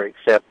meant for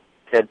except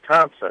Ted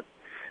Thompson?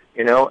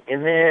 And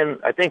then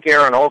I think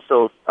Aaron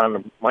also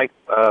on Mike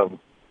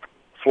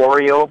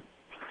Florio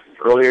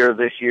earlier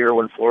this year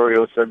when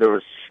Florio said there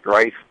was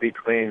strife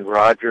between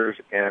Rodgers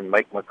and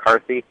Mike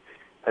McCarthy.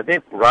 I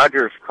think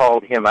Rodgers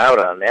called him out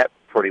on that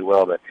pretty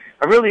well. But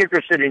I'm really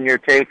interested in your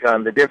take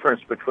on the difference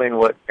between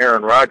what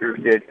Aaron Rodgers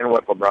did and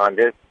what LeBron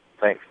did.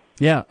 Thanks.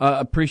 Yeah,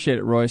 appreciate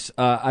it, Royce.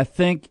 I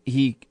think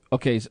the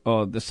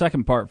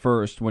second part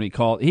first, when he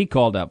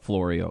called out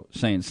Florio,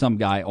 saying some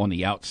guy on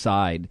the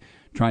outside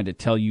trying to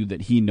tell you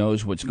that he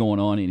knows what's going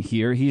on in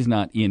here. He's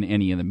not in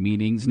any of the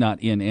meetings,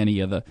 not in any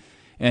of the...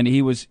 And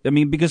he was,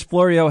 because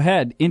Florio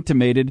had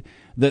intimated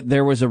that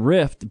there was a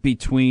rift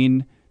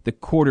between the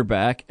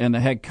quarterback and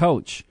the head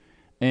coach.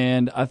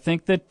 And I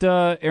think that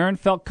Aaron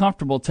felt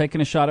comfortable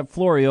taking a shot at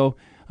Florio.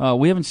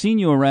 We haven't seen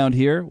you around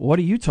here. What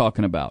are you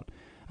talking about?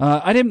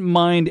 I didn't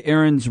mind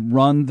Aaron's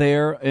run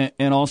there,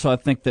 and also I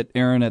think that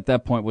Aaron at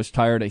that point was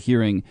tired of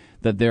hearing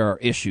that there are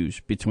issues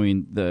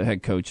between the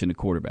head coach and the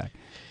quarterback.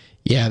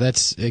 Yeah,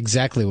 that's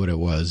exactly what it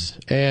was.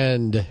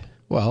 And,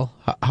 well,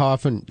 how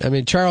often...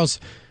 Charles...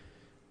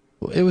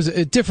 It was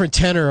a different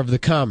tenor of the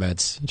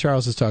comments.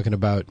 Charles was talking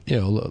about,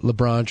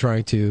 LeBron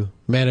trying to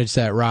manage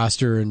that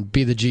roster and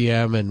be the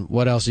GM, and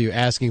what else are you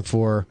asking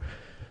for?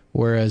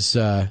 Whereas,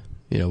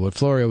 what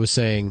Florio was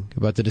saying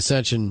about the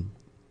dissension,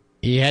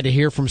 he had to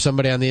hear from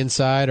somebody on the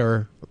inside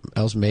or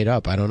else made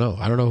up. I don't know.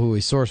 I don't know who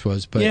his source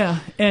was, but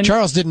and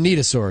Charles didn't need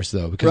a source,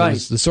 though,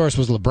 because the source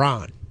was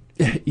LeBron.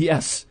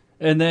 Yes.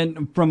 And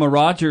then from a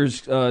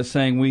Rodgers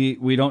saying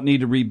we don't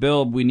need to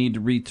rebuild, we need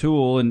to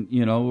retool, and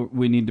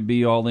we need to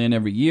be all in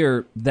every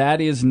year.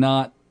 That is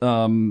not.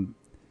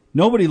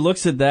 Nobody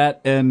looks at that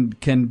and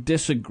can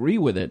disagree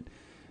with it.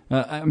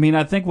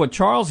 I think what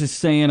Charles is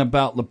saying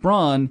about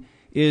LeBron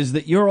is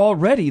that you're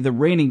already the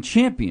reigning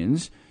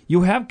champions.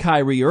 You have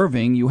Kyrie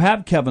Irving, you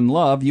have Kevin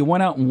Love, you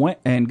went out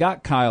and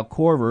got Kyle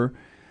Korver,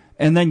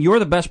 and then you're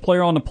the best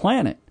player on the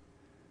planet.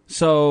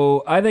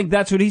 So I think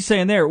that's what he's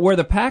saying there. Where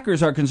the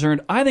Packers are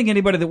concerned, I think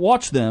anybody that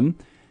watched them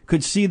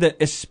could see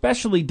that,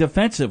 especially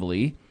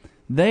defensively,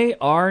 they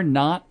are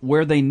not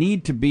where they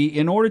need to be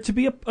in order to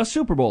be a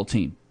Super Bowl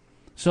team.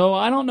 So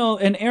I don't know.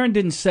 And Aaron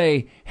didn't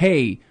say,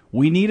 hey,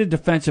 we need a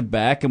defensive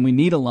back and we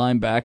need a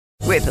linebacker.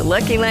 With the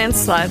Lucky Land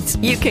Slots,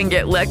 you can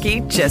get lucky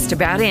just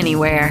about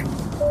anywhere.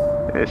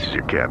 This is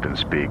your captain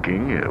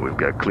speaking. We've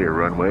got clear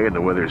runway and the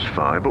weather's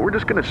fine, but we're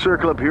just going to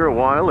circle up here a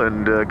while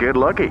and get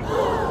lucky.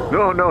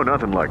 No,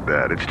 nothing like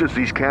that. It's just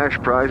these cash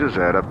prizes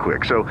add up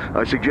quick. So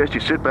I suggest you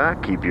sit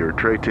back, keep your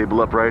tray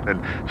table upright,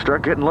 and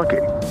start getting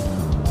lucky.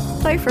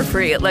 Play for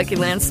free at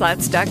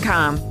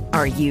LuckyLandSlots.com.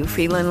 Are you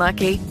feeling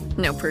lucky?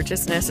 No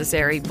purchase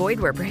necessary. Void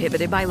where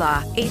prohibited by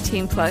law.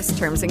 18+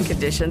 terms and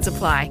conditions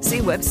apply. See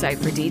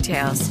website for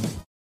details.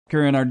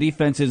 And our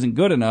defense isn't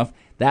good enough.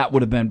 That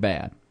would have been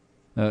bad.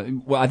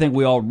 I think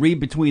we all read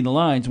between the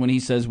lines when he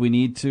says we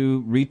need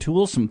to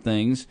retool some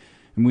things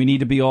and we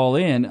need to be all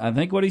in. I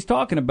think what he's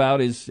talking about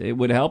is it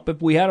would help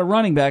if we had a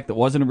running back that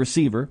wasn't a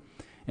receiver,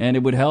 and it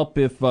would help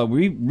if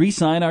we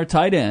re-sign our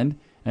tight end,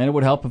 and it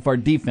would help if our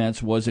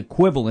defense was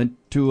equivalent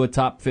to a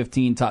top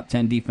 15, top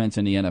 10 defense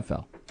in the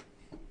NFL.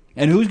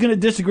 And who's going to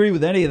disagree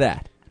with any of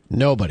that?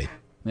 Nobody.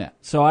 Yeah.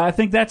 So I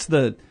think that's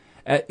to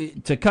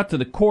cut to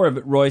the core of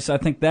it, Royce, I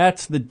think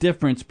that's the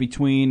difference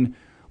between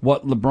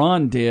what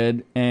LeBron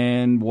did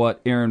and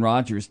what Aaron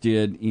Rodgers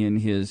did in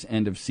his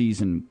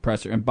end-of-season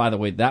presser. And by the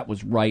way, that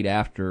was right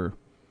after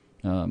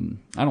I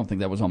don't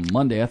think that was on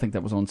Monday. I think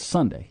that was on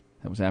Sunday.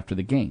 That was after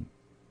the game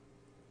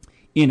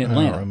in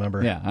Atlanta. I don't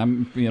remember. Yeah,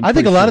 I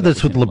think a lot of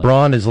this with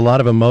LeBron is a lot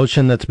of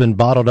emotion that's been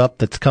bottled up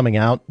that's coming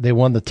out. They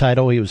won the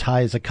title. He was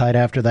high as a kite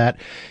after that.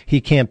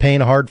 He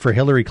campaigned hard for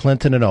Hillary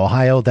Clinton in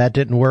Ohio. That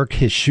didn't work.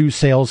 His shoe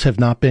sales have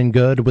not been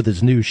good with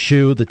his new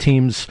shoe. The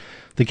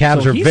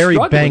Cavs are very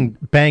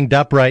banged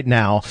up right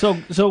now.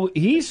 So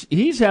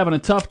he's having a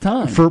tough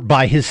time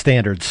by his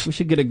standards. We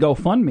should get a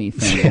GoFundMe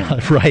thing.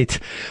 Yeah, right.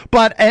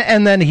 But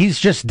and then he's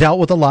just dealt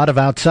with a lot of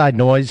outside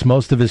noise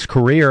most of his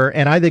career,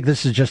 and I think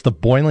this is just the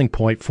boiling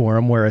point for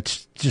him, where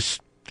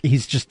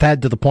he's just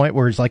had to the point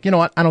where he's like, you know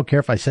what? I don't care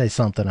if I say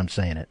something, I'm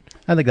saying it.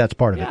 I think that's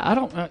part of it. I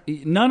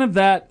don't. None of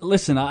that.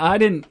 Listen, I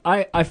didn't.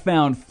 I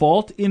found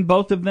fault in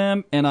both of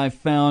them, and I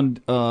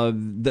found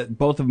that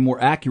both of them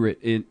were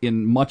accurate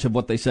in much of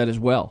what they said as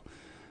well.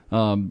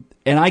 And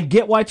I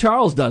get why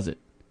Charles does it.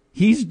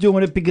 He's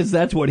doing it because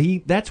that's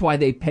why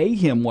they pay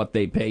him what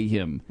they pay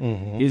him,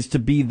 is to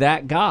be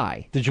that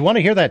guy. Did you want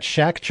to hear that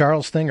Shaq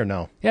Charles thing or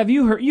no? Have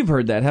you heard? You've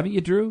heard that, haven't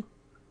you, Drew?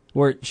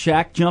 where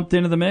Shaq jumped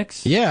into the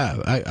mix?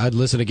 Yeah, I'd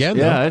listen again.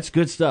 Yeah, though. that's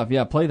good stuff.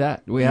 Yeah, play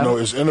that. We have.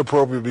 It's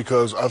inappropriate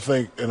because I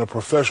think in a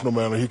professional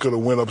manner he could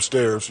have went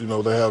upstairs.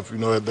 They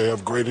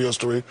have great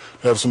history,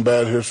 have some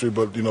bad history,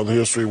 but the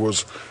history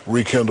was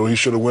rekindled. He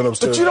should have went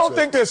upstairs. But you don't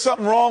think there's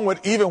something wrong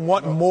with even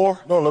wanting more?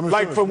 No, let me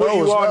like finish. from where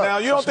you are now.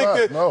 You don't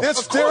think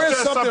that there is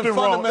something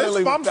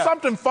fundamentally wrong.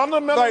 Something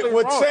fundamentally like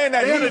with wrong. saying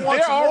that he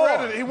wants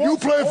more. You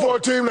played for a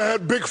team that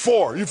had Big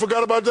Four. You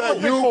forgot about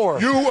that? Big Four.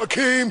 You,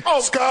 Akeem,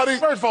 Scotty.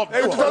 First of all,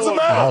 it doesn't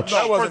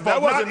matter.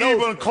 That wasn't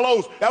even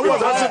close. It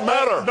doesn't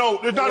matter. No,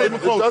 it's not even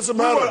close. It doesn't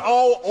matter. We were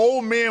all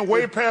old men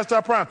way past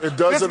our prime. It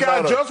doesn't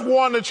matter. This guy just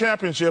won the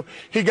championship.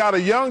 He got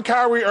a young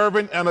Kyrie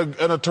Irving and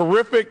a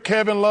terrific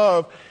Kevin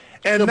Love.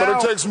 And now,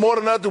 but it takes more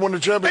than that to win the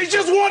championship. They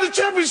just won the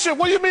championship.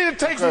 What do you mean it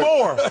takes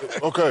more?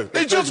 Okay.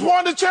 They just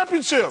won the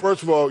championship.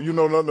 First of all, you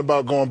know nothing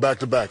about going back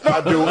to back. I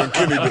do and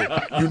Kenny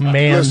do.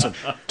 Man. Listen,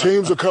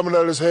 teams are coming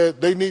at his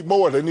head. They need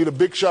more. They need a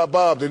big shot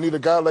Bob. They need a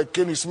guy like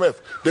Kenny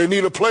Smith. They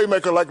need a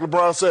playmaker like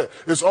LeBron said.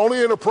 It's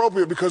only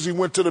inappropriate because he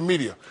went to the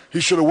media.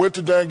 He should have went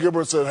to Dan Gilbert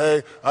and said,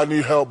 hey, I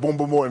need help, boom,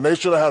 boom, boom. And they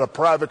should have had a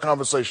private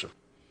conversation.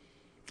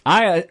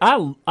 I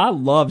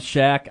love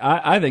Shaq.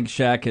 I think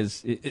Shaq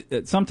is.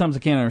 Sometimes I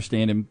can't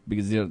understand him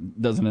because he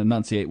doesn't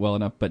enunciate well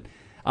enough. But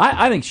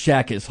I think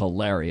Shaq is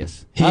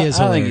hilarious. He is hilarious.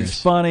 I think he's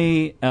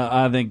funny.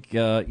 I think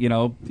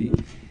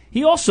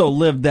he also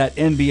lived that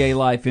NBA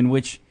life in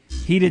which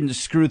he didn't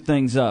screw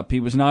things up. He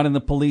was not in the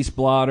police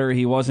blotter.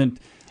 He wasn't.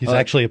 He's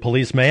actually a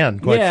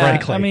policeman, quite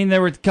frankly. I mean, there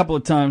were a couple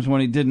of times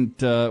when he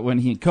didn't. When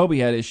he and Kobe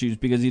had issues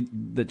because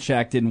that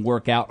Shaq didn't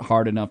work out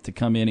hard enough to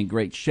come in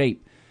great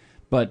shape.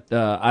 But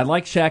I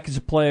like Shaq as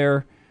a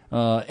player,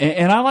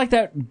 and I like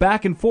that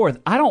back and forth.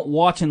 I don't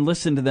watch and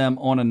listen to them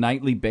on a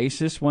nightly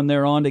basis when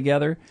they're on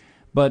together,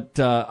 but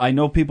I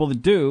know people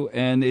that do,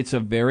 and it's a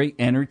very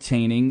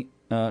entertaining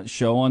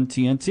show on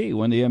TNT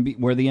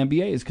where the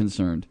NBA is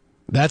concerned.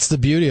 That's the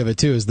beauty of it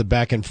too, is the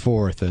back and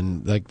forth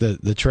and like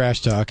the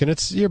trash talk, and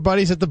it's your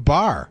buddies at the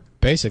bar.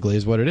 Basically,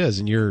 is what it is,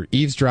 and you're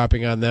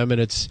eavesdropping on them,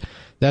 and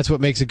that's what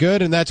makes it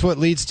good, and that's what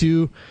leads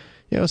to.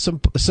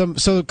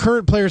 So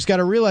current players got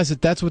to realize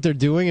that that's what they're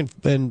doing,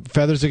 and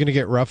feathers are going to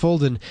get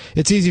ruffled, and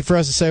it's easy for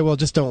us to say, well,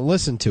 just don't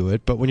listen to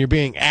it. But when you're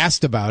being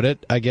asked about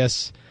it, I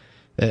guess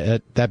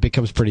that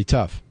becomes pretty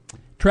tough.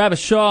 Travis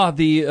Shaw,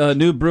 the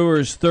new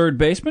Brewers third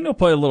baseman, he'll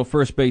play a little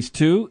first base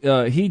too.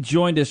 He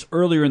joined us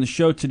earlier in the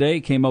show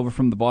today. Came over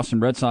from the Boston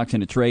Red Sox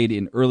in a trade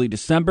in early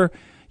December.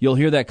 You'll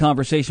hear that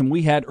conversation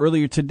we had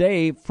earlier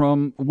today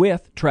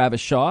with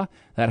Travis Shaw.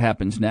 That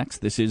happens next.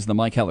 This is the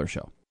Mike Heller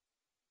Show.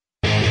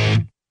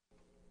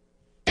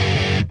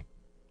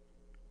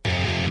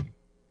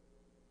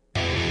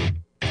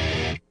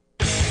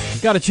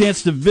 Got a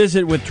chance to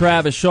visit with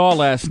Travis Shaw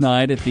last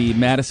night at the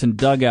Madison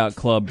Dugout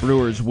Club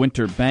Brewers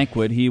Winter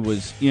Banquet. He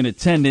was in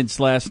attendance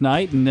last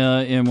night,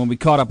 and when we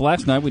caught up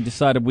last night, we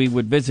decided we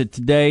would visit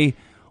today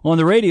on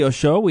the radio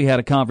show. We had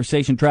a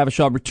conversation. Travis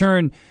Shaw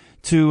returned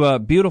to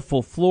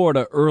beautiful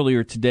Florida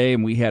earlier today,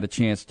 and we had a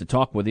chance to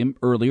talk with him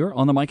earlier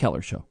on the Mike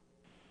Heller Show.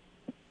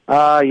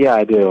 Yeah,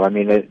 I do. I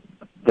mean,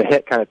 the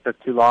hit kind of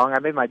took too long. I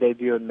made my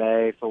debut in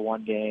May for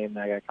one game.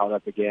 I got called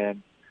up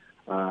again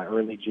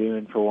early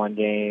June for one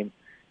game.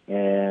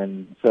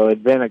 And so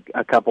it'd been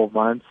a couple of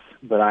months,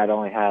 but I'd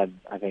only had,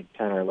 I think,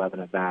 10 or 11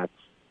 at bats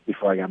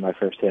before I got my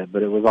first hit.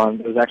 But it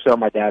was actually on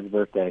my dad's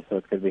birthday, so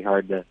it's gonna be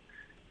hard to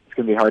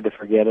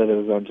forget it. It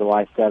was on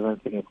July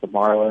 7th against the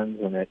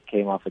Marlins, and it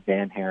came off of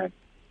Dan Herron.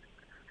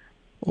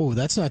 Oh,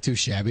 that's not too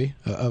shabby.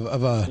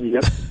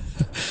 Yep.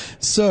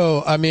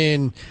 So, I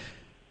mean,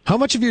 how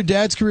much of your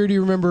dad's career do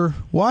you remember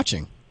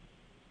watching?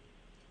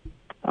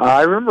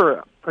 I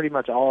remember pretty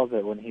much all of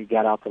it when he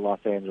got out to Los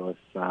Angeles.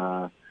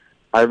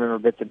 I remember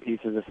bits and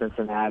pieces of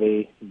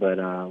Cincinnati, but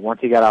once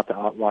he got out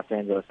to Los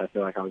Angeles, I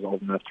feel like I was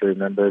old enough to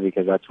remember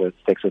because that's what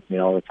sticks with me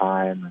all the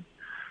time.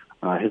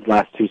 And his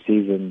last two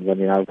seasons, I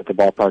mean, I was at the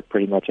ballpark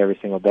pretty much every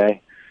single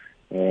day,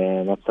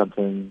 and that's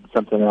something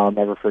that I'll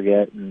never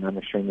forget, and I'm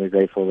extremely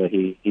grateful that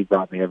he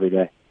brought me every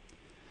day.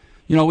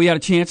 You know, we had a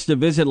chance to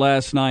visit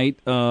last night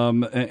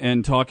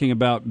and talking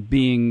about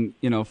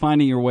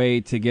finding your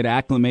way to get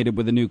acclimated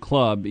with a new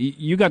club.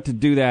 You got to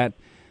do that.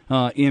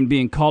 In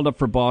being called up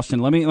for Boston.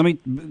 Let me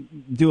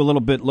do a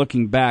little bit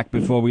looking back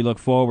before we look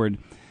forward.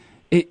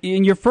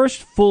 In your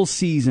first full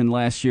season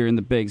last year in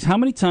the Bigs, how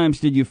many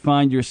times did you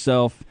find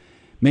yourself,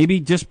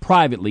 maybe just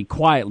privately,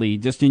 quietly,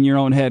 just in your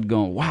own head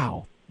going,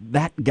 wow,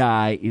 that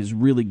guy is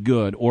really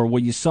good? Or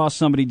where you saw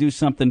somebody do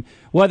something,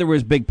 whether it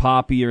was Big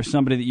Papi or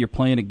somebody that you're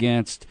playing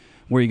against,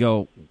 where you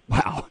go,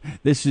 wow,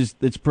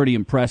 it's pretty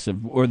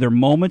impressive. Are there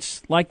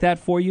moments like that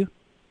for you?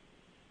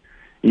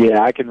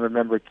 Yeah, I can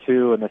remember,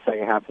 too, in the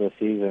second half of the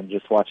season,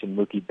 just watching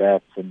Mookie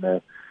Betts and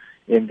the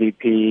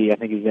MVP. I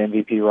think he's the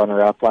MVP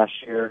runner-up last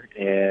year,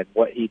 and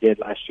what he did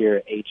last year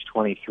at age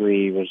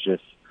 23 was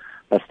just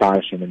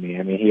astonishing to me.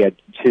 I mean, he had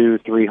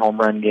 2-3 home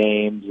run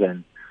games,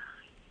 and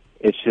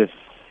it's just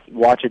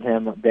watching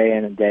him day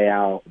in and day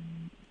out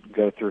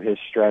go through his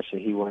stretch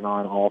that he went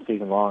on all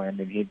season long. I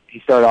mean, he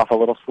started off a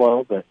little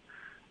slow, but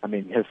I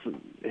mean,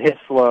 his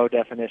slow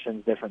definition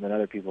is different than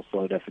other people's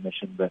slow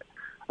definition, but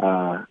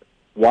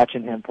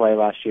watching him play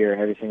last year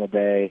every single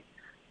day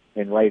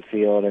in right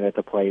field and at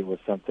the plate was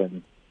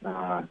something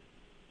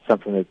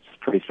that's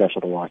pretty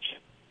special to watch.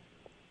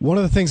 One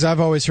of the things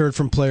I've always heard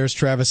from players,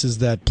 Travis, is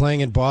that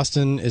playing in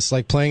Boston is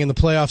like playing in the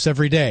playoffs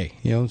every day.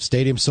 You know,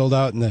 stadium sold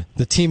out, and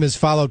the team is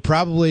followed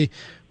probably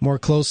more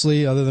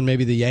closely, other than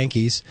maybe the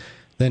Yankees,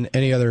 than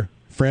any other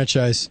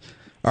franchise,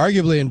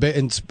 arguably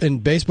in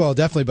baseball,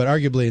 definitely, but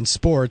arguably in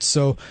sports.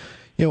 So,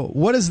 you know,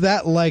 what is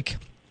that like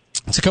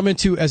to come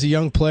into as a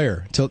young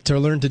player, to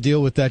learn to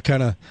deal with that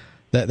kind of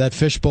that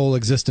fishbowl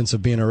existence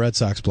of being a Red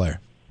Sox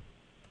player?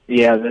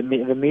 Yeah, the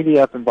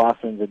media up in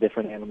Boston is a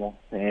different animal,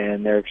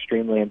 and they're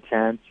extremely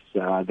intense.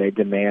 They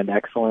demand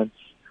excellence.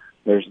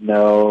 There's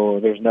no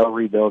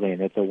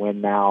rebuilding. It's a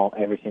win now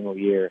every single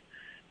year,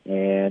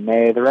 and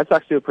the Red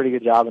Sox do a pretty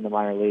good job in the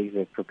minor leagues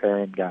of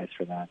preparing guys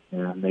for that.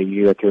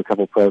 You go through a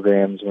couple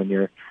programs when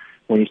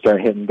you start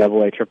hitting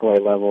AA,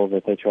 AAA level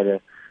that they try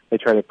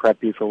to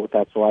prep you for what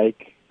that's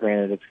like.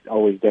 Granted, it's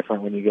always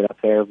different when you get up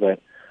there, but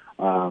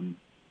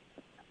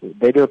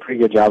they do a pretty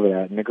good job of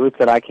that. And the group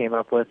that I came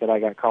up with, that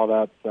I got called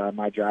up,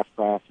 my draft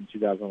class in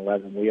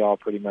 2011, we all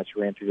pretty much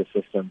ran through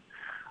the system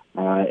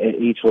at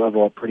each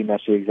level at pretty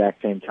much the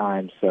exact same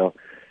time. So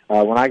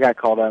when I got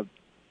called up,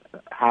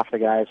 half the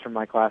guys from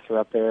my class were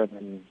up there, and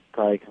then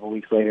probably a couple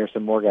weeks later,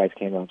 some more guys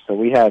came up. So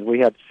we had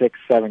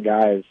 6-7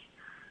 guys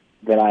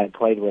that I had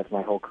played with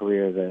my whole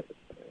career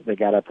that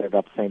got up there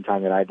about the same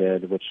time that I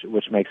did,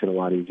 which makes it a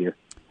lot easier.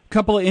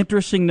 Couple of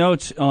interesting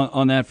notes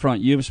on that front.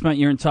 You've spent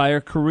your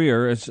entire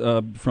career as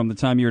from the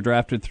time you were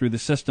drafted through the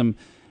system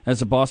as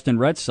a Boston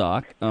Red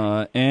Sox,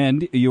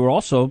 and you were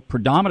also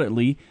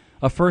predominantly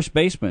a first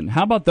baseman.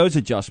 How about those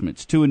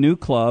adjustments to a new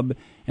club,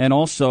 and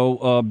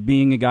also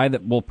being a guy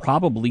that will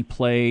probably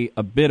play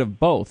a bit of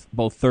both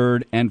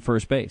third and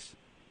first base?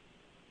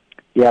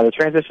 Yeah, the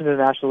transition to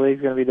the National League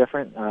is going to be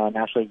different.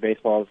 National League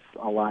Baseball is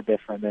a lot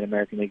different than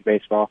American League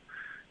Baseball.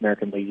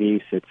 American League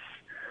East, it's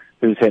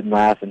who's hitting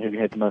last and who can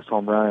hit the most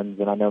home runs.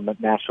 And I know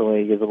National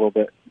League is a little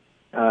bit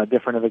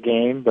different of a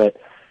game, but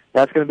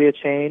that's going to be a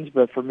change.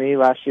 But for me,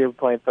 last year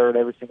playing third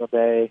every single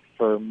day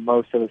for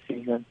most of the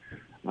season,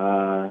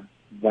 that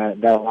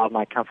allowed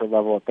my comfort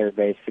level at third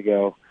base to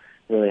go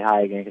really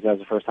high again, because that was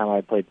the first time I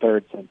had played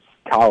third since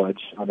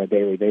college on a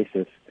daily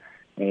basis.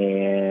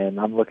 And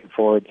I'm looking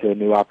forward to a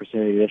new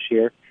opportunity this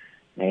year.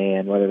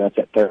 And whether that's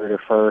at third or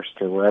first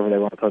or wherever they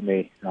want to put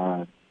me,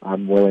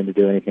 I'm willing to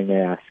do anything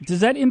they ask. Does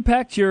that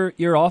impact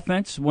your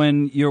offense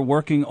when you're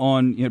working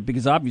on,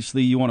 because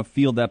obviously you want to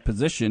field that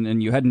position,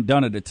 and you hadn't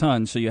done it a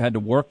ton, so you had to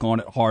work on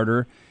it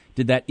harder.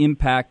 Did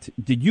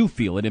you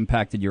feel it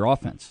impacted your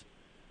offense?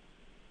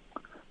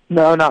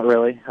 No, not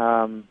really.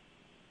 I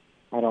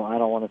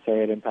don't want to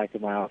say it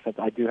impacted my offense.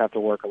 I do have to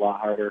work a lot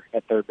harder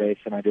at third base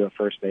than I do at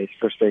first base.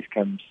 First base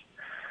comes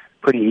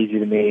pretty easy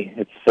to me.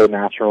 It's so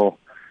natural.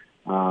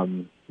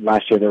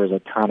 Last year there was a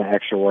ton of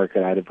extra work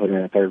that I had to put in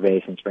at third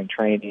base in spring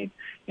training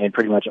and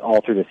pretty much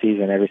all through the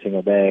season every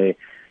single day,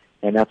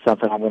 and that's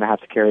something I'm going to have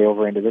to carry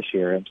over into this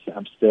year.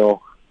 I'm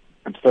still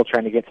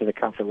trying to get to the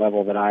comfort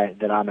level that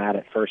I'm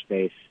at first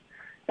base,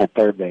 at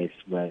third base,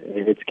 but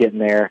it's getting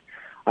there.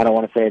 I don't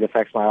want to say it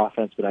affects my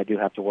offense, but I do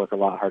have to work a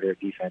lot harder at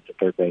defense at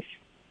third base.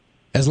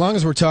 As long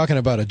as we're talking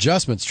about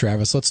adjustments,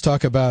 Travis, let's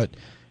talk about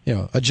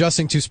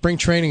adjusting to spring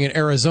training in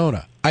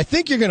Arizona. I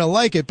think you're going to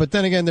like it, but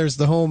then again, there's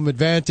the home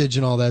advantage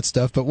and all that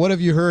stuff. But what have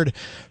you heard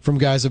from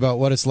guys about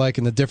what it's like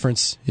and the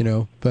difference,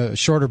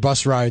 shorter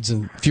bus rides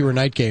and fewer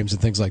night games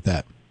and things like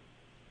that?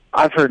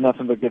 I've heard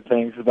nothing but good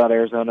things about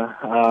Arizona.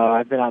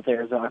 I've been out to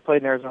Arizona. I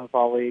played in Arizona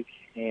Fall League,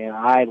 and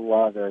I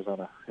love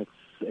Arizona.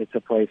 It's a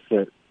place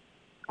that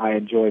I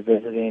enjoy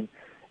visiting,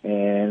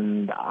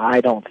 and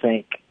I don't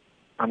think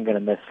I'm going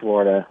to miss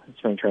Florida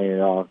spring training at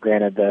all.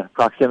 Granted, the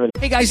proximity.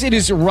 Hey, guys, it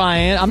is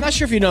Ryan. I'm not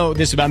sure if you know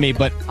this about me,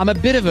 but I'm a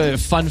bit of a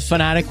fun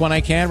fanatic when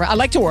I can. I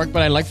like to work,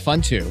 but I like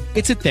fun, too.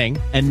 It's a thing.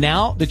 And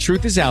now the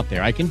truth is out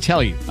there. I can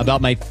tell you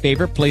about my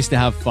favorite place to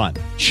have fun,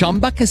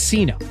 Chumba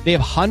Casino. They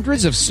have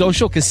hundreds of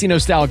social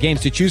casino-style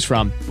games to choose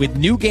from with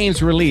new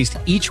games released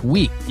each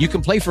week. You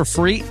can play for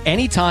free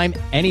anytime,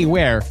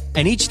 anywhere,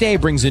 and each day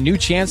brings a new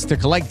chance to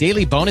collect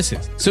daily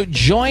bonuses. So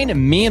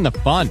join me in the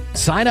fun.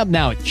 Sign up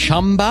now at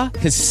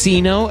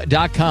ChumbaCasino.com.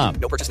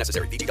 No purchase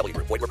necessary. VGW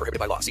Group. Void where prohibited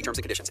by law. See terms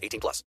and conditions.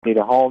 18+.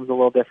 The home's a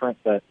little different,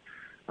 but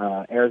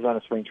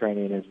Arizona spring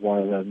training is one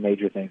of the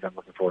major things I'm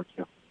looking forward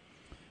to.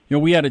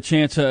 We had a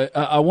chance.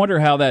 I wonder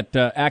how that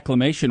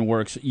acclimation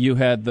works. You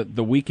had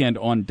the weekend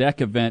on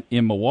deck event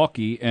in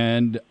Milwaukee,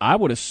 and I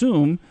would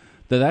assume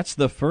that that's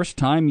the first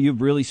time you've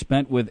really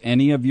spent with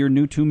any of your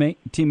new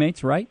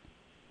teammates, right?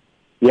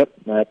 Yep,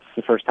 that's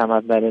the first time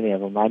I've met any of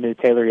them. I knew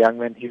Taylor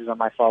Youngman; he was on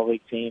my fall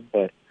league team,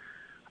 but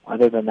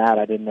other than that,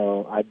 I didn't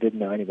know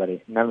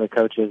anybody. None of the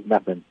coaches,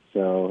 nothing.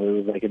 So it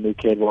was like a new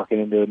kid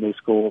walking into a new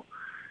school,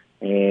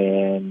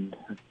 and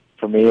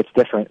for me, it's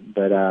different.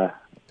 But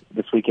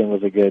this weekend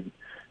was a good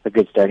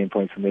starting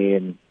point for me.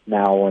 And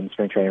now, when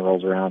spring training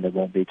rolls around, it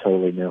won't be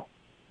totally new.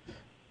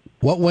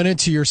 What went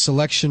into your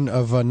selection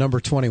of number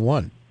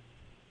 21?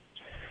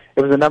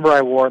 it was a number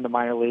I wore in the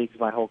minor leagues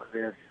my whole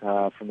career,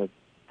 from the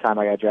time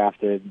I got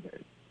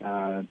drafted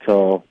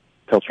until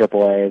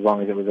AAA, as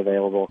long as it was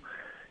available.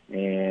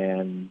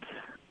 And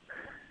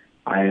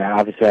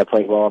I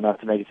played well enough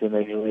to make it to the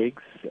major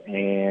leagues.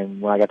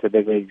 And when I got to the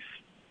big leagues,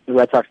 the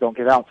Red Sox don't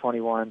give out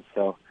 21,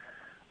 so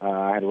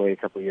I had to wait a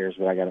couple of years,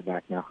 but I got it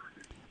back now.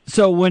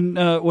 So when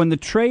the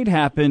trade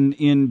happened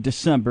in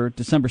December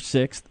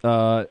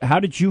 6th, how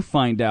did you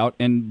find out,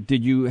 and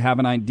did you have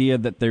an idea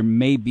that there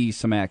may be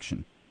some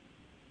action?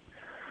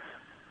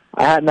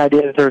 I had an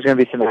idea that there was going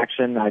to be some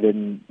action. I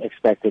didn't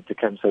expect it to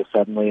come so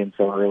suddenly and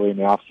so early in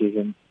the off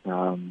season.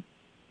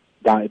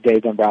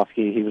 Dave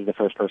Dombrowski, he was the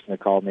first person that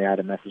called me. I had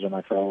a message on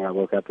my phone when I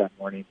woke up that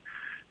morning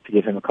to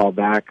give him a call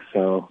back.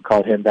 So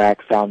called him back,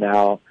 found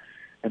out,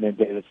 and then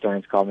David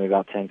Stearns called me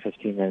about 10,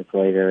 15 minutes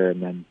later,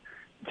 and then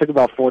it took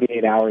about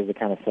 48 hours to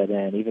kind of set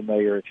in, even though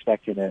you're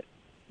expecting it.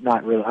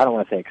 Not really, I don't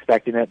want to say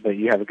expecting it, but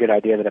you have a good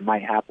idea that it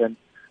might happen.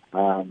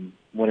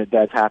 When it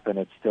does happen,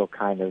 it's still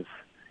kind of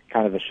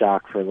a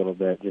shock for a little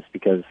bit, just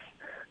because,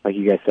 like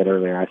you guys said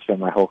earlier, I spent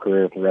my whole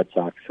career with the Red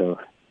Sox, so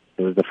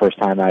it was the first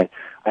time I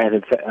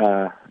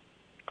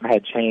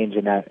had change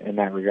in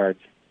that regard.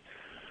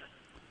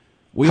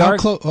 I was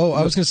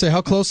going to say,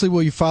 how closely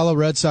will you follow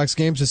Red Sox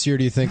games this year,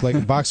 do you think,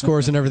 like box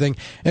scores and everything?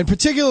 And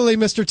particularly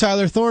Mr.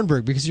 Tyler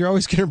Thornburg, because you're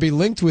always going to be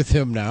linked with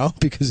him now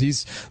because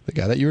he's the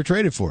guy that you were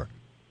traded for.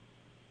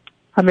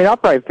 I mean, I'll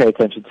probably pay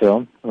attention to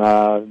him.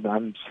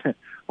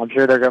 I'm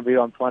sure they're going to be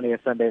on plenty of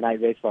Sunday night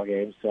baseball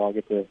games, so I'll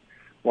get to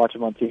watch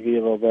them on TV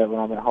a little bit when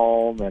I'm at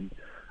home, and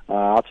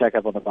I'll check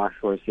up on the box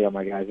scores, see how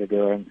my guys are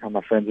doing, how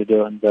my friends are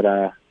doing.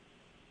 But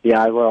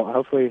yeah, I will.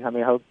 Hopefully,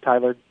 I hope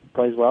Tyler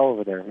plays well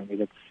over there. I mean,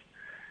 it's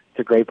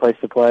a great place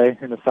to play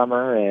in the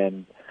summer,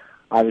 and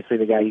obviously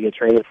the guy you get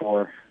traded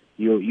for,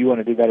 you want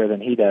to do better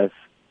than he does.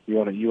 I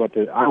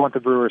want the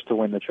Brewers to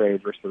win the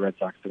trade versus the Red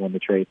Sox to win the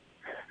trade.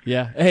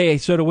 Yeah. Hey,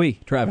 so do we,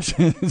 Travis.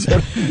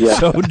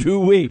 So do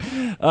we.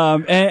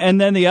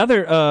 And then the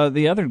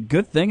other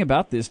good thing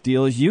about this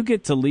deal is you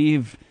get to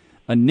leave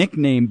a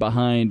nickname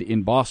behind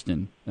in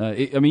Boston.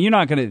 You're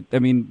not going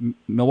to.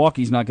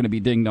 Milwaukee's not going to be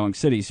Ding Dong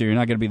City, so you're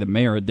not going to be the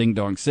mayor of Ding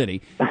Dong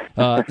City.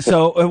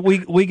 So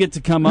we get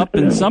to come up,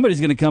 and somebody's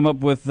going to come up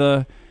with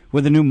a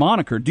new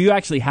moniker. Do you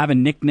actually have a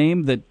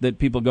nickname that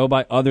people go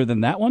by other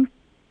than that one?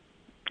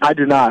 I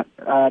do not.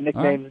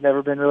 Nickname's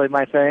never been really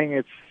my thing.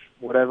 It's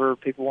whatever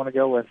people want to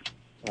go with.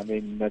 I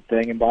mean, that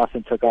thing in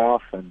Boston took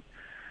off, and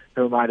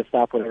who am I to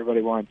stop what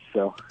everybody wants?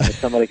 So if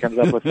somebody comes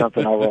up with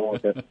something, I'll roll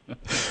with it.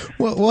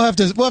 Well, we'll have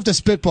to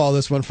spitball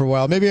this one for a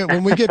while. Maybe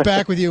when we get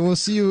back with you, and we'll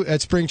see you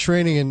at spring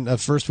training in the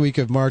first week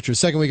of March or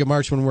second week of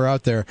March when we're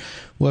out there.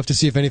 We'll have to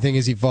see if anything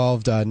has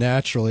evolved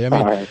naturally. I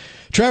mean, right.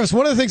 Travis,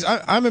 one of the things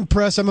I'm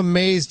impressed, I'm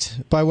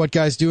amazed by what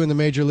guys do in the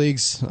major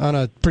leagues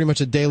on pretty much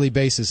a daily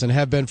basis and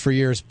have been for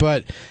years.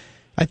 But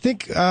I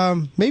think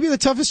maybe the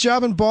toughest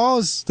job in ball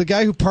is the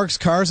guy who parks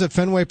cars at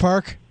Fenway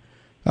Park.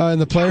 In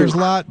the players'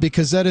 lot,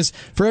 because that is,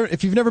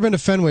 if you've never been to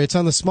Fenway, it's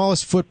on the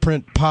smallest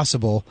footprint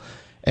possible.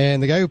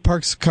 And the guy who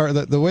parks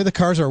the way the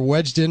cars are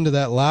wedged into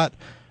that lot,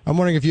 I'm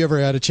wondering if you ever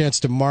had a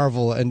chance to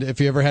marvel and if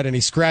you ever had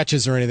any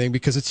scratches or anything,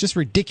 because it's just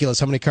ridiculous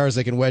how many cars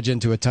they can wedge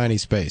into a tiny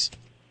space.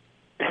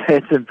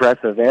 It's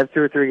impressive. They have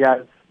 2 or 3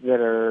 guys that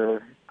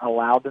are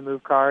allowed to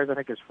move cars. I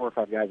think there's 4 or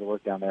 5 guys that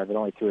work down there, but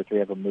only 2 or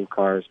 3 of them move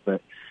cars.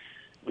 But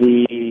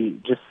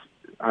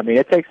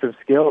it takes some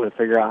skill to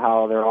figure out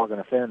how they're all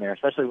going to fit in there,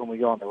 especially when we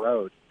go on the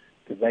road,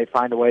 because they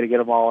find a way to get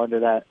them all under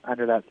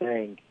that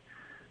thing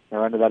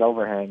or under that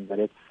overhang. But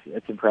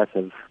it's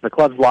impressive. The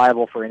club's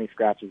liable for any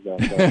scratches, though.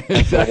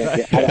 So I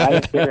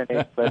didn't get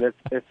any, but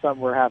if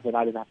something were happening,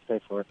 I didn't have to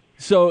pay for it.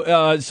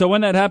 So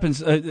when that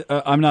happens,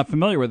 I'm not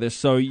familiar with this.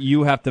 So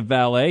you have to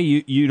valet.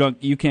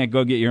 You can't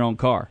go get your own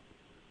car.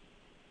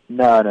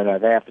 No.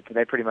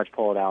 They pretty much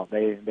pull it out.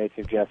 They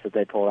suggest that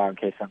they pull it out in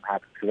case something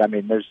happens.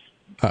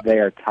 Because they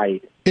are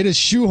tight. It is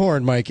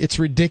shoehorned, Mike. It's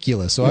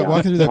ridiculous. So I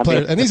walk through that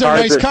player, and these are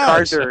nice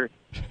cars.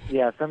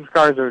 Some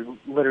cars are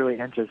literally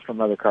inches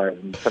from other cars,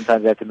 and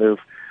sometimes they have to move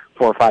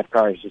 4 or 5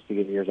 cars just to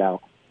get yours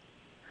out.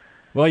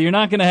 Well, you're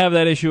not going to have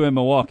that issue in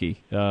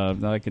Milwaukee.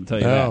 I can tell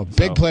you that. Oh,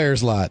 big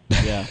players lot.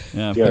 Yeah,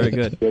 very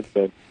good.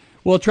 Good.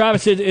 Well,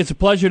 Travis, it's a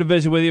pleasure to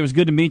visit with you. It was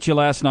good to meet you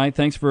last night.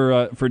 Thanks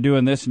for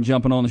doing this and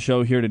jumping on the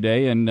show here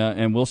today,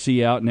 and we'll see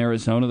you out in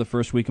Arizona the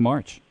first week of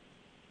March.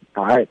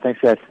 All right,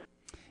 thanks, guys.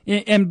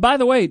 And by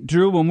the way,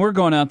 Drew, when we're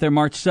going out there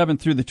March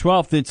 7th through the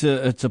 12th,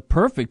 it's a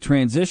perfect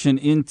transition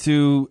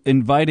into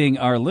inviting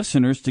our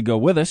listeners to go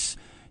with us.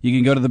 You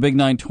can go to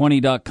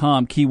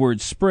thebig920.com,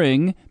 keyword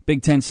spring,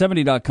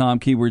 big1070.com,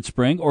 keyword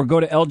spring, or go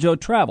to Eljo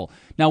Travel.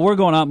 Now, we're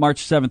going out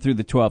March 7th through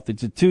the 12th.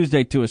 It's a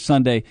Tuesday to a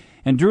Sunday.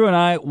 And Drew and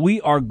I,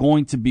 we are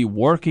going to be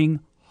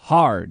working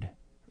hard.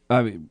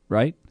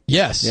 Right?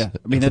 Yes. Yeah.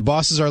 If the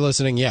bosses are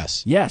listening,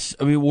 yes. Yes.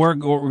 We're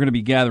going to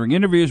be gathering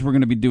interviews. We're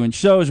going to be doing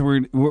shows.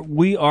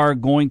 We are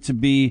going to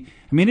be.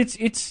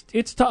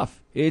 It's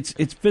tough.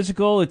 It's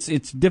physical.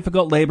 It's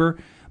difficult labor.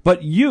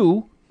 But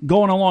you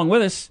going along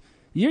with us,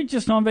 you're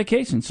just on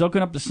vacation,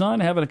 soaking up the sun,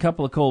 having a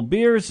couple of cold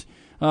beers,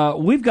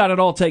 we've got it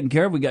all taken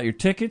care of. We've got your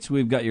tickets.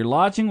 We've got your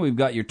lodging. We've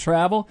got your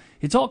travel.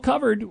 It's all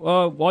covered.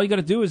 All you got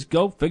to do is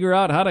go figure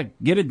out how to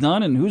get it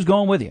done and who's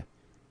going with you.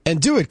 And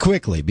do it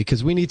quickly,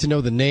 because we need to know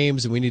the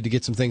names and we need to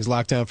get some things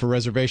locked down for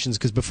reservations,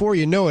 because before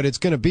you know it, it's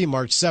going to be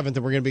March 7th and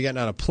we're going to be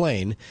getting on a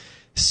plane.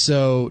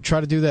 So try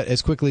to do that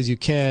as quickly as you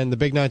can.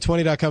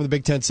 Thebig920.com,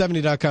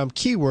 thebig1070.com,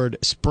 keyword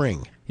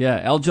spring.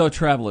 Yeah, Eljo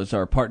Travel is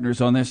our partners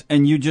on this,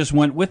 and you just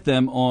went with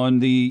them on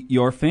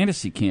your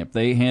fantasy camp.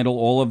 They handle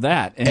all of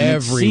that, and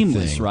Everything. It's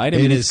seamless, right? I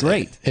mean, it's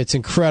great. It's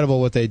incredible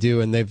what they do,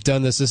 and they've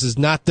done this. This is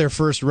not their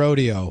first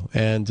rodeo,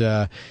 and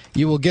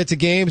you will get to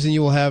games, and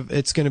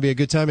it's going to be a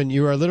good time, and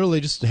you are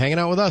literally just hanging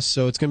out with us,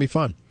 so it's going to be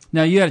fun.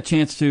 Now, you had a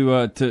chance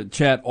to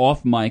chat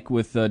off mic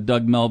with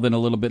Doug Melvin a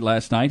little bit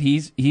last night.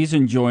 He's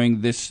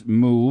enjoying this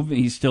move.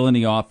 He's still in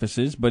the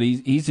offices, but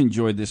he's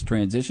enjoyed this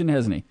transition,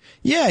 hasn't he?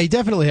 Yeah, he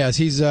definitely has.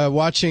 He's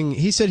watching.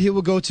 He said he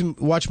will go to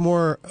watch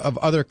more of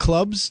other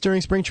clubs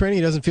during spring training.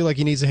 He doesn't feel like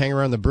he needs to hang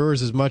around the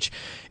Brewers as much,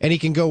 and he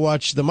can go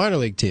watch the minor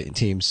league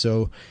teams.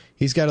 So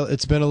he's got.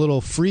 It's been a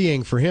little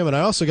freeing for him. And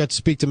I also got to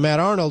speak to Matt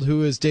Arnold,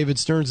 who is David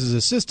Stearns'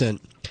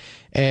 assistant.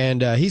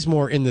 And he's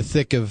more in the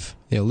thick of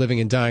living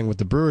and dying with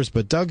the Brewers.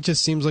 But Doug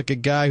just seems like a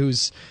guy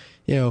who's,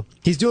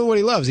 he's doing what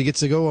he loves. He gets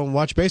to go and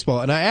watch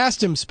baseball. And I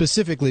asked him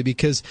specifically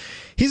because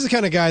he's the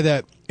kind of guy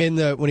that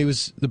when he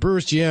was the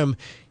Brewers GM,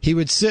 he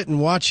would sit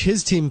and watch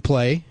his team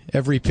play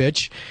every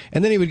pitch,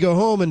 and then he would go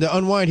home, and to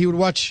unwind, he would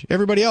watch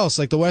everybody else,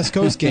 like the West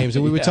Coast games,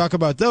 and we would talk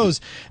about those.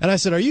 And I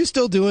said, "Are you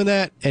still doing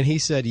that?" And he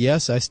said,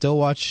 "Yes, I still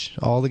watch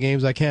all the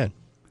games I can."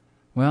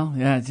 Well,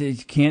 yeah, you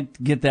can't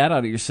get that out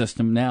of your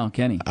system now,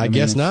 can he? I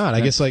guess not.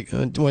 I guess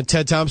when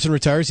Ted Thompson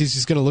retires, he's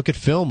just going to look at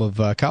film of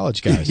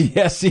college guys.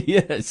 Yes, he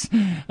is.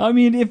 I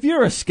mean, if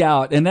you're a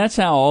scout, and that's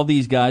how all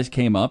these guys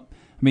came up.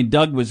 I mean,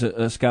 Doug was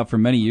a scout for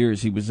many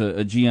years. He was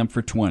a GM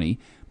for 20,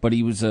 but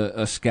he was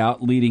a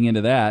scout leading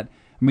into that.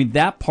 I mean,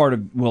 that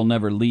part will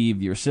never leave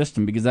your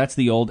system, because that's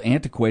the old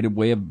antiquated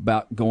way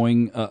about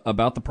going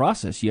about the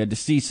process. You had to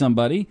see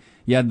somebody.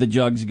 You had the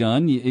jugs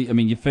gun.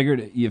 You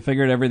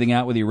figured everything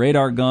out with your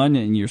radar gun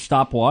and your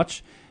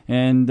stopwatch,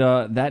 and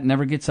that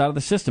never gets out of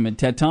the system. And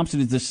Ted Thompson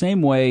is the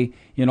same way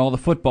in all the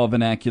football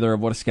vernacular of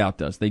what a scout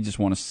does. They just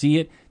want to see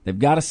it. They've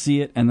got to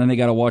see it, and then they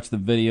got to watch the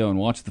video and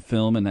watch the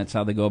film, and that's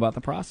how they go about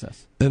the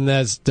process. And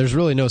there's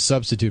really no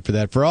substitute for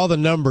that. For all the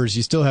numbers,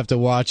 you still have to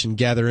watch and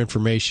gather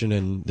information,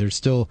 and there's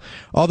still,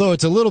 although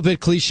it's a little bit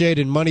cliched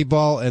in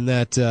Moneyball, and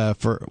that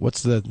for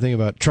what's the thing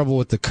about Trouble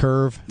with the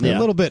Curve, a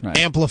little bit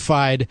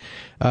amplified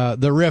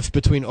the rift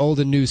between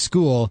old and new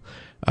school.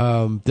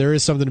 There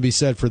is something to be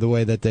said for the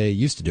way that they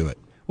used to do it.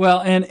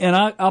 Well, and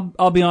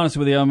I'll be honest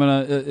with you. I'm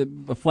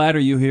going to flatter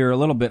you here a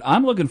little bit.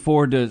 I'm looking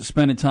forward to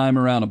spending time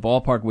around a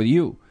ballpark with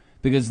you,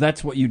 because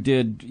that's what you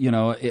did,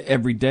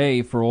 every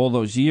day for all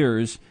those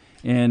years.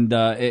 And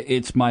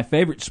it's my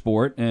favorite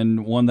sport,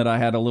 and one that I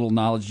had a little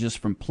knowledge just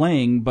from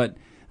playing. But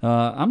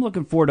I'm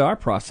looking forward to our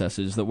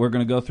processes that we're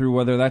going to go through,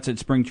 whether that's at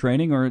spring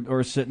training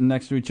or sitting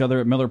next to each other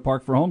at Miller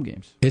Park for home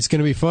games. It's going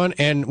to be fun,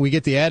 and we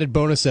get the added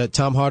bonus that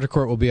Tom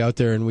Hardecourt will be out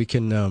there, and we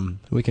can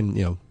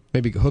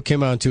maybe hook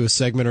him onto a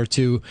segment or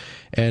two,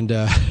 and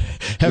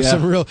have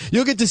some real.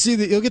 You'll get to see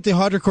you'll get the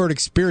Hardecourt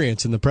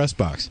experience in the press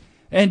box.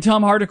 And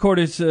Tom Hardecourt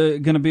is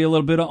going to be a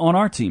little bit on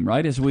our team,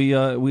 right? As we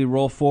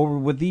roll forward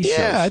with these shows.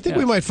 Yeah, I think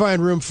we might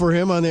find room for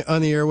him on the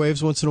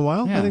airwaves once in a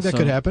while. I think that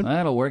could happen.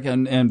 That'll work,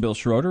 and Bill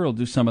Schroeder will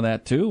do some of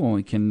that too, and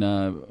we can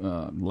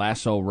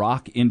lasso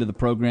Rock into the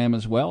program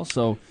as well.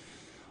 So.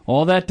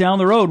 All that down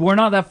the road. We're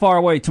not that far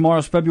away.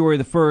 Tomorrow's February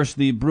the 1st.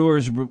 The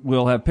Brewers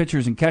will have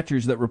pitchers and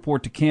catchers that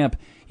report to camp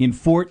in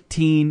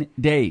 14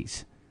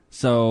 days.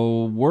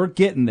 So we're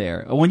getting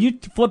there. When you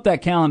flip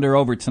that calendar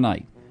over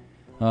tonight,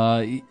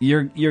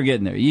 you're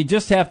getting there. You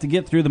just have to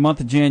get through the month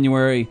of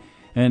January,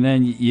 and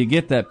then you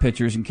get that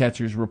pitchers and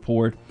catchers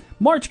report.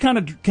 March kind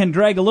of can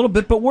drag a little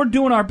bit, but we're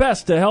doing our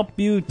best to help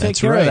you take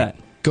care of that.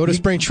 Go to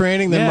spring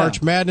training, then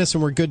March Madness,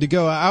 and we're good to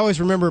go. I always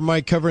remember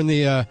Mike covering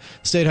the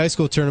state high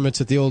school tournaments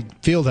at the old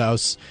field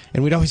house,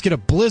 and we'd always get a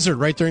blizzard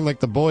right during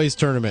the boys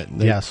tournament.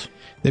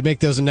 They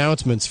make those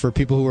announcements for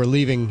people who are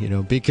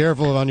leaving, be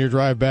careful on your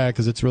drive back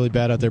because it's really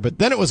bad out there. But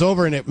then it was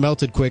over and it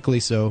melted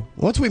quickly. So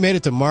once we made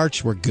it to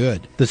March, we're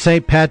good. The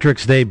St.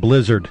 Patrick's Day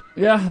blizzard.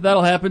 Yeah,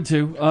 that'll happen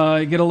too.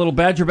 You get a little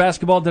Badger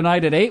basketball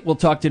tonight at 8. We'll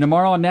talk to you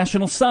tomorrow on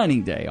National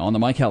Signing Day on the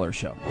Mike Heller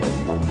Show.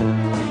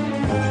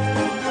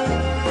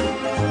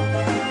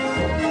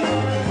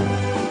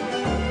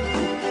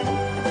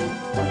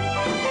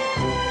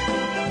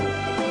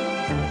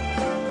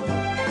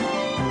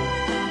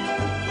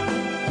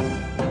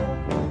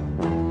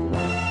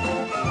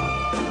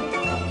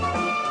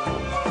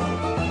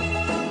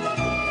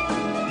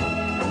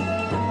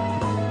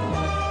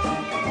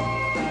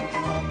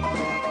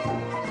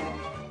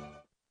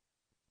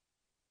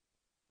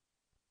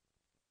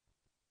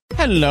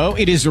 Hello,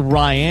 it is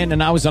Ryan,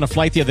 and I was on a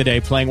flight the other day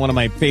playing one of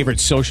my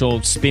favorite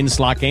social spin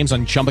slot games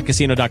on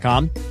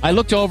ChumbaCasino.com. I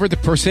looked over at the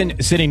person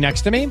sitting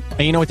next to me, and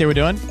you know what they were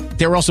doing?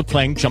 They were also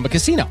playing Chumba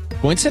Casino.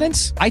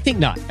 Coincidence? I think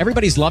not.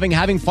 Everybody's loving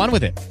having fun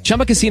with it.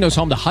 Chumba Casino is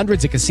home to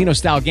hundreds of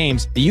casino-style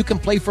games that you can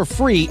play for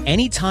free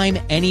anytime,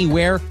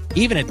 anywhere,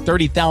 even at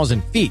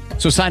 30,000 feet.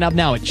 So sign up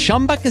now at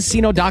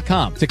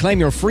ChumbaCasino.com to claim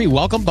your free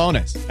welcome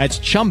bonus. That's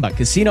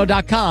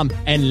ChumbaCasino.com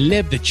and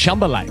live the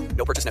Chumba life.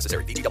 No purchase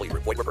necessary. VGW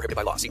Group. Void where prohibited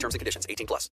by law. See terms and conditions. 18+.